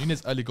second.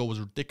 Nunes' early goal was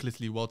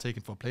ridiculously well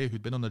taken for a player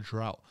who'd been on a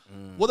drought.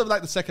 Would have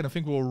liked the second. I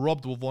think we were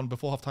robbed with one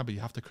before half time, but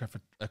you have to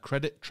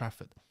credit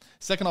Trafford.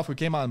 Second half, we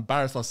came out and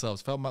embarrassed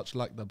ourselves. Felt much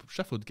like the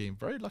Sheffield game.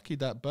 Very lucky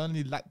that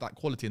Burnley lacked that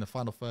quality in the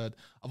final third.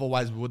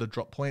 Otherwise, we would have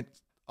dropped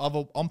points.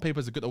 On paper,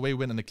 it's a good away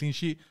win and a clean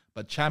sheet,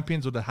 but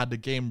champions would have had the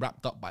game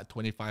wrapped up by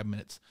 25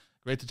 minutes.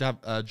 Great to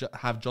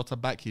have Jota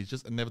back. He's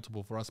just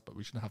inevitable for us, but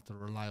we shouldn't have to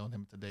rely on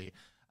him today.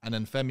 And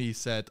then Femi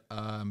said,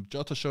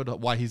 Jota showed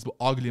why he's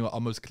arguably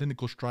our most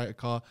clinical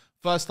striker.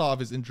 First start of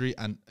his injury,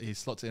 and he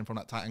slots it in from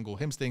that tight angle.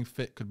 Him staying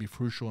fit could be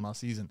crucial in our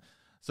season.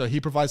 So he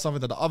provides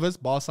something that the others,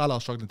 Bar Salah,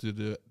 are struggling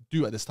to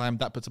do at this time.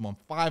 That puts him on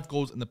 5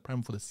 goals in the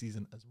Prem for the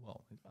season as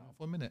well.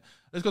 For a minute.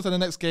 Let's go to the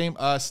next game.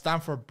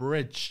 Stamford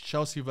Bridge,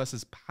 Chelsea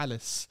versus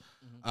Palace.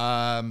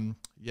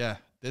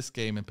 This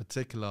game in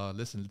particular,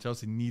 listen,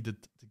 Chelsea needed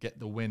to get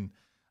the win,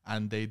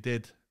 and they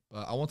did.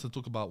 But I want to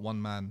talk about one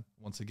man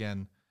once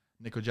again.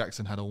 Nico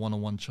Jackson had a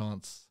one-on-one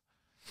chance,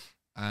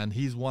 and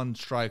he's one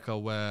striker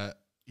where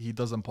he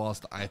doesn't pass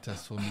the eye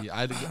test for me.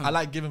 I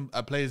like giving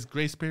players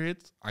grace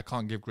periods. I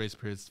can't give grace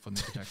periods for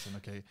Nico Jackson.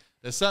 Okay,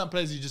 there's certain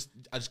players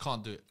I just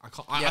can't do it.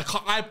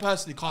 I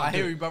personally can't. I do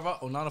hear it. you, brother.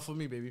 Onana for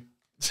me, baby.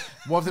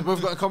 What have they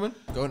both got in common?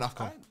 Go in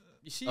AFCON.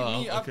 You see Oh,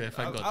 me? okay,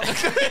 thank God.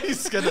 He's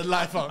scared the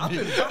life out of me.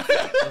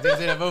 They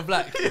say they're both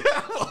black.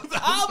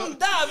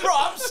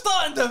 I'm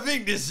starting to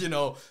think this,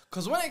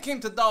 because when it came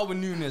to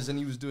Darwin Núñez and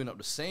he was doing up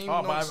the same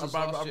nonsense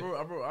last year.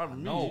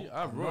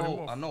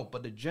 I know,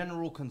 but the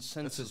general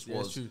consensus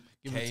was true.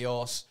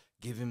 chaos,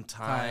 give him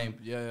time.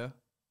 Yeah.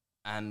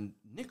 And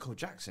Nico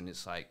Jackson,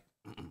 it's like,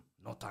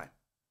 no time.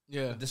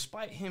 Yeah.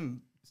 Despite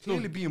him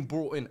clearly being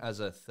brought in as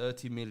a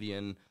 30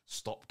 million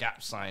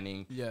stopgap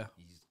signing. Yeah.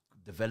 He's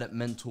a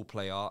developmental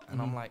player.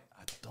 And I'm like,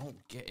 I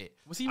don't get it.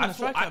 Was he even a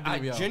striker at I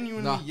Villarreal?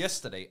 genuinely,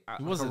 yesterday,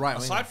 He wasn't.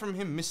 aside from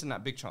him missing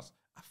that big chance,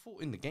 I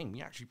thought in the game,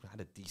 he actually had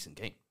a decent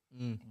game.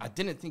 I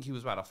didn't think he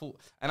was bad.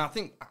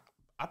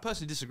 I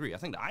personally disagree. I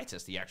think the eye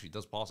test, he actually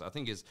does pass it. I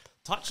think his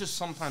touches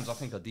sometimes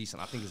are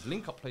decent. I think his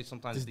link-up play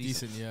sometimes is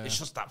decent. Yeah. It's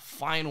just that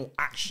final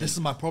action. This is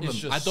my problem. It's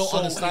just I don't so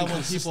understand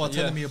when people are inconsistent.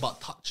 telling me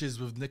about touches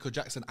with Nico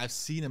Jackson. I've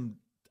seen him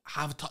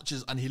have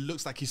touches and he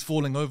looks like he's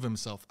falling over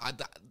himself.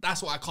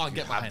 That's what I can't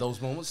get Have behind.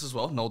 those moments as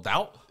well, no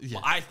doubt. Yeah.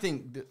 But I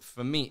think that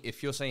for me,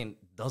 if you're saying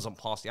doesn't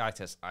pass the eye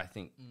test, I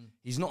think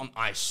he's not an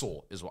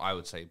eyesore, is what I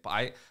would say. But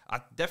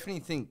I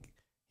definitely think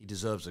he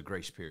deserves a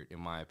grace period, in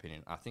my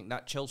opinion. I think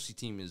that Chelsea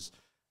team is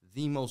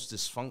the most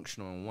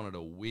dysfunctional and one of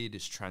the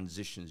weirdest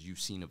transitions you've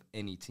seen of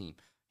any team.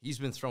 He's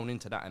been thrown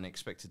into that and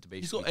expected to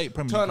basically got 8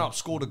 Premier turn League up,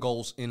 score the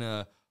goals in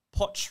a...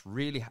 Poch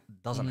really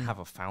doesn't have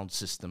a found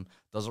system,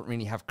 doesn't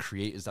really have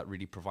creators that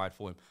really provide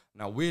for him.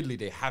 Now, weirdly,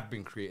 they have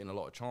been creating a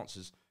lot of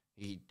chances.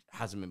 He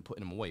hasn't been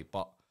putting them away,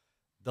 but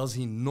does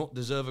he not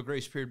deserve a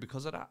grace period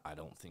because of that? I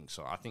don't think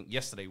so. I think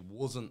yesterday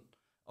wasn't...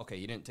 Okay,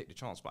 he didn't take the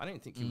chance, but I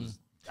didn't think he was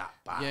that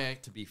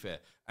bad, to be fair.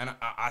 And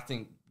I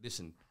think,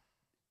 listen,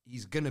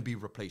 he's going to be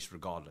replaced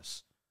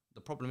regardless.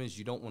 The problem is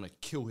you don't want to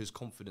kill his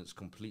confidence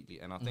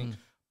completely. And I think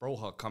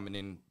Broha coming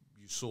in,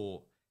 you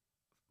saw...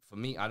 For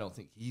me, I don't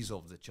think he's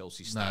of the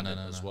Chelsea standard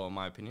as well, in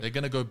my opinion. They're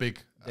going to go big.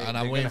 And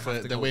I'm waiting for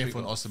an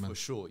Osimhen. For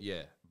sure,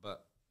 yeah.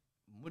 But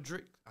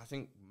Mudryk, I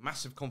think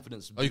massive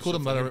confidence. Oh, you called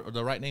him by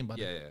the right name,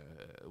 buddy? Yeah.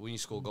 When you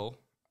score a goal,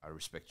 I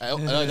respect you.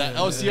 That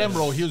LCM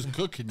role, he was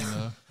cooking, you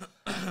know.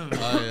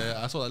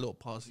 I saw that little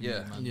pass.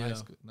 Yeah. Man.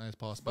 Nice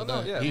pass.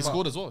 But he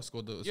scored as well.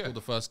 Scored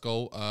the first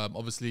goal.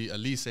 Obviously,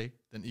 Elise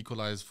then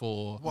equalised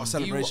for... What a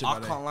celebration,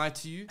 I can't lie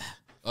to you.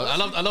 I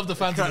love the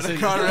fans. The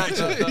crowd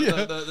reaction.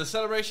 The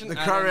celebration, the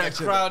crowd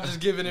reaction. The crowd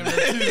just giving him the 2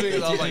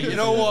 fingers. I was like, you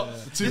know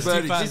what? Two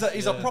birdies.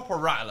 He's a proper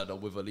rattler though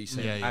with Elise.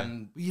 Yeah.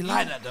 And you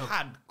like that though.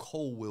 Had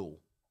Colwill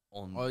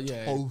on post.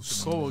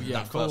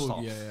 that first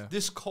half.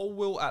 This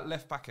Colwill at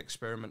left back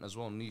experiment as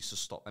well needs to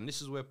stop. And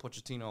this is where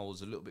Pochettino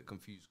was a little bit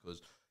confused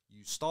because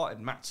you started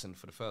Maatsen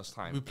for the first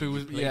time. We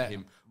played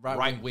him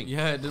right wing.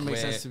 Yeah, it didn't make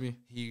sense to me.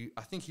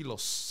 I think he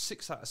lost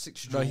 6 out of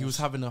 6 No, duels. he was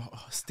having a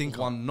stinker.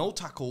 Won no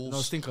tackles. No,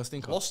 stinker.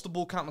 Lost the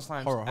ball countless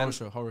times.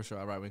 Horror show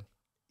at right wing.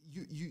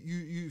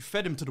 You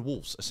fed him to the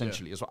wolves,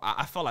 essentially. As well.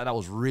 I felt like that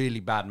was really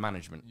bad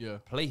management. Yeah.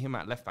 Play him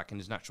at left back in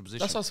his natural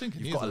position. That's what I was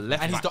thinking. You've got a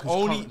left and back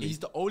he's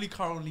the only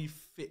currently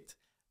fit,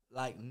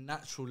 like,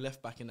 natural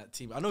left back in that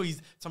team. I know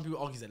some people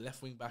argue he's a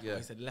left wing back or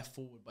he's a left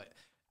forward, but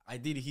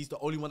ideally he's the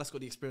only one that's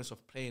got the experience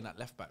of playing at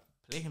left back.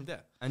 Play him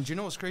there. And do you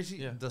know what's crazy?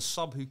 Yeah. The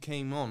sub who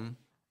came on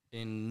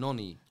in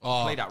Noni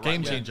Oh, played that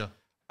game right changer.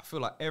 I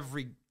feel like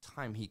every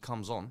time he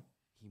comes on,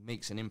 he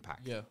makes an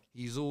impact. Yeah.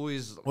 He's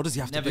always What does he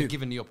have to never do?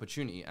 given the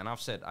opportunity. And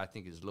I've said I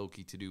think it's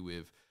low-key to do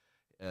with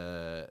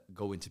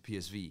going to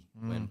PSV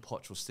when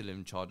Poch was still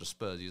in charge of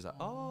Spurs. He was like,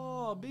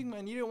 oh, big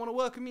man, you didn't want to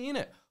work with me,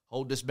 innit?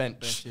 Hold this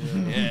bench.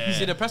 You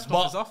see the press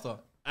conference after?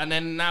 And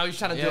then now he's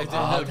trying to do it.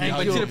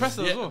 But you see the press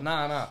as well?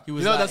 Nah. He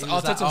was That's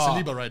Arteta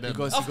and Saliba right there. He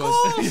goes, Of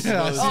course.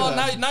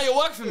 goes, Now you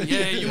work for me.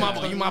 Yeah, you my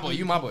boy.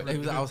 You my boy. He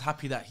was like, I was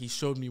happy that he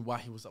showed me why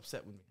he was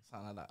upset with me.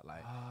 Something like that.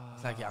 Like,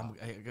 it's like,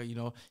 he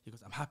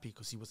goes, I'm happy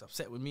because he was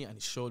upset with me and he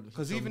showed me.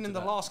 Because even in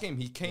the last game,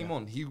 he came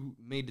on. He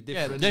made the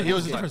Yeah, difference. Yeah, he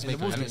was the Like, difference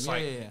maker. And it's Yeah,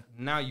 like, yeah.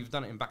 now you've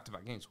done it in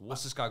back-to-back games.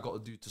 What's this guy got to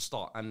do to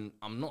start? And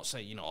I'm not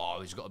saying,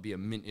 he's got to be a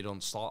minted on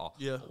starter.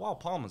 Yeah. But while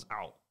Palmer's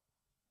out,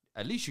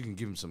 at least you can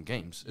give him some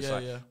games. It's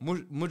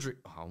Mudryk,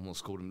 I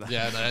almost called him that.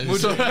 Yeah,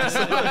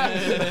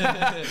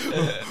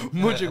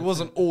 Mudryk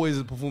wasn't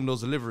always performing those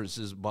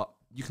deliverances, but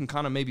you can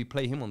kind of maybe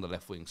play him on the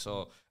left wing.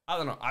 So, I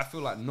don't know. I feel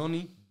like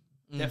Noni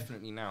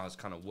definitely now has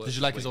kind of worked. Did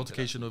you like his way into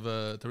altercation with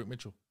Tariq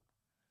Mitchell?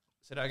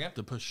 that. Say that again?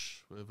 The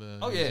push with.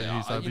 Oh,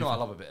 yeah. I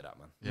love a bit of that,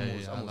 man.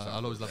 Yeah.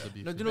 I'll always love the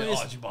beef. No, do you know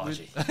what it is?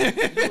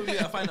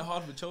 Bargy. I find it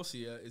hard with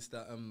Chelsea is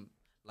that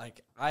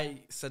like I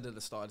said at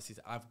the start of the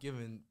season, I've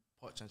given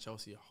Poch and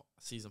Chelsea a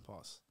season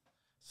pass.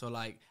 So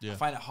like I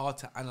find it hard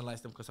to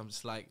analyze them because I'm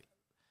just like,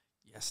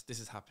 yes, this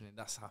is happening,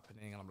 that's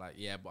happening, and I'm like,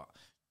 yeah, but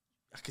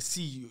I can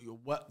see your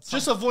work.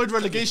 Just avoid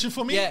relegation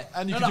for me. Yeah,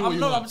 and you can do what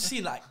you want. I'm just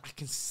seeing like I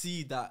can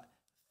see that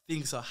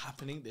things are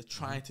happening. They're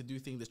trying to do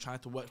things. They're trying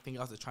to work things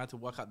out. They're trying to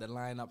work out their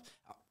lineup.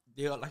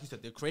 They are, like you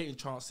said, they're creating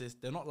chances.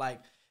 They're not like,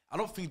 I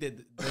don't think they're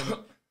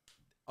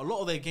a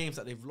lot of their games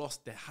that they've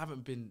lost, they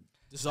haven't been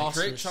disastrous.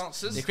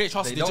 They create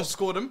chances. They don't just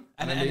score them,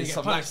 and then they get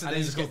punished. And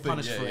they just get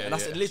punished for it. And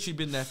that's literally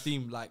been their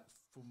theme, like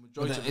for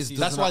majority of the season.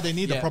 That's why they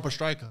need a proper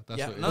striker.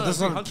 That's what it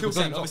is.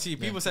 100%. Obviously,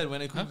 people said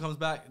when Nkunku comes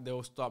back,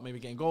 they'll start maybe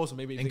getting goals, or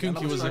maybe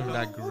Nkunku wasn't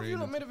that What have great. you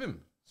not made of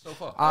him so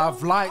far? I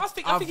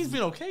think he's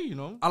been okay.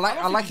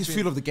 I like his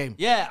feel of the game.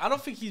 Yeah, I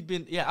don't think he's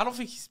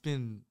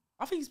been.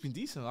 I think he's been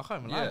decent. I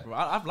can't even lie, bro.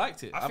 I've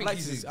liked it. I think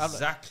he's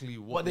exactly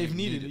what they've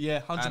needed. Yeah,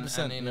 100%.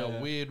 And in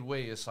a weird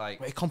way, it's like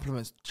But it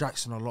compliments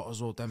Jackson a lot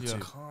as well. Them two.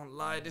 can't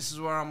lie. This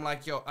is where I'm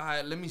like, yo,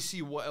 let me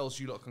see what else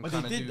you lot can But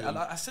kind they of did. do.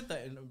 I said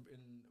that in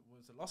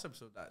was the last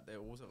episode that there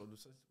was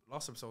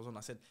last episode I was on.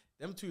 I said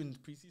them two in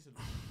preseason.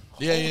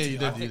 Yeah, you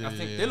did. I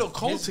think They look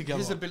cold together.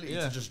 His ability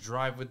to just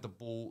drive with the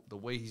ball, the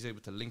way he's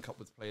able to link up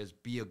with players,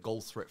 be a goal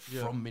threat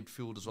from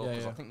midfield as well.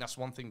 Because I think that's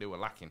one thing they were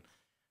lacking.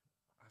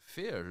 I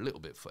fear a little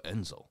bit for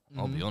Enzo.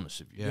 I'll be honest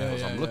with you.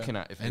 Because I'm looking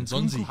at if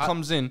Nkunku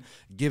comes in,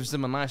 gives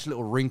them a nice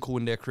little wrinkle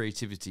in their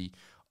creativity.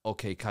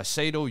 Okay,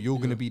 Caicedo, you're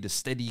going to be the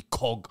steady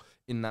cog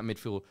in that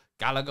midfield.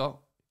 Gallagher,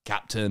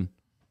 captain,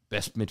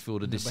 best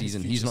midfielder this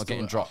season. He's not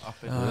getting dropped.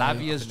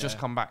 Lavia's just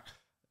come back.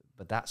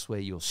 But that's where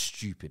you're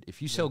stupid.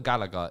 If you sell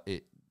Gallagher,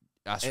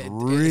 that's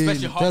really...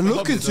 They're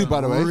looking to,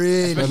 by the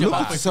way. They're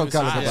looking to sell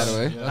Gallagher, by the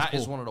way. That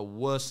is one of the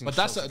worst things.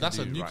 But that's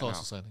a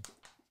Newcastle signing.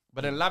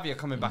 But then Lavia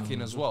coming back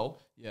in as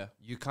well. Yeah,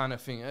 you kind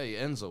of think, hey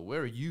Enzo,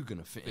 where are you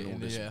gonna fit in all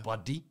this,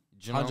 buddy?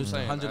 Do you know what I'm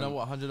saying?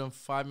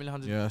 105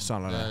 million. Yeah,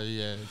 something like that.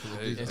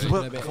 It's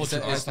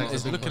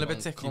looking a bit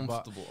techy,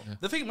 but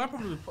the thing, my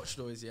problem with Poch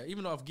though is,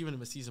 even though I've given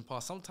him a season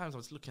pass, sometimes I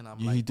was looking at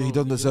him like, he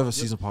doesn't deserve a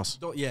season pass.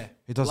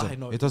 He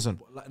doesn't. He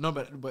doesn't. No,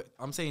 but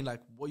I'm saying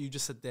like what you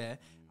just said there.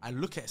 I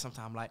look at it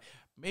sometimes, I'm like,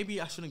 maybe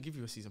I shouldn't give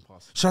you a season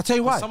pass. Should I tell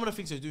you why? Some of the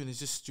things you're doing is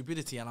just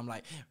stupidity, and I'm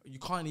like, you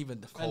can't even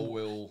defend.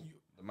 Colwill,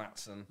 the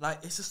Maatsen.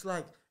 Like it's just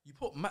like you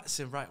put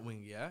Maatsen right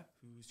wing,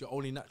 who's your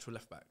only natural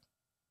left back.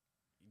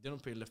 You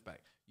didn't play left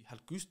back. You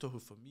had Gusto, who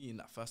for me in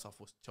that first half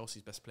was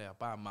Chelsea's best player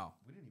by a mile.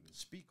 We didn't even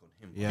speak on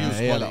him. Yeah,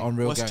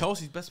 unreal was guy.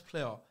 Chelsea's best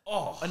player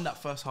in that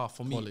first half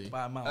for me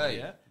by a mile.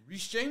 Hey,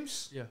 Reece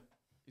James? Yeah.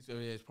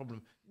 His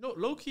problem.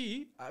 Low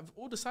key, out of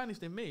all the signings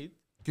they made,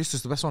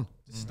 Gusto's the best one.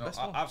 This is the best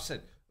one.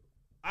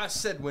 I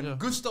said when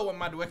Gusto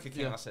and Madueke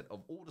came, I said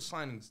of all the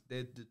signings,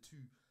 they're the two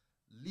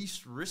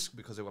least risk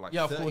because they were like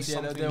 30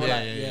 something. They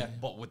were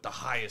but with the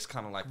highest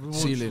kind of like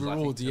ceiling.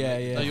 No,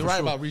 you're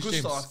right about Reece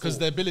James because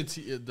the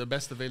ability, the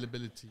best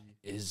availability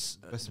is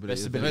best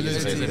ability.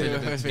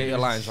 Get your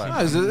lines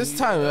right. It's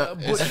time.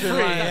 It's free.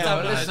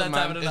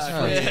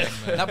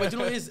 But you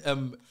know what it is?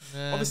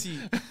 Obviously,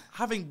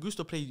 having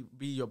Gusto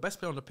be your best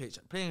player on the pitch,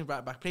 playing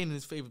right back, playing in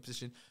his favourite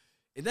position,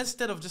 and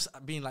instead of just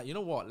being like, you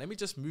know what, let me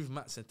just move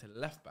Maatsen to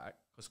left back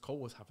because Cole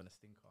was having a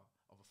stinker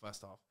of a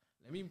first half.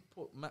 Let me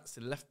put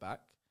Maatsen left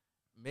back.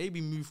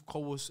 Maybe move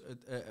Cole's,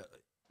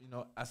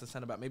 as a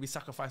centre back. Maybe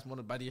sacrifice one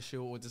of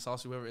Badiashile or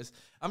Disaster, whoever it is.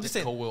 I'm just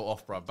saying. Colwill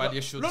off, bro.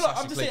 Badiashile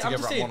I'm just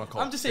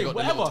saying.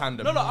 Whatever.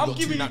 I'm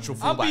giving you.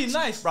 I'm being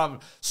nice, bro.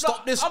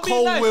 Stop this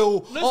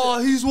Colwill. Oh,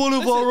 he's one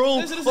of our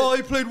own. Oh,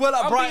 he played well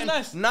at Brighton.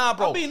 Nice. Nah,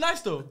 bro. I'm being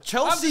nice though.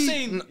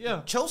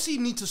 Chelsea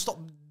need to stop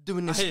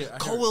doing this.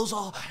 Colwill's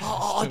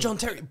John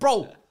Terry,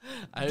 bro.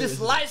 This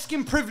light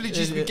skin privilege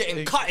has been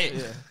getting cut.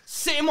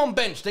 Sit him on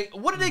bench.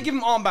 What did they give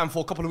him armband for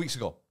a couple of weeks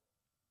ago?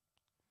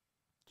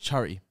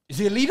 Charity. Is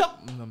he a leader?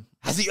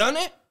 Has he earned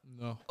it?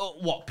 No.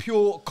 What,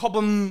 pure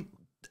Cobham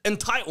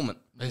entitlement?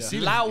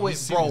 Allow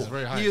it, bro.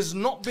 He has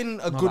not been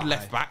a good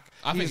left back.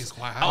 I think it's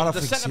quite high. Out of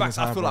the centre backs,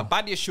 I feel like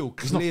Badiashile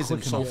clears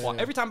him so far.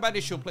 Every time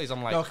Badiashile plays,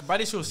 I'm like,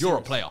 you're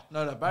a player.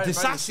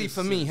 Disassi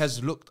for me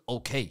has looked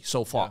okay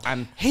so far,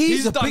 and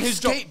he's a big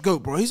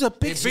scapegoat, bro. He's a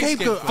big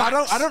scapegoat. I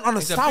don't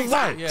understand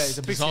why. Yeah, he's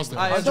a big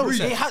scapegoat.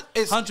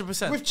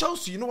 100%. With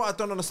Chelsea, you know what I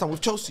don't understand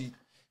with Chelsea.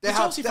 The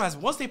Chelsea fans,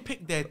 once they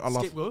pick their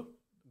scapegoat.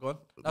 Go on.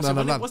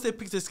 Once they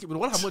pick their scapegoat,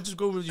 what I'm just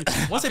going with you.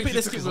 Once they pick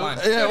their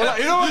scapegoat, you know what?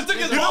 Let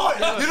him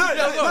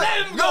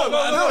go.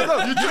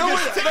 I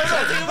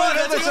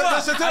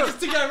just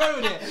think I run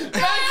with it.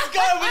 Man, just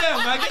go over there,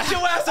 man. Get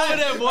your ass over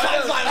there, boy.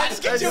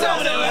 Just get your ass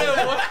over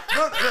there, boy.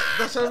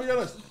 That's how we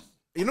honest.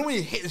 You know when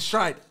you hit the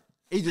stride,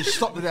 he just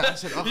stopped with that. I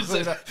said, when I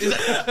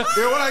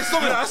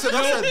stopped with that, I said,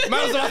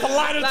 man was about to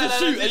line up to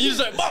shoot, and you just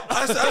like,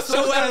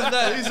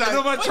 he's like,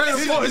 no, my train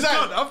of thought is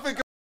done. I'm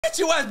thinking, get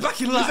your ass back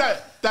in line.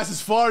 That's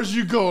as far as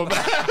you go,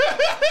 man.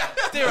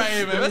 Stay right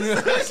here, man.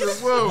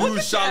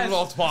 Who shall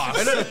not pass?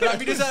 I know.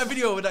 Like, there's that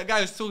video where that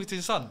guy was talking to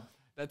his son,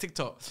 that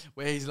TikTok,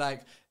 where he's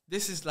like,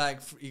 this is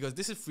like, he goes,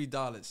 this is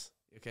 $3.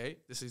 Okay,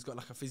 he's got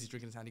like a fizzy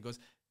drink in his hand. He goes,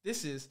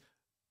 this is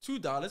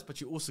 $2,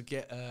 but you also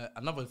get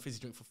another fizzy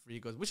drink for free. He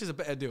goes, which is a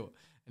better deal?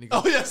 And he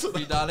goes,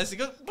 $3. He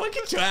goes, boy,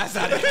 get your ass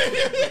out of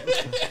here.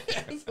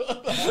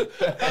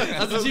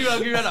 That's the cheap I'll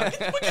give you right now.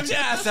 Get your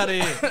ass out of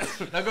here.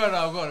 Now go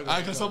on.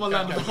 Can someone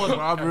land on the pod?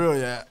 I'm real,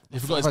 yeah. You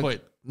forgot his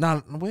point.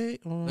 Nah,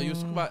 wait. No, you were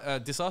talking about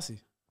Disassi.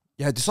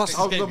 Yeah,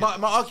 Disassi. My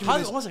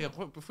argument is... One second,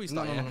 before you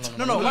start,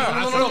 No.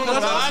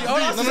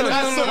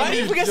 Why do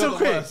you forget so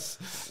quick?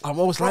 I'm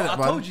always like that,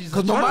 man.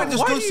 Because my mind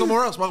just goes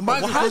somewhere else. My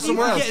mind just goes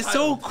somewhere else. How do you get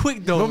so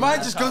quick, though? My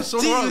mind just goes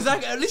somewhere else. It's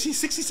like literally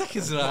 60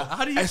 seconds.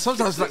 How do you...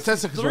 Sometimes like 10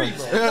 seconds.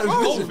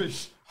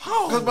 Goldfish.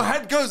 How? Because my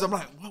head goes, I'm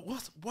like,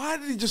 what? Why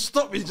did he just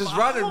stop me just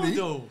randomly?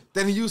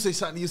 Then he used to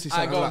say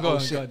something, Go on.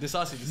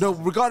 No,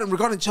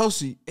 regarding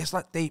Chelsea, it's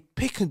like they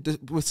pick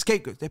with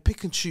scapegoats, they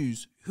pick and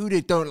choose who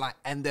they don't like,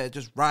 and they're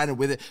just riding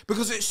with it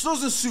because it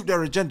doesn't suit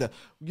their agenda.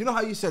 You know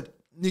how you said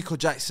Nico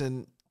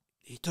Jackson,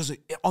 he doesn't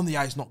on the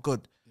eye is not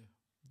good,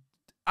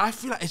 I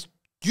feel like it's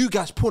you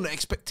guys putting an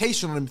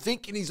expectation on him,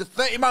 thinking he's a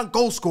 30-man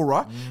goal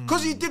scorer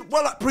because he did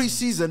well at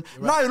pre-season.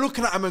 Now you're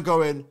looking at him and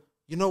going,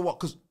 you know what?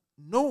 Because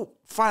no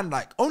fan,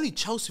 like, only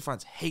Chelsea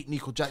fans hate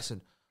Nico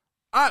Jackson.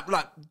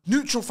 Like,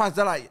 neutral fans,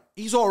 they're like,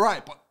 he's all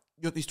right, but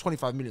he's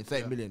 25 million,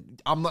 30 million.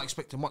 I'm not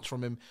expecting much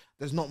from him.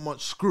 There's not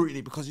much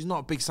scrutiny because he's not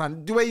a big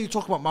sign. The way you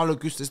talk about Malo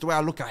Gusto is the way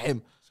I look at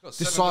him.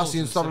 Disasi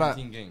and stuff like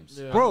that. Games.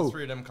 Yeah. Bro,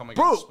 3 of them come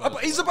bro,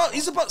 Spurs, he's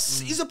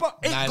about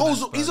 8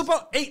 goals. He's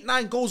about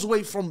 8-9 goals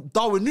away from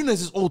Darwin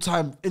Núñez's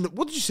all-time.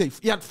 What did you say?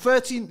 He had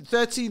 13.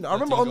 I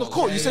remember on the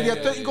court, you said he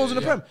had 13 goals in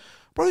the Prem.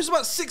 Bro, he's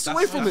about 6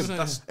 away from him.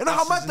 You know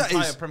how mad that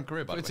is? Prem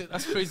career, by the way.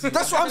 That's crazy.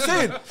 That's what I'm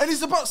saying. And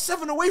he's about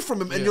 7 away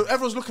from him. And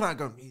everyone's looking at him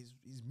going,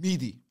 he's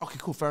meaty. Okay,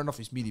 cool, fair enough,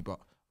 he's meaty. But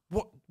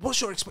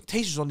what's your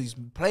expectations on these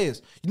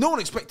players? No one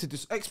expected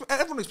this.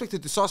 Everyone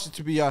expected Disasi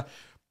to be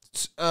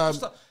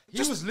he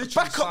was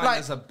literally signed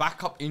as a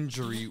backup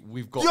injury.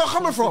 We've got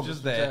coming from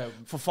just there.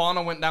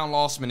 Fofana went down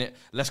last minute.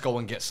 Let's go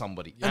and get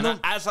somebody. And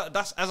as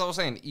I was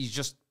saying, he's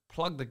just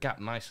plugged the gap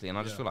nicely. And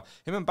I just feel like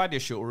him and Badia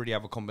should already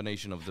have a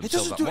combination of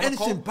themselves. He doesn't do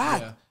anything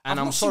bad. Yeah. And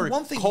I'm sorry,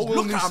 one thing Cole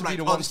look needs at him to be like,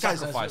 the oh, one this guy's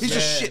sacrificed. he's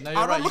just shit. No, I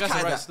don't right. look at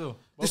that.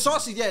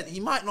 Disasi, he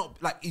might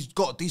not, like, he's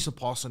got a decent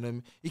pass on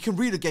him. He can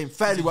read the game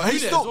fairly well.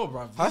 He's still,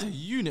 bro. He's a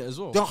unit as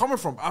well. They're coming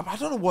from. I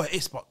don't know what it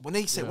is, but when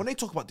they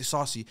talk about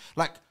Disasi,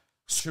 like,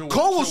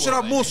 Cole should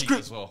have more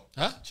script. Well.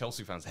 Huh?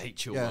 Chelsea fans hate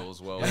Chilwell as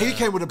well. Yeah. He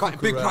came with a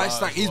big price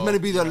tag. He's meant to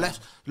be the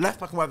left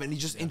back and whatever, and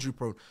he's just injury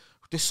prone.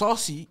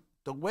 Disasi,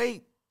 the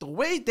way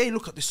they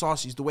look at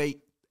Disasi is the way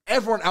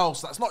everyone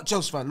else that's not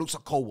Chelsea fan looks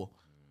at Cole.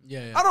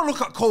 Yeah. I don't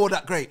look at Cole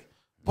that great,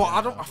 but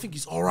I think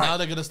he's all right. Now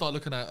they're gonna start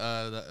looking at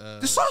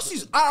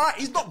Disasi's all right.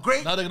 He's not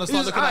great. Now they're gonna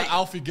start looking at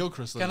Alfie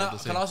Gilchrist. Can I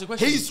ask you a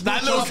question? He's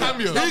that little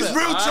cameo. He's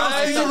real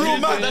Chelsea. He's a real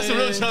man. That's a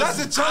real Chelsea. That's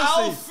a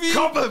Chelsea.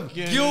 Alfie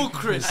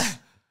Gilchrist.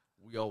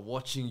 We are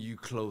watching you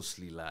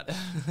closely, lad.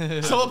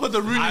 Someone put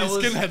the Rooney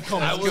skinhead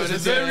comment. I was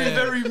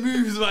very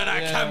moved by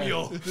that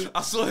cameo.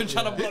 I saw him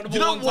trying to block the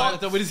ball one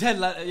time. With his head,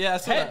 like, I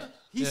saw that.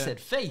 He said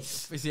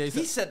face. Yeah,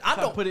 he said, I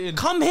don't put it in.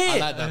 Come here. I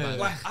like that,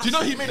 man. Do you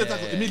know he made a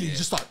tackle immediately?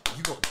 Just like,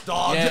 you got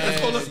dog.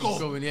 Let's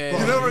go. You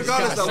know,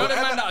 regardless of the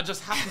man that are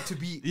just happy to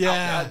be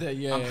out there.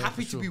 I'm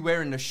happy to be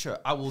wearing the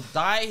shirt. I will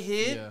die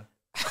here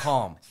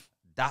calm.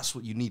 That's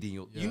what you need in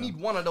your. You need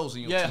one of those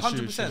in your. Yeah,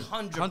 team.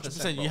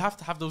 100%. You have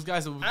to have those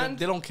guys that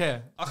they don't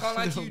care. I can't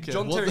lie to you.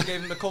 John Terry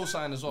gave him the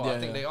cosign as well. I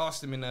think they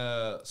asked him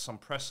in some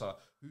presser,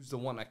 who's the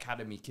one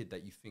academy kid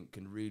that you think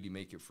can really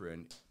make it through?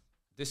 And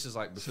this is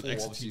like before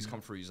obviously he's come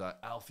through. He's like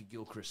Alfie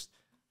Gilchrist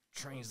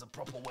trains the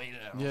proper way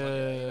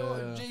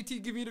there.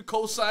 JT give you the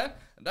cosign,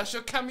 and that's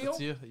your cameo.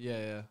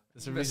 Yeah.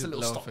 There's a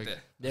little stop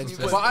there.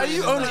 But are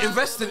you only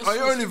invested? Are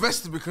you only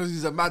invested because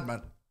he's a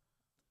madman?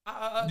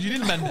 You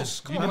need madmen.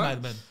 You need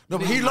madmen. No,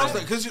 but he loves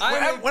that because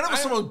whenever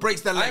someone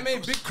breaks their leg,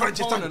 I'm a big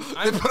crunches tongue,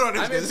 proponent. they put on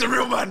him. He's a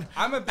real man.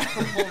 I'm a big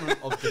proponent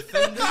of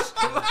defenders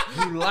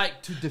who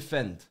like to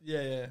defend.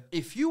 Yeah.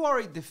 If you are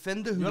a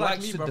defender who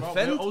likes to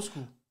defend, old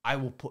school. I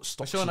will put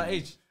stocks. Showing in that you.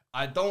 age.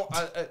 I don't.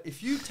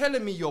 If you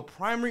telling me your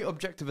primary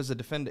objective as a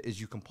defender is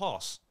you can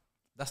pass,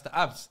 that's the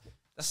abs.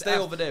 Stay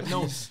over there,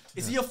 please.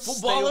 Is he a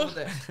footballer?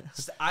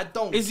 I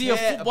don't. Is he a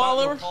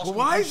footballer?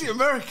 Why is he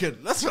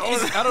American? That's what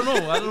I don't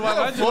know. I don't know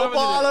why.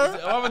 Footballer?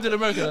 Why am I doing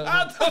American?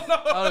 I don't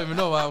know. I don't even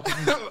know why.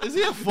 Is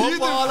he a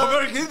footballer?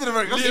 American. He's an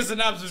American. Lias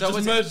and abs have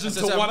just merged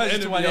into one enemy.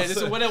 They're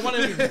one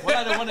enemy.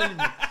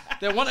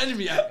 They're one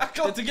enemy.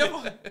 They're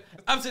together.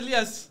 Abs and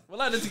Lias.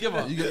 They're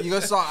together. You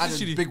gotta start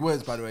adding big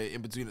words, by the way,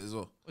 in between it as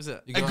well. What's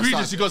that?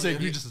 Egregious. You gotta say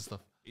egregious and stuff.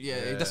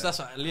 Yeah, that's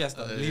what Elias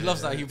does. He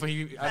loves that.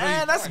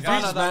 That's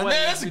egregious, man.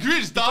 That's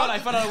egregious, dog. I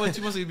found out when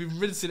 2 months ago, he's been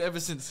rinsing it ever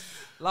since.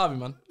 Love him,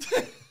 man.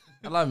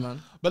 I love him,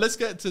 man. But let's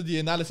get to the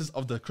analysis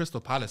of the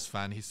Crystal Palace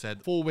fan. He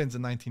said, 4 wins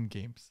in 19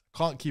 games.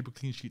 Can't keep a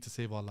clean sheet to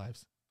save our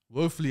lives.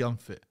 Woefully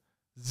unfit.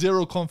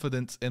 Zero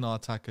confidence in our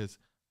attackers.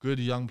 Good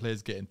young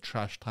players getting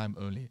trash time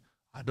only.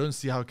 I don't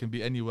see how it can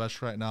be any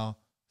worse right now.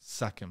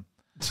 Sack him.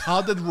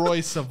 How did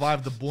Roy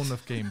survive the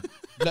Bournemouth game,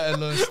 let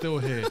alone still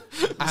here?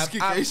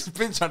 He's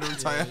been trying to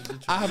retire.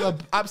 I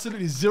have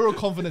absolutely zero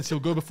confidence he'll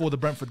go before the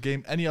Brentford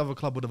game. Any other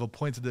club wouldn't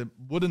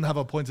have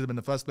appointed him in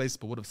the first place,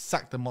 but would have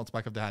sacked him months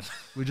back of the head.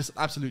 We're just an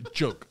absolute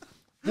joke.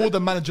 Or the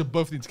manager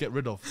both need to get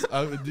rid of.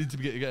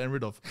 Getting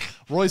rid of.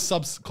 Roy's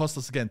subs cost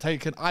us again.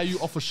 Taking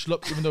Ayew off a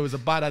schlup, even though it was a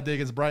bad idea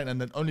against Brighton,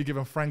 and then only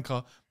giving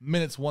Franca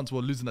minutes once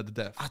we're losing at the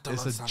death.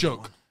 It's a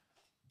joke.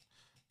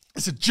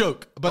 It's a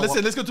joke. But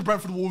listen, let's go to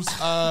Brentford Wolves.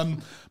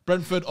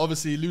 Brentford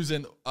obviously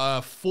losing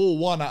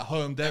 4-1 at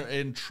home. They're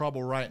in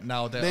trouble right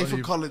now.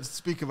 Nathan Collins,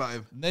 speak about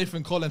him.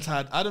 Nathan Collins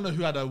I don't know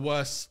who had a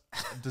worse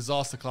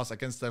disaster class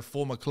against their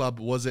former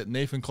club. Was it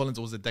Nathan Collins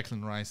or was it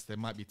Declan Rice? They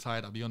might be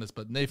tired, I'll be honest.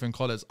 But Nathan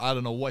Collins, I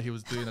don't know what he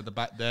was doing at the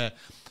back there.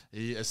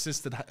 He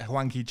assisted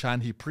Hwang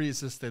Hee-chan. He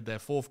pre-assisted their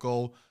 4th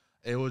goal.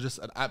 It was just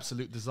an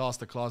absolute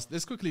disaster class.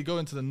 Let's quickly go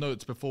into the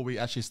notes before we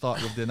actually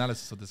start with the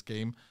analysis of this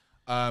game.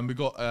 We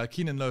got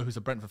Keenan Lowe, who's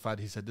a Brentford fan.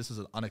 He said, this is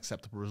an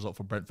unacceptable result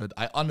for Brentford.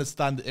 I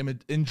understand the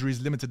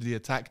injuries limited the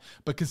attack,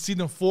 but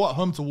conceding 4 at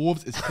home to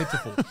Wolves is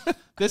pitiful.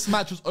 This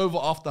match was over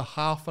after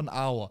half an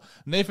hour.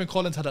 Nathan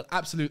Collins had an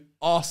absolute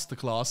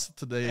masterclass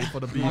today for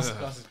the Bees.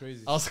 That's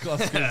crazy.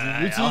 Masterclass is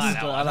crazy.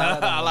 I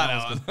like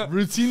that one.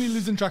 Routinely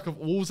losing track of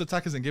Wolves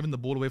attackers and giving the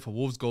ball away for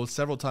Wolves goals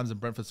several times in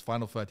Brentford's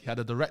final third. He had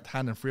a direct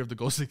hand in 3 of the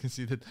goals they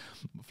conceded.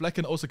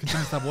 Flecken also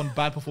continues to have one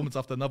bad performance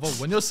after another.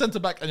 When you're centre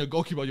back and your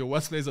goalkeeper are your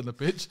worst players on the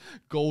pitch,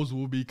 goals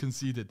will be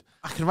conceded.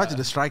 I can imagine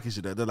the strikers,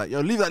 you know. They're like,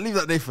 yo, leave that,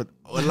 Nathan.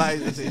 Or like,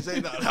 say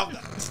no, have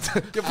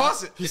that. You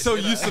pass it. He's so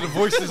used to the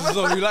voices as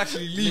well, he'll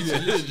actually leave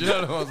it. You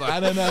know what I was like?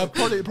 And then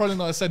probably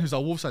not a Sen who's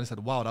a Wolves fan, he said,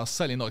 wow, that was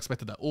certainly not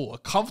expected at all. A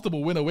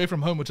comfortable win away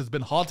from home, which has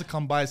been hard to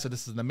come by. So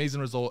this is an amazing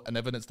result and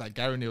evidence that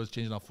Gary Neal is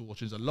changing our football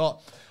tunes a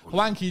lot.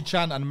 Hwang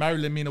Hee-chan and Mary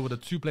Lamina were the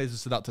 2 players who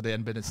stood out today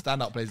and been in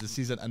standout players this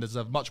season and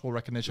deserve much more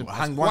recognition.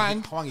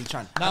 Hwang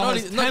Hee-chan. Now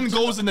has 10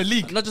 goals in the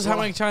league. Not just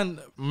Hwang Chan,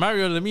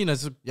 Mario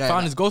Lemina's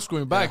found his goal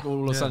scoring back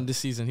all of a sudden this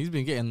season. He's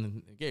been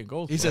getting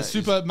goals. He said,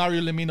 Super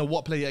Mario Lamina,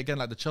 what player again,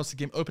 like the Chelsea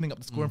game, opening up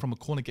the scoring from a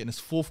corner, getting his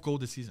 4th goal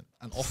this season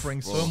and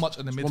offering so much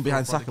in the midfield. One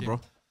behind throughout the Saka, game. bro.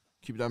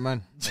 Keep that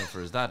man. Yeah, for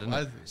his dad, he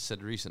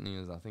said recently,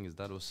 I think his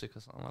dad was sick or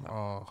something like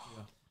that.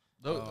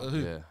 Who?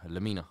 Yeah,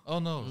 Lamina. Oh,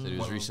 no. Said it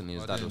was recently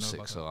his dad was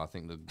sick, so I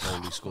think the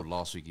goal he scored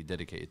last week he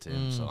dedicated to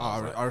him. So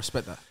I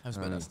respect that. I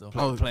respect that still.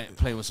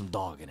 playing with some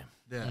dog in him.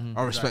 Yeah,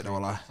 I respect that,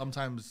 wallah.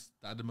 Sometimes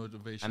that the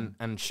motivation.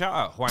 And shout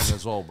out Hwang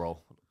as well, bro,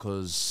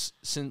 because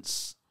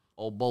since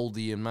old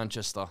Baldy in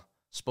Manchester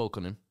spoke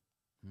on him.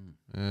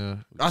 Yeah,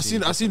 I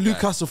seen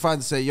Newcastle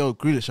fans say, "Yo,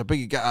 Grealish, I beg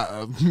you get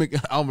out,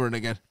 Almiron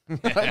again." I'm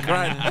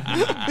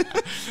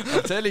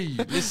telling you,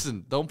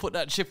 listen, don't put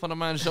that chip on a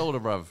man's shoulder,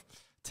 bruv.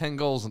 10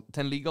 goals,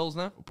 10 league goals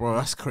now, Bro,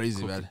 that's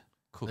crazy, man.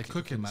 They're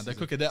cooking, man. They're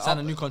cooking. They're Sign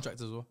up. a new contract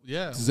as well.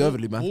 Yeah,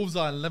 Deservedly, man. Wolves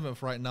are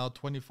 11th right now,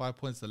 25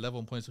 points,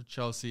 11 points with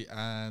Chelsea,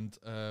 and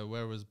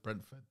where was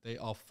Brentford? They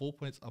are 4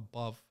 points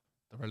above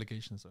the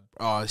relegation zone.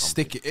 Oh, it's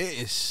sticky.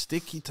 It is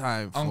sticky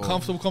time.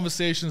 Uncomfortable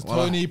conversations.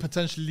 Tony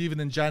potentially leaving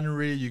in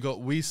January. You got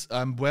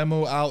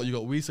Buemo out. You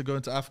got Wisa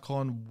going to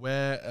AFCON.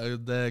 Where are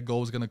their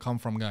goals going to come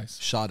from, guys?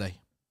 Sade.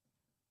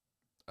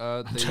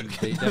 They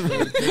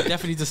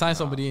definitely Need to sign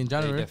somebody in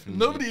January.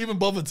 Nobody even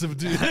bothered to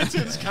do that.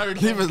 Just carried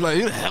He on. was like,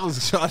 "Who the hell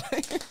is Sade?"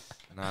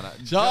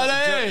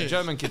 Sade!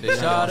 German kid.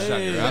 Sade! I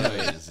know he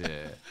is, yeah.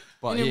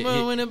 But he,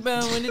 I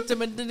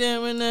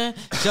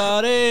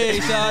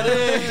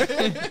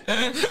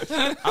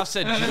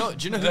said,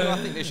 do you know who I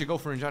think they should go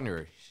for in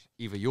January?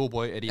 Either your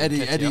boy Eddie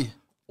Nketiah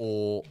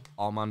or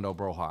Armando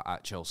Broja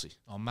at Chelsea.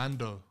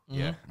 Armando.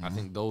 Yeah, I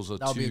think those are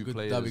That'll be two a good-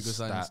 players that'll be a good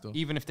signing that still.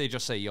 even if they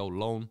just say yo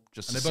loan,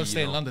 just And to they both see, stay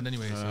you in know, London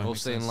anyway. So both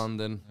stay in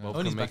London. Both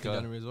Only's can back make in a.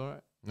 January as well,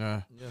 right?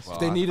 Yeah. Well, If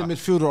they need a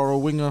midfielder or a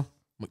winger,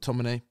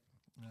 McTominay,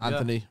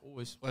 Anthony.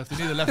 Always. Well, if they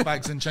need a left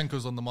back,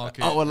 Zinchenko's on the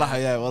market. Oh, wallah,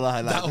 yeah,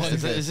 wallah. That one.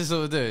 Is this what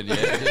we're doing? Yeah.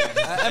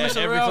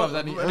 Emerson Every Royal. club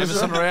that need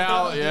Emerson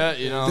Royal. Yeah,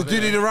 you know. They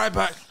do need a right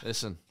back.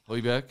 Listen,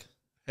 Højbjerg,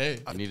 Hey,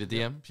 I need a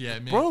DM. yeah,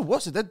 me. Bro,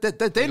 what's it?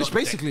 They're Danish,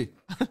 basically.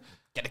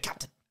 Get a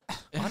captain.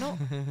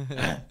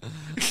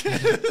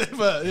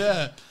 But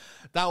yeah,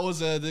 that was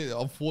the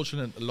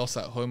unfortunate loss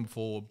at home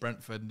for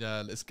Brentford.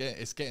 Yeah, it's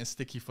getting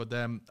sticky for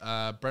them.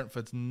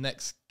 Brentford's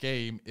next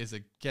game is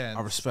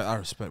against. I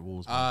respect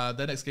Wolves.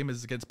 Their next game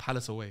is against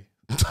Palace away.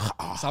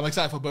 So I'm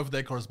excited for both of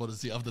their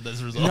correspondency after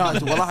this result. No,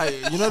 wallah,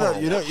 you know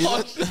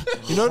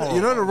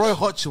the Roy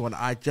Hodgson one.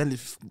 I generally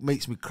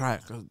makes me cry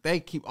because they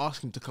keep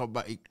asking him to come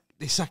back.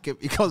 They sack him.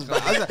 He comes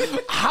back. I was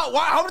like,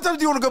 how many times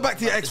do you want to go back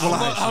to your ex?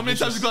 How many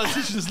times you got to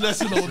teach this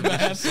lesson, old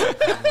man?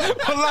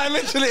 Wallah,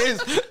 literally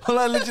is.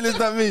 Wallah, literally is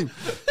that meme.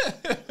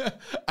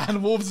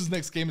 And Wolves'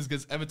 next game is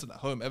against Everton at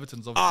home.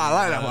 Everton's obviously. I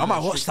like that one. I might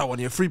watch that one.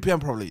 Yeah, 3 p.m.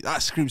 probably.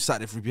 That screams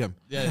Saturday 3 p.m.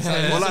 Yeah,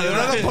 exactly. Wallah, they're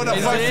not put up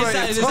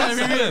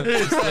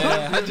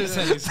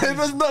 5:30. It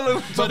was not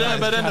look. But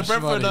then the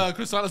Brentford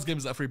Crystal Palace game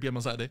is at 3 p.m.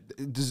 on Saturday.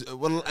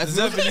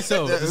 Deservedly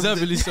so.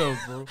 Deservedly so,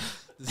 bro.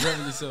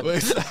 Deservedly so. We're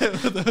excited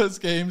for those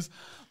games.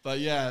 But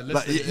yeah,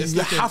 Like,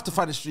 you have to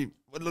find a stream.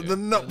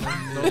 No.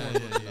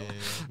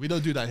 We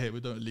don't do that here. We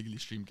don't legally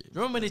stream games.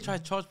 Remember when they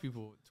tried to charge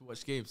people to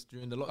watch games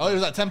during the lockdown? Oh, it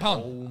was like £10.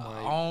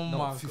 Oh my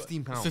God.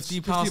 £15.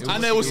 £15.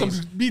 And there was some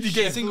meaty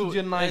games. Single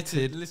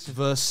United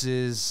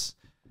versus.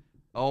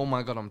 Oh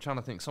my God, I'm trying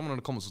to think. Someone in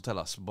the comments will tell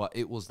us, but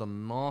it was the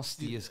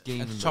nastiest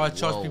game in the charge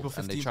world. people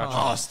and they £15. tried to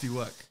Nasty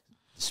work.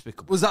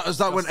 despicable. Was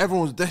that when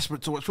everyone was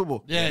desperate to watch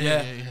football?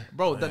 Yeah.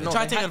 Bro, They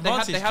tried to take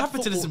advantage.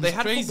 Capitalism They is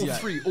had crazy, football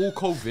free all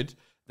COVID.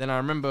 Then I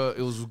remember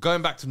it was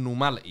going back to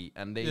normality,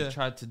 and they Yeah.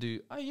 tried to do.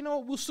 You know,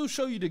 we'll still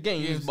show you the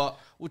games, but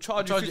we'll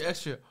charge you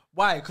extra.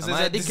 Why? Because Am I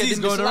there's a addicted disease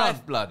in this going around.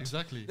 life, blood.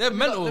 Exactly. They're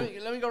mental.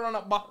 Let me go run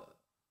up.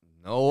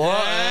 No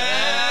what?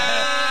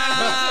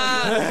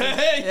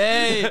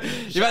 Hey,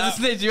 you had to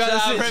snitch. You had to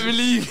snitch. Premier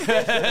League.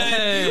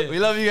 We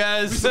love you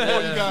guys.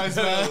 Support you guys,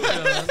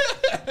 man.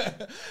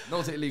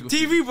 Don't take illegal.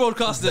 TV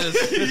broadcasters.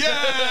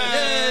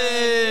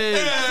 Yeah.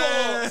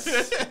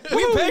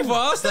 We pay for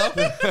our stuff.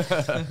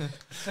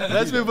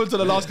 Let's move on to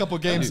the last couple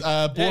of games.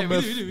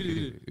 Bournemouth.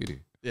 We do.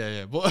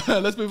 Yeah.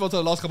 Let's move on to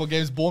the last couple of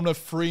games. Bournemouth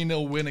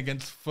 3-0 win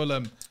against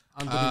Fulham.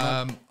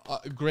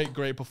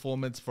 Great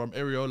performance from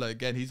Iriola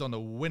again. He's on a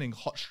winning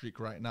hot streak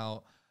right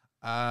now.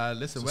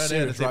 Listen, It's a where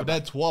they're in the serious table. right They're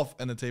back.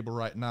 12th in the table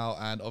right now,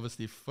 and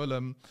obviously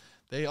Fulham,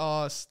 they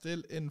are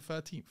still in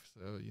 13th.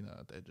 So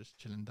they're just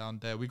chilling down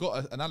there. We got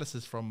an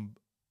analysis from,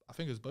 I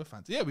think it was both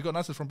fans. Yeah, we got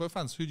analysis from both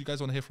fans. Who do you guys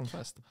want to hear from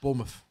first?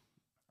 Bournemouth.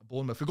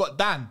 We got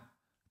Dan.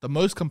 The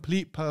most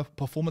complete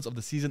performance of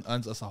the season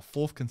earns us our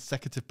 4th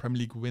consecutive Premier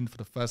League win for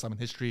the first time in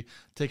history,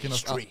 taking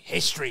us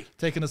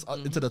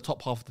into the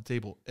top half of the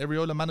table.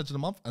 Areola manager of the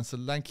month and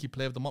Solanke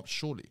player of the month,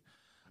 surely.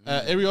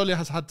 Areola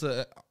has had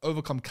to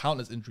overcome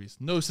countless injuries.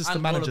 No system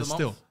And goal of manager the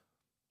month.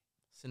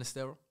 still.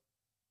 Sinistero.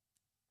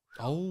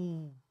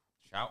 Oh,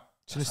 Shout.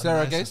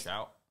 Sinistero against.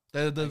 Shout.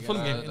 the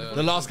Fulham game, the-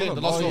 the last game,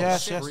 the last Oh, goal.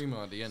 yes, yes.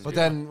 Screamer at the end. But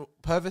then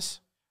Purvis.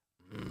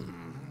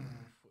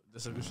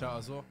 That's a good shout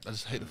as well. I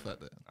just hate the fact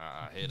that.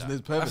 I hear that.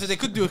 There's I Purvis. said they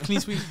could do a clean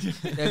sweep.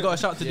 They got a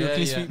shout to do a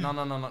clean sweep. No.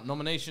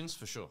 Nominations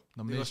for sure.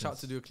 They got a shout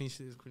to do a clean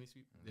sweep.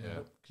 Yeah.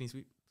 Clean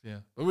sweep. Yeah,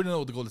 but we don't know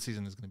what the goal of the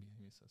season is going to be.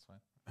 So that's fine.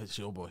 It's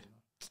your boy.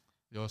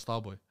 You're a star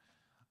boy.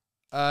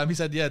 He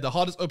said, the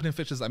hardest opening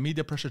fixtures are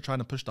media pressure trying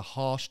to push the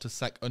harsh to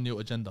sack O'Neill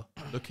agenda.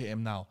 Look at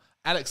him now.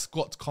 Alex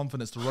Scott's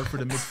confidence to run through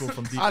the midfield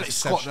from deep. Alex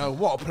Scott, though,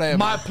 what a player.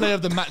 My man. player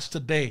of the match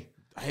today.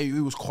 Hey, he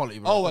was quality,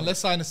 bro. Oh, and let's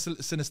sign a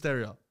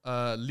Sinisteria.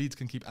 Leeds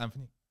can keep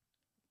Anthony.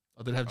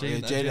 Or did they have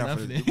Jaden Jaden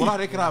Anthony? Anthony. Well,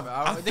 they can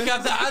have They can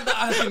have the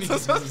Anthony.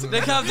 They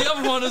can have the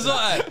other one as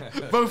well.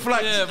 both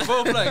flags. Yeah,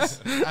 both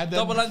flags. And then-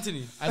 Double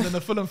Anthony. And then the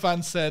Fulham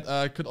fan said,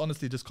 could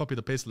honestly just copy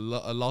the paste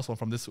last one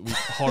from this week.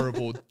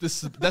 Horrible.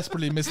 This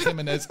desperately missed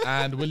Jimenez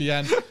and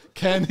Willian.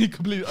 Kenny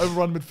completely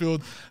overrun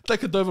midfield.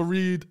 Decadova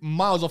Reed,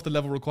 miles off the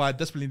level required.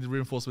 Desperately needed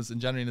reinforcements in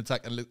January in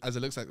attack. And as it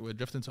looks like we're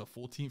drifting to a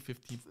 14th,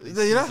 15th. You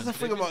know, that's the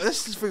thing about.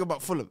 This is the thing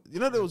about Fulham. You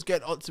know, they was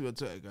getting onto me on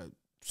Twitter, going,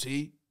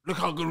 "See, look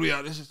how good we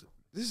are. This is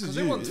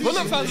They you." won two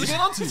Fulham games. fans are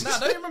getting on to you. Nah,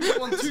 don't you remember they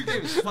won 2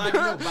 games, 5-0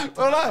 back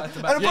to Oh, back.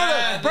 no. And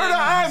brother,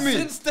 eyed me.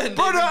 Since then,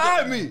 Brother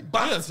eyed me. Yeah.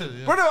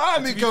 Brother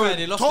eyed me To be fair, going,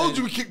 they lost told their-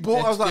 you we kick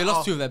ball. I was like, they lost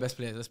oh. 2 of their best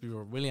players. Let's be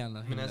real. Willian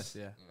and Jimenez.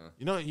 Yeah.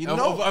 You know.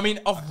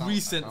 Of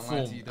recent Can't lie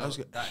to form. you, though,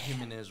 that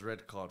Jimenez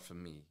red card for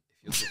me.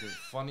 If you're looking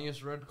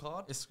funniest red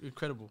card, It's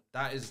incredible.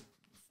 that is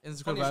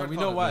It's funniest incredible. red We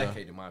card know of the why.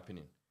 decade, in my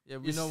opinion. Yeah,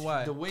 we It's know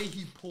why. The way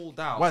he pulled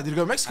out. Why did he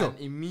go to Mexico? And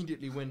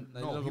immediately went. No,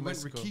 No, he he went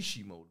went Mexico.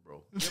 Rikishi mode,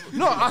 bro.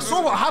 No, I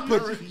saw what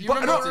happened. You But I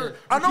remember know it?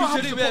 what Rikishi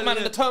happened. did put man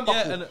in the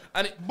turnbuckle,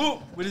 and it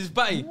boom. With his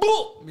body.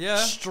 Boom. Yeah.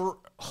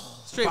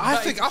 Straight But I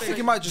back think to he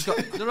face. might just go.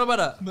 You don't know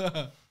about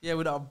that? Yeah,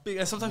 with that big.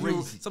 And sometimes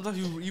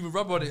you even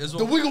rub on it as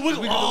well. The wiggle.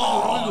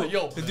 Oh,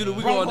 yo, They do the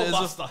wiggle on it as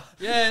well. Buster.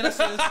 Yeah, that's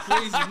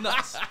crazy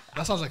nuts.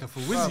 That sounds like a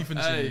Fawizzi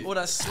finishing. Hey. All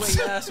that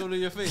sweaty ass all over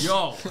your face.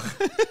 Yo,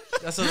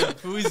 That's a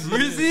Fawizzi.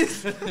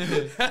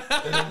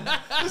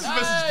 This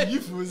message to you,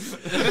 Fawizzi.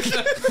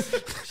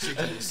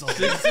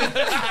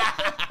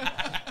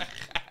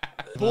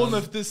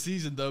 Bournemouth this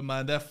season, though,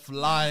 man, they're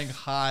flying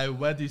high.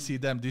 Where do you see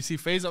them? Do you see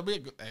FaZe? Hey,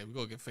 we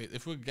gotta get FaZe.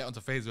 If we get onto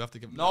FaZe, we have to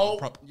give them no, a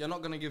prop. you're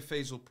not gonna give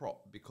Faisal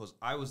prop because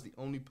I was the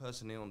only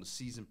person here on the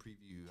season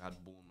preview who had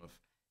Bournemouth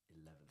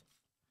 11th.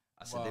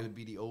 I said they would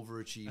be the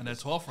overachievers. And they're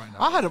 12th right now.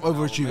 I had him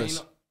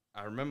overachievers.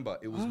 I remember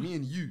it was me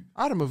and you.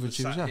 I had him who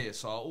overachievers, sat yeah. here,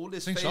 so all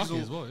this I think Sharky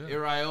Faisal, as well, yeah.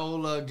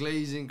 Iriola,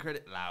 glazing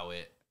credit, allow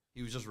it.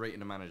 He was just rating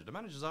the manager. The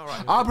manager's all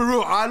right. I'll be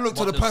real. I looked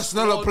at But the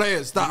personnel of squad,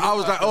 players that you I look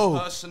was at like, the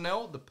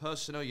oh. the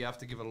personnel, you have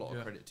to give a lot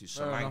of credit to.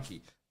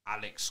 Solanke,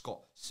 Alex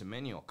Scott,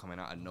 Semenyo coming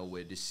out of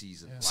nowhere this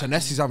season. Like,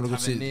 Senesi's having a good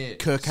season. Tavernier,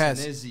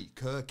 Kirkhez. Senesi,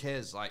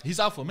 Kirkhez, like He's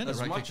out for a minute, as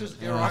right? much as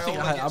Kicking. I think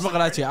Iriola I'm gets not gonna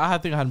lie to you. I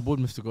think I had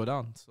Bournemouth to go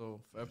down. So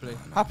fair play.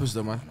 Happens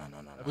though, man.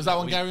 Was that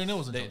when Gary O'Neill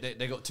was in charge?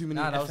 They got too many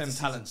Nah, that was the FM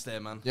season. talents there,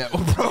 man. Yeah, bro.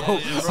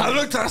 I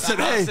looked at it, I said,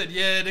 I hey. said,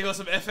 yeah, they got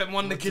some FM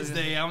Wonder kids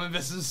there. I'm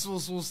investing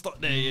small stock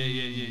there.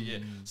 Yeah.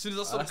 As soon as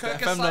I saw the That's the Kirkhez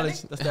FM knowledge.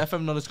 signing, That's the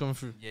FM knowledge coming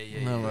through.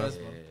 yeah.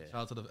 Shout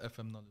out to the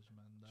FM knowledge,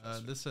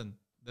 man. Listen,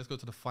 let's go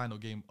to the final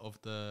game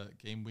of the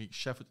game week.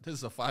 Sheffield. This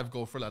is a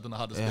 5-goal thriller. I don't know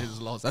how this plays as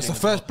last. That's game the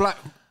as well. first black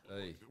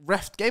Hey.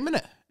 ref game,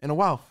 innit? In a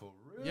while.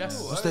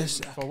 Yes. What's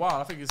this? For a while,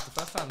 I think it's the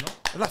first time,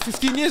 no? Like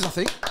 15 years, I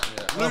think.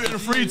 Luton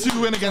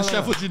 3-2 win against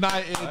Sheffield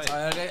United.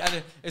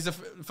 And it's the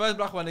first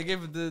black one. They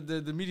gave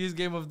the media's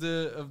game of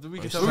the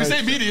week. When we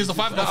say media, it's a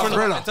 5-goal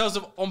thriller. In terms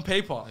of on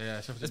paper. Yeah,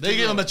 Sheffield. They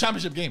get on the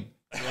championship game.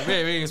 Yeah, we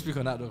ain't gonna speak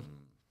on that though.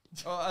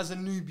 As a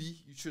newbie,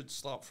 you should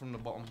start from the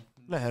bottom.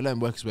 Let him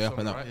work his way up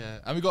and up. Right? Yeah,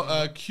 and we got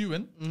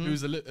Kewen,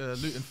 who's a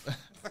Luton.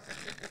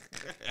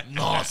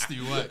 Nasty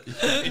work.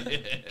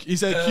 He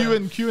said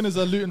Kewen is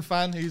a Luton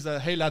fan. He's a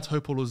hey lads,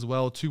 hope all is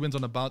well. 2 wins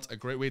on the bounce, a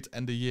great way to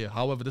end the year.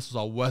 However, this was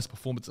our worst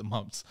performance in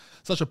months.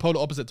 Such a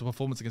polar opposite to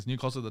performance against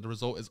Newcastle that the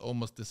result is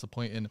almost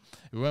disappointing.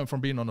 We went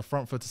from being on the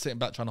front foot to sitting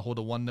back trying to hold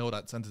a 1-0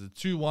 that sent it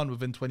to 2-1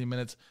 within 20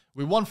 minutes.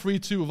 We won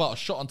 3-2 without a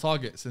shot on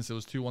target since it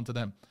was 2-1 to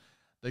them.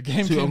 The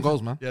game 2 came own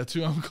goals, man. Yeah,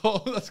 2 own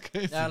goals. That's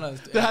crazy. Yeah, I know.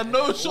 They had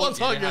no shot on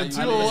target and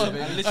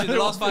 2-1. Literally the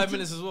last 5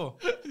 minutes as well.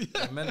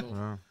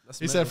 Mental. That's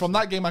He said, from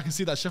that game, I can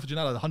see that Sheffield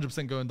United are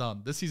 100% going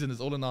down. This season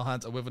is all in our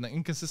hands, and with an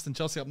inconsistent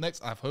Chelsea up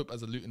next, I have hope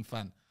as a Luton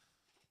fan.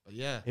 But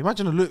yeah,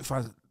 Imagine a Luton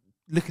fan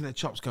looking at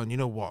chops going, you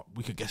know what?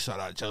 We could get shot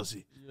out of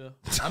Chelsea. Yeah.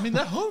 I mean,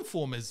 their home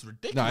form is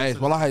ridiculous. No, hey,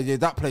 well,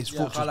 that place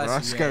fortress, bro.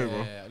 That's scary, bro.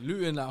 Yeah.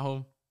 Luton at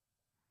home.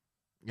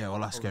 Yeah, well,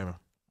 that's scary.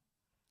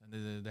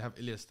 And they have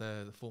Ilias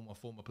there, the former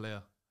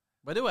player.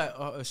 But they were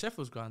at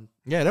Sheffield's ground.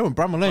 Yeah, they were in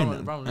Bramall Lane.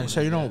 Bramall Lane. And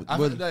so, you know, I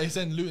think that he's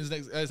saying Luton's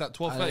next. Is that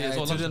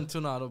 12:30?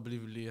 Till now, I don't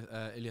believe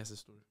Ilias'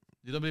 story.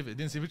 You don't believe it?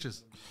 Didn't see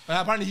pictures.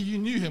 Apparently, you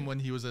knew him when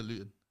he was at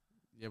Luton.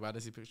 Yeah, but I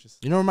didn't see pictures.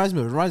 you know, it reminds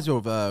me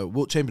of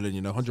Wilt Chamberlain,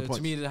 you know, 100 So points.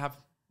 to me, it didn't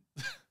happen.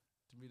 To me,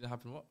 it didn't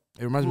happen. What?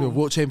 It reminds me of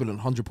Wilt Chamberlain,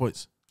 100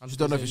 points. I just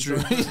don't know if it's true.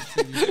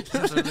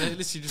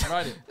 Literally, just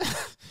ride it.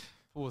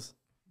 Pause.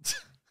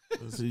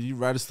 So you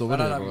ride a still No,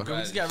 winning, no, bro.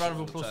 we just get a round of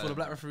applause for the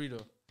black referee,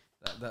 though.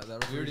 That referee.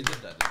 We already did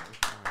that.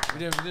 We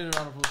did a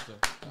round of applause,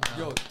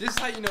 though. Yo, this is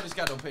how you know this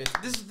guy don't pay.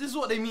 This is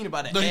what they mean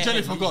about it. No, he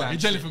generally forgot. He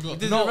generally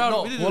forgot.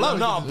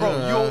 No, bro.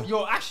 Yeah.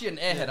 You're actually an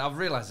airhead. I've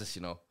realized this.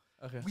 You know.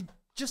 Okay. We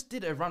just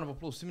did a round of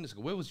applause 2 minutes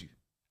ago. Where was you?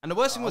 And the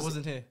worst thing was, I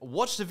wasn't here.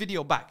 Watch the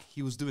video back.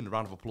 He was doing the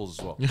round of applause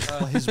as well.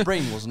 But his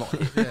brain was not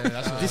here. Yeah,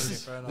 that's what This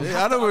is. fair enough.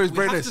 Yeah, I know where his We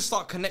brain have is. to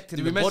start connecting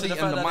Did the we mention body the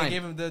fact and the that they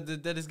mind. gave him the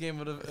deadest game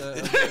of the...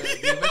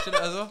 did we mention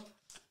that as well?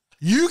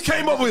 You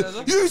came up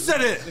with. You said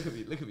it.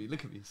 Look at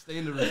me. Stay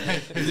in the room.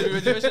 Did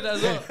we mention that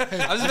as well?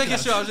 I'm just making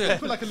sure. I'm just...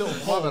 Put like a little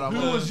poll.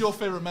 Who was your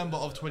favorite member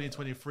of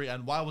 2023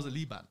 and why was it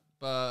Liban?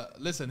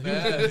 But listen,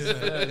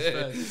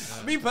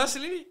 who Me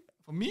personally,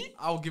 for me?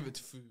 I'll give it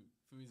to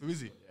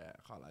Fuizzi. Yeah,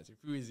 I can't lie to you.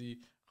 Fuizzi,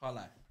 can't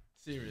lie.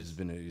 Serious. He's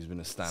been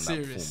a standout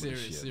performer this year,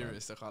 man.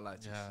 Serious. I can't lie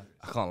to you.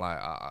 I can't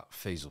lie.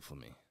 Faisal for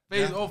me.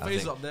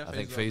 Faisal up there. I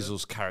think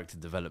Faisal's character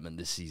development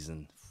this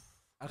season.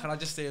 And can I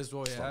just say as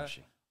well, yeah,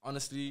 Astonishing.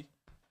 honestly,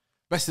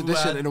 Best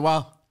edition in a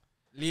while.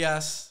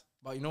 Lias,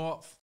 but you know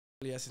what?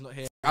 Lias is not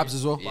here. Abs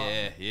as well.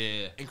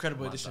 Yeah.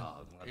 Incredible My addition.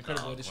 dog, my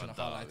Incredible dog, addition. my I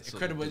can't lie. dog. It's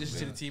Incredible all good, addition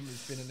to the man. team.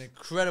 It's been an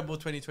incredible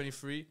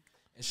 2023.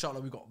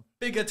 Inshallah, we got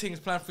bigger things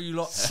planned for you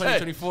lot.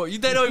 2024. They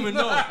don't even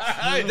know.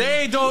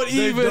 They don't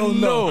even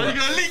know. Are you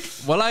gonna leak?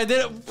 Well, I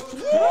did.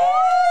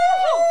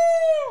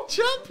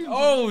 Champion.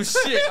 Oh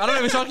shit! I don't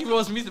know if Sharky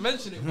wants me to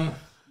mention it, but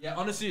yeah,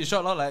 honestly,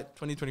 inshallah, like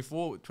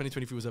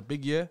 2023 was a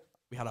big year.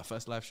 We had our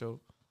first live show.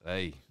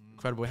 Hey,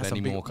 Incredible. We had Plenty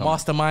some big more coming.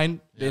 mastermind.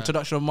 The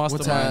introduction of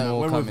mastermind. more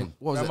what coming.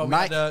 was it? Remember, we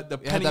Nike? had the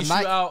We had penny the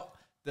Nike. shootout,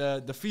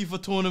 the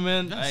FIFA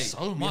tournament. That's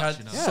so we much, had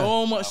you know.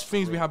 so much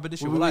things we had, but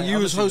this year. You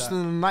was hosting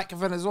the Nike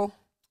event as well.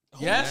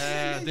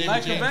 Yes, David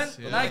Nike James, event,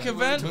 yeah. Nike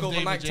event. Took over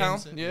David Nike Town.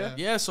 James, Yeah.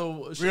 Yeah,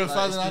 so Real like,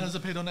 Thousand Islands are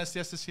paid on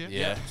SDS this year.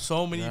 Yeah.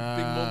 so many big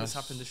moments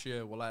Yes. happened this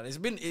year. Well, like,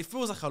 it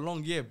feels like a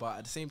long year, but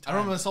at the same I time,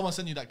 remember when someone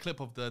sent you that clip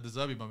of the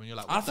Zerbi moment. You're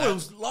like, I what thought the it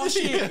was last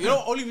year. You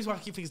know, only reason why I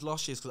keep thinking it's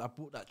last year is because I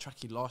bought that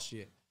trackie last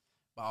year,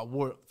 but I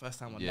wore it first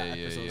time on Yeah, that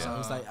yeah, episode. yeah. So I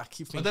was like, I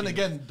keep thinking. But then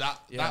again,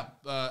 that Yeah.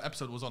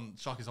 episode was on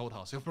Sharky's old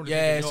house. He'll probably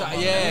yeah, think, so, "Yo,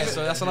 man, yeah.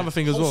 So that's another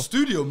thing as well.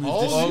 Studio moved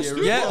Oh, this year.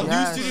 Yeah,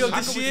 Yeah. new studio How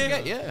this can we year.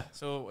 forget? Yeah.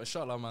 So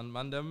inshallah,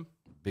 man, them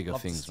Bigger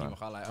love things, this team, man. I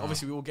can't lie.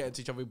 Obviously, we all get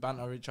into each other, we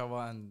banter each other,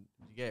 and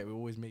yeah, we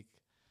always make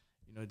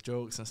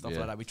jokes and stuff Yeah.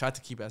 like that. We try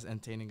to keep it as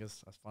entertaining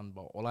as fun.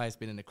 But Ola has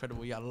been an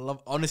incredible year. I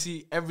love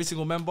honestly every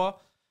single member.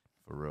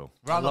 For real.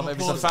 I love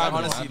every single family.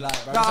 Honestly,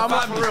 like Nah, I'm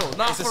not for real.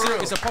 Not for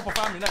real. It's a proper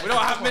family. We don't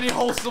have many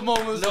wholesome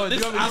moments. No,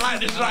 This- I like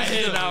this right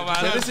here now,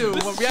 man. This is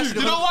what we actually Do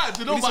you know what? Do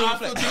you know we what? need to I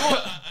feel, reflect. do you know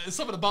what? It's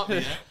something about me.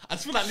 Yeah? I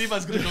just feel like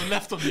Levi's gonna go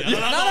left on me.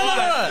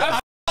 No.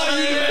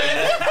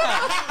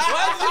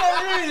 Why did you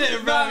not ruin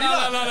it, bro? I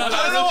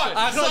don't know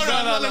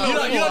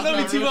what. You don't know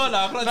me too well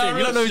now.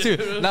 You don't know me shit.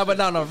 too. No, but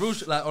no. Real,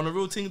 like on a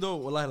real thing though,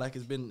 like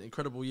it's been an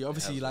incredible year.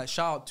 Obviously, like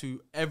shout out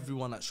to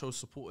everyone that shows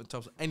support in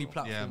terms of any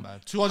platform. Yeah, man.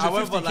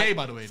 250K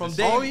by the way. From this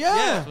day, year. Oh,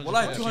 yeah. well,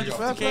 like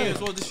 250K as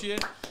well this year.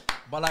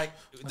 But like,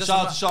 it doesn't Shout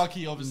out matter. to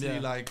Sharky, obviously. Yeah.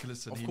 Like,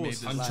 listen, Of he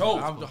course, made this. like,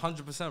 I'm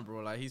 100%, bro.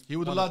 Like He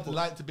would have one of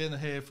liked to be in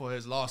here for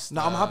his last. No,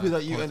 I'm happy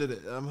that you ended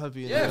it. I'm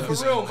happy. Yeah, for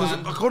real,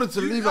 man. According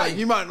to Levi,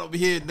 you might not be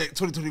here next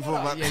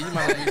 2024, man. Yeah, you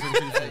might not be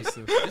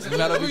 2024. You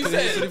might not be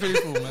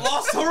 2024, man.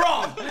 Last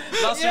hurrah.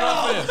 Last year,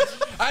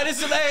 Alright,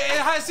 this is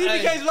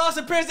CBK's last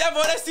appearance ever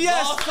on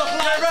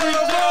SDS.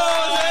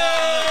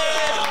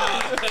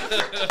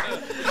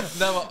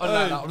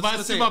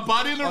 Man, see my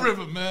body in the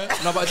river, man.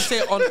 No, but I just say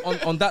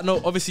on that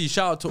note, obviously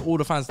shout out to all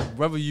the fans,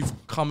 whether you've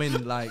come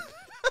in like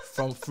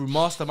through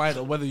Mastermind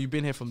or whether you've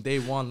been here from day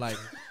one, like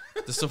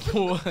the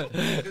support,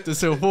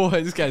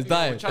 this guy's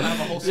dying. Trying to have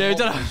a wholesome Yeah,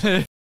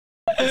 moment.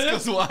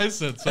 That's what I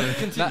said. So.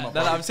 that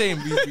I'm saying,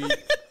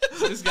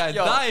 this guy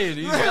dying.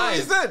 He's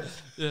dying. said?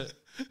 Yeah.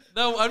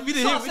 No, I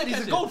really I hear. said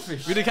he's a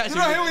goldfish. We didn't catch You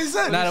don't hear what he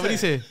said? Nah, what did he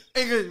say?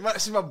 English, you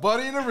might see my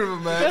body in the river,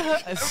 man.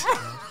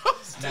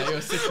 Nah, you're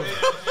a sicko.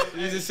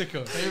 He's a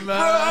sicko. Hey, Bro,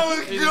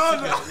 oh my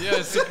God. You're a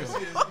sicko.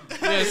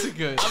 You're a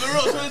sicko. I'm in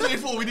real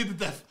 2024. We need the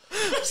death.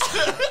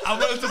 I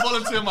wanted to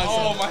volunteer myself.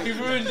 Oh my, he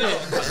ruined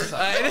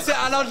it.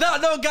 And on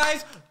that note,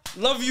 guys,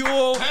 love you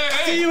all.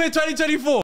 See you in 2024.